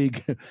Bush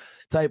League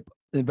type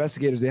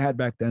investigators they had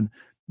back then.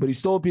 but he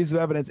stole a piece of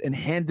evidence and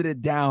handed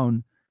it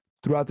down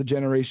throughout the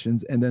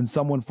generations. And then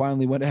someone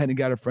finally went ahead and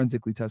got it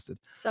forensically tested.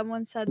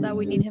 Someone said that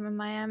we need him in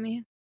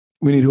Miami.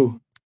 We need who?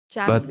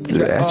 Jack. But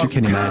as you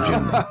can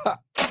imagine,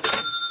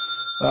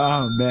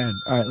 oh man.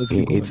 All right, let's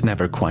keep going. it's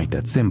never quite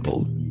that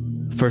simple.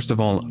 First of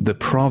all, the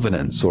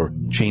provenance or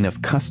chain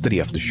of custody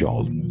of the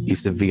shawl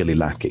is severely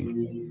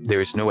lacking. There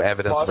is no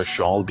evidence of a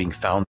shawl being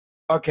found.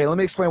 Okay, let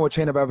me explain what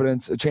chain of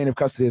evidence, a chain of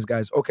custody is,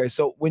 guys. Okay,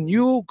 so when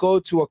you go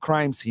to a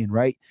crime scene,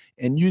 right,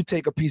 and you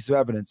take a piece of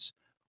evidence,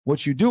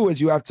 what you do is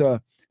you have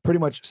to pretty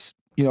much,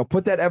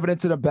 put that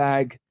evidence in a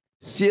bag,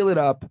 seal it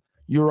up.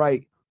 You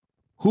write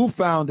who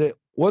found it,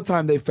 what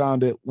time they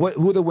found it,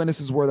 who the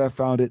witnesses were that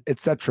found it,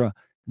 etc.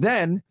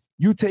 Then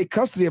you take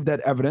custody of that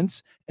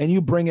evidence and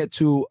you bring it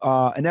to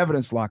an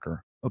evidence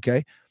locker.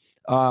 Okay,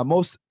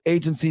 most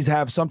agencies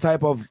have some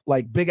type of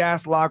like big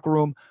ass locker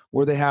room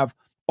where they have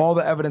all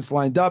the evidence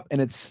lined up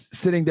and it's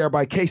sitting there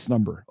by case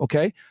number.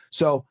 Okay,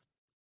 so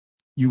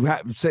you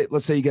have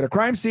let's say you get a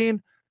crime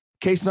scene,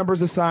 case number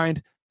is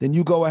assigned. Then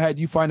you go ahead,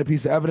 you find a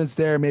piece of evidence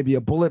there, maybe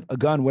a bullet, a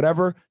gun,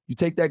 whatever. You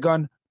take that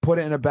gun, put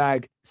it in a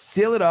bag,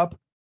 seal it up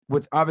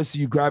with,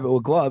 obviously you grab it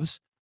with gloves,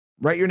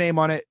 write your name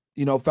on it,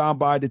 found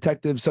by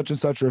detective such and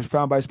such, or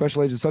found by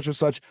special agent such and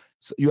such.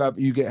 So you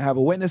have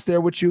a witness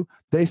there with you.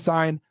 They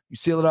sign, you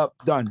seal it up,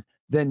 done.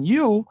 Then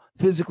you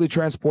physically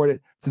transport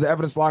it to the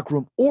evidence locker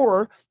room,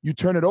 or you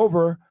turn it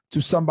over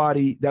to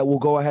somebody that will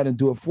go ahead and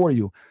do it for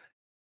you.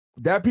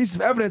 That piece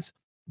of evidence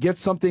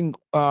gets something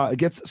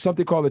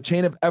called a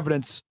chain of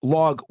evidence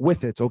log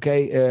with it.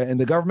 Okay, in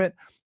the government,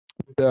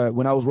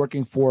 when I was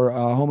working for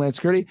Homeland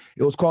Security,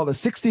 it was called a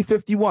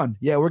 6051.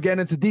 Yeah, we're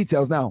getting into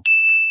details now.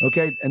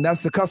 Okay, and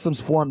that's the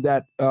customs form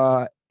that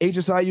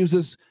HSI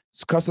uses,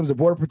 Customs and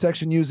Border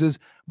Protection uses,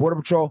 Border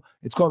Patrol.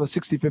 It's called a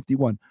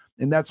 6051,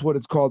 and that's what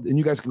it's called. And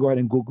you guys can go ahead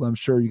and Google. I'm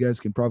sure you guys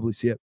can probably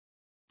see it.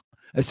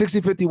 A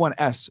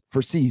 6051S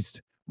for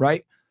seized,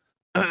 right?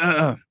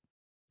 So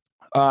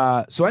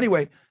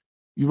anyway,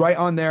 you write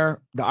on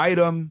there the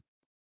item,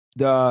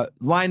 the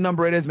line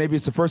number it is. Maybe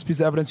it's the first piece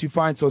of evidence you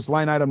find. So it's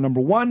line item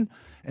number 1.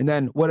 And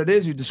then what it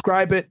is, you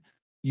describe it,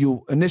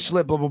 you initial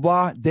it, blah, blah,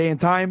 blah, day and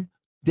time,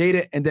 date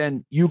it, and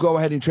then you go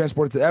ahead and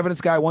transport it to the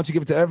evidence guy. Once you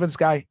give it to the evidence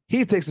guy,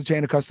 he takes the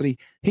chain of custody,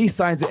 he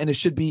signs it, and it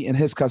should be in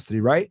his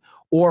custody, right?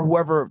 Or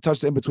whoever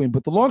touched it in between.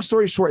 But the long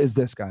story short is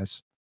this,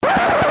 guys.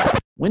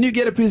 When you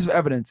get a piece of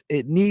evidence,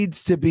 it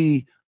needs to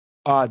be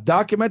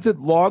documented,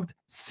 logged,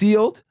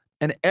 sealed,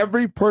 and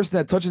every person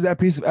that touches that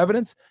piece of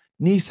evidence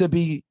needs to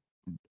be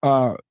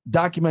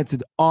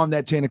documented on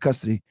that chain of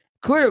custody.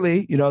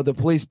 Clearly, the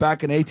police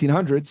back in the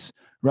 1800s,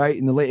 right,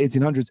 in the late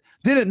 1800s,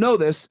 didn't know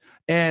this,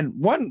 and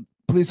one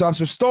police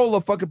officer stole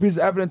a fucking piece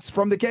of evidence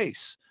from the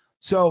case.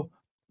 So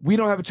we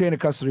don't have a chain of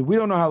custody. We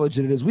don't know how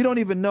legit it is. We don't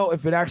even know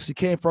if it actually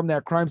came from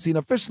that crime scene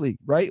officially,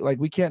 right? Like,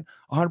 we can't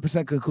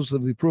 100%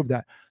 conclusively prove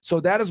that. So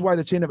that is why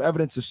the chain of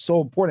evidence is so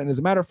important. As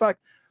a matter of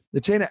fact,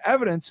 the chain of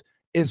evidence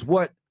is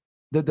what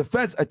the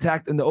defense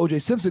attacked in the O.J.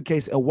 Simpson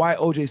case, and why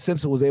O.J.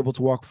 Simpson was able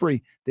to walk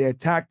free. They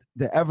attacked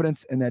the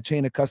evidence and that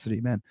chain of custody,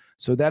 man.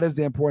 So that is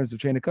the importance of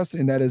chain of custody,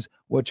 and that is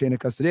what chain of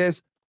custody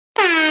is.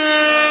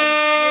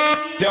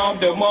 We're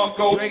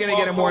going to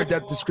get a more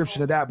in-depth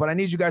description of that, but I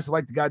need you guys to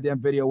like the goddamn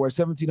video. We're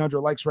 1,700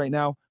 likes right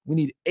now. We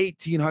need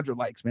 1,800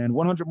 likes, man.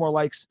 100 more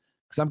likes,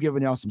 because I'm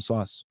giving y'all some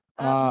sauce.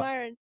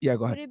 Myron, yeah,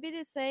 go ahead. would it be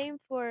the same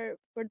for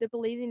the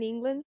police in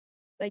England?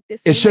 Like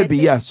this? It should be,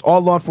 yes. All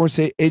law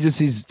enforcement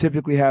agencies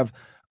typically have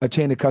a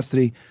chain of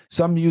custody.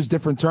 Some use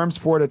different terms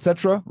for it,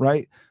 etc.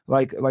 Right?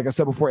 Like I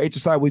said before,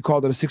 HSI, we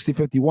called it a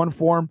 6051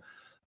 form.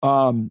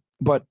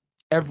 But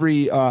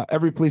every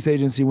police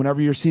agency,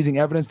 whenever you're seizing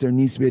evidence, there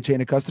needs to be a chain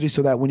of custody,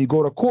 so that when you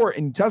go to court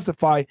and you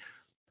testify,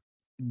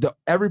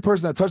 every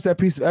person that touched that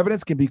piece of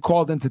evidence can be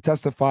called in to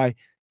testify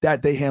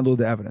that they handled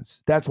the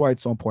evidence. That's why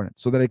it's so important,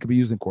 so that it can be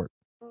used in court.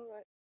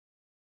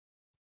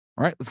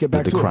 All right, let's get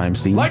back to the crime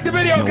scene. Like the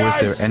video, nor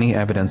guys! is there any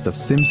evidence of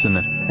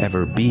Simpson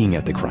ever being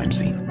at the crime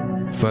scene.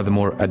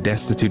 Furthermore, a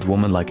destitute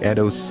woman like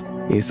Eddowes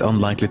is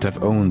unlikely to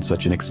have owned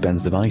such an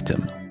expensive item.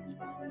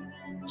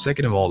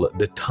 Second of all,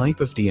 the type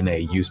of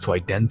DNA used to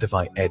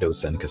identify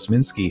Eddowes and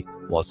Kosminski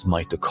was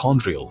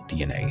mitochondrial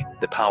DNA,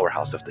 the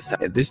powerhouse of the cell.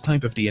 This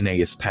type of DNA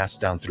is passed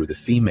down through the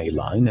female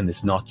line and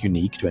is not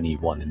unique to any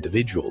one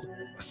individual.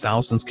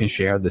 Thousands can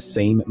share the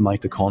same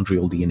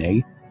mitochondrial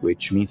DNA,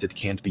 which means it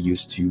can't be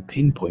used to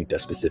pinpoint a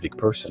specific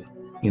person.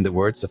 In the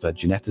words of a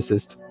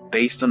geneticist,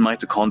 based on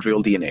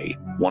mitochondrial DNA,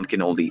 one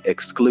can only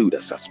exclude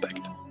a suspect.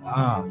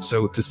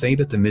 So to say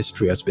that the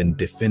mystery has been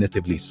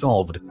definitively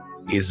solved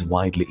is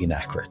widely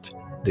inaccurate.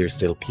 There's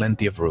still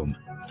plenty of room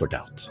for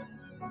doubt.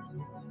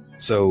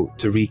 So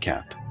to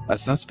recap, a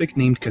suspect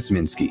named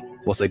Kosminski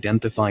was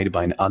identified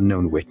by an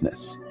unknown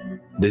witness.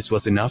 This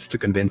was enough to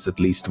convince at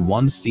least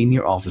one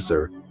senior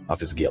officer of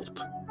his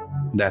guilt.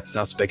 That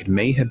suspect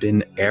may have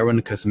been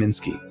Aaron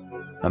Kosminski,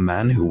 a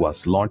man who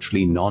was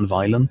largely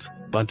non-violent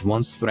but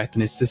once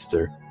threatened his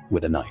sister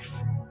with a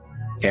knife.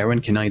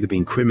 Aaron can neither be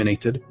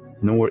incriminated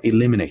nor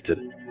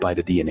eliminated by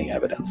the DNA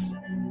evidence.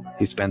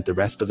 He spent the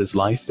rest of his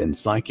life in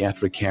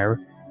psychiatric care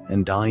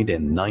and died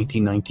in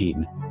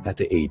 1919 at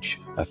the age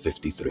of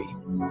 53.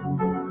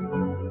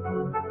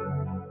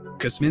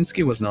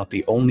 Kosminski was not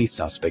the only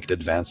suspect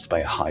advanced by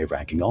a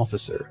high-ranking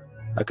officer.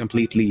 A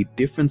completely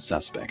different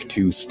suspect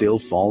who still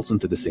falls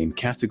into the same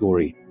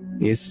category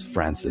is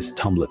Francis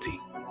Tumblety.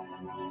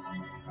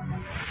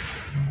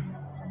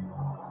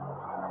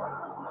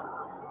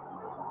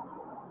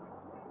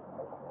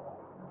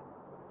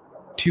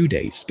 Two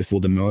days before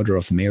the murder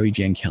of Mary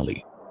Jane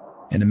Kelly,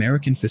 an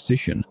American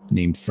physician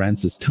named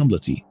Francis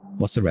Tumblety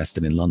was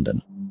arrested in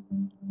London.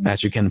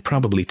 As you can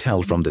probably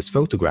tell from this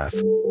photograph,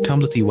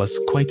 Tumblety was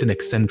quite an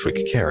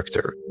eccentric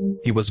character.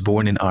 He was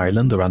born in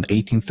Ireland around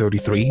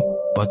 1833,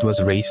 but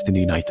was raised in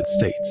the United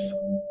States.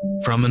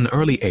 From an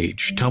early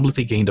age,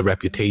 Tumblety gained a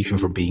reputation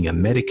for being a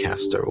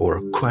medicaster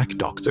or quack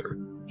doctor.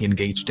 He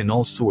engaged in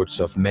all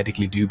sorts of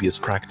medically dubious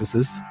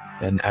practices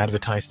and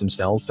advertised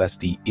himself as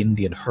the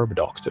Indian herb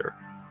doctor.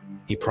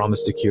 He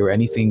promised to cure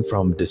anything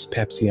from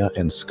dyspepsia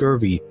and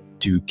scurvy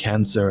to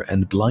cancer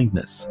and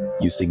blindness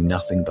using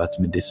nothing but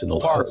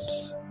medicinal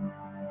herbs.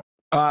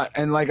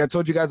 And like I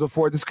told you guys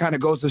before, this kind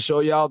of goes to show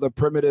y'all the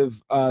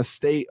primitive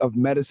state of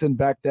medicine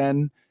back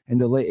then in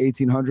the late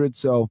 1800s.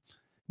 So,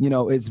 you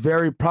know, it's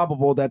very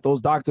probable that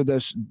those doctors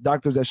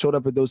that showed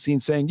up at those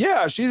scenes saying,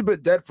 yeah, she's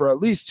been dead for at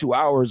least 2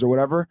 hours or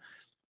whatever,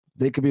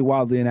 they could be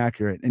wildly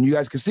inaccurate. And you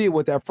guys can see it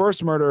with that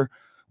first murder,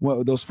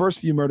 those first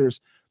few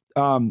murders,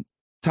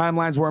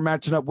 timelines weren't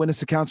matching up,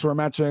 witness accounts weren't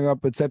matching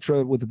up,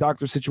 etc. with the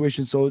doctor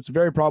situation. So it's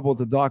very probable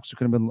the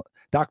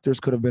doctors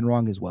could have been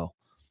wrong as well.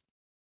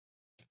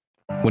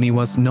 When he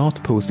was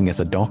not posing as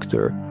a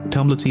doctor,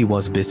 Tumblety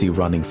was busy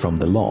running from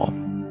the law.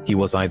 He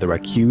was either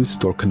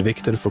accused or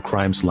convicted for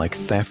crimes like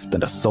theft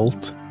and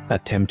assault,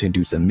 attempt to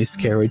induce a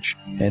miscarriage,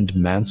 and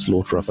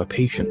manslaughter of a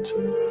patient.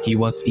 He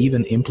was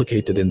even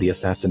implicated in the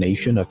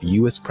assassination of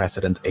US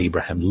President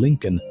Abraham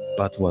Lincoln,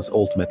 but was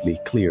ultimately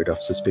cleared of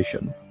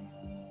suspicion.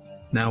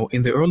 Now,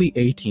 in the early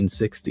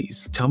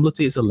 1860s,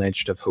 Tumblety is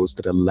alleged to have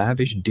hosted a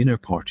lavish dinner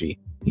party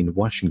in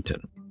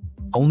Washington.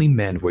 Only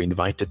men were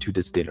invited to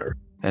this dinner,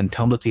 and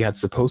Tumblety had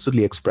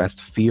supposedly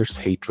expressed fierce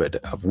hatred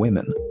of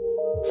women.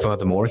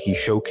 Furthermore, he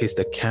showcased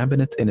a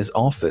cabinet in his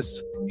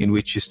office in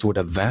which he stored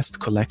a vast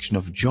collection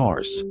of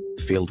jars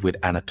filled with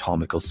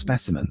anatomical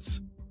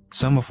specimens,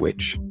 some of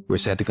which were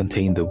said to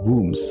contain the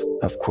wombs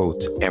of,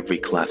 quote, every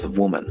class of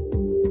woman.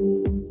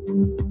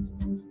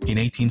 In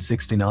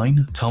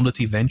 1869,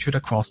 Tumblety ventured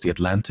across the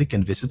Atlantic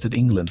and visited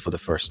England for the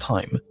first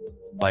time.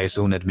 By his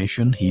own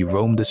admission, he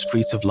roamed the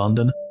streets of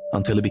London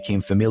until he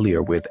became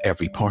familiar with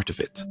every part of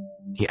it.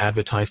 He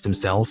advertised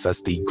himself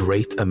as the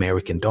great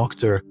American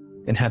doctor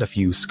and had a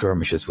few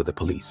skirmishes with the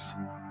police.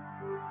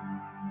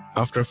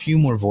 After a few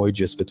more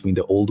voyages between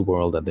the old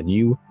world and the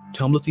new,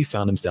 Tumblety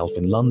found himself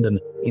in London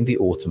in the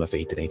autumn of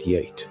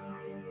 1888.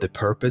 The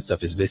purpose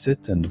of his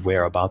visit and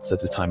whereabouts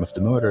at the time of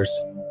the murders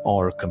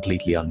are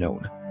completely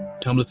unknown.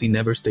 Tumblety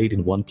never stayed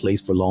in one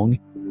place for long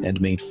and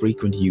made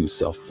frequent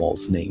use of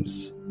false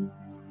names.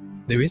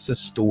 There is a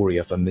story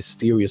of a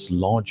mysterious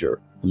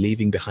lodger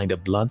leaving behind a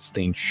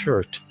blood-stained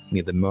shirt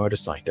near the murder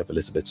site of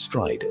Elizabeth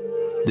Stride.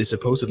 This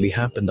supposedly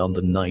happened on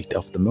the night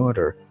of the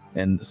murder,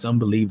 and some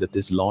believe that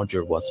this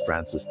lodger was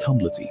Francis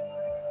Tumblety.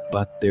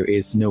 But there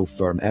is no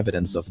firm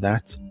evidence of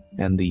that,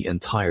 and the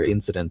entire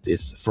incident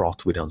is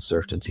fraught with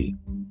uncertainty.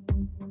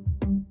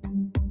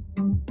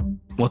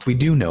 What we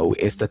do know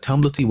is that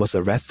Tumblety was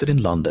arrested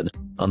in London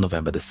on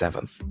November the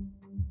 7th.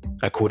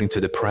 According to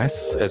the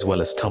press, as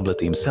well as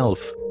Tumblety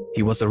himself,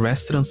 he was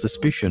arrested on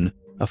suspicion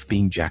of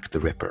being Jack the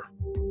Ripper.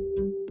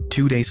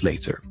 2 days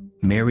later,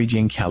 Mary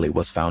Jane Kelly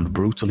was found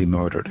brutally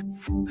murdered,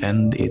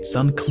 and it's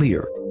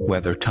unclear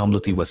whether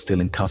Tumblety was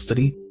still in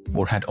custody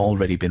or had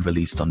already been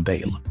released on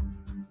bail.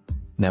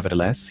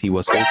 Nevertheless, he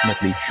was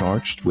ultimately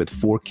charged with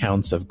 4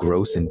 counts of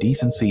gross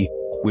indecency,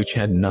 which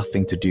had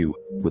nothing to do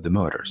with the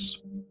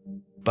murders.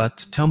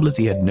 But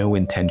Tumblety had no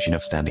intention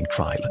of standing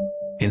trial.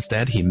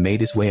 Instead, he made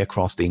his way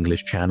across the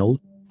English Channel,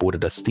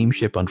 boarded a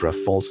steamship under a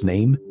false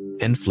name,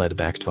 and fled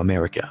back to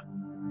America.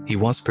 He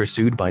was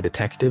pursued by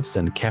detectives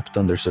and kept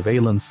under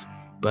surveillance,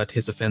 but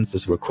his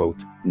offenses were,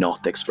 quote,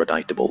 not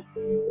extraditable.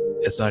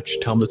 As such,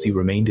 Tumblety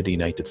remained in the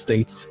United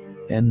States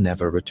and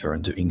never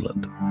returned to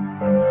England.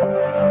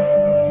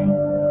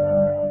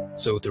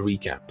 So to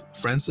recap,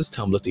 Francis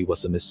Tumblety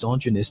was a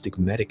misogynistic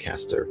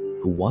medicaster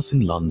who was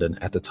in London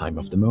at the time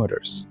of the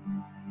murders.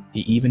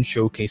 He even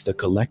showcased a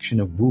collection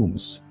of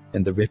wombs,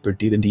 and the Ripper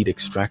did indeed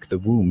extract the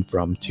womb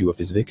from 2 of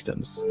his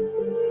victims.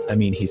 I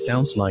mean, he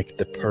sounds like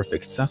the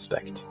perfect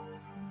suspect.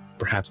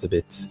 Perhaps a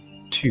bit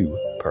too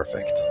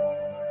perfect.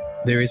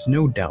 There is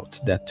no doubt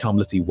that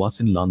Tumblety was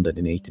in London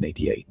in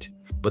 1888,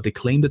 but the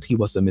claim that he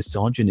was a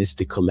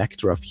misogynistic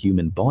collector of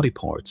human body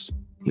parts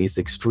is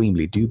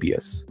extremely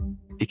dubious.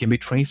 It can be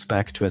traced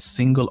back to a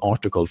single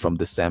article from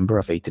December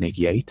of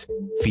 1888,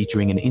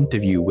 featuring an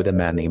interview with a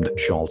man named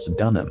Charles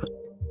Dunham.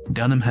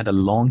 Dunham had a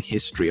long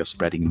history of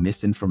spreading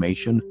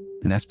misinformation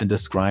and has been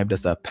described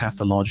as a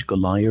pathological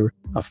liar,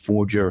 a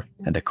forger,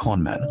 and a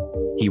conman.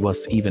 He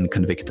was even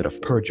convicted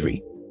of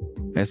perjury.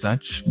 As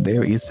such,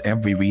 there is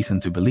every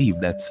reason to believe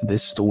that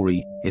this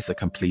story is a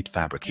complete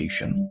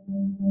fabrication.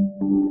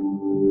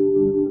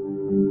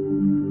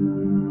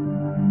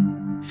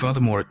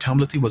 Furthermore,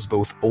 Tumblety was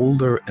both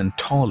older and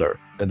taller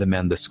than the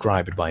men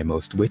described by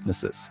most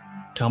witnesses.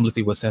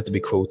 Tumblety was said to be,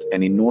 quote,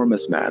 an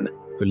enormous man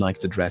who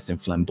liked to dress in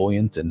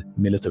flamboyant and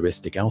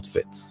militaristic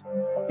outfits.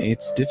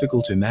 It's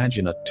difficult to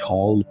imagine a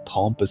tall,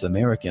 pompous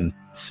American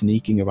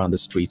sneaking around the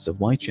streets of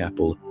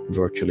Whitechapel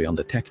virtually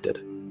undetected.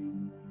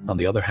 On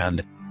the other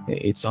hand,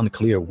 it's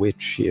unclear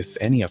which, if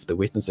any, of the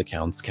witness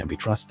accounts can be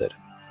trusted.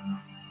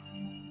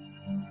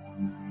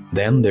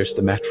 Then there's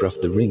the matter of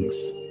the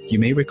rings. You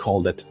may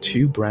recall that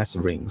 2 brass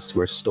rings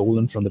were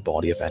stolen from the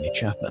body of Annie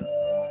Chapman.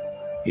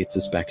 It's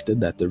suspected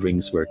that the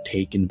rings were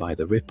taken by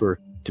the Ripper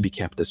to be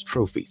kept as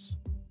trophies.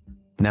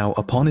 Now,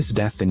 upon his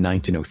death in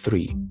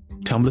 1903,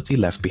 Tumblety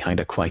left behind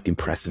a quite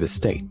impressive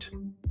estate.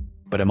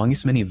 But among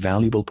his many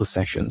valuable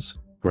possessions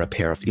were a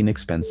pair of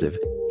inexpensive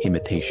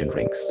imitation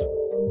rings.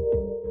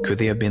 Could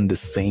they have been the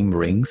same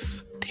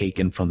rings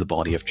taken from the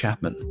body of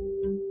Chapman?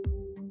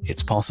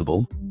 It's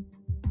possible.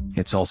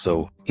 It's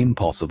also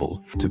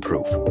impossible to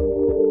prove.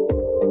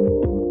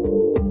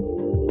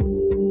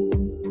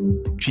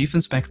 Chief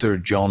Inspector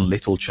John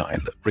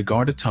Littlechild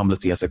regarded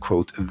Tumblety as a,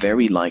 quote,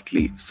 very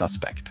likely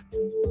suspect.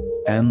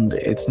 And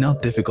it's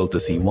not difficult to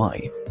see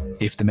why.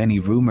 If the many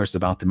rumors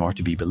about him are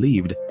to be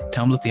believed,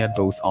 Tumblety had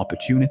both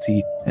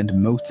opportunity and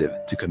motive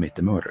to commit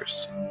the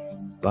murders.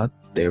 But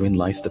therein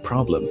lies the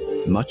problem.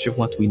 Much of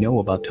what we know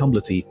about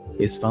Tumblety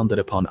is founded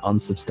upon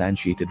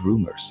unsubstantiated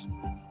rumors.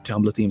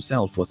 Tumblety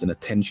himself was an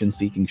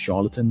attention-seeking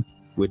charlatan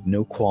with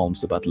no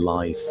qualms about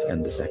lies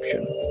and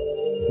deception.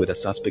 With a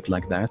suspect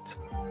like that,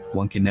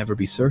 one can never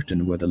be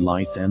certain where the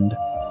lies end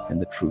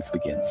and the truth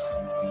begins.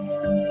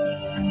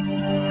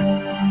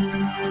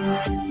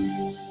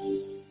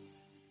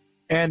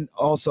 And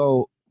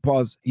also,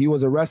 pause, he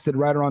was arrested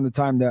right around the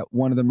time that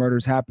one of the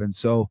murders happened.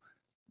 So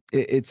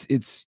is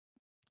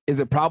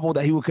it probable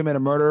that he would commit a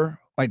murder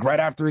like right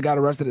after he got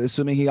arrested,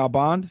 assuming he got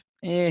bond?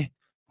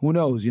 Who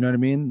knows? You know what I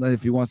mean? Like,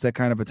 if he wants that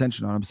kind of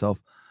attention on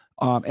himself.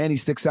 And he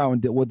sticks out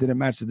and what didn't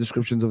match the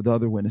descriptions of the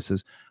other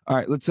witnesses. All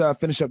right, let's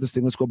finish up this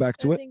thing. Let's go back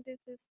to it. I think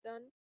this is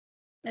done.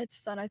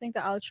 It's done. I think the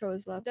outro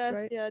is left,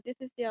 right? Yeah,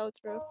 this is the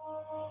outro.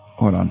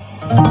 Hold on.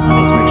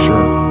 Let's make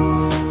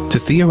sure. To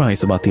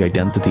theorize about the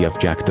identity of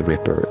Jack the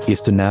Ripper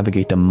is to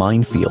navigate a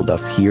minefield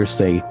of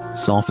hearsay,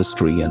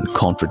 sophistry, and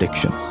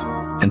contradictions.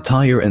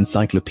 Entire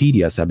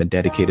encyclopedias have been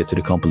dedicated to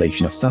the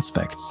compilation of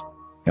suspects,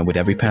 and with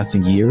every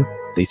passing year,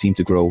 they seem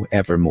to grow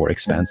ever more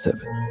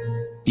expansive.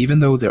 Even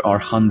though there are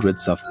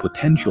hundreds of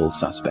potential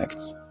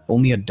suspects,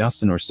 only a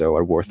dozen or so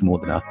are worth more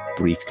than a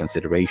brief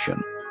consideration.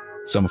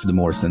 Some of the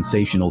more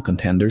sensational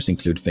contenders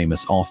include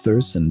famous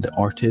authors and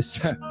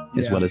artists,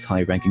 as well as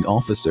high-ranking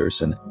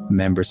officers and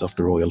members of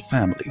the royal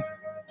family.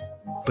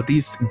 But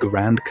these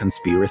grand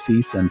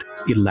conspiracies and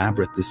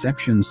elaborate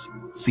deceptions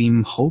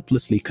seem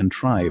hopelessly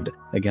contrived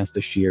against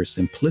the sheer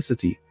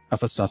simplicity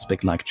of a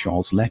suspect like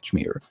Charles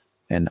Lechmere,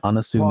 an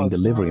unassuming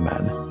delivery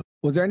man.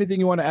 Was there anything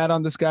you want to add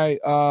on this guy,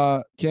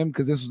 Kim?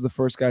 Because this was the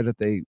first guy that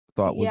they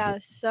thought was... Yeah,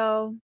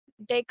 so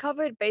they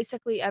covered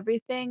basically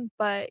everything,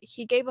 but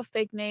he gave a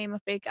fake name, a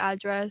fake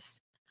address.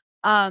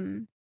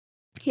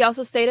 He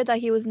also stated that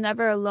he was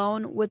never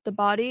alone with the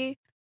body,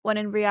 when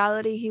in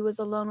reality he was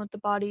alone with the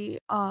body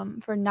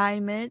for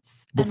 9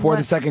 minutes. Before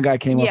the second guy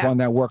came up on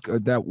that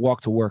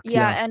walk to work.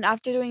 Yeah, and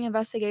after doing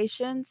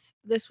investigations,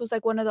 this was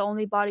like one of the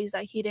only bodies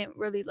that he didn't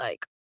really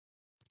like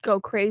go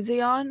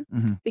crazy on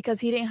because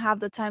he didn't have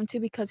the time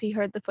to, because he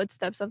heard the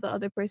footsteps of the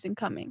other person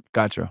coming.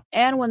 Gotcha.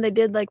 And when they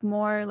did like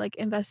more like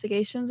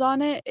investigations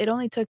on it, it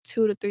only took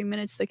 2 to 3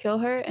 minutes to kill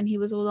her, and he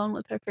was alone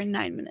with her for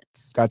 9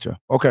 minutes. Gotcha.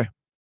 Okay.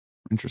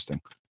 Interesting.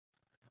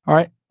 All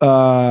right.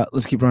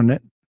 Let's keep running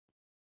it.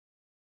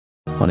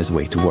 On his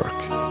way to work.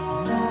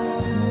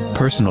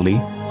 Personally,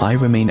 I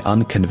remain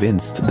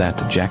unconvinced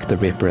that Jack the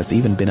Ripper has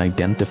even been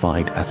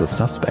identified as a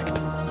suspect.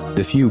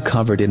 The few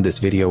covered in this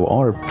video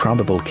are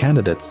probable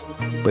candidates,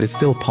 but it's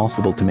still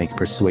possible to make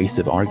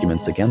persuasive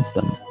arguments against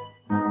them.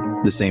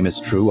 The same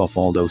is true of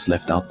all those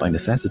left out by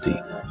necessity.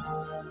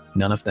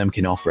 None of them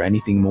can offer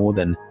anything more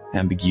than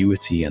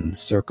ambiguity and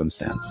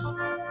circumstance.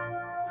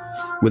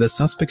 With a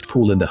suspect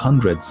pool in the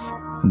hundreds,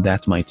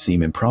 that might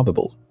seem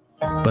improbable.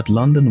 But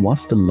London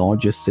was the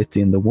largest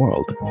city in the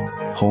world,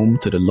 home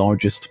to the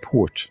largest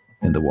port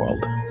in the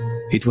world.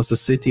 It was a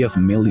city of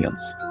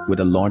millions, with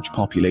a large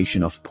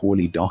population of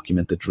poorly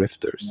documented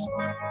drifters.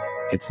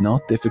 It's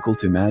not difficult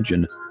to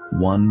imagine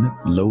one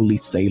lowly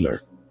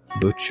sailor,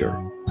 butcher,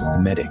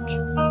 medic,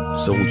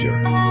 soldier,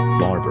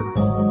 barber,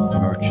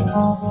 merchant,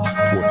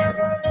 porter.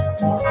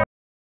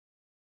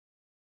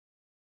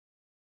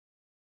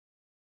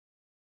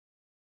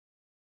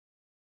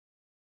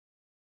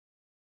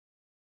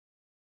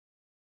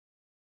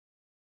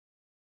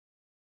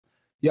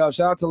 Yo,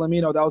 shout out to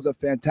Lamino. That was a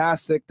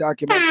fantastic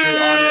documentary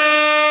on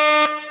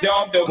it.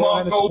 Go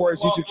ahead and support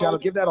his YouTube channel.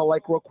 Give that a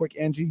like real quick,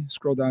 Angie.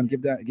 Scroll down,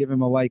 give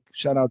him a like.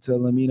 Shout out to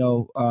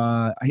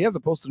Lamino. He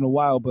hasn't posted in a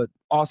while, but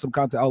awesome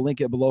content. I'll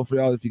link it below for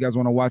y'all if you guys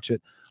want to watch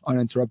it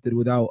uninterrupted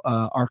without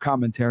our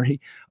commentary.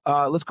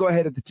 Let's go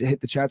ahead and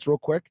hit the chats real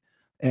quick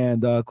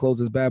and close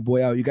this bad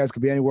boy out. You guys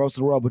could be anywhere else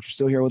in the world, but you're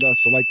still here with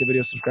us. So like the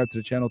video, subscribe to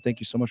the channel. Thank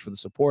you so much for the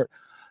support.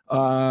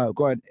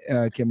 Go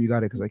ahead, Kim, you got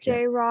it because I can't.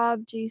 J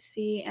Rob,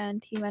 GC,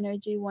 and Team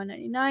Energy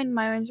 199.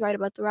 Myron's right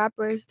about the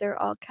rappers. They're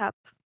all cap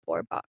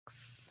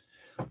 $4.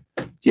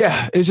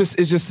 Yeah, it's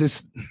just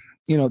this,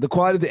 you know, the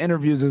quality of the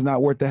interviews is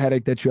not worth the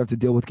headache that you have to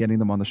deal with getting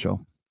them on the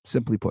show.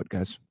 Simply put,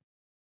 guys.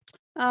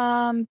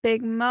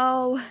 Big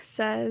Mo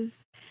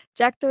says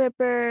Jack the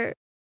Ripper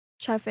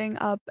chuffing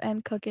up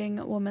and cooking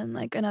a woman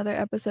like another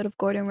episode of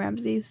Gordon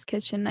Ramsay's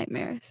Kitchen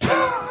Nightmares.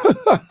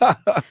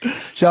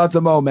 Shout out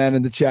to Mo, man,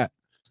 in the chat.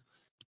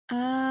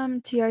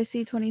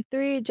 TRC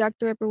 23. Jack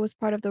the Ripper was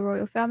part of the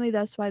royal family.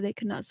 That's why they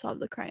could not solve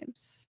the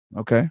crimes.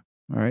 Okay.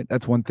 All right.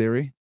 That's one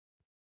theory.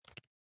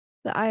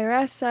 The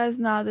IRS says,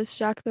 nah, this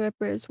Jack the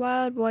Ripper is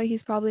wild. Boy,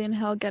 he's probably in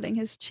hell getting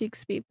his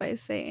cheeks beat by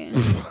Satan.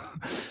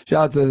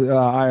 Shout out to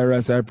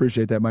IRS. I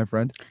appreciate that, my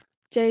friend.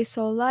 J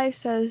Soul Life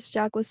says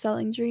Jack was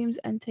selling dreams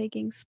and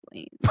taking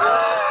spleen.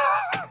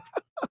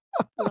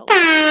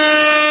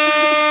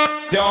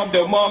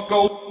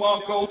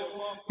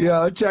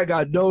 Yeah, Jack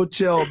got no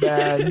chill,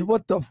 man.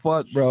 What the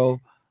fuck,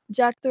 bro?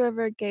 Jack the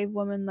Ripper gave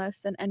women less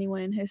than anyone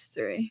in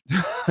history.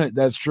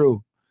 That's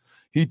true.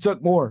 He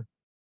took more.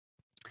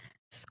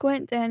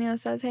 Squint Daniel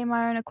says, hey,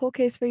 Myron, a cool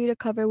case for you to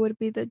cover would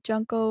be the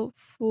Junko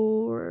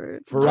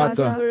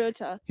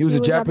Furuta. He was a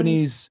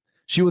Japanese.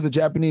 She was a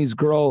Japanese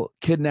girl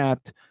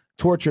kidnapped,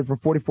 tortured for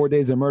 44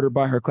 days, and murdered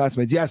by her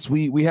classmates. Yes,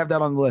 we have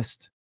that on the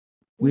list.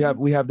 We have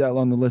that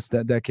on the list.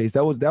 That case.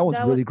 That one's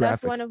really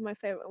graphic. That's one of my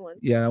favorite ones.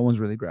 Yeah, that one's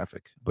really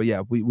graphic. But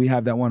yeah, we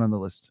have that one on the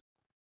list.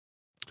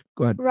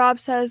 Go ahead. Rob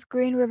says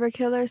Green River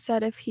Killer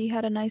said if he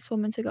had a nice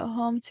woman to go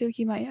home to,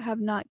 he might have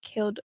not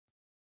killed.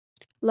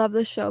 Love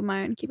the show,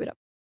 Myron. Keep it up.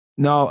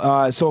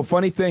 No, so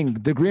funny thing,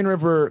 the Green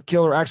River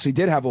Killer actually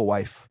did have a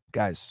wife,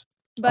 guys.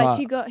 But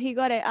he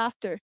got it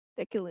after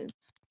the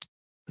killings.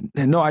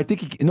 No, I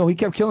think he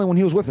kept killing when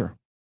he was with her.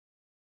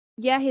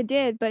 Yeah, he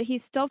did, but he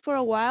stopped for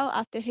a while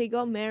after he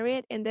got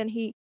married, and then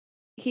he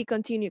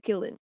continued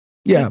killing.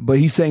 Yeah, but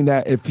he's saying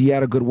that if he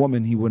had a good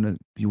woman, he wouldn't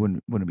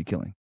be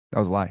killing. That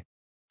was a lie.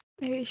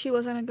 Maybe she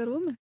wasn't a good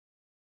woman.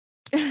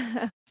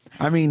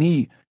 I mean,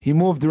 he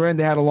moved her in.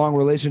 They had a long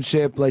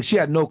relationship. Like, she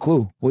had no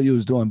clue what he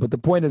was doing. But the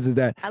point is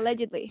that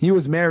allegedly he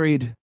was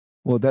married.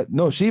 Well,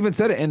 she even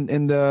said it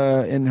in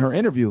her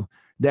interview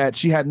that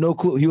she had no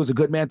clue. He was a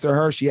good man to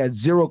her. She had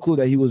zero clue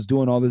that he was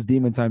doing all this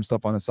demon time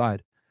stuff on the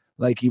side.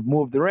 Like, he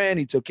moved her in.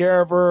 He took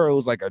care of her. It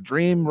was like a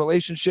dream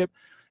relationship.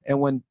 And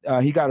when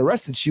he got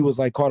arrested, she was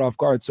like caught off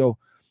guard. So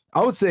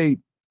I would say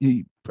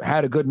he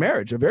had a good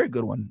marriage, a very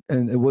good one.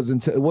 And it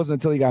wasn't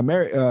until he got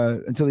married,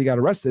 until he got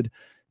arrested,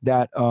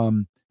 that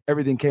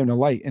everything came to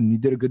light, and he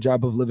did a good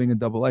job of living a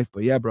double life.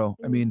 But yeah, bro,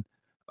 I mean,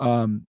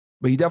 but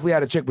he definitely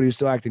had a chick, but he was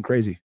still acting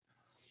crazy.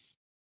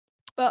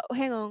 But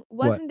hang on,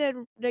 wasn't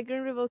the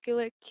Green River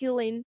Killer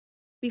killing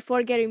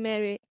before getting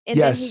married, and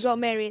Yes. then he got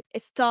married,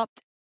 it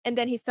stopped, and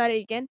then he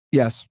started again?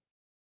 Yes.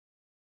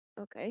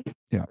 Okay.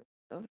 Yeah.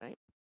 All right.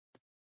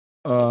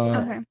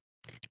 Okay.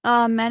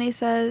 Manny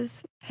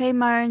says, hey,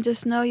 Myron,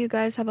 just know you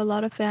guys have a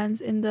lot of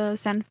fans in the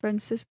San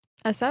Francisco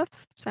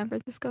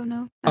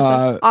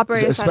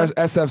operator side of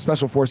SF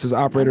Special Forces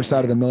operator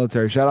side of the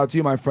military. Shout out to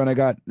you, my friend.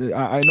 I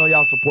know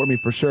y'all support me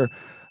for sure.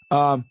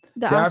 The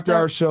after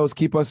hour shows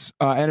keep us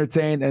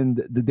entertained,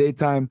 and the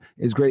daytime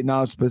is great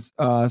knowledge,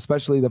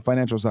 especially the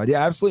financial side.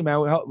 Yeah, absolutely, man.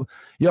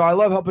 I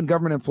love helping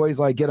government employees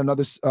like get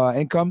another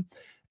income.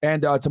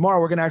 And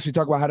tomorrow we're gonna actually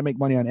talk about how to make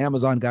money on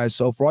Amazon, guys.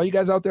 So for all you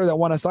guys out there that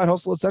want a side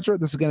hustle, etc.,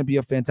 this is gonna be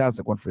a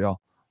fantastic one for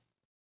y'all.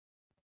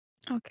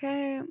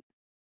 Okay.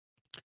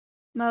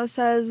 Mo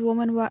says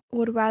woman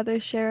would rather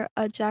share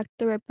a Jack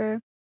the Ripper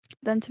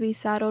than to be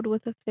saddled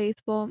with a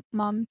faithful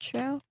mom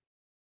trail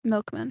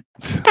milkman.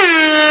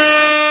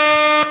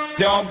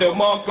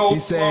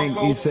 He's saying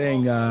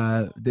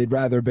they'd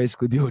rather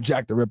basically do a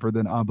Jack the Ripper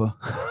than Abba.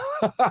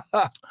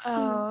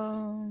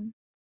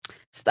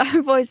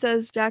 Starboy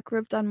says Jack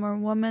ripped on more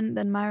women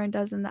than Myron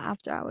does in the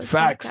After Hours.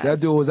 Facts. Podcast.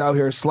 That dude was out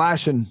here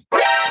slashing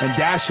and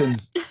dashing.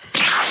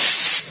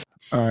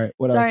 All right.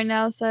 What else?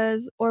 Darnell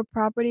says, or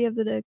property of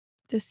the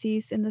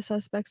deceased in the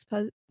suspect's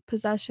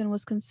possession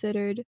was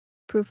considered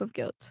proof of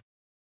guilt.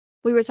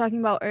 We were talking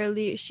about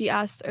earlier. She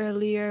asked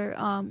earlier,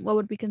 what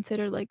would be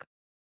considered like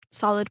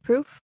solid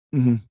proof.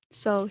 Mm-hmm.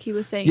 So he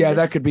was saying, yeah,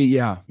 that could be,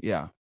 yeah.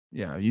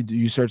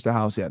 You search the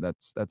house, yeah.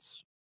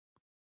 That's.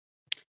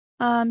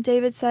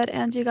 David said,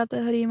 Angie got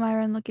the hoodie.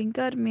 Myron looking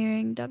good.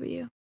 Mirroring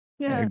W.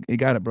 Yeah, you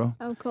got it, bro.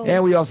 I'm cold.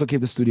 And we also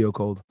keep the studio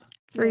cold.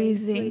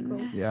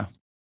 Freezing. Yeah.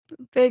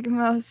 Big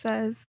Mo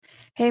says,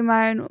 hey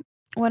Myron,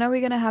 when are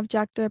we gonna have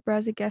Jack the Ripper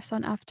as a guest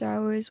on After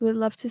Hours? Would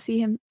love to see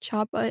him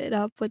chop it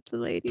up with the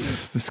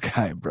ladies. This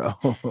guy, bro.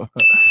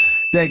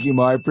 Thank you,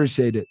 Mo. I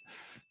appreciate it.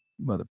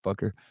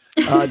 Motherfucker.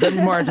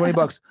 W. Martin,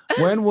 $20.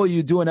 When will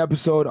you do an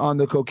episode on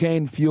the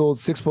cocaine-fueled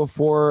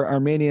 6'4"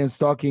 Armenian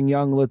stalking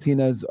young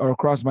Latinas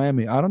across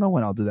Miami? I don't know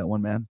when I'll do that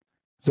one, man.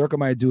 Zerka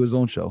might do his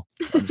own show.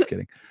 I'm just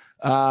kidding.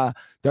 Darnell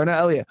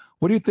Elliott,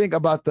 what do you think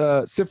about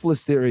the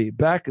syphilis theory?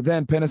 Back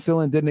then,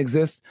 penicillin didn't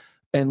exist,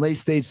 and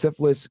late-stage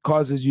syphilis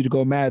causes you to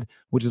go mad,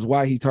 which is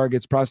why he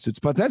targets prostitutes.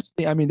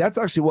 Potentially, I mean, that's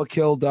actually what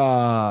killed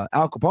Al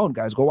Capone,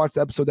 guys. Go watch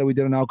the episode that we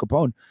did on Al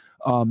Capone.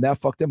 That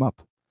fucked him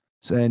up.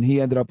 So, and he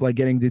ended up like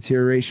getting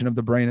deterioration of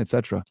the brain,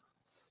 etc.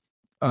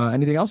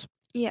 Anything else?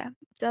 Yeah.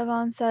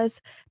 Devon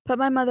says, put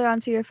my mother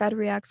onto your Fed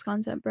Reacts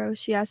content, bro.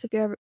 She asked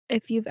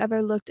if you've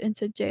ever looked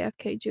into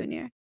JFK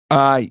Jr.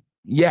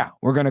 Yeah,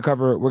 we're gonna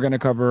cover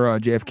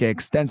JFK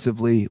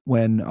extensively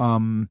when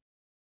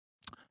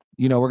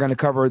we're gonna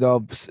cover the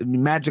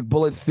magic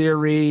bullet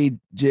theory,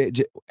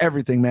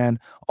 everything, man.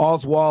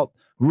 Oswald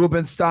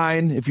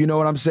Rubenstein, if you know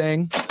what I'm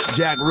saying,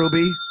 Jack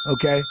Ruby.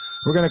 Okay,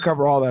 we're gonna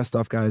cover all that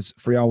stuff, guys,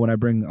 for y'all when I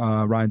bring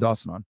Ryan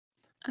Dawson on.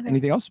 Okay.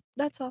 Anything else?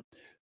 That's all.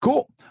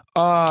 Cool.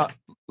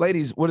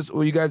 Ladies, what's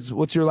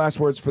your last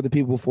words for the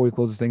people before we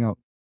close this thing out?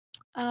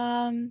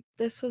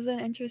 This was an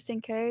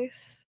interesting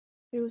case.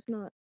 It was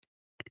not.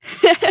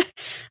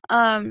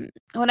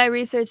 When I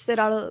researched it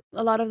out,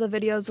 a lot of the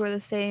videos were the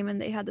same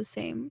and they had the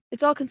same.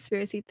 It's all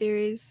conspiracy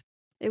theories.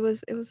 It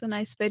was a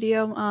nice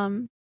video.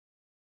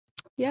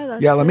 Yeah,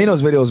 that's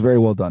Lamino's video was very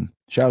well done.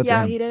 Shout out to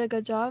him. Yeah, he did a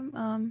good job.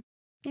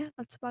 Yeah,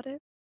 that's about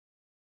it.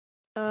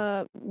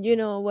 You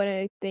know what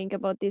I think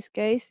about this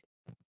case?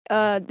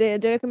 The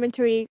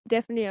documentary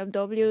definitely of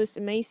W is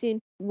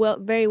amazing.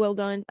 Very well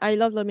done. I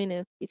love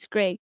Lamino. It's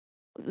great.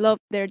 Love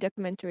their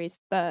documentaries,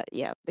 but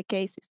yeah, the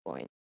case is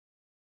boring.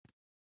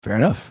 Fair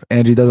enough.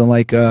 Angie doesn't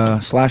like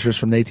slashers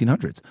from the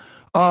 1800s.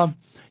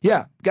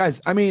 Yeah,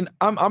 guys, I mean,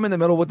 I'm in the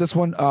middle with this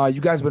one.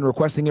 You guys have been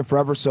requesting it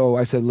forever, so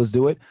I said, let's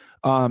do it.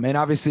 And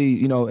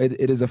obviously,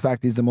 it is a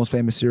fact he's the most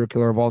famous serial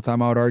killer of all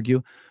time, I would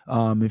argue.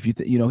 If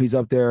you he's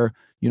up there,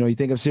 you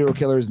think of serial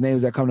killers,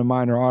 names that come to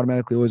mind are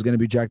automatically always going to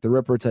be Jack the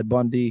Ripper, Ted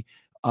Bundy,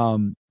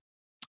 the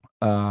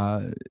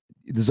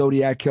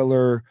Zodiac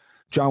Killer,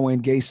 John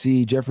Wayne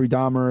Gacy, Jeffrey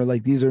Dahmer.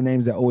 Like, these are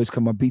names that always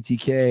come up.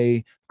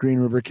 BTK, Green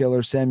River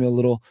Killer, Samuel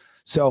Little.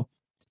 So,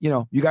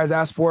 you guys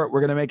asked for it.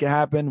 We're going to make it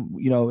happen.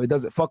 It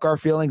doesn't fuck our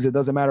feelings. It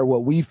doesn't matter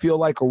what we feel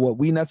like or what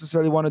we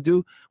necessarily want to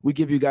do. We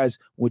give you guys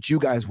what you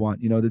guys want.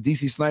 The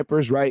DC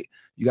Snipers, right?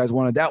 You guys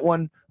wanted that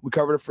one. We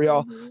covered it for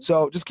y'all.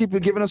 So just keep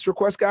giving us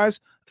requests, guys.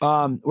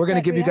 We're going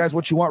to give you guys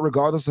what you want,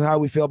 regardless of how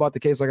we feel about the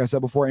case. Like I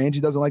said before, Angie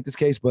doesn't like this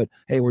case, but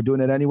hey, we're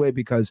doing it anyway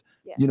because,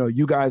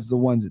 you guys are the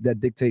ones that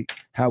dictate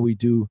how we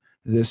do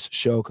this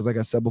show. Because like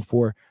I said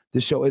before,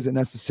 this show isn't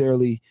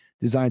necessarily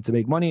designed to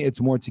make money. It's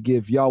more to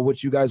give y'all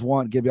what you guys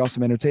want, give y'all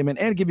some entertainment,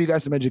 and give you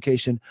guys some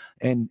education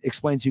and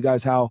explain to you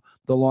guys how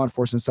the law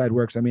enforcement side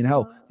works. I mean,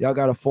 hell, y'all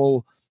got a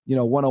full,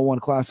 101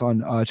 class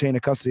on chain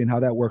of custody and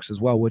how that works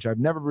as well, which I've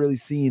never really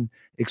seen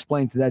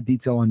explained to that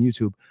detail on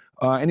YouTube.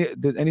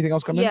 Did anything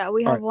else come in? Yeah,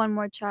 we have one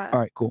more chat. All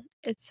right, cool.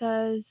 It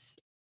says,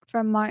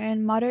 from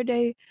Martin, modern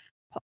day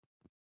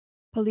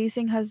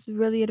policing has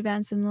really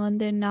advanced in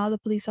London. Now the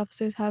police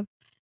officers have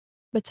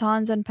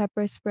batons and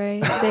pepper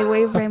spray. They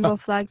wave rainbow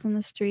flags on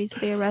the streets.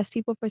 They arrest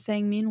people for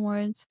saying mean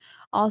words.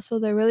 Also,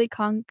 they really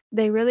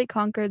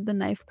conquered the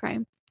knife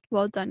crime.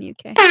 Well done,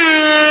 UK.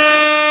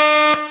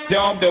 Yeah,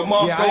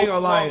 I ain't gonna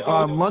lie.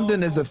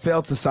 London is a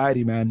failed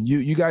society, man.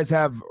 You guys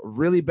have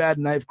really bad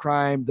knife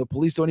crime. The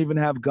police don't even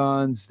have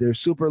guns. They're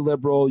super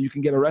liberal. You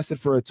can get arrested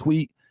for a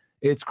tweet.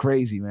 It's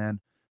crazy, man.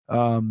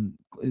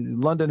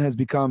 London has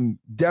become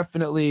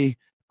definitely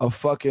a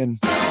fucking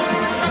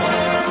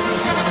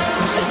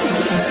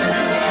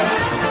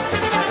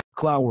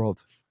clown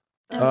world.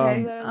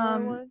 Okay.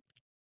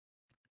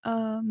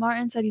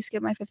 Martin said he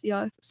skipped my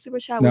 $50 super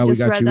chat. No, we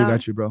just got read you. that. We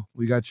got you, bro.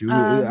 We got you.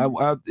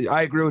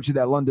 I agree with you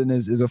that London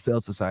is a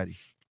failed society.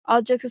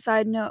 All jokes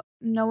aside,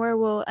 nowhere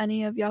will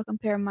any of y'all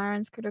compare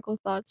Myron's critical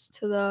thoughts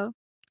to the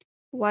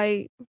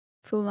white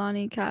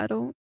Fulani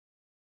cattle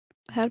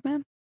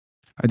headman.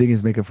 I think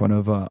he's making fun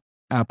of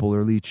Apple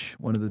or Leech,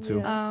 one of the two.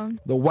 Yeah.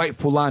 The white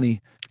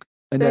Fulani,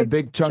 and that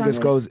big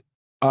Chungus goes.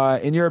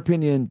 In your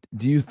opinion,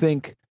 do you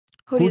think?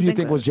 Who do you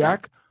think was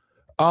Jack?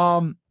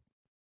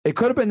 It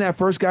could have been that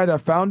first guy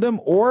that found him,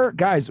 or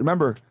guys,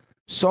 remember,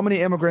 so many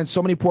immigrants,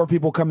 so many poor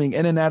people coming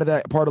in and out of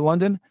that part of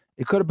London.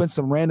 It could have been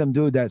some random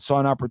dude that saw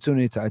an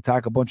opportunity to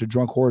attack a bunch of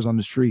drunk whores on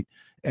the street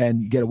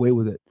and get away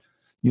with it,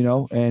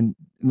 and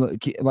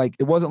like,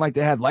 it wasn't like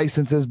they had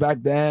licenses back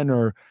then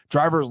or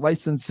driver's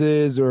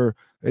licenses or,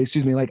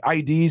 like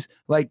IDs.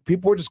 Like,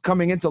 people were just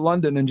coming into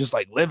London and just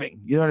like living,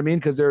 you know what I mean?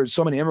 Because there's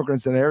so many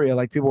immigrants in that area,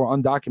 like people were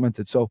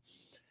undocumented. So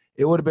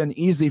it would have been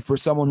easy for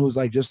someone who's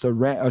like just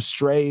a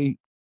stray,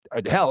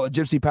 a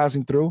gypsy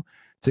passing through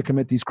to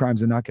commit these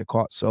crimes and not get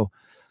caught. So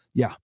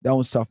yeah, that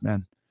was tough,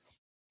 man.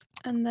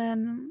 And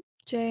then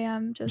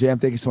JM,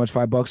 thank you so much.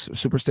 $5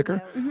 super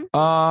sticker.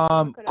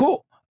 Yeah.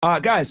 Cool.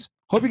 Guys,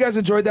 hope you guys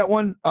enjoyed that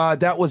one.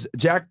 That was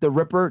Jack the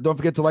Ripper. Don't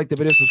forget to like the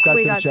video, subscribe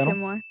to the channel. We got 2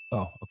 more.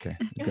 Oh, okay.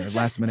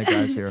 Last minute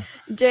guys here.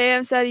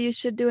 JM said you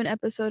should do an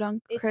episode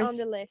on Chris. It's on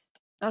the list.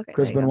 Okay.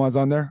 Chris there you go. Benoit's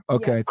on there.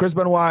 Okay, Yes. Chris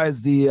Benoit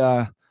is the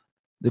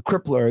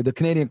crippler, the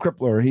Canadian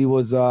crippler. He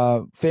was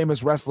a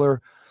famous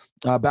wrestler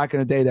back in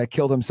the day that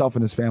killed himself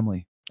and his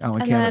family out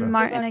in And Canada. then We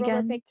Martin got Robert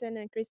again. Picton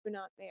and Chris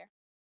Benoit there.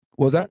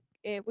 What was that?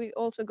 We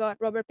also got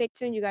Robert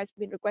Picton. You guys have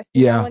been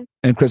requesting that Yeah, one.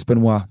 and Chris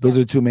Benoit. Those are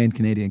the two main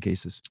Canadian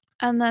cases.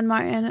 And then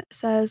Martin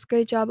says,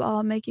 "Great job,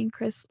 all making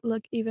Chris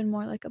look even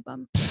more like a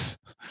bum."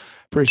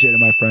 Appreciate it,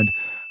 my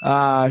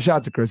friend. Shout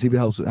out to Chris. He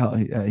helps.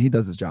 He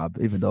does his job,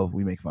 even though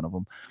we make fun of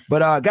him.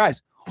 But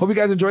guys, hope you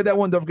guys enjoyed that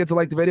one. Don't forget to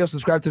like the video,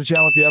 subscribe to the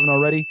channel if you haven't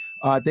already.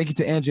 Thank you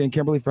to Angie and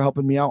Kimberly for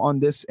helping me out on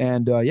this.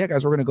 And yeah,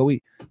 guys, we're gonna go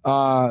eat.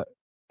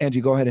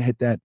 Angie, go ahead and hit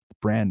that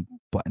brand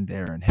button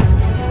there and hit.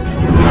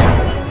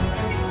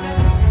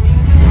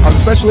 I'm a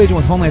special agent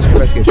with Homeland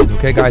Security Investigations.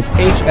 Okay, guys.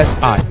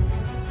 HSI.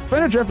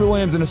 Friend of Jeffrey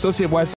Williams, an associate YSL.